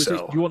and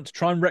do you want to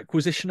try and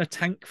requisition a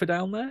tank for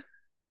down there?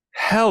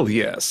 Hell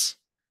yes.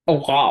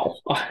 Oh, wow.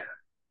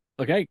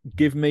 Okay,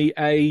 give me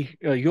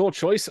your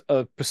choice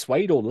of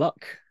persuade or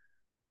luck.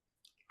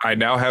 I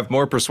now have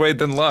more persuade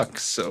than luck,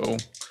 so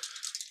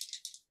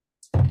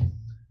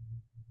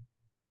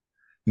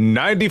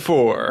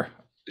 94.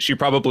 She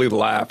probably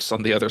laughs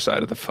on the other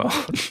side of the phone.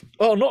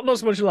 Well, not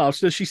so much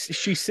laughs. She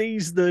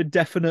sees the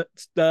definite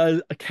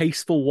a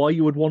case for why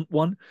you would want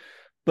one,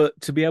 but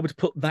to be able to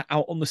put that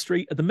out on the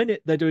street at the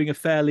minute, they're doing a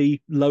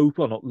fairly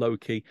not low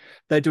key.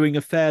 They're doing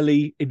a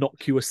fairly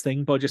innocuous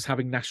thing by just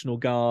having National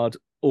Guard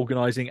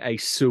organizing a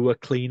sewer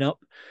cleanup.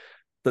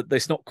 That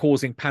it's not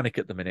causing panic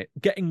at the minute.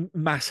 Getting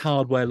mass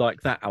hardware like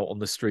that out on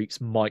the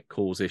streets might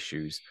cause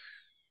issues.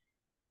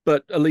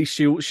 But at least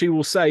she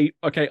will say,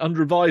 okay,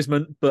 under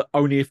advisement, but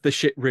only if the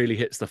shit really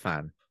hits the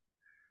fan.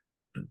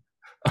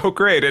 Oh,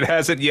 great. It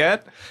hasn't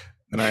yet?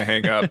 And I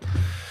hang up.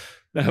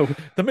 No,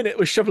 the minute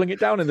we're shoveling it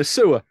down in the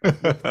sewer.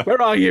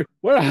 Where are you?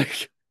 Where are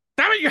you?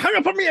 Damn it, you hung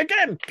up on me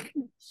again.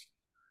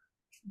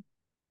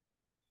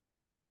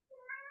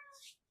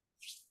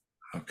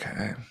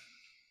 Okay.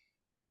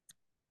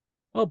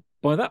 Well,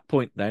 by that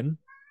point then,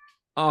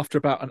 after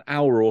about an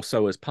hour or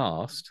so has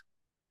passed,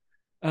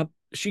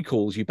 she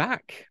calls you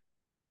back.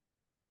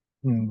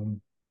 Hmm.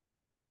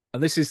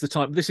 And this is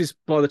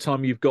by the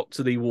time you've got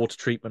to the water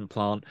treatment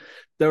plant.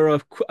 There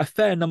are a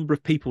fair number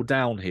of people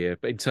down here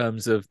in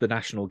terms of the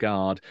National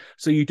Guard,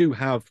 so you do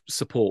have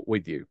support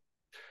with you.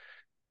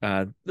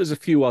 There's a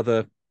few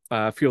other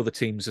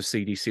teams of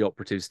CDC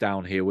operatives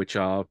down here, which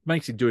are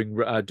mainly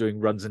doing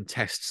runs and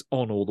tests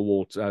on all the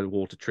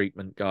water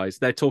treatment guys.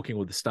 They're talking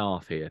with the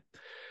staff here.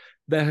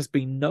 There has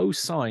been no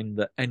sign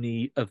that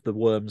any of the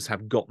worms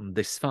have gotten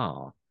this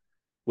far,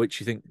 which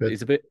you think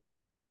is a bit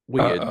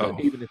weird. That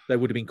even if they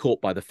would have been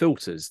caught by the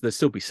filters, there'd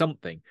still be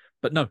something.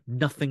 But no,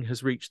 nothing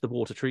has reached the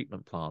water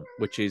treatment plant,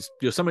 which is,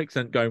 to some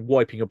extent,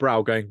 wiping a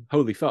brow, going,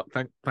 "Holy fuck!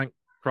 Thank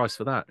Christ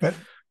for that." But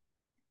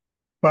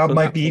Bob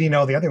might be eating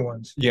all the other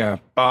ones. Yeah,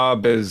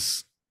 Bob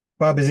is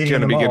eating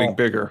going to be them getting all.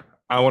 bigger.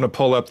 I want to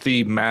pull up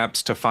the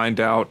maps to find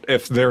out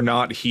if they're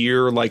not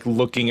here, like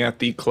looking at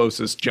the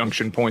closest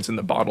junction points in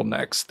the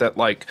bottlenecks that,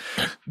 like,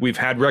 we've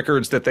had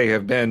records that they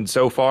have been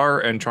so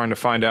far, and trying to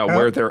find out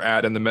where they're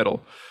at in the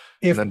middle.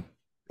 If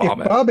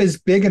Bob is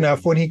big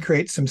enough, when he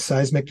creates some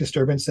seismic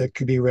disturbance that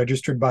could be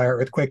registered by our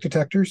earthquake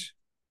detectors.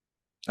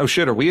 Oh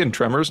shit! Are we in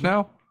tremors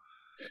now?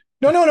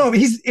 No.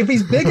 If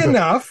he's big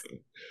enough,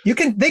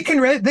 they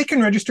can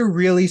register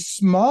really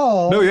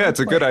small. No, yeah, it's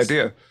a good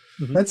idea.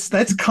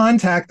 Let's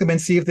contact them and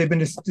see if they've been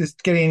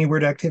just getting any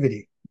weird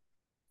activity.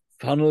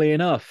 Funnily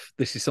enough,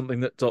 this is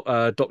something that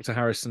Dr.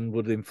 Harrison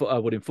would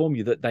inform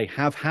you that they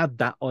have had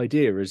that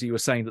idea, as you were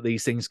saying, that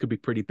these things could be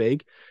pretty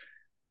big.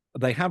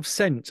 They have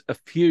sent a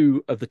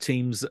few of the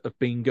teams that have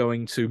been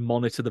going to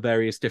monitor the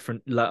various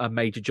different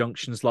major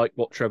junctions, like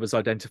what Trevor's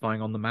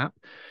identifying on the map.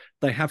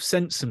 They have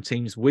sent some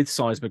teams with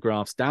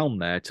seismographs down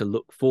there to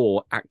look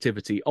for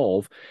activity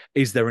of,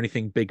 is there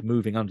anything big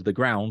moving under the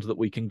ground that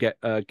we can get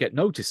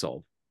notice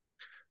of?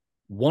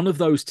 One of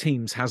those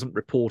teams hasn't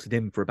reported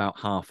in for about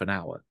half an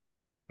hour.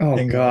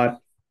 Oh, God.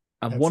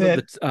 And one of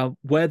the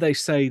where they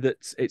say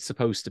that it's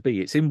supposed to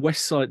be, it's in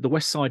the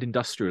West Side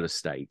Industrial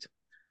Estate.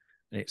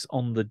 And it's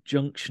on the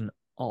junction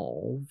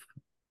of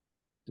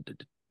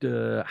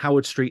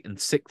Howard Street and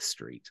 6th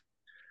Street.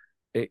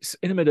 It's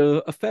in the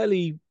middle, a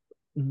fairly,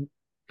 in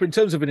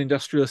terms of an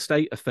industrial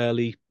estate, a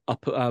fairly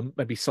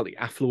maybe slightly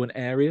affluent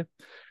area.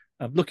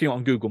 Looking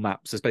on Google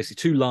Maps, there's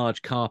basically two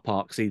large car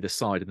parks either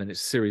side, and then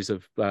it's a series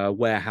of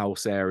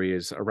warehouse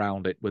areas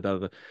around it with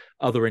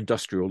other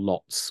industrial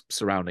lots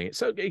surrounding it.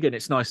 So again,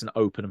 it's nice and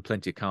open and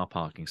plenty of car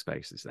parking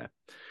spaces there.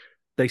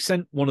 They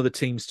sent one of the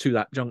teams to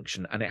that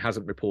junction, and it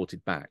hasn't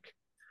reported back.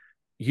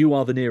 You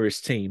are the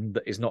nearest team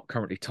that is not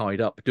currently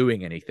tied up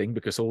doing anything,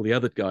 because all the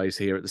other guys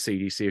here at the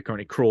CDC are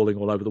currently crawling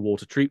all over the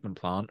water treatment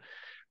plant.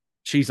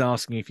 She's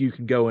asking if you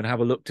can go and have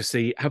a look to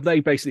see, have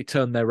they basically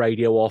turned their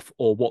radio off,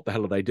 or what the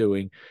hell are they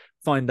doing?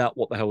 Find out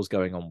what the hell's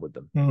going on with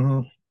them.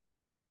 Mm-hmm.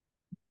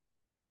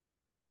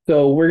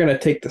 So we're going to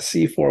take the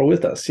C4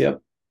 with us.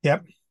 Yep.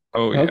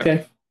 Oh, yeah.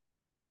 Okay.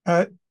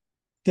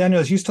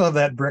 Daniels, you still have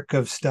that brick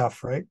of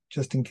stuff, right?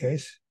 Just in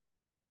case.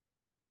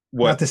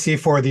 What? Not the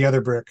C4, the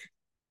other brick.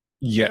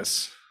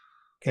 Yes.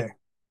 Okay.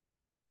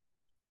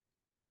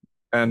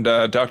 And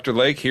Dr.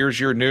 Lake, here's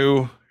your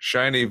new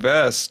shiny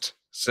vest,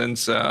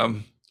 since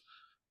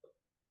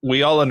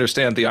we all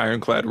understand the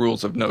ironclad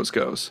rules of nose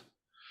goes.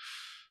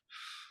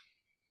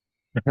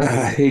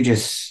 He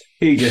just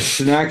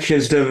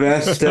snatches the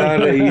vest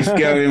out. He's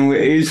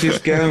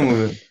just going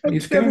with it.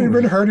 I've never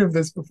even heard of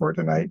this before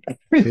tonight.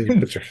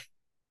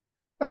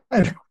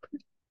 I know.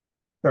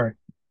 Sorry.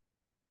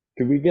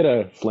 Could we get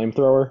a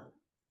flamethrower?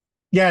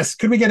 Yes.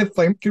 Could we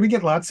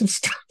get lots of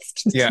stuff?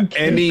 Yeah,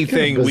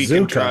 anything we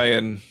can try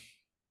and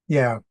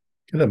Yeah.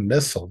 Get a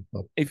missile, a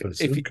If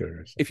bazooka or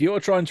something. if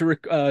you're trying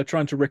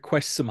to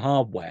request some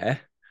hardware,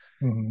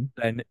 hmm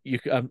then you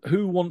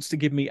who wants to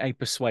give me a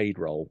persuade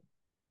roll?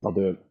 I'll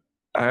do it.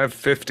 I have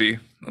 50,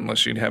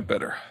 unless you'd have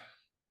better.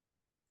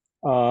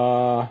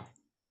 I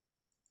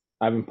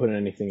haven't put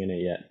anything in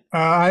it yet.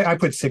 I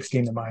put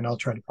 16 in mine. I'll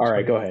try to. All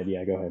right, go ahead.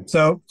 Yeah, go ahead.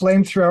 So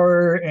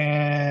flamethrower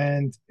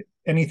and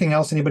anything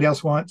else anybody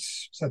else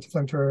wants? That's a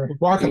flamethrower.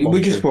 Rocket We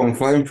launcher. just want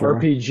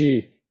flamethrower.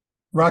 RPG.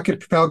 Rocket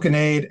propel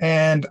grenade,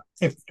 and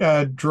if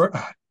drones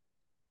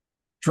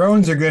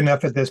are good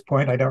enough at this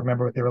point. I don't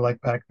remember what they were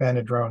like back then.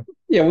 A drone.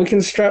 Yeah, we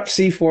can strap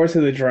C4 to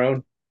the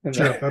drone. And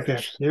Sure. then-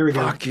 Okay. Here we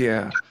go. Fuck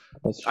yeah.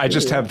 That's I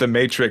just true. have the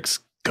Matrix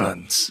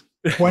guns.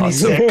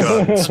 Lots of 26.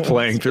 guns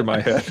playing through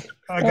my head.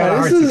 I got a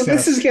hard this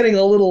success. is getting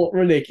a little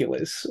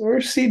ridiculous. We're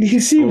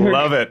CDC.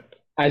 Love it.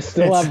 I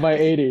still have my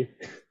 80.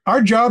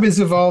 Our job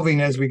is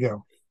evolving as we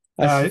go.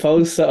 I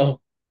suppose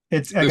so. I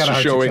This got a is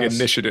hard showing success.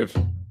 initiative.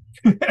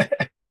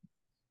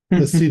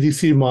 The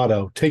CDC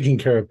motto: taking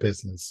care of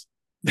business.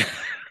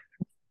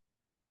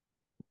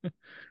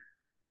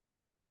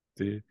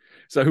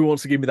 So who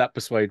wants to give me that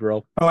persuade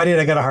roll? Oh, I did.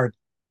 I got a hard.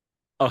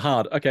 A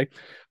hard. Okay.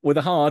 With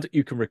a hard,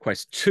 you can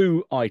request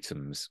 2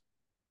 items.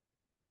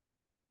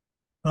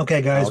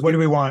 Okay, guys, I'll what do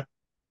we want?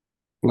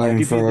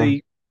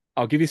 Flamethrower.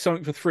 I'll give you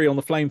something for 3 on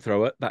the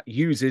flamethrower that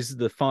uses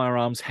the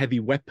firearms heavy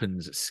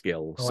weapons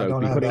skill. Oh, I So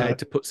don't be have prepared that.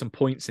 to put some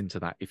points into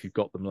that if you've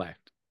got them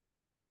left.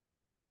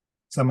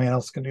 Somebody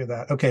else can do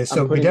that. Okay, so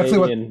I'm we putting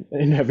definitely 80 want.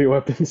 in heavy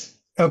weapons.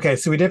 Okay,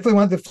 so we definitely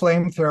want the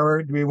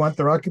flamethrower. Do we want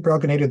the rocket propel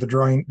grenade or the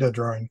drone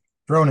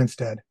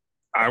instead?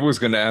 I was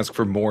going to ask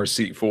for more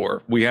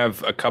C4. We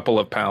have a couple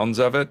of pounds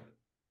of it.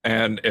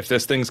 And if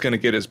this thing's going to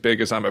get as big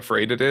as I'm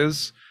afraid it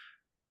is,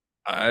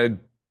 I'll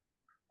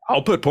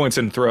put points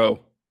in throw.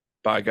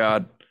 By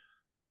God.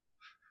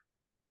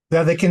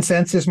 The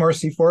consensus more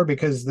C4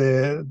 because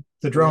the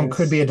drone Yes.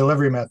 could be a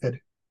delivery method.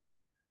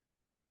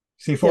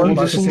 Yeah, C4, we'll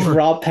Marcus, just C4.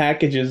 drop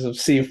packages of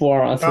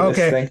C4 onto this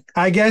Okay, thing.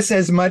 I guess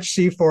as much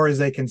C4 as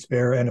they can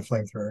spare and a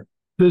flamethrower.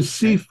 Does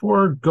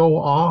C4 go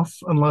off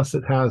unless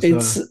it has You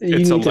It's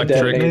need to electric.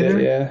 detonate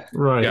it, yeah.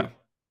 right?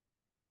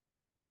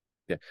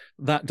 Yeah.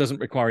 That doesn't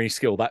require any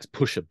skill. That's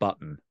push a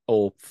button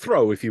or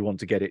throw if you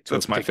want to get it to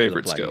That's a my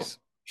particular favorite place.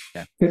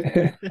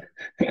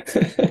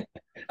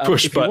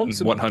 Push If you want button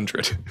some-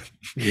 100.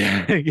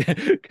 Yeah. Yeah.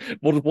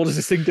 What does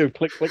this thing do?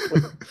 Click, click,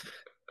 click.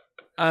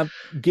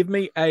 Give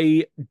me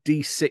a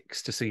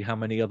D6 to see how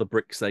many other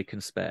bricks they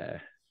can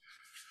spare.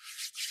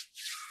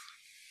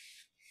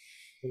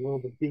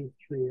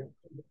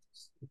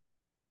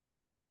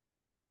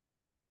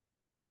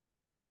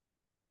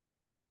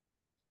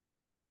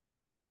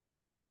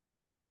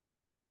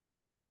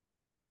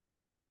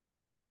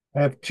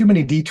 I have too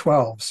many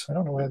D12s. I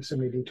don't know why I have so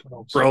many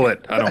D12s. Roll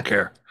it. I don't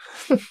care.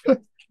 Roll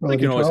a You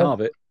can always D12.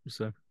 halve it.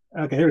 So.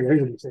 Okay, here we go.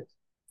 Here's a D6.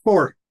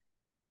 4.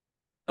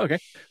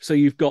 So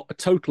you've got a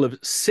total of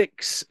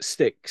 6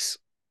 sticks,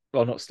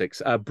 well, not sticks,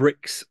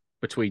 bricks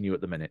between you at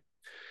the minute.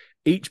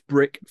 Each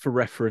brick, for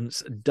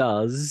reference,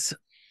 does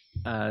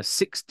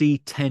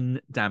 6d10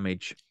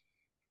 damage.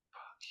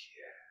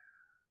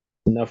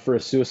 Enough for a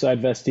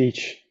suicide vest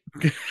each.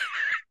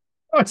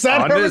 Oh, is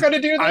that how we're Honest- going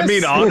to do this? I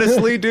mean,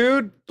 honestly,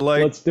 dude,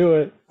 like, Let's do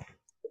it.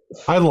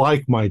 I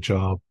like my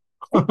job.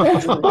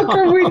 What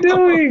are we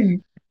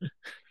doing?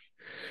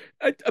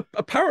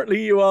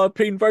 Apparently, you are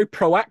being very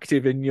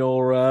proactive in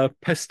your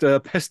pest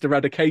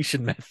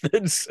eradication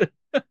methods.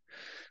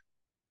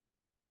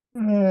 I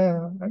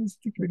was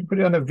thinking we could put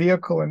it on a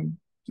vehicle and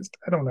just,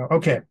 I don't know.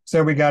 Okay,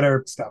 so we got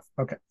our stuff.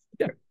 Okay.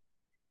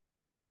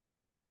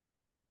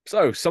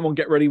 So, someone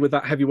get ready with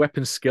that heavy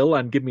weapons skill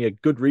and give me a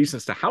good reason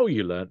as to how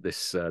you learnt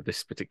this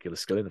particular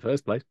skill in the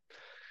first place.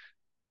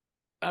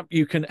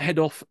 You can head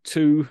off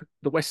to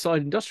the West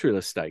Side Industrial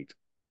Estate.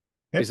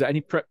 Yep. Is there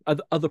any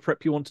other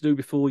prep you want to do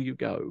before you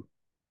go?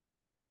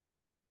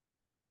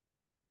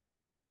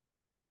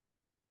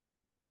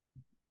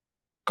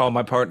 call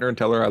my partner and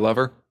tell her I love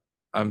her.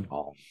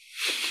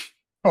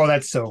 Oh,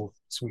 that's so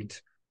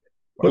sweet.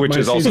 Which my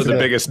is also seeds the in a-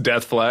 biggest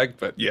death flag,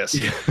 but yes.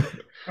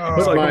 Oh,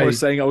 it's like I my- was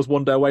saying I was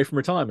one day away from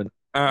retirement.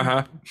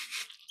 Uh-huh.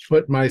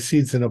 Put my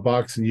seeds in a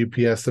box and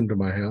UPS them to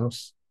my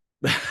house,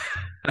 good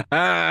so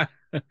I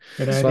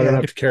don't idea.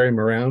 have to carry them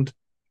around.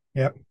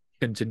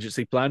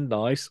 Contingency plan,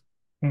 nice.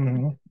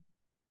 Mhm.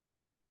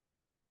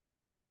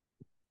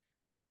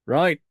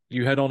 Right,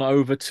 you head on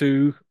over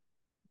to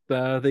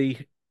the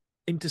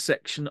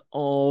intersection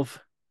of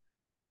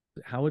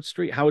Howard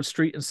Street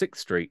and 6th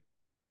Street.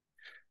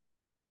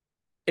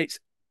 It's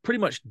pretty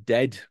much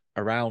dead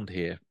around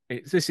here.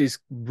 This is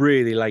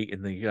really late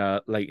in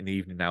the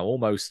evening now,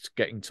 almost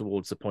getting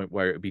towards the point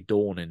where it would be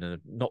dawn in a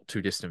not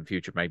too distant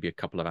future, maybe a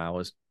couple of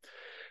hours.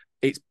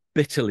 It's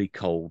bitterly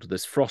cold.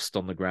 There's frost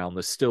on the ground.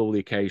 There's still the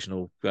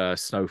occasional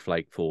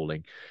snowflake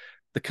falling.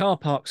 The car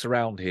parks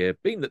around here,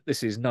 being that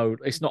this is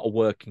it's not a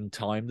working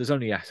time. There's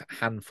only a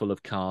handful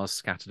of cars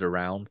scattered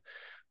around.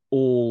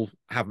 All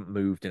haven't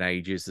moved in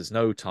ages. There's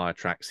no tire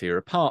tracks here,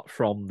 apart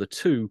from the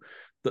 2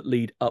 that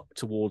lead up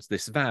towards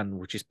this van,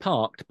 which is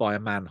parked by a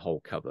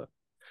manhole cover.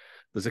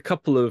 There's a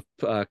couple of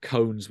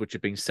cones which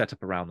have been set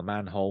up around the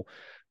manhole.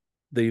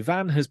 The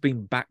van has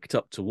been backed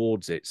up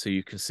towards it, so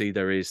you can see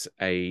there is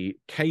a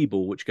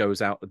cable which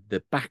goes out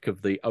the back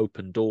of the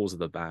open doors of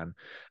the van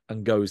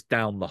and goes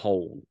down the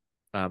hole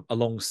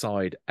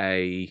alongside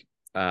a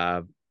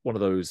one of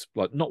those,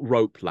 like, not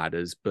rope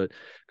ladders, but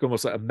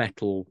almost like a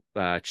metal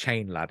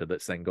chain ladder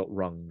that's then got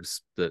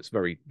rungs that's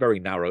very, very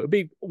narrow. It'd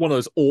be one of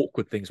those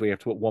awkward things where you have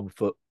to put one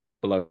foot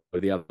below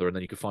the other and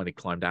then you can finally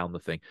climb down the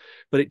thing.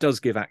 But it does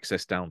give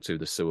access down to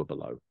the sewer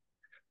below,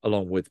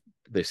 along with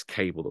this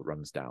cable that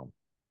runs down.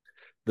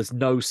 There's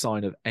no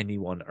sign of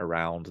anyone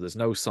around. There's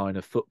no sign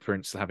of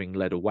footprints having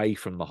led away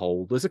from the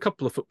hole. There's a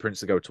couple of footprints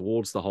that go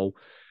towards the hole,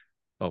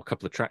 or a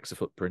couple of tracks of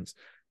footprints,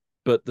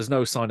 but there's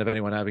no sign of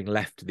anyone having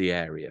left the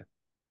area.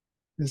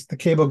 Does the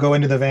cable go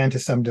into the van to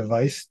some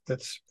device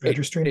that's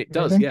registering? It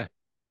does, yeah.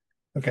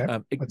 Okay.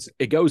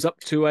 It goes up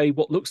to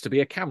what looks to be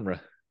a camera.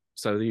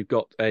 So you've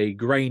got a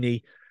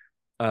grainy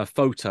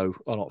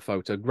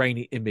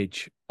grainy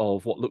image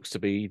of what looks to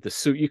be the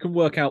sewer. You can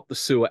work out the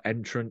sewer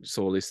entrance,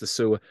 or the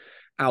sewer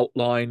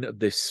outline of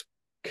this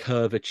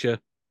curvature,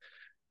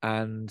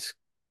 and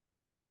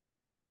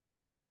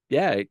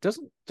yeah, it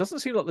doesn't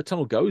seem like the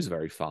tunnel goes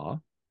very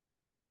far,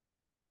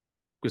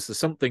 because there's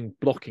something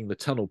blocking the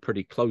tunnel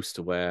pretty close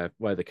to where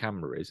the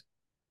camera is.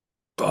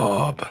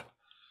 Bob.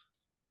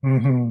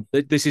 Mm-hmm.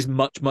 This is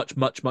much, much,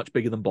 much, much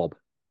bigger than Bob.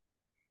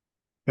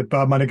 But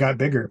Bob might have got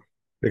bigger.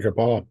 Bigger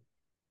Bob.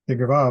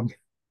 Bigger Bob.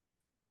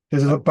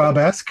 Does it look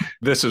Bob-esque?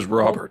 This is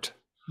Robert.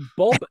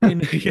 Bob I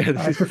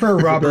prefer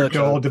Robert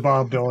Dole to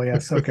Bob Dole,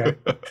 yes, okay.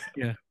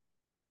 Yeah.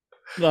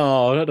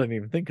 No, I don't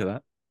even think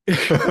of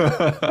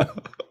that.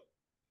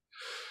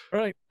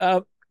 Right.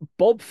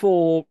 Bob,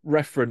 for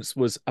reference,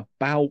 was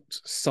about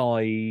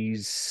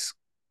size...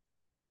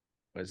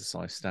 Where's the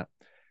size stat?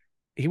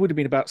 He would have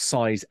been about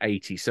size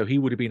 80, so he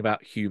would have been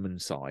about human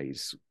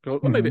size.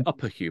 Or maybe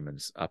upper human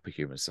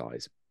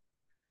size.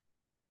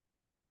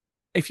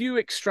 If you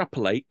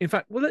extrapolate, in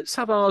fact, well, let's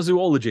have our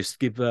zoologist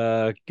give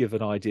an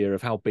idea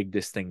of how big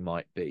this thing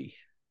might be.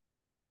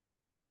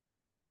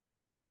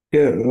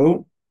 Yeah.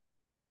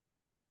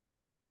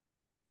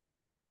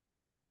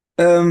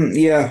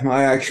 Yeah,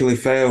 I actually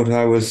failed.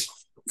 I was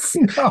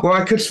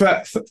well.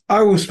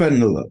 I will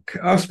spend a look.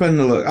 I'll spend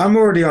a look. I'm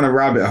already on a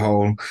rabbit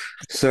hole,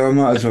 so I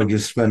might as well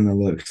just spend a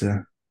look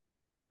to.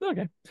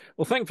 Okay.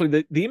 Well,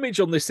 thankfully, the image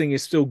on this thing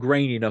is still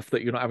grainy enough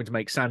that you're not having to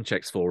make sand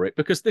checks for it,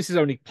 because this is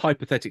only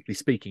hypothetically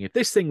speaking. If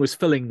this thing was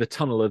filling the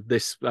tunnel of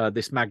this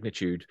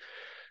magnitude,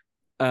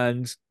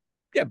 and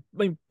yeah, I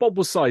mean, Bob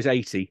was size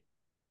 80.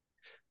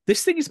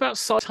 This thing is about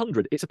size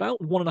 100. It's about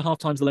 1.5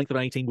 times the length of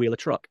an 18-wheeler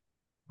truck.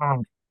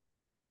 Wow.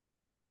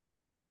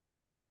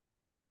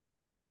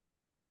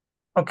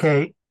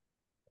 Okay.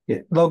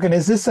 Yeah. Logan,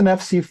 is this an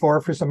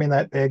FC4 for something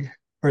that big?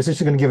 Or is this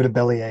just going to give it a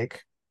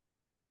bellyache?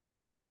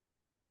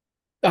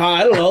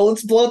 I don't know.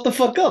 Let's blow it the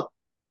fuck up.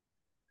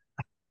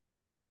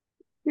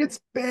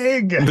 It's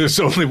big. There's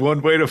only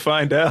one way to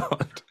find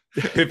out.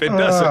 If it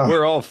doesn't,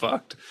 we're all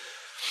fucked.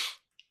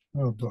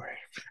 Oh, boy.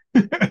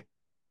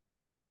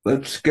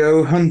 Let's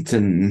go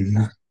hunting.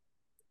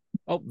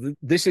 Oh,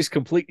 this is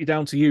completely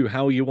down to you,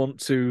 how you want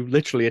to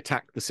literally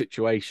attack the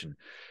situation.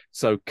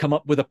 So come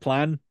up with a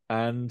plan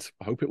and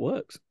I hope it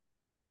works.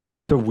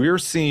 So we're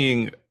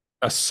seeing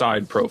a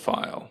side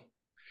profile.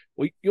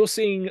 Well, you're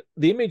seeing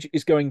the image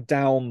is going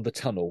down the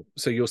tunnel.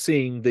 So you're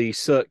seeing the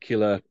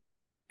circular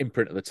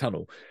imprint of the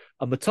tunnel.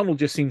 And the tunnel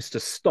just seems to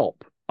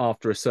stop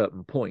after a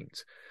certain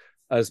point.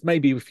 As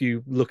maybe if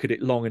you look at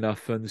it long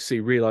enough and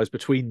realize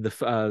between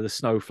the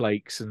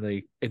snowflakes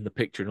and in the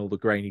picture and all the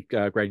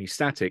grainy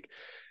static,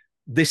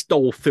 this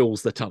doll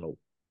fills the tunnel.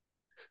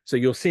 So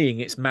you're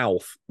seeing its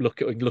mouth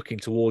looking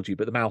towards you,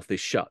 but the mouth is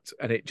shut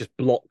and it just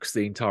blocks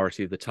the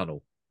entirety of the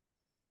tunnel.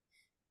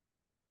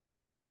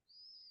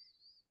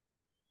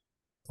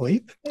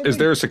 Sleep? Is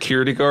there a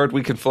security guard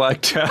we can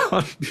flag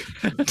down?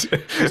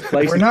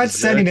 We're not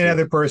sending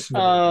another person.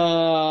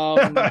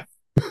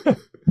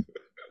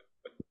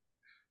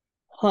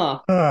 Huh.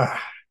 I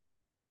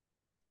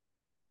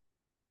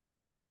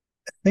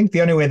think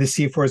the only way the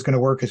C4 is going to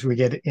work is we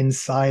get it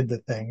inside the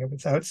thing. If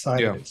it's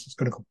outside of it, it's just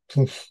going to go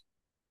poof.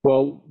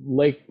 Well,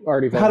 Lake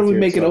already How do we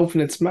make it so-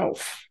 open its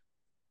mouth?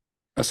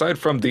 Aside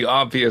from the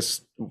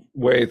obvious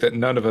way that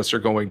none of us are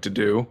going to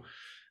do,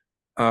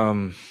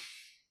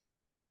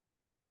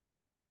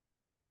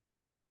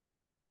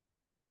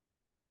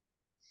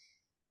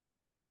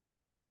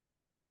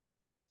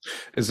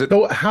 is it?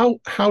 So how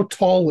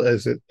tall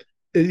is it?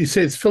 You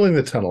say it's filling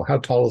the tunnel. How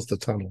tall is the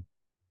tunnel?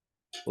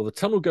 Well, the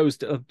tunnel goes.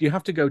 You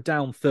have to go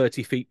down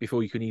 30 feet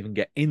before you can even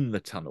get in the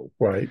tunnel.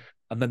 Right.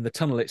 And then the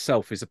tunnel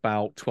itself is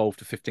about 12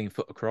 to 15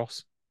 foot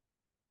across.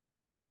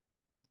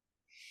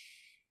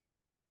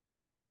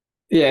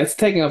 Yeah, it's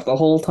taking up the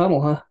whole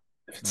tunnel, huh?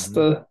 If it's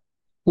the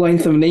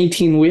length of an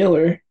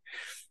 18-wheeler.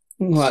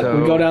 What, So,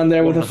 we go down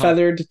there with a 1.5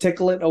 feather to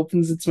tickle it,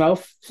 opens its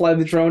mouth, fly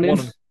the drone in.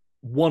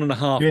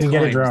 1.5 You didn't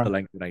get a times drone. the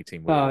length of an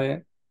 18-wheeler. Oh, yeah.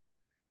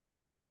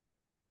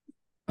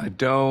 I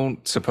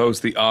don't suppose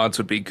the odds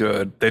would be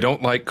good. They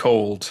don't like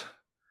cold.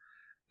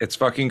 It's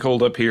fucking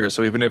cold up here,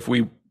 so even if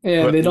we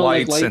Yeah, put they don't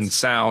like lights and lights.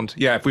 sound,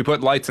 if we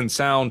put lights and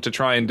sound to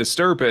try and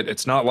disturb it,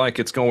 it's not like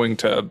it's going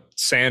to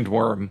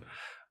sandworm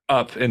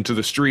up into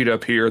the street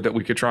up here that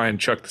we could try and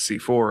chuck the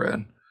C4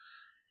 in.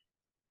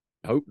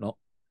 Hope not.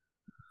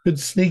 Could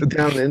sneak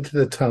down into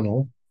the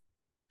tunnel,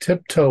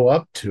 tiptoe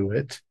up to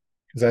it,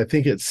 because I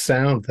think it's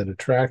sound that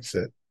attracts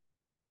it.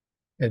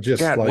 And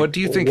just Dad, like, what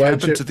do you think wedge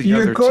happened it- to the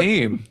You're other go-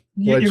 team?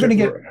 You're wedge going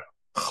to it get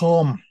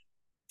home.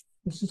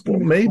 This is Well,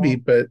 going to be maybe,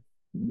 home. but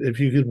if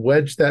you could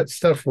wedge that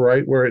stuff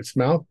right where its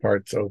mouth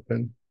part's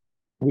open.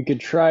 We could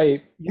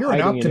try You're an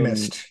hiding it in-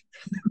 optimist.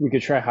 we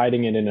could try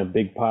hiding it in a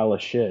big pile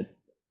of shit.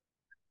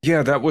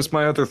 Yeah, that was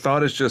my other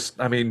thought is just,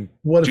 I mean,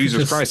 What if you Jesus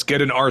just- Christ,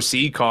 get an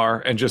RC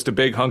car and just a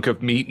big hunk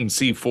of meat and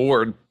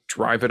C4,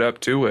 drive it up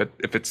to it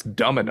if it's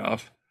dumb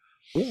enough.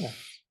 Yeah.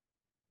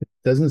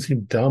 Doesn't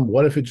seem dumb.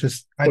 What if it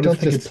just I what don't if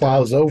it think just it's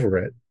plows over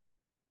it?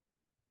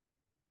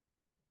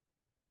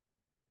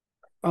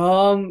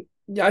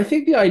 Yeah, I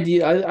think the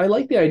idea. I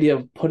like the idea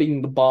of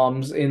putting the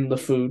bombs in the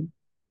food.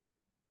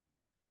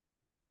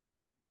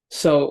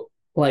 So,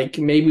 like,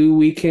 maybe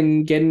we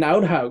can get an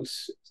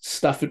outhouse,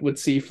 stuff it with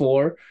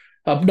C4.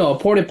 No, a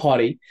porta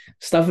potty,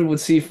 stuff it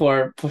with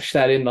C4, push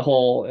that in the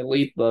hole, and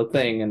eat the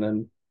thing, and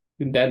then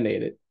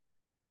detonate it.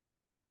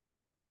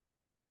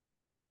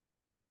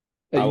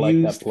 A I like that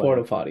used plan.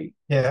 porta potty.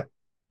 Yeah.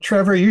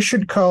 Trevor, you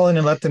should call in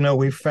and let them know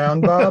we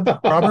found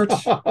Robert.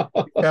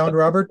 Found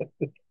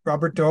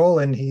Robert Dole,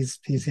 and he's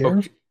here.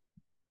 Okay.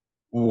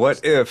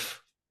 What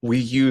if we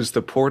use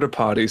the porta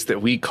potties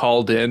that we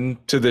called in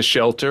to the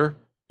shelter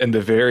in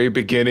the very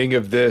beginning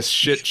of this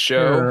shit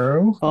show?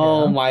 Sure.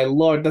 Oh Yeah. my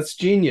lord, that's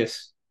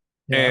genius.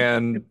 Yeah.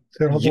 And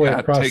They're all the way Yeah,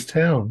 across take-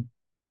 town.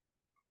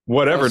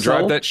 whatever, So?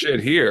 drive that shit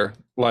here.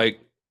 Like,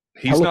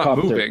 he's not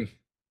Helicopter. moving.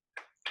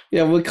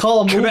 Yeah, we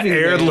call a Gonna moving van.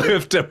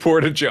 airlift a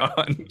porta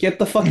john. Get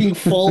the fucking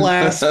full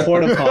ass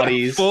porta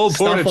potties. Full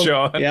Stuff 'em-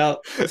 porta-john. Yeah,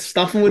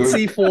 stuff them with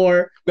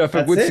C4. Stuff it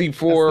That's with it. That's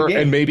the C4 game.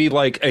 and maybe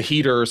like a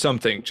heater or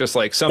something, just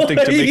like something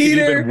to make it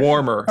Heater. even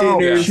warmer. Oh,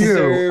 Dinner phew.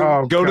 served.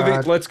 Oh, Go to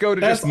God. let's go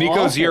to That's just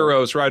Nico's awful.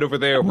 Euros right over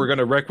there. We're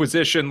gonna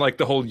requisition like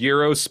the whole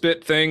Euro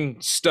spit thing.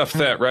 Stuff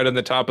that right on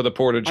the top of the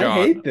porta I john.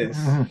 hate this.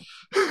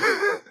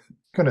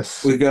 Gonna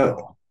We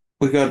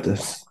got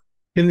this.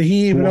 Can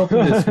he even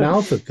open his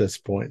mouth at this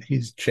point?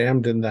 He's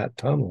jammed in that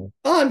tunnel.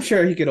 Oh, I'm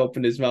sure he could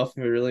open his mouth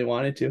if he really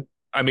wanted to.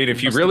 I mean,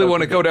 if you Must really have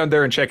want to opened go it. down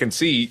there and check and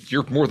see,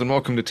 you're more than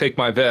welcome to take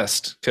my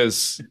vest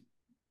because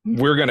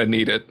we're gonna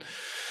need it.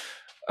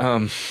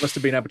 Must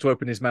have been able to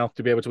open his mouth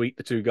to be able to eat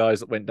the two guys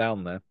that went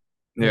down there.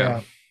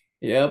 Yeah.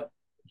 Yep.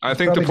 I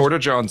think the Probably porta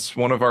john's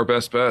one of our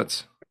best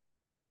bets.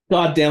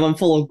 God damn, I'm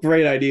full of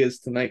great ideas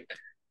tonight.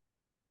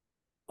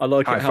 I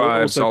like High it how it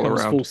fives also all comes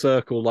around. full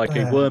circle, like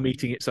a Uh. worm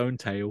eating its own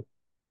tail.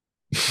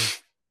 We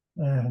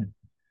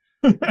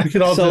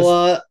could all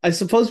just I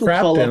suppose we'll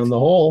crap call down up. the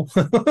hole.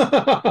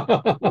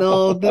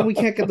 No, then we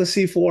can't get the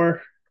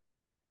C4.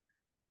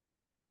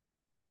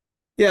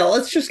 Yeah,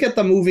 let's just get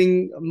a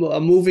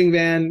moving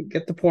van,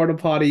 get the porta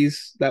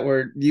potties that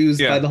were used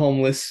Yeah. by the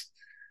homeless.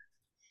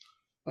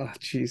 Oh,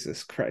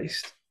 Jesus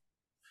Christ.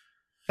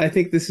 I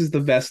think this is the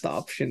best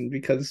option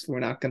because we're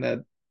not going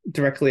to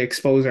directly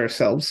expose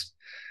ourselves.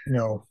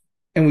 No.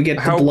 And we get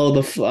to How- blow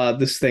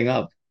this thing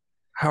up.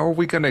 How are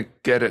we gonna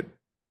get it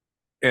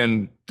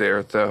in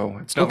there though?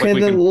 It's not Okay, like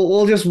we then can.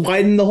 we'll just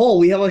widen the hole.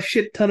 We have a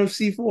shit ton of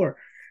C4.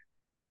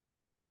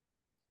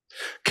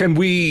 Can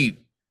we?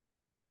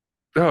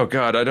 Oh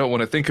God, I don't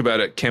want to think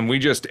about it. Can we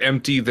just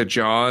empty the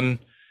john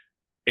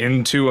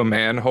into a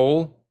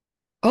manhole?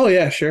 Oh,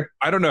 yeah, sure.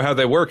 I don't know how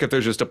they work if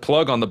there's just a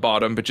plug on the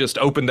bottom, but just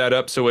open that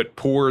up so it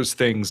pours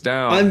things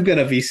down. I'm going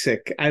to be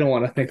sick. I don't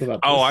want to think about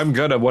this. Oh, I'm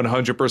gonna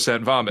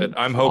 100% vomit.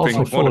 I'm hoping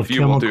Also full one of of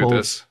you will do chemicals.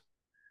 this.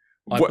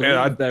 I Well,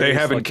 believe there they is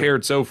haven't like a-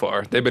 cared so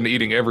far. They've been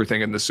eating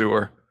everything in the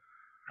sewer.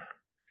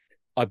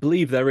 I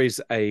believe there is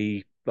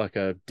a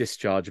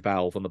discharge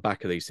valve on the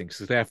back of these things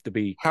because they have to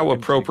be How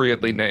empty.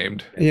 appropriately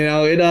named. You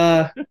know,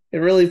 it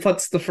really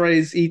puts the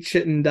phrase "eat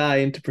shit and die"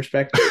 into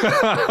perspective.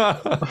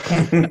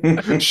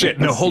 Shit,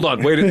 no, hold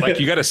on. Wait, like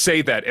you got to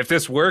say that. If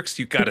this works,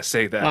 you got to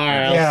say All right,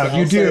 that. Yeah, I'll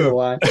you say do. the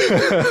line.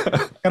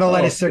 Gotta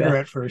light Oh, a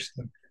cigarette first.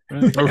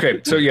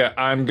 Okay, so yeah,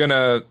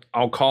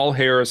 I'll call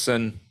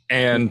Harrison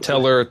and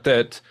tell her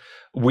that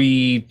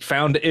we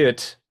found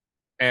it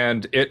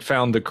and it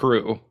found the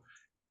crew.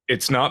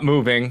 It's not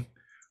moving.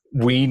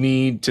 We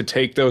need to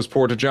take those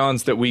porta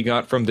johns that we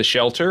got from the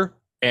shelter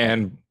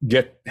and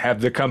have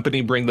the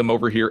company bring them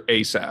over here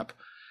ASAP.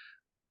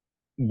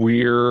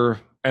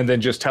 And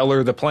then just tell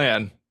her the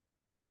plan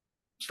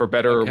for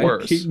better Okay. or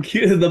worse.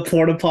 The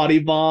porta potty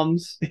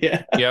bombs.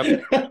 Yeah.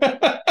 Yep.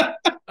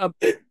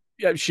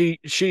 Yeah, she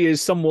is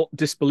somewhat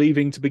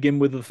disbelieving to begin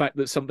with the fact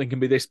that something can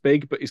be this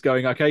big, but is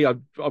going, okay,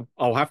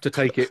 I'll have to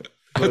take it.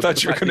 I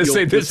thought you were going to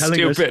say this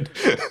stupid.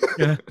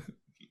 Yeah.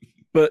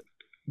 But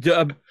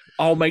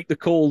I'll make the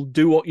call,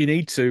 do what you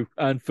need to,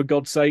 and for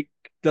God's sake,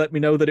 let me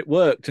know that it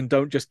worked, and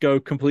don't just go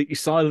completely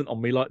silent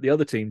on me like the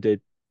other team did.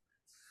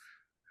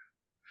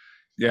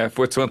 Yeah, if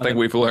what's one thing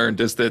we've learned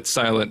is that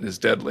silent is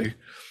deadly.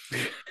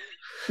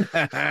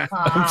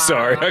 I'm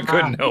sorry, I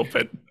couldn't help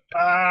it.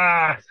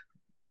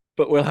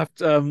 But we'll have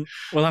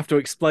to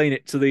explain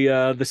it to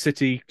the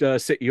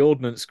city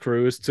ordnance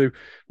crew as to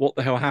what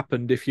the hell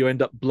happened if you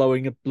end up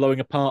blowing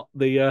apart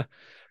the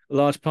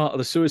large part of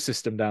the sewer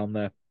system down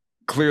there.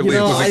 Clearly,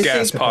 it was a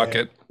gas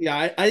pocket.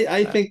 Yeah,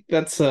 I think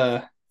that's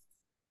a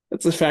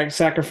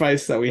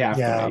sacrifice that we have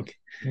to make,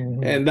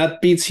 and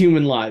that beats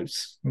human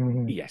lives.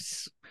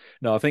 Yes.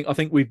 No, I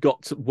think we've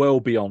got well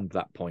beyond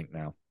that point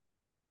now.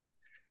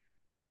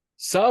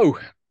 So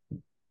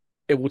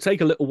it will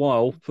take a little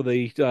while for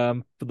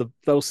they'll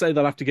say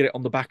they'll have to get it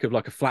on the back of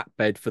like a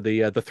flatbed for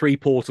the 3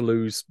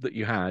 portaloos that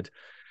you had.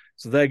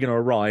 So they're going to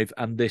arrive,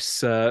 and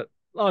this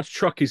large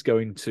truck is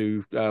going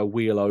to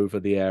wheel over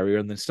the area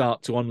and then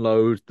start to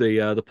unload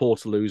the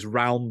portaloos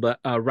round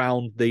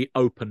the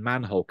open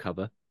manhole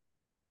cover.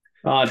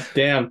 Ah,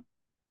 damn.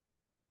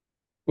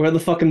 We're the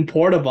fucking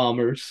porta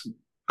bombers.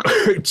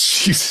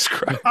 Jesus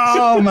Christ.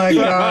 Oh my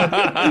God.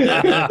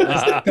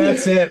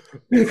 That's it.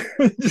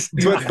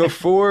 But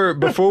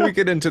before we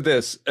get into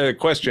this,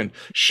 question,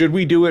 should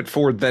we do it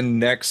for the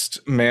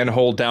next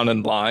manhole down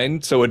in line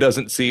so it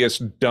doesn't see us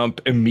dump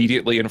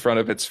immediately in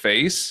front of its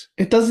face?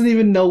 It doesn't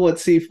even know what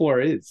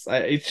C4 is.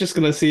 It's just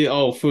going to see,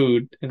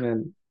 food, and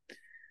then...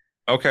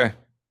 Okay.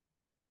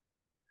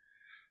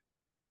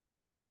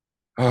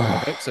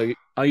 Okay, so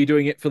are you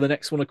doing it for the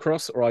next one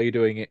across, or are you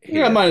doing it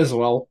here? Yeah, might as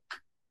well.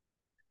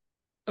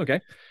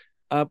 Okay.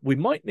 We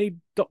might need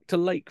Dr.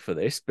 Lake for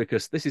this,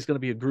 because this is going to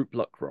be a group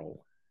luck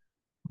roll.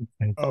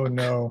 Oh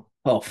no.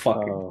 Oh,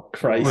 fucking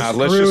Christ. Wow,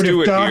 let's just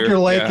do it Dr. here.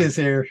 Lake is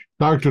here.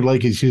 Dr.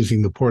 Lake is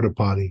using the porta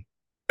potty.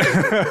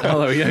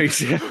 Oh,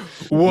 yeah.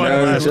 One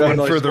last one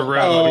for the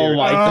round. Oh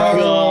my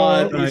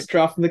God. Right. He's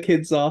dropping the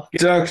kids off.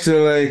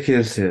 Dr. Lake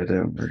is here,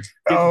 don't we?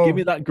 Give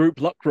me that group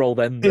luck roll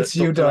then. It's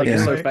you, Dr. Lake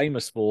is Dr. so Lake.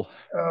 famous for.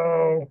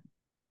 Oh.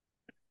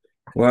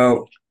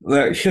 Well,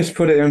 let's just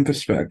put it in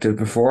perspective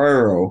before I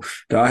roll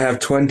that I have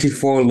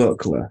 24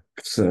 luck left,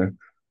 so...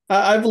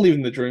 I believe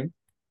in the dream.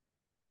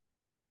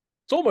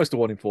 It's almost a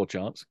 1 in 4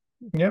 chance.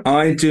 Yep.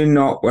 I do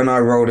not when I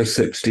rolled a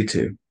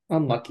 62.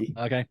 Unlucky.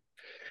 Okay.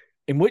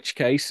 In which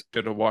case,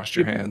 Should have washed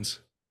your hands.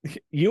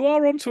 you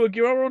are onto a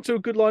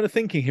good line of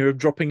thinking here of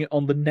dropping it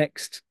on the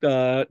next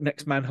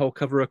manhole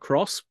cover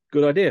across.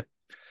 Good idea.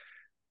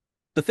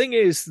 The thing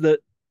is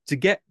that to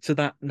get to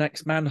that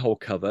next manhole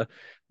cover,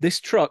 this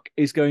truck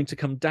is going to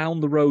come down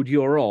the road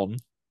you're on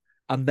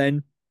and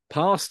then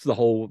past the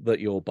hole that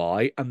you're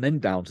by and then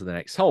down to the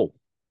next hole.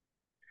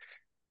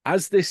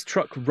 As this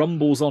truck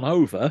rumbles on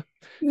over,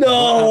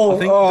 No!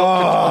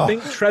 I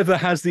think Trevor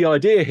has the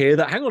idea here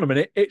that, hang on a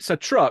minute, it's a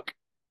truck.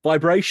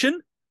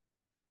 Vibration?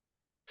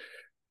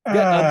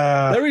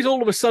 There is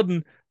all of a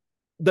sudden,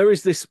 there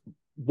is this,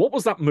 what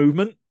was that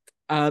movement?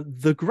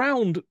 The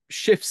ground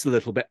shifts a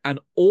little bit and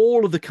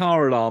all of the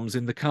car alarms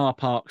in the car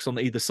parks on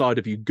either side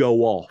of you go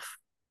off.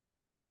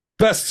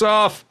 Vests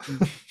off!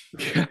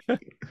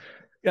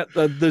 Yeah,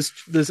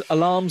 there's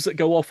alarms that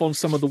go off on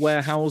some of the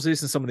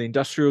warehouses and some of the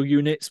industrial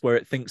units where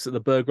it thinks that the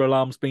burglar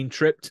alarm's been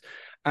tripped.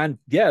 And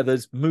yeah,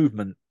 there's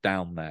movement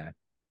down there.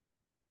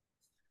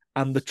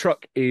 And the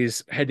truck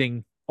is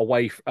heading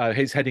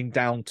heading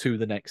down to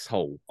the next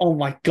hole. Oh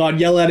my God,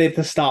 yell at it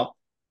to stop.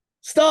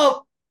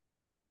 Stop!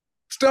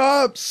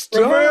 Stop!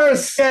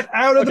 Reverse! Get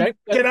out of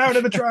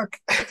the truck.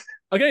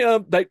 Okay,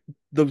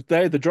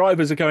 the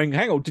drivers are going,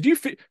 hang on,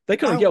 they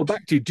kind of yell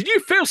back to you, did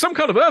you feel some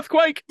kind of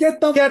earthquake?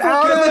 Get out of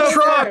the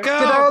truck. Get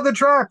out of the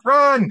truck.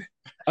 Run.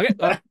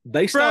 Okay,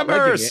 they start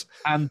revving it,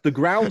 and the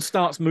ground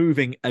starts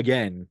moving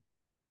again.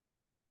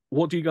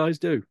 What do you guys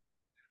do?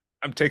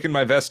 I'm taking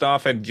my vest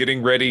off and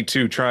getting ready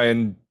to try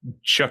and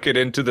chuck it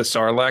into the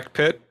Sarlacc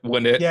pit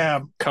when it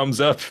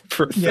comes up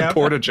for the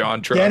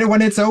Porta-John truck. Get it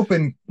when it's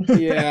open.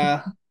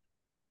 Yeah.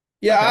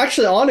 Yeah,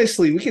 actually,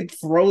 honestly, we could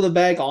throw the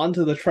bag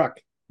onto the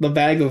truck. The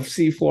bag of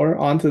C4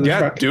 onto the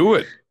truck. Yeah, do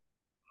it.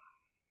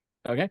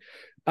 Okay.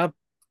 I'm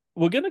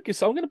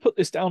gonna put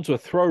this down to a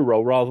throw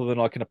roll rather than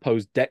like an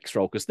opposed dex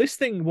roll, because this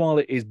thing, while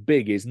it is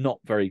big, is not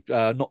very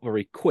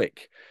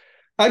quick.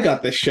 I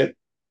got this shit.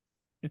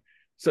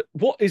 So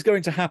what is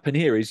going to happen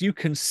here is you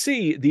can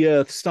see the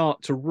earth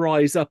start to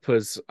rise up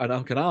as an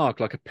arc,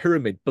 like a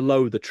pyramid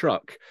below the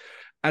truck,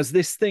 as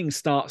this thing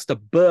starts to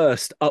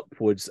burst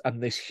upwards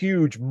and this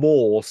huge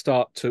maw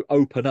start to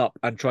open up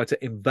and try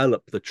to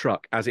envelop the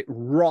truck as it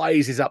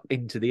rises up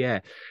into the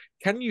air.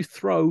 Can you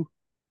throw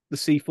the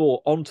C4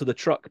 onto the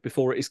truck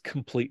before it is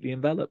completely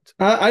enveloped?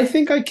 I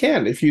think I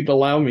can, if you'd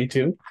allow me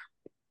to.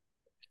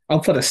 I'll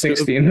put a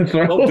 60 in the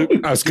throw.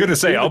 I was going to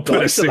say, I'll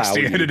put a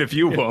 60 in it if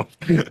you won't.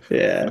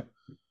 Yeah.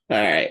 All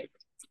right.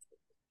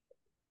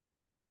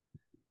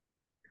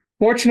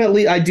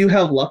 Fortunately, I do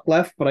have luck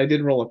left, but I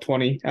did roll a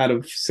 20 out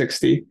of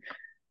 60.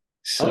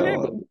 So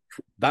okay,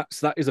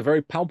 that is a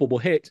very palpable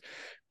hit.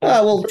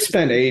 We'll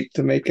spend 8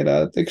 to make it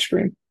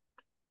extreme.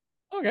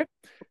 Okay.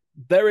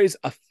 There is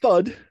a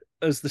thud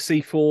as the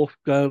C4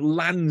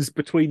 lands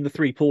between the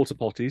 3 porta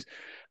potties,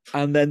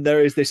 and then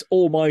there is this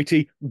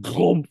almighty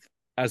glump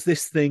as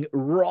this thing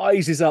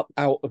rises up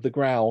out of the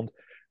ground,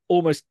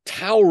 almost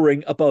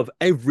towering above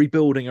every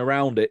building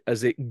around it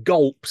as it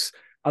gulps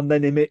and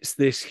then emits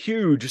this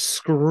huge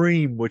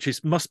scream,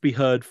 which must be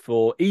heard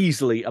for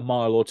easily a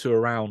mile or two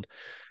around.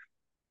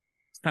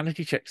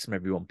 Sanity checks from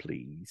everyone,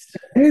 please.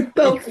 Hit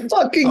the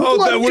fucking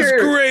that was plunger!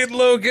 great,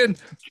 Logan.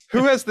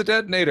 Who has the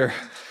detonator?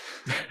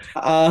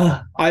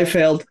 I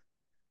failed.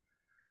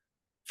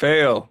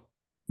 Fail.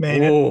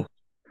 Made it. Whoa.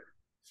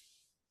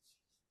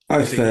 I See,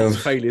 lots failed.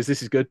 of failures.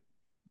 This is good.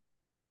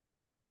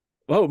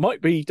 Well, it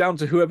might be down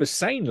to whoever's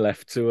sane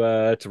left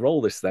to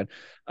roll this then.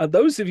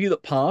 Those of you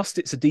that passed,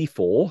 it's a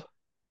D4.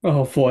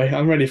 Oh boy,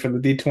 I'm ready for the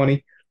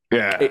D20.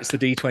 Yeah. It's the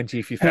D20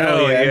 if you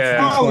Hell fail. yeah,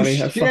 yeah. Oh, it's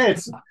D20.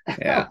 shit.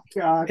 Yeah.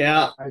 Oh, God.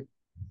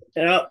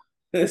 Yeah.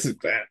 This is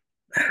bad.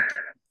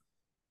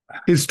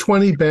 Is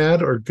 20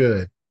 bad or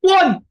good?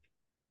 1!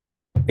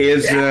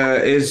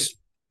 Is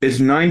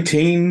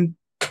 19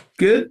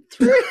 good?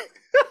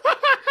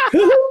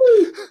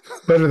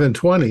 Better than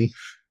 20.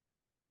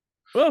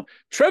 Well,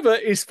 Trevor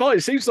is fine.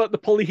 It seems like the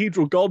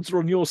polyhedral gods are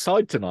on your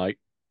side tonight.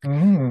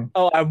 Mm.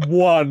 Oh, and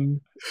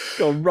 1.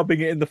 God, rubbing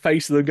it in the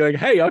face of them, going,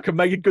 "Hey, I can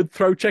make a good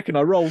throw check," and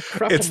I roll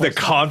crap. It's on the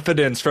myself.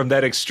 confidence from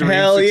that extreme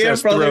Hell yeah,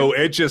 success brother. throw.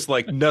 It just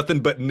like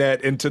nothing but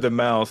net into the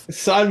mouth.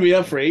 Sign me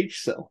up for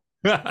H, so.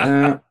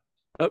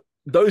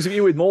 Those of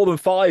you with more than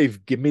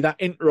 5, give me that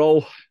int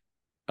roll.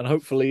 And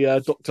hopefully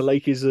Dr.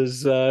 Lake is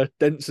as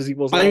dense as he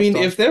was last I mean,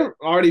 time. if they're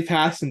already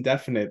past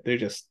indefinite, they're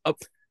just.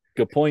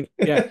 Good point.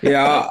 Yeah.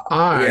 Yeah.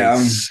 I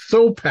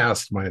so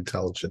passed my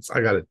intelligence.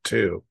 I got a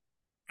 2.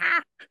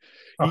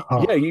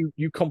 Uh-huh. Yeah,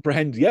 you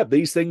comprehend. Yeah,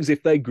 these things,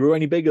 if they grew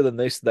any bigger than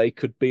this, they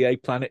could be a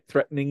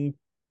planet-threatening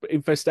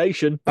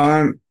infestation.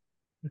 I'm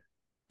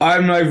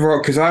over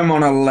because I'm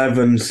on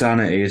 11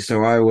 sanity,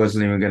 so I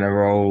wasn't even going to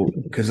roll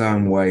because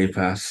I'm way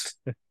past.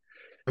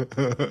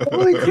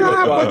 Holy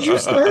crap, what'd you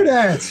start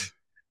at?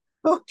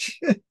 Oh,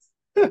 shit.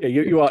 Yeah,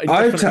 you are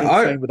I've indefinitely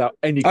insane without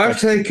any I've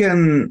question.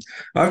 taken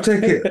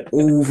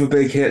all the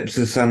big hits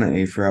of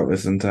sanity throughout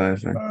this entire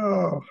thing.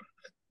 Oh.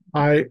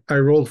 I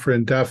rolled for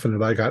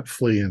indefinite. I got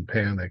flee and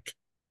panic.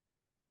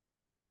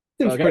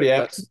 Seems Okay, pretty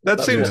apt. That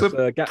that's seems what,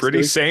 a Gats pretty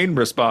do. sane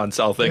response,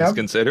 all things Yep.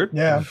 considered.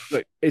 Yeah.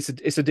 Look, it's a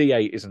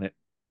D8, isn't it?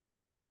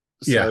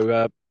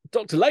 So,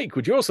 Dr. Lake,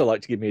 would you also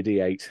like to give me a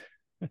D8?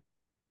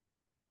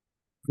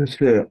 That's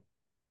it.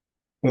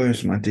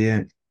 Where's my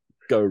D8?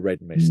 Go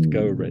red mist.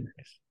 Go red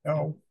mist.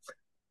 No,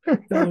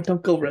 No,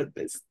 don't go red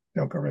mist.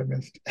 don't go red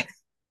mist.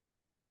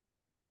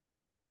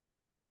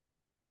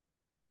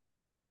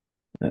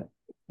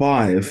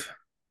 5.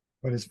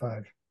 What is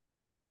 5?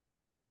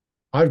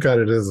 I've got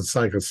it as a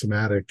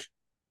psychosomatic.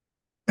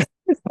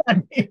 I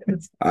mean,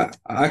 it's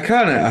I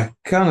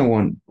kind of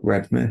want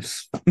red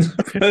mist.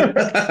 You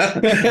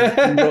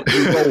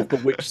roll for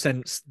which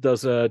sense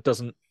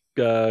doesn't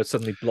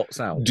suddenly blots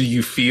out. Do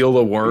you feel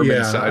a worm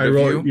inside of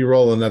you? You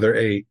roll another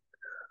 8.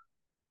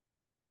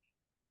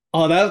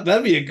 Oh,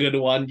 that'd be a good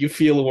one. You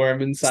feel a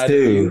worm inside of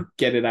you.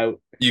 Get it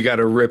out. You got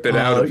to rip it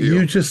out of you.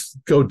 You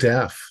just go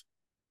deaf.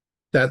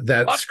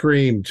 That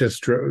scream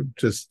just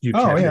you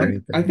can't hear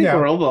anything. I think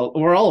we're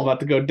all about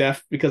to go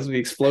deaf because of the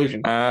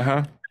explosion.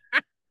 Uh-huh.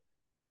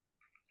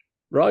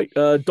 Right,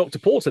 Dr.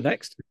 Porter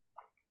next.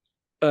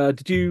 How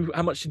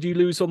much did you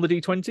lose on the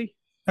D20?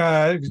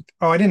 I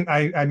didn't.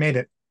 I made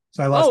it.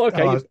 So I lost. Oh,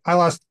 okay.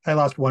 I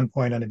lost 1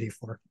 point on a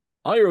D4.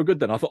 Oh, you're good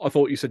then. I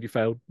thought you said you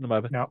failed. No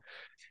matter. No.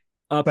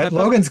 But But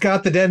Logan's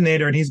got the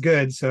detonator and he's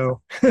good.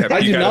 So Yep, I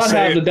you do gotta not say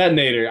have it. the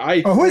detonator.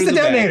 who is the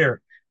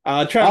detonator?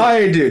 Trevor.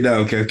 I do. No,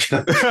 okay.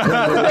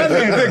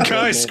 The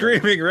guy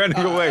screaming, running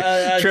away.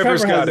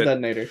 Trevor's Trevor got has the it.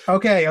 detonator.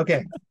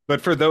 Okay.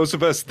 But for those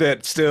of us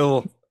that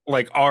still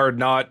like are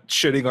not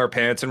shitting our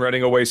pants and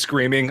running away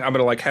screaming, I'm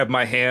gonna like have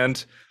my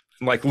hand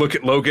and like look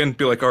at Logan,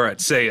 be like, all right,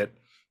 say it.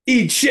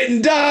 Eat shit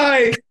and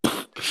die.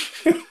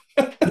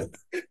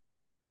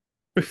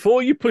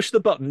 before you push the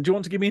button, do you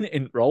want to give me an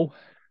int roll?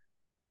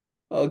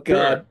 Oh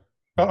God.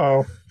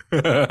 Uh-oh.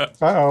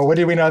 Uh-oh. What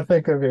did we not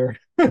think of here?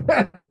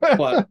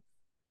 What?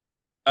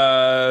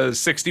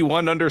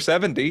 61 under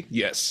 70.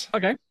 Yes.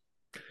 Okay.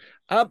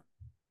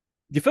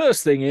 The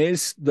first thing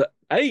is that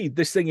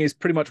this thing is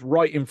pretty much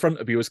right in front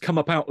of you, has come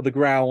up out of the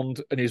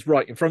ground and is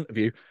right in front of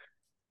you.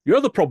 Your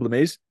other problem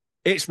is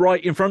it's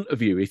right in front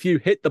of you. If you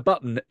hit the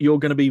button, you're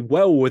going to be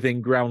well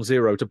within ground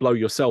zero to blow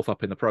yourself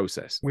up in the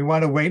process. We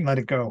want to wait and let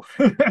it go.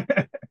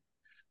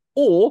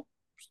 Or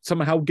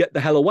somehow get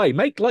the hell away.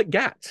 Make like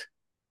Gat.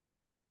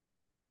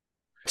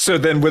 So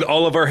then with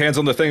all of our hands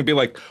on the thing, be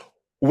like,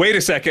 wait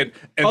a second,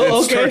 and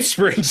then start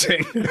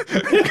sprinting.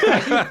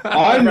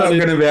 I'm not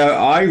going to be able,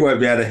 I won't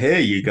be able to hear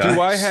you guys.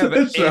 Do I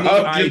have So any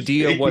I'll just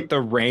idea be- what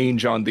the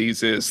range on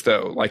these is,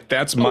 though? Like,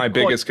 that's my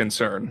biggest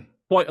concern.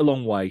 Quite a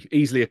long way,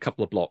 easily a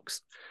couple of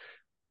blocks.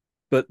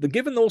 But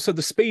given also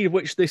the speed at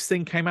which this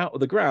thing came out of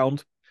the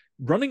ground,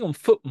 running on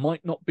foot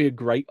might not be a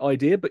great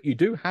idea, but you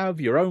do have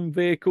your own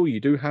vehicle. You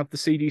do have the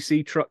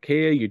CDC truck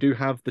here. You do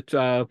have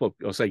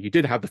you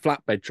did have the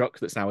flatbed truck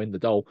that's now in the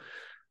Dole.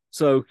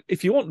 So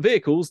if you want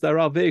vehicles, there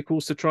are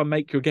vehicles to try and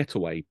make your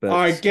getaway. But All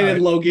right, get it,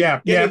 Logan.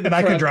 Yeah, Get in the and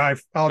I can truck.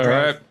 drive. I'll All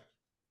drive. right.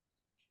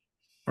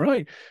 All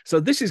right. So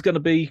this is going to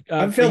be.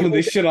 I'm are filming you all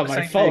this shit getting on the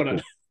my same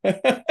phone.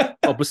 vehicle?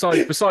 Oh,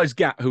 besides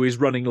Gat, who is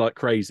running like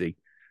crazy.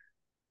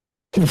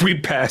 We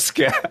pass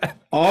Gat.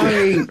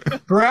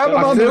 Grab him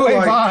I on the feel way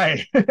like-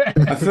 by.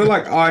 I feel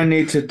like I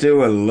need to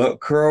do a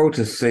look roll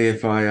to see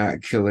if I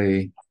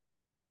actually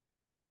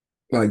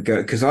like go,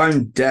 because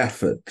I'm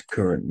deaf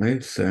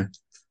currently, so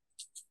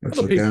let's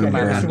Other look people down can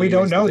there. handle we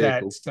don't use the know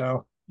vehicle. that.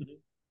 So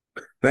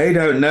They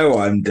don't know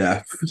I'm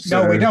deaf.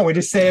 no, we so- don't. We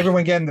just say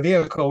everyone get in the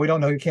vehicle. We don't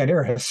know you can't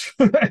hear us.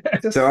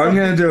 So I'm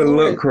going to do a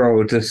look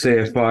roll to see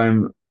if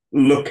I'm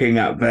looking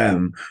at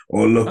them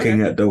or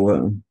looking at the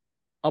worm.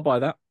 I'll buy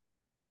that.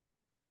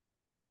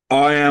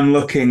 I am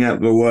looking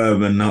at the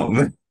worm and not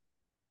them.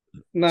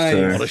 Nice.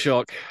 So- What a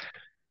shock.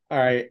 All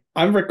right.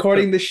 I'm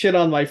recording this shit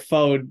on my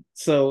phone,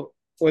 so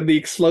when the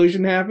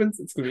explosion happens,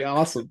 it's gonna be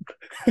awesome.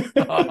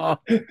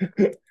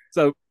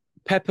 So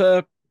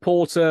Pepper,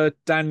 Porter,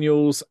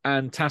 Daniels,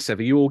 and Tassev,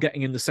 are you all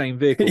getting in the same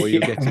vehicle, or are you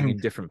Yeah. getting in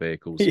different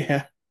vehicles?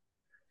 Yeah.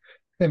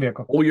 Same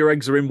vehicle. All your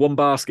eggs are in one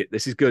basket.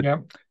 This is good.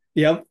 Yep.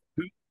 Yep.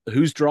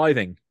 Who's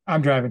driving?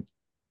 I'm driving.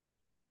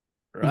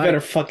 You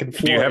better fucking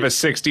Do you have a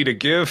 60 to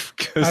give?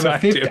 I Because have a I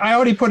 50. do. I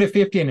already put a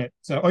 50 in it.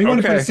 So, you want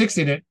to put a Okay.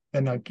 60 in it?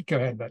 Then go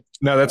ahead. But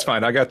No, that's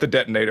fine. I got the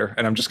detonator,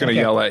 and I'm just going to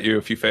Okay. yell at you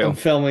if you fail. I'm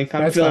filming.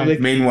 I'm That's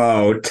filming.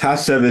 Meanwhile,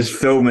 Tassev is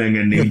filming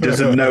and he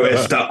doesn't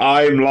notice that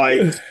I'm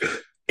like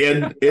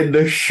in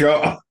the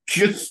shot.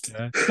 Just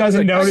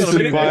doesn't notice Hang on a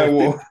it. minute.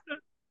 firewall.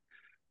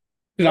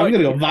 Dude, I'm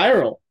gonna go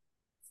viral.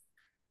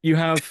 You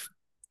have.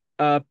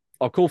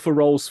 I'll call for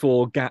rolls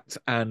for Gat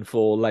and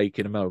for Lake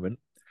in a moment.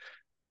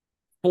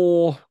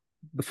 For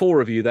the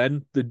four of you,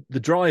 then the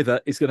driver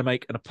is going to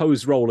make an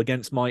opposed roll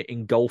against my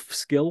engulf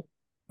skill.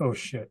 Oh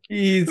shit!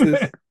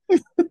 Jesus.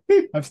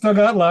 I've still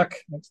got luck.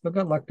 I've still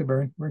got luck to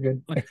burn. We're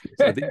good.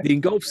 So the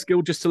engulf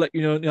skill, just to let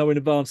you know in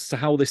advance to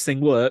how this thing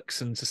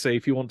works, and to say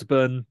if you want to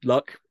burn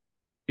luck,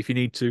 if you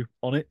need to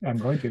on it. I'm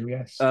going to.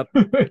 Yes.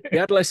 The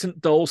adolescent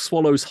doll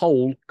swallows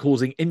whole,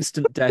 causing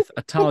instant death.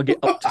 A target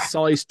up to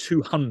size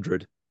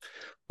 200,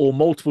 or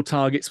multiple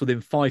targets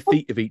within 5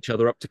 feet of each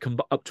other, up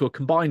to a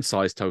combined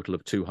size total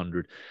of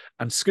 200,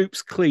 and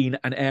scoops clean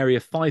an area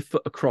 5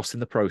 foot across in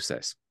the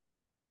process.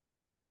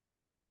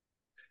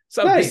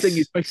 So Nice. this thing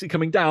is basically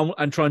coming down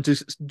and trying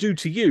to do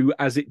to you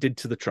as it did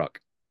to the truck.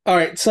 All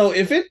right. So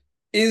if it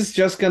is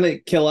just gonna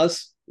kill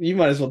us, you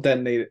might as well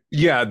detonate it.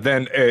 Yeah,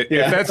 then Yeah.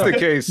 if that's the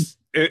case,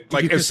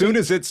 like you as soon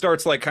as it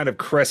starts like kind of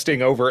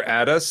cresting over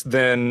at us,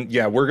 then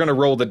yeah, we're going to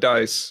roll the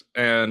dice.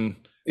 And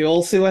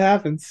You'll see what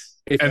happens.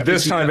 and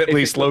this time at if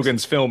least it looks-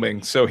 Logan's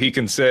filming, so he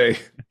can say,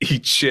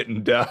 eat shit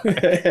and die.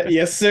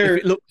 Yes, sir.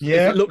 If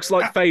it looks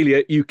like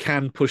failure, you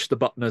can push the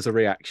button as a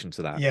reaction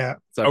to that. yeah.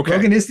 So Okay.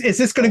 Logan, is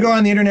this going to go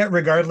on the internet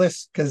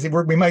regardless? Because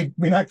we're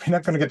not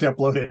going to get to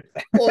upload it.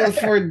 Well,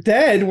 if we're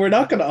dead, we're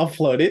not gonna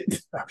upload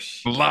it. Oh,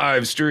 shit.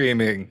 Live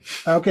streaming.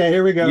 Okay,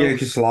 here we go. Yeah,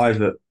 just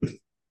live it.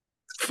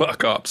 Fuck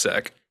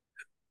OPSEC.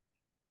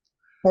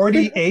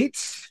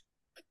 48,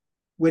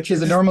 which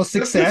is a normal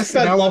success.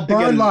 Spend Now I'll luck to get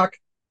burn a- luck.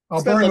 I'll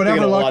Spend burn luck to whatever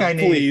get a luck one, I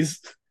need.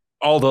 Please.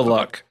 All the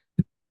luck.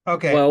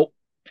 Okay. Well,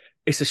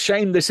 it's a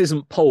shame this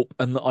isn't pulp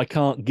and that I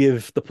can't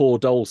give the poor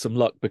doll some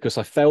luck because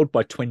I failed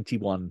by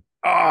 21.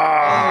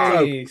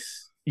 Ah,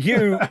 Nice.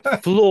 You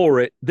floor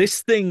it.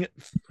 This thing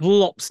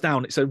flops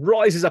down. It so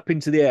rises up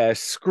into the air,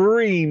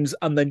 screams,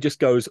 and then just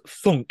goes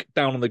thunk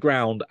down on the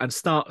ground and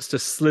starts to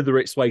slither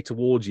its way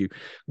towards you,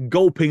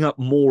 gulping up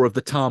more of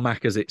the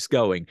tarmac as it's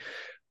going.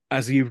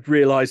 As you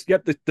realise,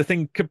 yep, the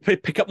thing can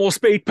pick up more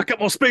speed,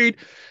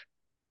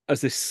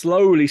 as this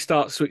slowly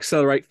starts to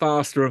accelerate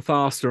faster and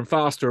faster and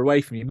faster away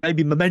from you,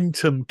 maybe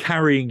momentum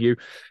carrying you.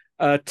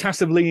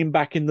 Tassim leaning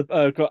back in the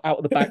out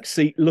of the back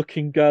seat,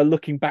 looking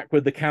back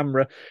with the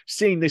camera,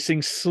 seeing this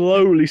thing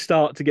slowly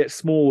start to get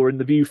smaller in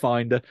the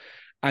viewfinder,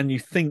 and you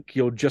think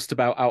you're just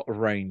about out of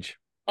range.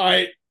 All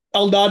right.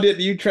 I'll nod at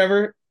you,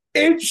 Trevor.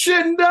 It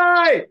shouldn't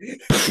die.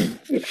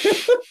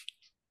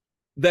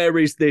 There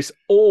is this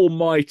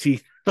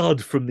almighty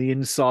thud from the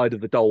inside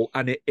of the doll,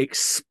 and it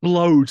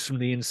explodes from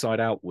the inside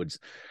outwards.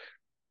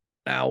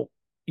 Now,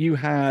 you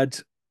had,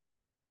 let's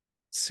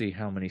see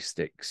how many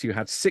sticks. You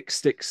had 6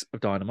 sticks of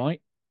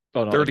dynamite.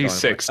 Oh, not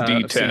 36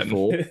 dynamite, D10.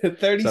 C4. So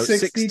 36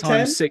 6 D10.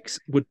 times 6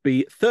 would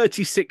be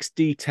 36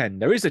 D10.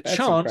 There is a That's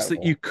chance that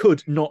incredible. you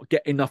could not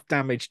get enough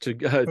damage to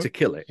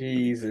kill it.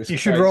 Jesus. you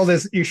should Christ. roll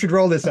this. You should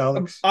roll this,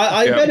 Alex.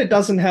 I Yeah. bet it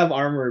doesn't have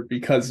armor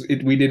because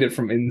we did it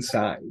from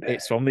inside.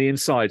 It's from the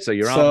inside, so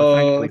your armor So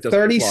thankfully doesn't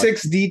apply.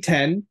 36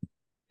 D10.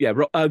 Yeah,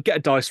 get a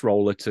dice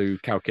roller to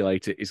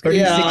calculate it. It's going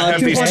Yeah, to I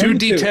have these 2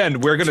 202.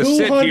 D10. We're going to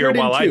sit here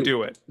while I 202.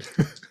 do it.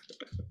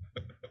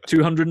 be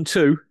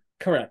 202.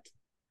 Correct.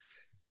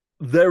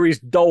 There is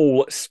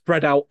dole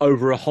spread out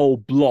over a whole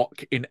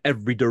block in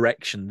every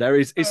direction.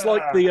 It's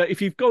like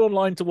if you've gone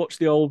online to watch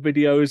the old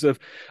videos of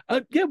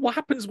what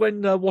happens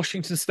when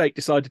Washington State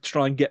decided to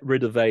try and get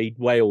rid of a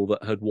whale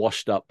that had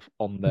washed up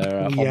on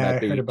their on Yeah, their I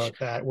beach, heard about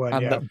that one.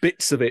 and Yeah. that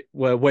bits of it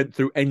went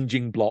through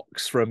engine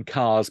blocks from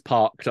cars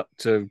parked up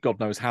to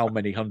God knows how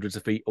many hundreds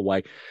of feet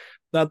away.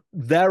 Now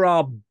there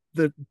are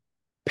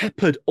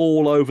peppered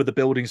all over the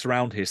buildings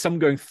around here, some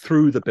going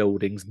through the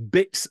buildings,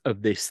 bits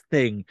of this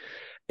thing.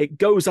 It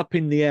goes up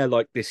in the air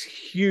like this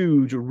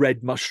huge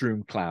red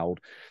mushroom cloud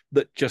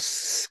that just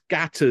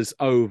scatters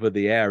over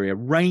the area,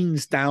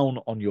 rains down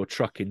on your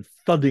truck in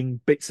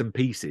thudding bits and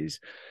pieces.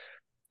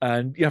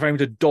 And you're having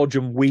to dodge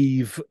and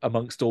weave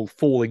amongst all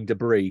falling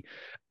debris.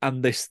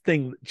 And this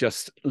thing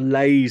just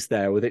lays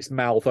there with its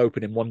mouth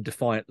open in one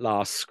defiant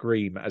last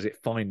scream as it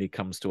finally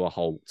comes to a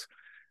halt.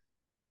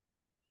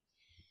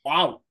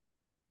 Wow.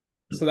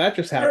 So that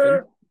just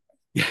happened.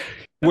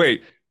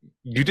 Wait,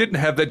 you didn't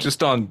have that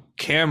just on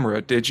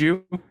camera, did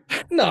you?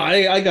 No,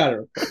 I got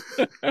it.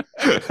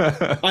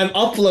 I'm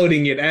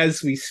uploading it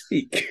as we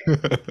speak.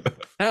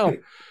 Now,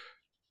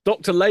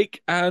 Dr.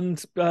 Lake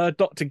and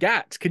Dr.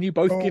 Gat, can you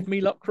both give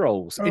me luck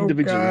rolls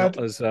individually,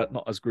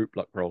 not as group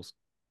luck rolls?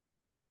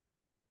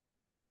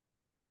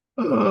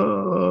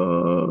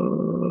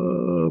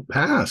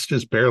 Pass,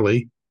 just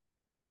barely.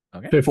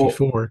 Okay.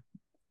 54.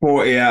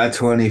 40 out of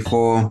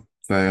 24.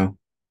 Fail.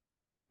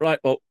 Right,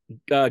 well,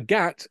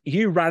 Gat,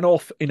 you ran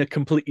off in a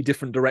completely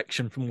different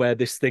direction from where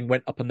this thing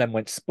went up and then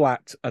went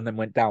splat and then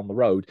went down the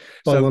road.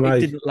 So it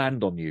didn't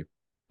land on you.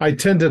 I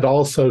tended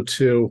also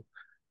to,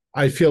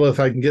 I feel if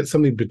I can get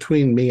something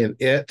between me and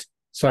it,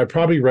 so I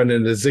probably run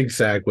in a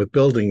zigzag with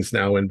buildings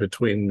now in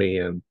between me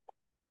and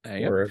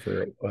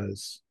wherever it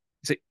was.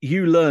 So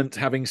you learnt,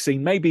 having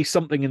seen maybe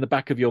something in the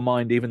back of your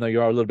mind, even though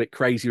you are a little bit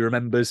crazy,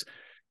 remembers,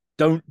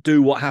 don't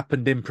do what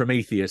happened in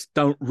Prometheus.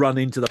 Don't run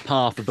into the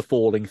path of the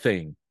falling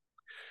thing.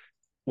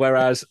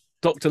 Whereas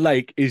Dr.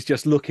 Lake is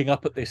just looking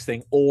up at this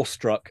thing,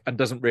 awestruck, and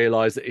doesn't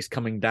realize that it's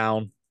coming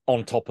down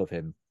on top of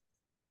him.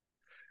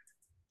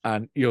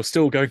 And you're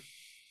still going,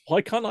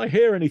 why can't I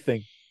hear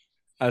anything?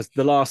 As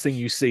the last thing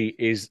you see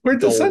is where'd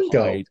the sun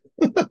go?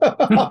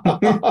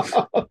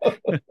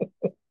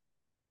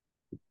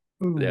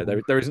 Yeah,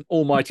 there is an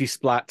almighty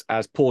splat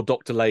as poor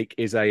Dr. Lake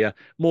is a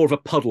more of a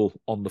puddle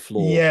on the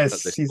floor. Yes,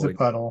 at this he's point. a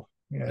puddle.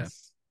 Yes. Yeah.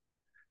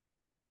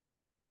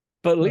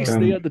 But at least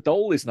the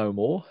doll is no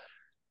more.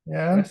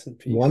 Yeah.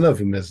 One of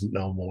them isn't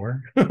no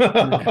more.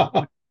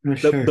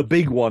 The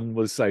big one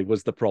was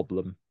the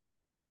problem.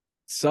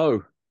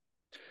 So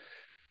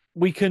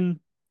we can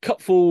cut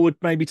forward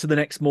maybe to the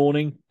next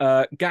morning.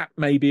 Gat,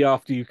 maybe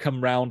after you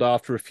come round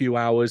after a few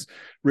hours,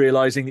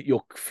 realizing that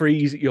you're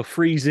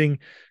freezing,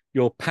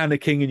 you're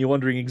panicking, and you're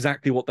wondering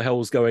exactly what the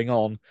hell's going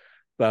on.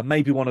 But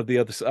maybe one of the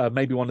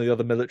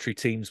other military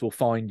teams will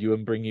find you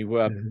and bring you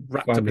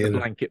wrapped up in a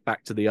blanket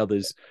back to the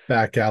others.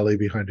 Back alley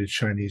behind a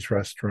Chinese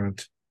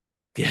restaurant.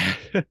 Yeah.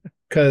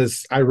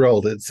 Because I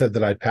rolled it, said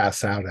that I'd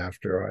pass out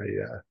after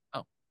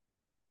I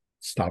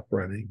stopped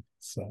running.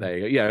 So there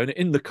you go. Yeah, and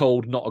in the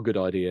cold, not a good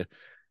idea.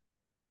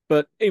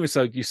 But even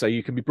so, you say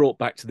you can be brought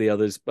back to the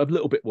others, a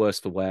little bit worse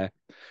for wear.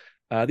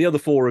 The other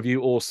four of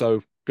you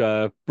also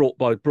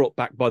brought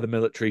back by the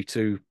military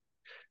to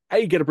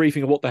get a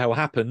briefing of what the hell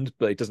happened,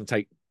 but it doesn't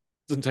take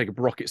a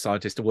rocket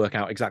scientist to work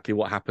out exactly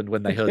what happened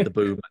when they heard the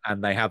boom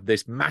and they have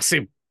this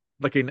massive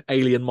looking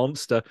alien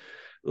monster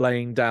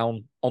laying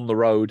down on the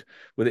road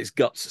with its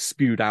guts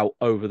spewed out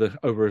over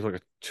like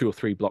a 2 or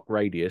 3 block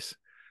radius.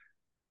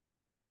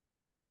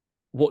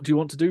 What do you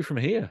want to do from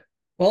here?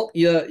 Well,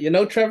 you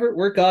know, Trevor,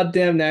 we're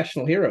goddamn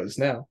national heroes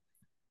now.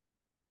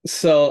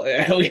 So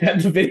we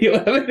have the video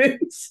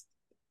evidence.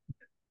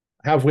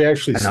 Have we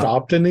actually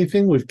stopped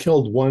anything? We've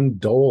killed one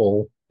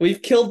dole.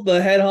 We've killed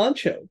the head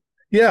honcho.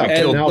 Yeah,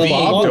 and now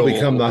Bob will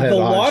become the head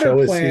honcho. The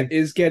water plant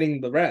is getting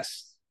the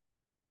rest.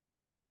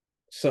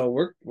 So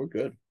we're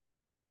good.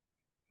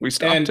 We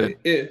stopped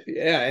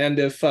and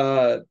if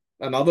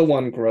another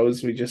one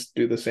grows, we just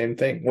do the same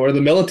thing, or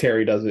the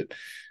military does it.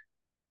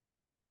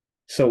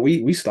 So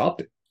we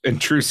stopped it. In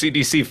true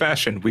CDC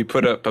fashion, we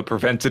put up a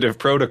preventative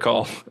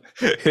protocol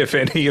if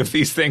any of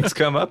these things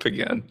come up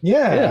again.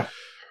 Yeah.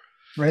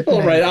 Right.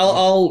 All right.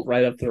 I'll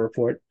write up the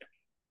report.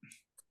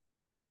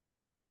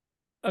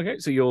 Okay,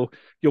 so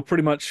you're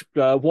pretty much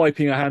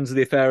wiping your hands of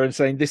the affair and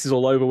saying this is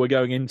all over. We're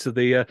going into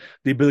the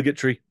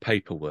obligatory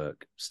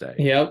paperwork stage.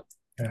 Yep.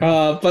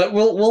 But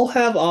we'll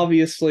have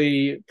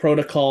obviously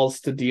protocols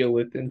to deal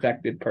with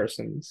infected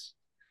persons,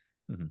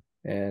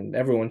 and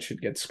everyone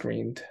should get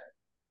screened.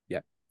 Yeah,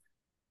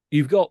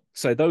 you've got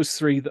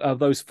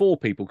those 4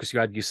 people, because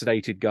you had your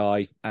sedated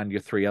guy and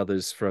your 3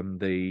 others from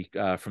the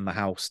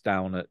house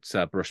down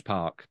at Brush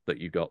Park that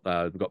you got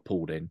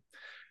pulled in.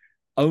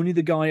 Only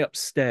the guy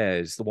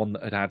upstairs, the one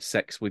that had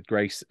sex with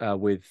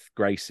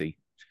Gracie,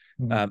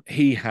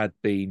 he had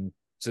been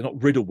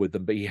not riddled with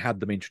them, but he had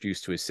them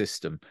introduced to his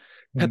system.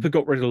 Pepper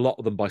got rid of a lot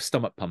of them by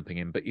stomach pumping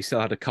him, but he still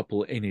had a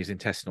couple in his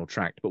intestinal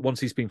tract. But once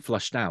he's been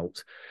flushed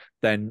out,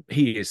 then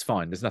he is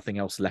fine. There's nothing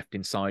else left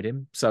inside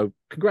him. So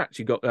congrats,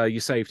 you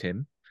saved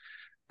him.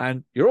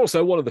 And you're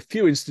also one of the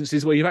few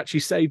instances where you've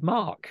actually saved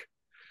Mark.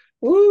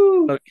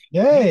 Woo! So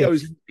Yay!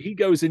 He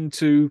goes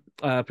into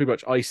pretty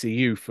much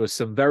ICU for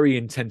some very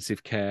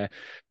intensive care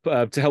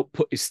to help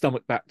put his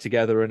stomach back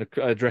together and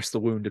address the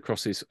wound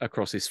across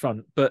his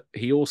front. But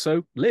he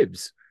also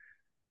lives.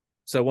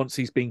 So once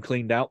he's been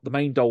cleaned out, the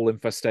main dole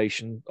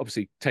infestation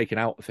obviously taken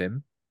out of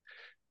him,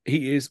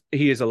 he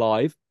is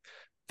alive.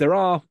 There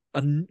are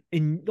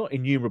not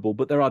innumerable,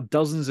 but there are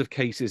dozens of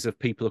cases of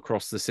people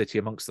across the city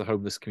amongst the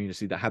homeless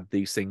community that had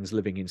these things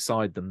living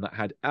inside them that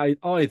had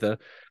either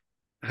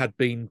had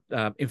been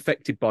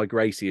infected by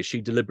Gracie as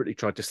she deliberately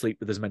tried to sleep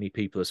with as many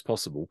people as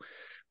possible.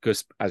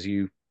 Because, as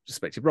you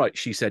suspected, right,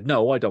 she said,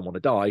 no, I don't want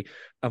to die,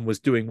 and was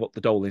doing what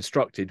the dole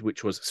instructed,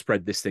 which was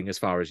spread this thing as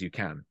far as you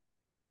can.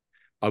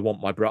 I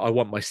want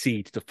my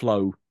seed to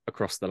flow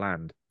across the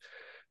land.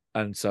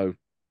 And so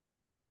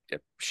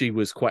she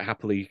was quite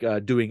happily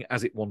doing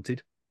as it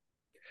wanted.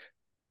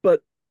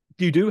 But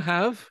you do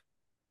have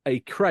a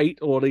crate,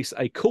 or at least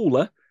a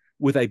cooler,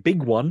 with a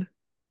big one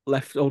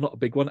left, or not a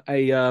big one,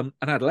 an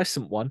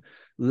adolescent one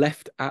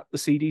left at the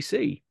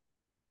CDC.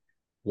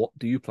 What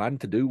do you plan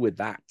to do with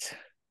that?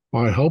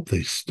 Well, I hope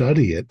they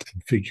study it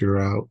and figure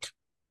out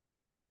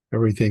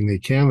everything they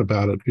can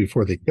about it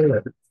before they kill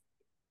it.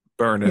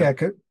 Burn it.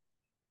 Yeah.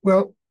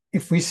 Well,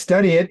 if we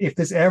study it, if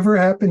this ever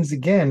happens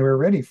again, we're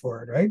ready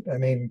for it, right? I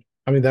mean,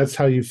 that's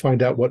how you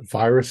find out what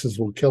viruses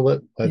will kill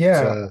it. But,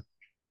 yeah.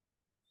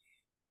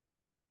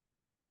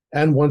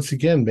 And once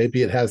again,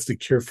 maybe it has the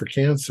cure for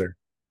cancer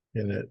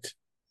in it.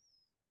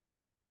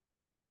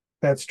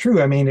 That's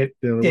true. I mean, it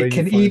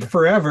can eat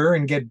forever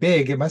and get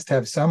big. It must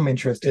have some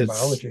interest in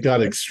biology. It's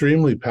got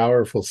extremely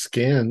powerful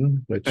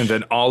skin. And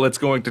then all it's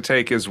going to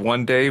take is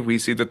one day we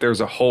see that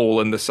there's a hole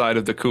in the side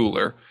of the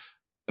cooler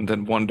and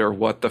then wonder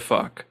what the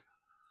fuck.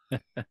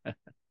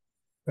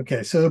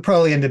 Okay, so they'll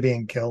probably end up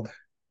being killed,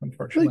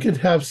 unfortunately. They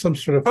could have some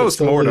sort of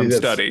post-mortem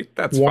study.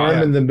 That's warm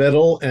fine. in the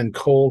middle and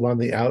cold on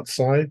the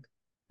outside.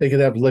 They could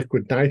have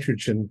liquid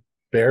nitrogen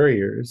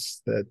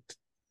barriers that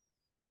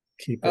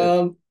keep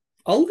it.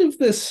 I'll leave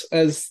this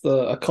as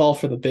a call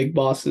for the big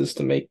bosses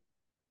to make.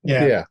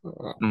 Yeah.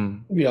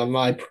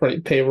 My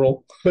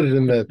payroll. Put it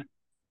in the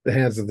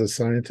hands of the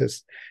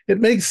scientists.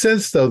 It makes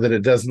sense, though, that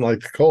it doesn't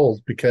like the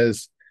cold,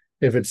 because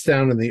if it's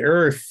down in the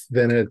earth,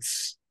 then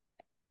it's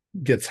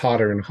gets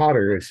hotter and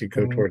hotter as you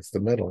go towards the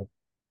middle.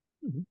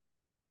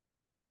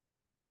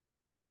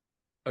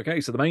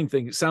 Okay, so the main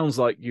thing, it sounds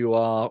like you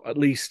are at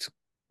least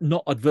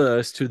not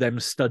adverse to them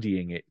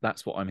studying it.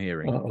 That's what I'm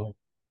hearing. Uh-oh.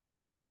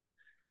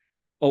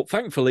 Oh,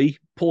 thankfully,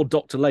 poor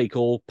Dr. Lake,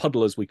 or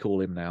Puddle as we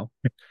call him now,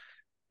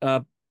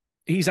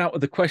 he's out of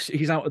the question.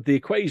 He's out of the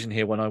equation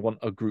here when I want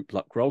a group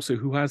luck roll. So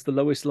who has the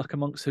lowest luck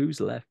amongst who's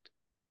left?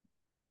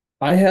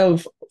 I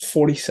have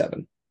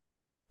 47.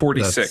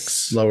 46.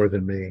 That's lower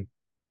than me.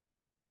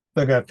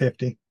 I got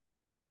 50.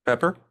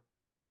 Pepper?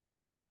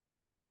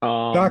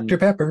 Dr.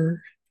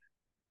 Pepper.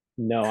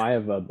 No, I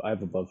have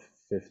above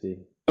 50.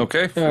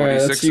 Okay,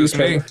 46 right, is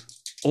me. Trevor.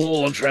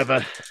 All on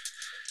Trevor.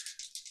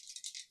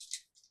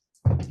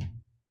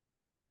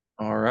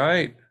 All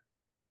right.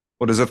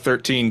 What does a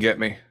 13 get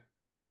me?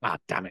 Ah,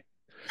 damn it.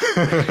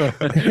 Not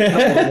what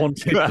I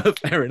wanted, but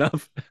fair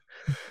enough.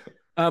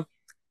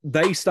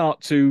 They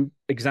start to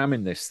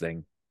examine this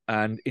thing,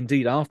 and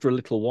indeed, after a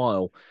little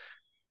while,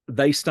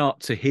 they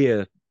start to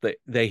hear that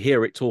they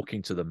hear it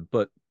talking to them.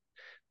 But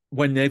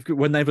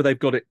whenever they've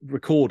got it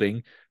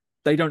recording,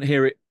 they don't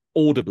hear it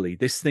audibly.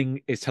 This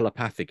thing is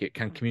telepathic; it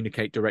can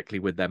communicate directly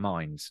with their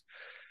minds.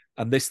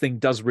 And this thing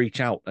does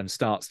reach out and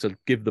starts to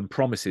give them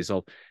promises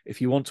of,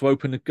 if you want to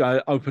open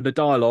a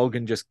dialogue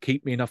and just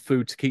keep me enough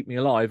food to keep me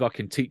alive, I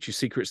can teach you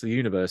secrets of the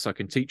universe. I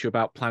can teach you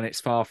about planets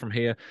far from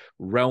here,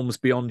 realms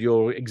beyond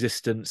your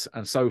existence,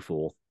 and so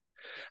forth.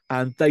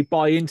 And they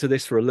buy into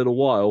this for a little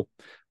while,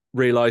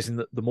 realizing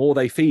that the more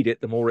they feed it,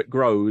 the more it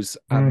grows,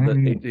 and that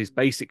it is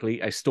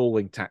basically a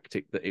stalling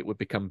tactic, that it would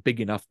become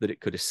big enough that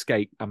it could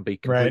escape and be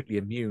completely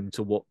immune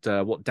to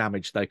what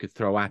damage they could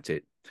throw at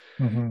it.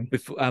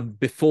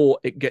 Before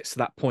it gets to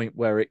that point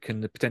where it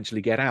can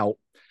potentially get out,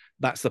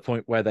 that's the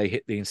point where they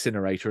hit the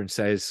incinerator and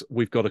says,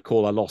 we've got to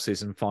call our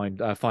losses and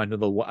find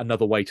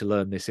another way to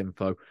learn this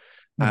info.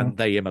 And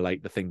they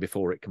immolate the thing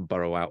before it can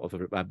burrow out of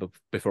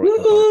before it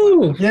can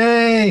burrow out.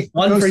 Yay!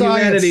 One Go for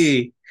science.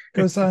 humanity.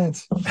 Go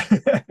science.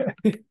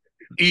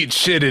 Eat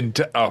shit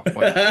into. Oh, wait.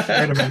 Wait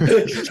a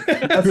minute.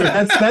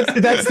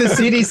 That's the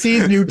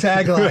CDC's new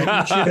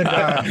tagline. Eat shit and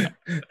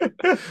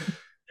die.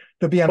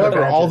 They'll be on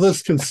However, all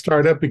this can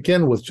start up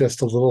again with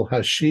just a little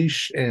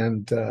hashish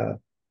and.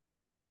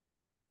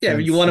 Yeah,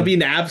 you want to be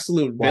an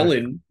absolute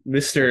villain,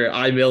 Mr.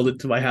 I mailed it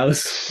to my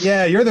house.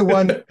 Yeah, you're the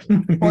one.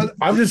 Well,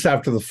 I'm just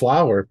after the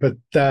flower, but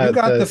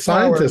the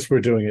scientists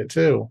were doing it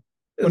too.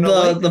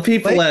 The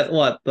people Lake, at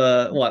what?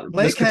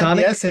 Lake had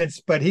the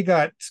essence, but he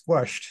got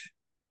squashed.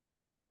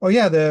 Oh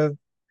yeah, the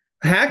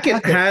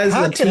Hackett has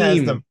a team.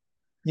 Has them.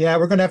 Yeah,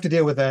 we're gonna have to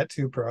deal with that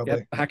too, probably.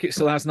 Yep, Hackett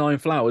still has 9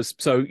 flowers,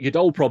 so your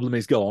dole problem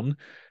is gone.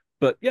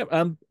 But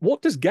yeah,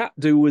 what does Gat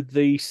do with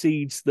the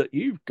seeds that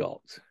you've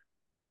got?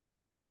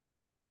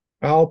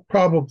 I'll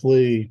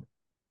probably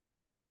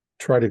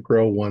try to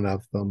grow one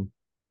of them.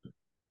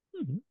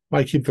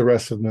 Might keep the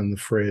rest of them in the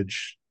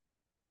fridge.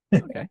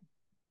 Okay.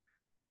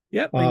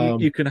 Yep,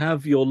 you can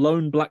have your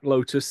lone black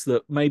lotus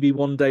that maybe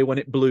one day when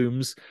it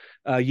blooms,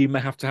 you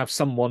may have to have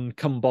someone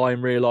come by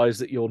and realize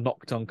that you're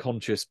knocked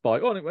unconscious by.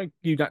 Oh,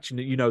 you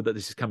actually know that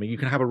this is coming. You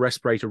can have a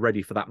respirator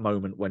ready for that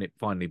moment when it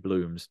finally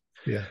blooms.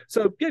 Yeah.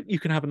 So yeah, you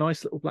can have a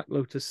nice little black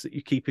lotus that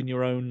you keep in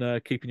your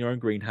own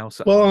greenhouse.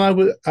 Well,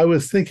 I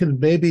was thinking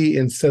maybe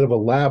instead of a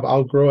lab,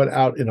 I'll grow it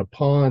out in a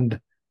pond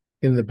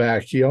in the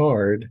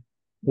backyard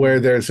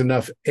where there's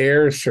enough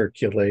air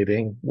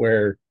circulating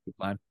where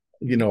I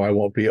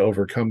won't be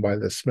overcome by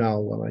the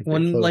smell when I get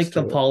close like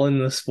to the it. pollen,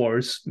 the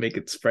spores make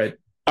it spread.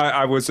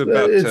 I was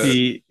about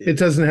to. It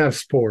doesn't have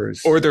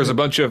spores. Or there's a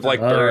bunch of birds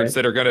right.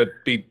 that are going to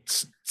be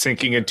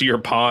sinking into your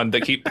pond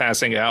that keep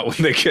passing out when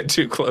they get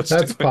too close.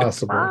 That's to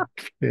possible.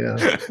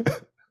 Yeah.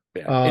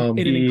 Yeah. In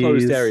an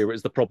enclosed area, it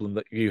was the problem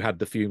that you had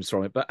the fumes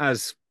from it. But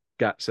as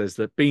Gat says,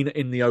 that being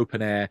in the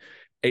open air,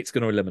 it's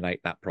going to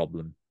eliminate that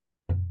problem.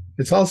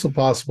 It's also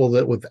possible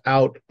that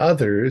without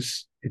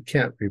others, it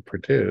can't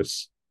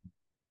reproduce.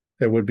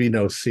 There would be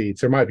no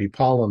seeds. There might be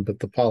pollen, but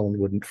the pollen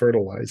wouldn't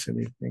fertilize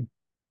anything.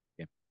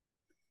 Yeah.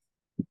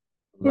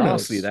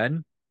 Lastly,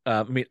 then,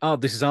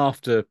 this is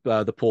after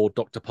the poor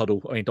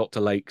Dr.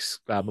 Lake's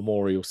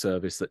memorial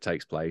service that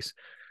takes place.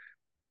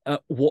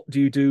 What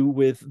do you do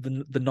with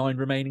the 9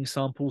 remaining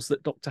samples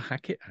that Dr.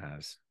 Hackett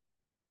has?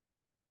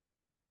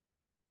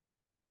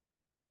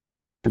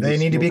 They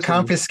need to be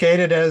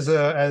confiscated as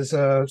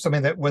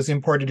something that was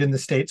imported in the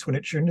States when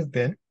it shouldn't have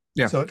been.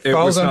 Yeah, so it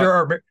falls under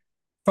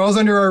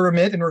our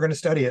remit, and we're going to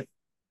study it.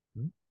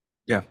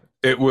 Yeah,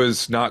 it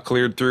was not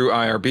cleared through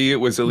IRB. It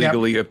was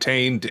illegally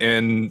obtained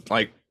in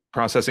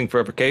processing for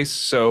every case.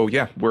 So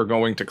yeah, we're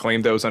going to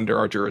claim those under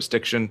our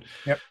jurisdiction.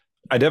 Yep.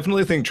 I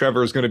definitely think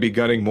Trevor is going to be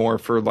gunning more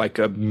for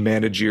a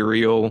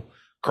managerial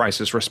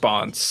crisis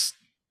response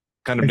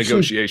kind of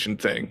negotiation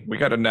thing. We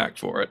got a knack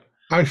for it.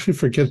 I actually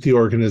forget the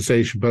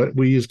organization, but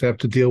we used to have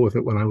to deal with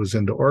it when I was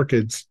into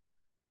orchids,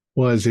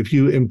 was if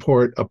you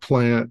import a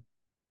plant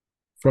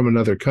from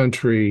another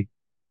country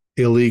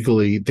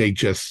illegally, they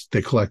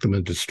collect them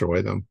and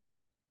destroy them.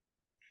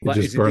 That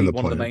is indeed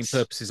one of the main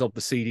purposes of the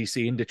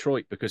CDC in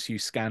Detroit, because you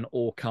scan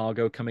all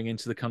cargo coming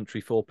into the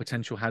country for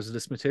potential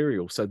hazardous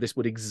material. So this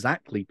would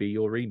exactly be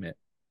your remit.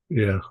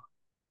 Yeah.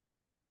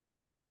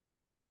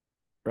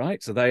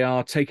 Right. So they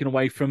are taken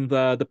away from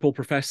the poor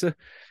professor.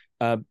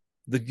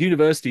 The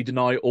university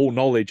deny all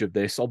knowledge of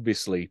this,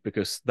 obviously,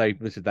 because they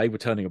were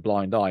turning a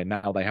blind eye. And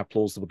now they have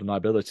plausible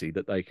deniability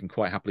that they can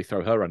quite happily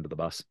throw her under the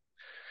bus.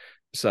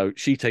 So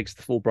she takes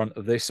the full brunt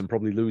of this and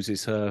probably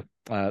loses her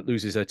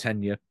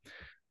tenure.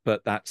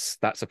 But that's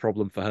a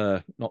problem for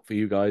her, not for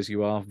you guys.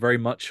 You are very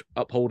much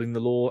upholding the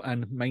law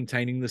and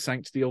maintaining the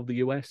sanctity of the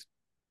US.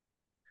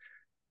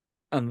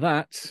 And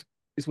that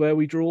is where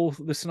we draw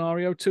the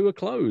scenario to a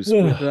close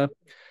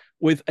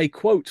with a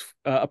quote,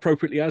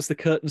 appropriately as the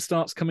curtain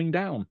starts coming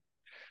down,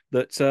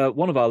 that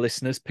one of our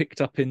listeners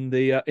picked up in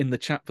the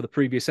chat for the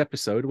previous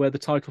episode, where the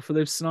title for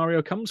this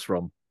scenario comes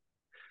from.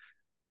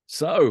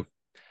 So,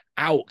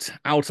 out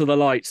of the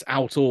lights,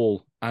 out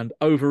all, and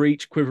over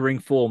each quivering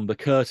form the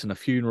curtain, a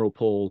funeral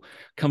pall,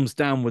 comes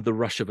down with the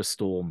rush of a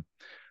storm,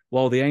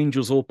 while the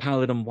angels all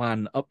pallid and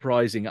wan,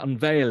 uprising,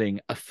 unveiling,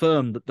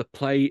 affirm that the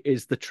play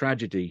is the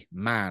tragedy,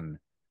 man,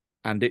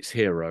 and its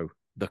hero,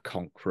 the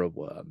conqueror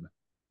worm.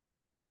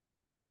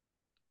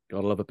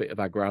 Gotta love a bit of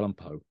Edgar Allan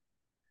Poe.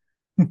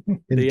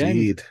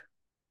 Indeed.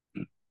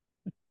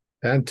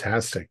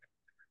 Fantastic.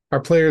 Our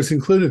players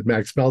included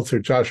Max Meltzer,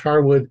 Josh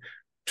Harwood,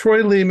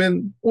 Troy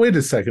Lehman. Wait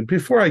a second.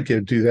 Before I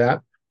do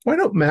that, why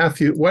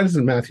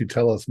doesn't Matthew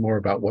tell us more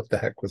about what the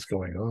heck was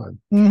going on?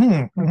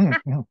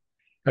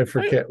 I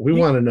forget. We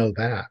want to know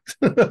that.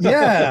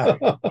 Yeah.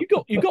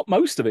 You got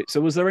most of it. So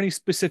was there any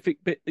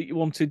specific bit that you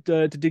wanted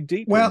to dig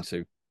deeper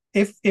into?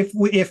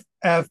 If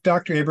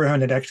Dr.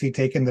 Abraham had actually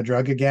taken the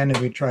drug again and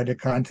we tried to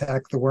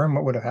contact the worm,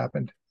 what would have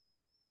happened?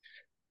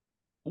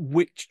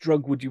 Which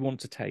drug would you want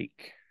to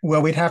take?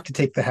 Well, we'd have to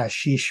take the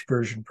hashish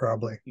version,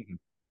 probably. Mm-hmm.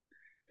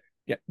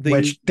 Yeah,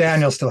 which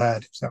Daniel still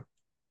had. So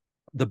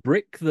the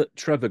brick that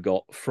Trevor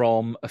got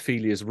from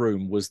Ophelia's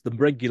room was the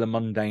regular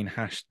mundane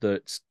hash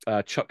that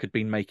Chuck had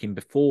been making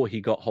before he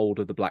got hold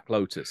of the Black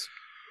Lotus.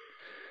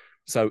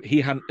 So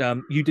he had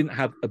you didn't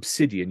have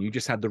obsidian, you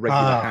just had the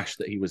regular hash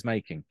that he was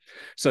making.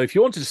 So if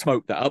you wanted to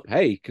smoke that up,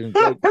 hey, go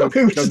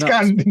just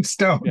gotten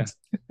stoned.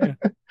 Yeah.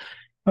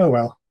 Oh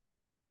well.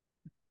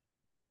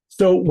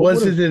 So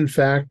was it in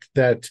fact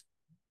that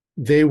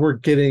they were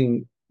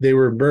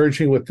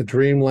merging with the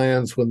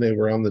Dreamlands when they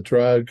were on the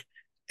drug,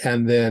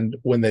 and then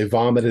when they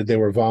vomited, they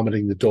were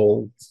vomiting the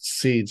Dole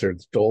seeds or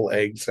the Dole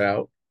eggs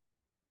out?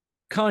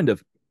 Kind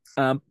of.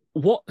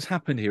 What's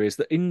happened here is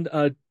that in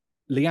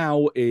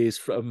Liao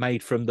is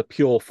made from the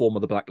pure form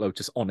of the Black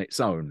Lotus on its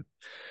own.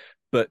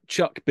 But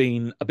Chuck,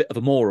 being a bit of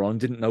a moron,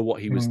 didn't know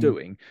what he was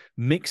doing,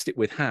 mixed it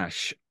with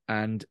hash.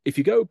 And if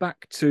you go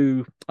back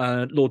to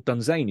Lord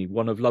Dunsany,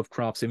 one of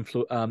Lovecraft's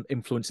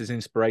influences,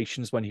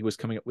 inspirations when he was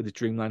coming up with his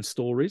Dreamland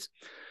stories,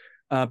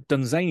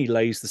 Dunsany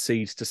lays the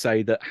seeds to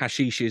say that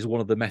hashish is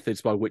one of the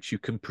methods by which you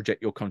can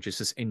project your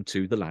consciousness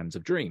into the lands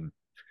of dream.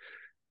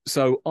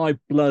 So I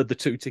blurred the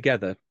two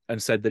together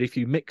and said that if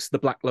you mix the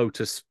Black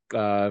Lotus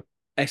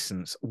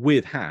essence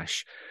with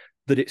hash,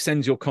 that it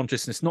sends your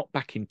consciousness not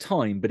back in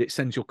time, but it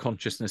sends your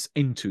consciousness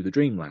into the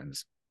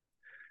Dreamlands.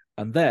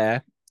 And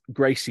there,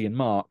 Gracie and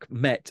Mark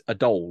met a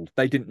dole.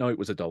 They didn't know it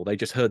was a dole. They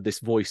just heard this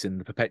voice in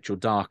the perpetual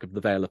dark of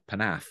the Vale of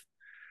Panath,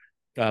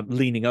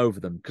 leaning over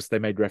them, because they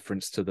made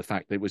reference to the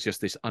fact that it was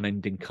just this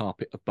unending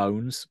carpet of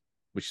bones,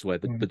 which is where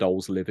the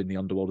doles live in the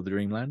underworld of the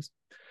Dreamlands.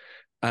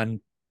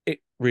 And it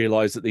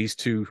realized that these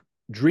two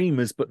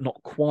dreamers, but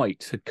not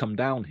quite, had come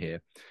down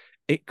here.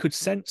 It could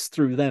sense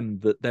through them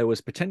that there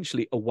was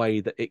potentially a way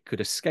that it could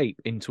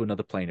escape into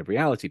another plane of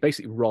reality,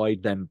 basically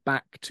ride them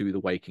back to the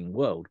waking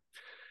world.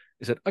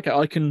 It said, okay,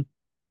 I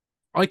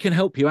can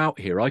help you out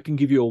here. I can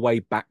give you a way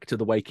back to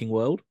the waking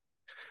world.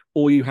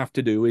 All you have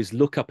to do is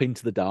look up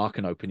into the dark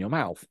and open your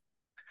mouth.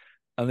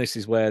 And this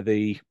is where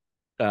the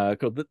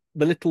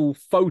little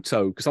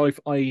photo, because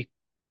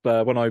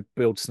when I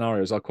build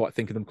scenarios, I quite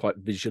think of them quite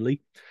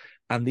visually.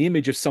 And the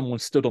image of someone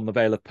stood on the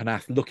Vale of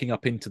Panath looking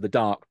up into the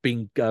dark,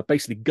 being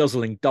basically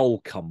guzzling dole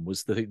cum,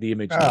 was the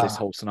image that this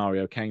whole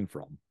scenario came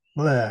from.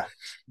 Bleh.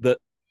 That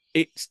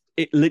it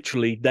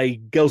literally, they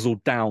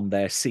guzzled down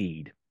their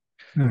seed.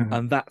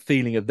 And that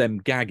feeling of them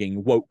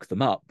gagging woke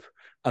them up.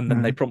 And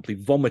then they promptly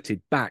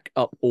vomited back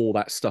up all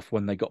that stuff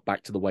when they got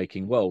back to the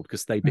waking world,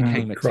 because they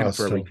became a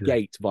temporary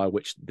gate via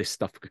which this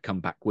stuff could come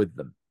back with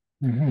them.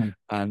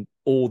 And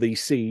all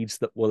these seeds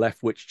that were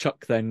left, which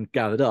Chuck then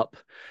gathered up,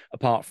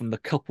 apart from the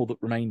couple that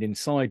remained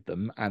inside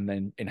them, and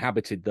then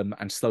inhabited them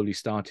and slowly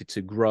started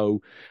to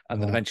grow,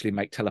 and then eventually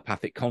make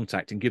telepathic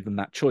contact and give them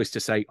that choice to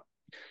say,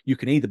 you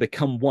can either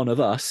become one of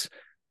us,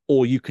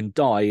 or you can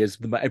die as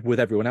with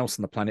everyone else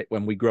on the planet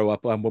when we grow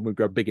up and when we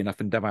grow big enough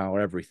and devour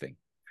everything.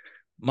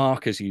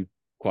 Mark, as you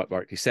quite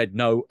rightly said,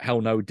 no,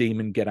 hell no,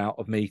 demon, get out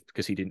of me,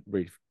 because he didn't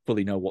really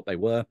fully know what they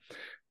were.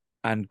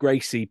 And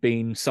Gracie,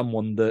 being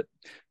someone that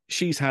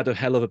she's had a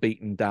hell of a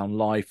beaten down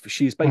life,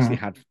 she's basically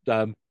had,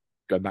 going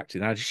back to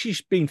that,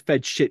 she's been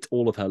fed shit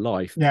all of her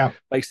life. Yeah.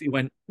 Basically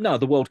went, no,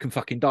 the world can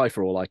fucking die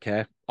for all I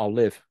care. I'll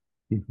live.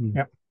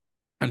 Yep.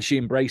 And she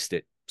embraced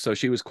it. So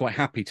she was quite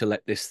happy to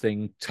let this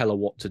thing tell her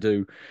what to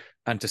do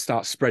and to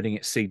start spreading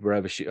its seed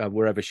wherever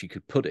she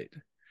could put it.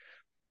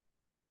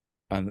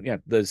 And yeah,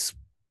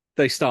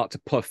 they start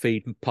to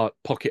feed and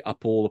pocket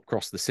up all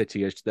across the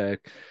city as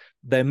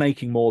they're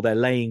making more, they're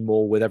laying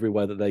more with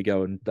everywhere that they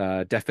go and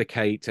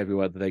defecate,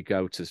 everywhere that they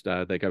go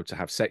to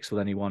have sex with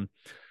anyone.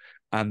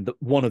 And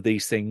one of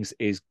these things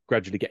is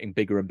gradually getting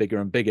bigger and bigger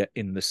and bigger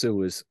in the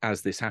sewers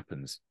as this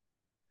happens.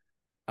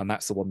 And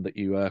that's the one that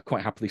you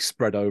quite happily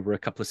spread over a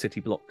couple of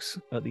city blocks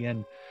at the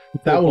end.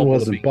 That one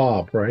wasn't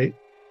Bob, right?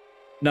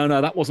 No,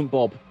 that wasn't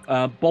Bob.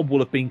 Bob will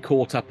have been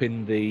caught up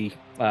in the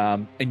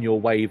in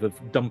your wave of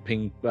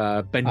dumping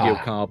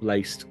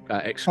benziocarb-laced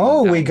excrement.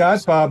 Oh, we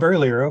got Bob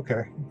earlier.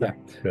 Okay. Yeah.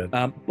 Good.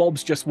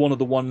 Bob's just one of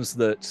the ones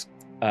that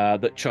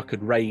Chuck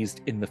had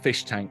raised in the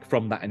fish tank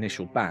from that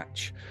initial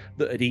batch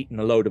that had eaten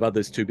a load of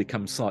others to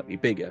become slightly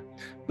bigger.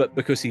 But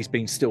because he's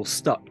been still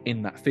stuck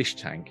in that fish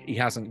tank, he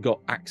hasn't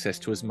got access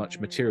to as much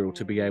material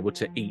to be able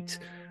to eat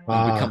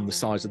and become the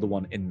size of the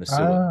one in the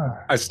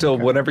sewer. I still,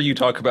 whenever you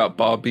talk about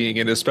Bob being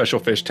in his special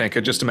fish tank,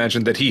 I just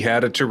imagine that he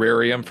had a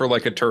terrarium for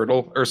like a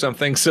turtle or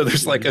something. So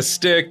there's like a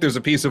stick, there's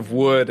a piece of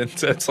wood, and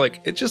it's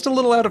like, it's just a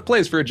little out of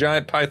place for a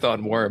giant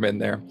python worm in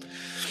there.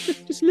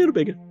 Just a little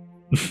bigger.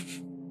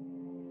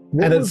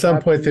 And at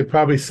some point they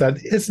probably said,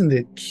 isn't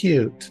it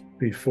cute,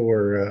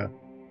 before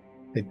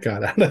it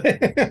got out of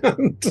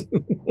hand.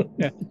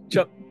 Yeah,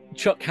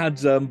 Chuck had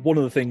one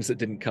of the things that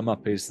didn't come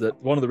up is that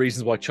one of the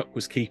reasons why Chuck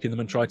was keeping them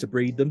and tried to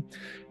breed them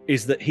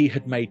is that he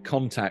had made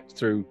contact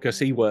through, because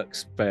he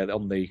works fairly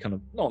on the kind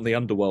of, not on the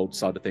underworld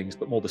side of things,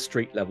 but more the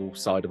street level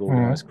side of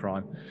organized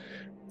crime.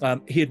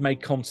 He had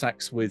made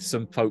contacts with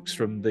some folks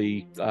from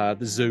the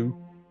zoo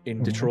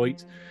in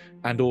Detroit,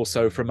 and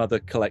also from other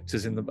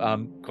collectors in the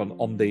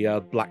on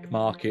the black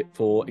market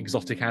for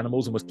exotic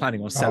animals, and was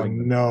planning on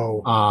selling them.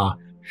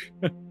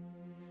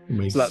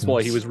 So that's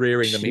why he was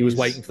rearing them. He was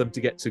waiting for them to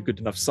get to good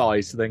enough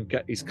size to then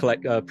get his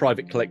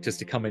private collectors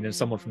to come in, and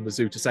someone from the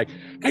zoo to say,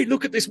 hey,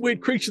 look at this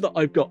weird creature that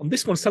I've got, and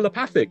this one's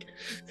telepathic.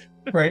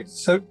 Right.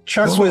 So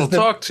Chuck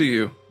talk to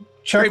you.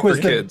 Chuck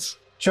was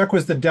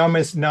the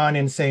dumbest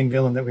non-insane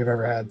villain that we've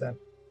ever had then.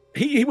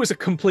 He was a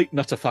complete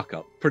nutter fuck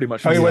up, pretty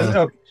much. Oh, he was.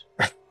 Oh.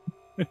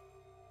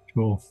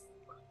 Cool.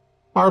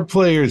 Our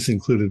players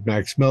included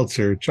Max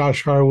Meltzer,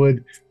 Josh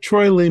Harwood,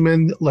 Troy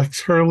Lehman,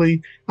 Lex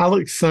Hurley,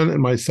 Alex Sun,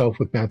 and myself,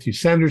 with Matthew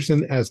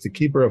Sanderson as the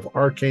keeper of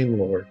arcane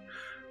lore.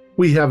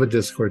 We have a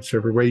Discord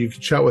server where you can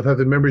chat with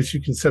other members,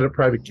 you can set up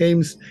private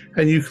games,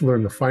 and you can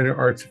learn the finer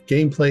arts of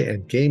gameplay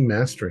and game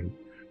mastering.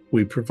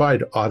 We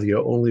provide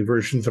audio-only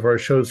versions of our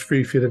shows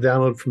free for you to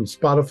download from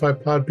Spotify,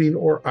 Podbean,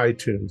 or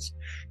iTunes.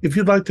 If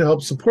you'd like to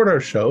help support our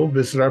show,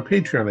 visit our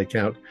Patreon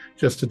account.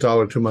 Just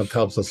 $1 a month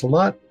helps us a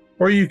lot.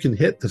 Or you can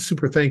hit the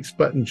super thanks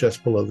button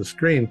just below the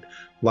screen.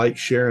 Like,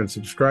 share, and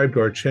subscribe to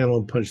our channel,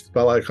 and punch the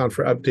bell icon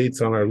for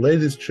updates on our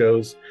latest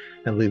shows,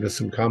 and leave us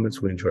some comments.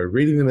 We enjoy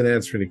reading them and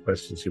answering any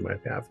questions you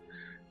might have.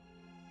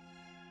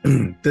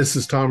 This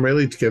is Tom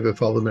Rayleigh, together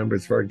with all the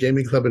members of our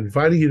gaming club,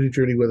 inviting you to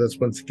journey with us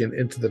once again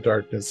into the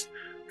darkness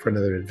for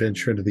another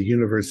adventure into the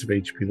universe of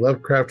H.P.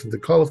 Lovecraft and the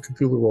Call of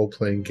Cthulhu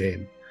role-playing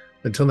game.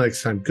 Until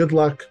next time, good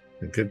luck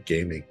and good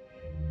gaming.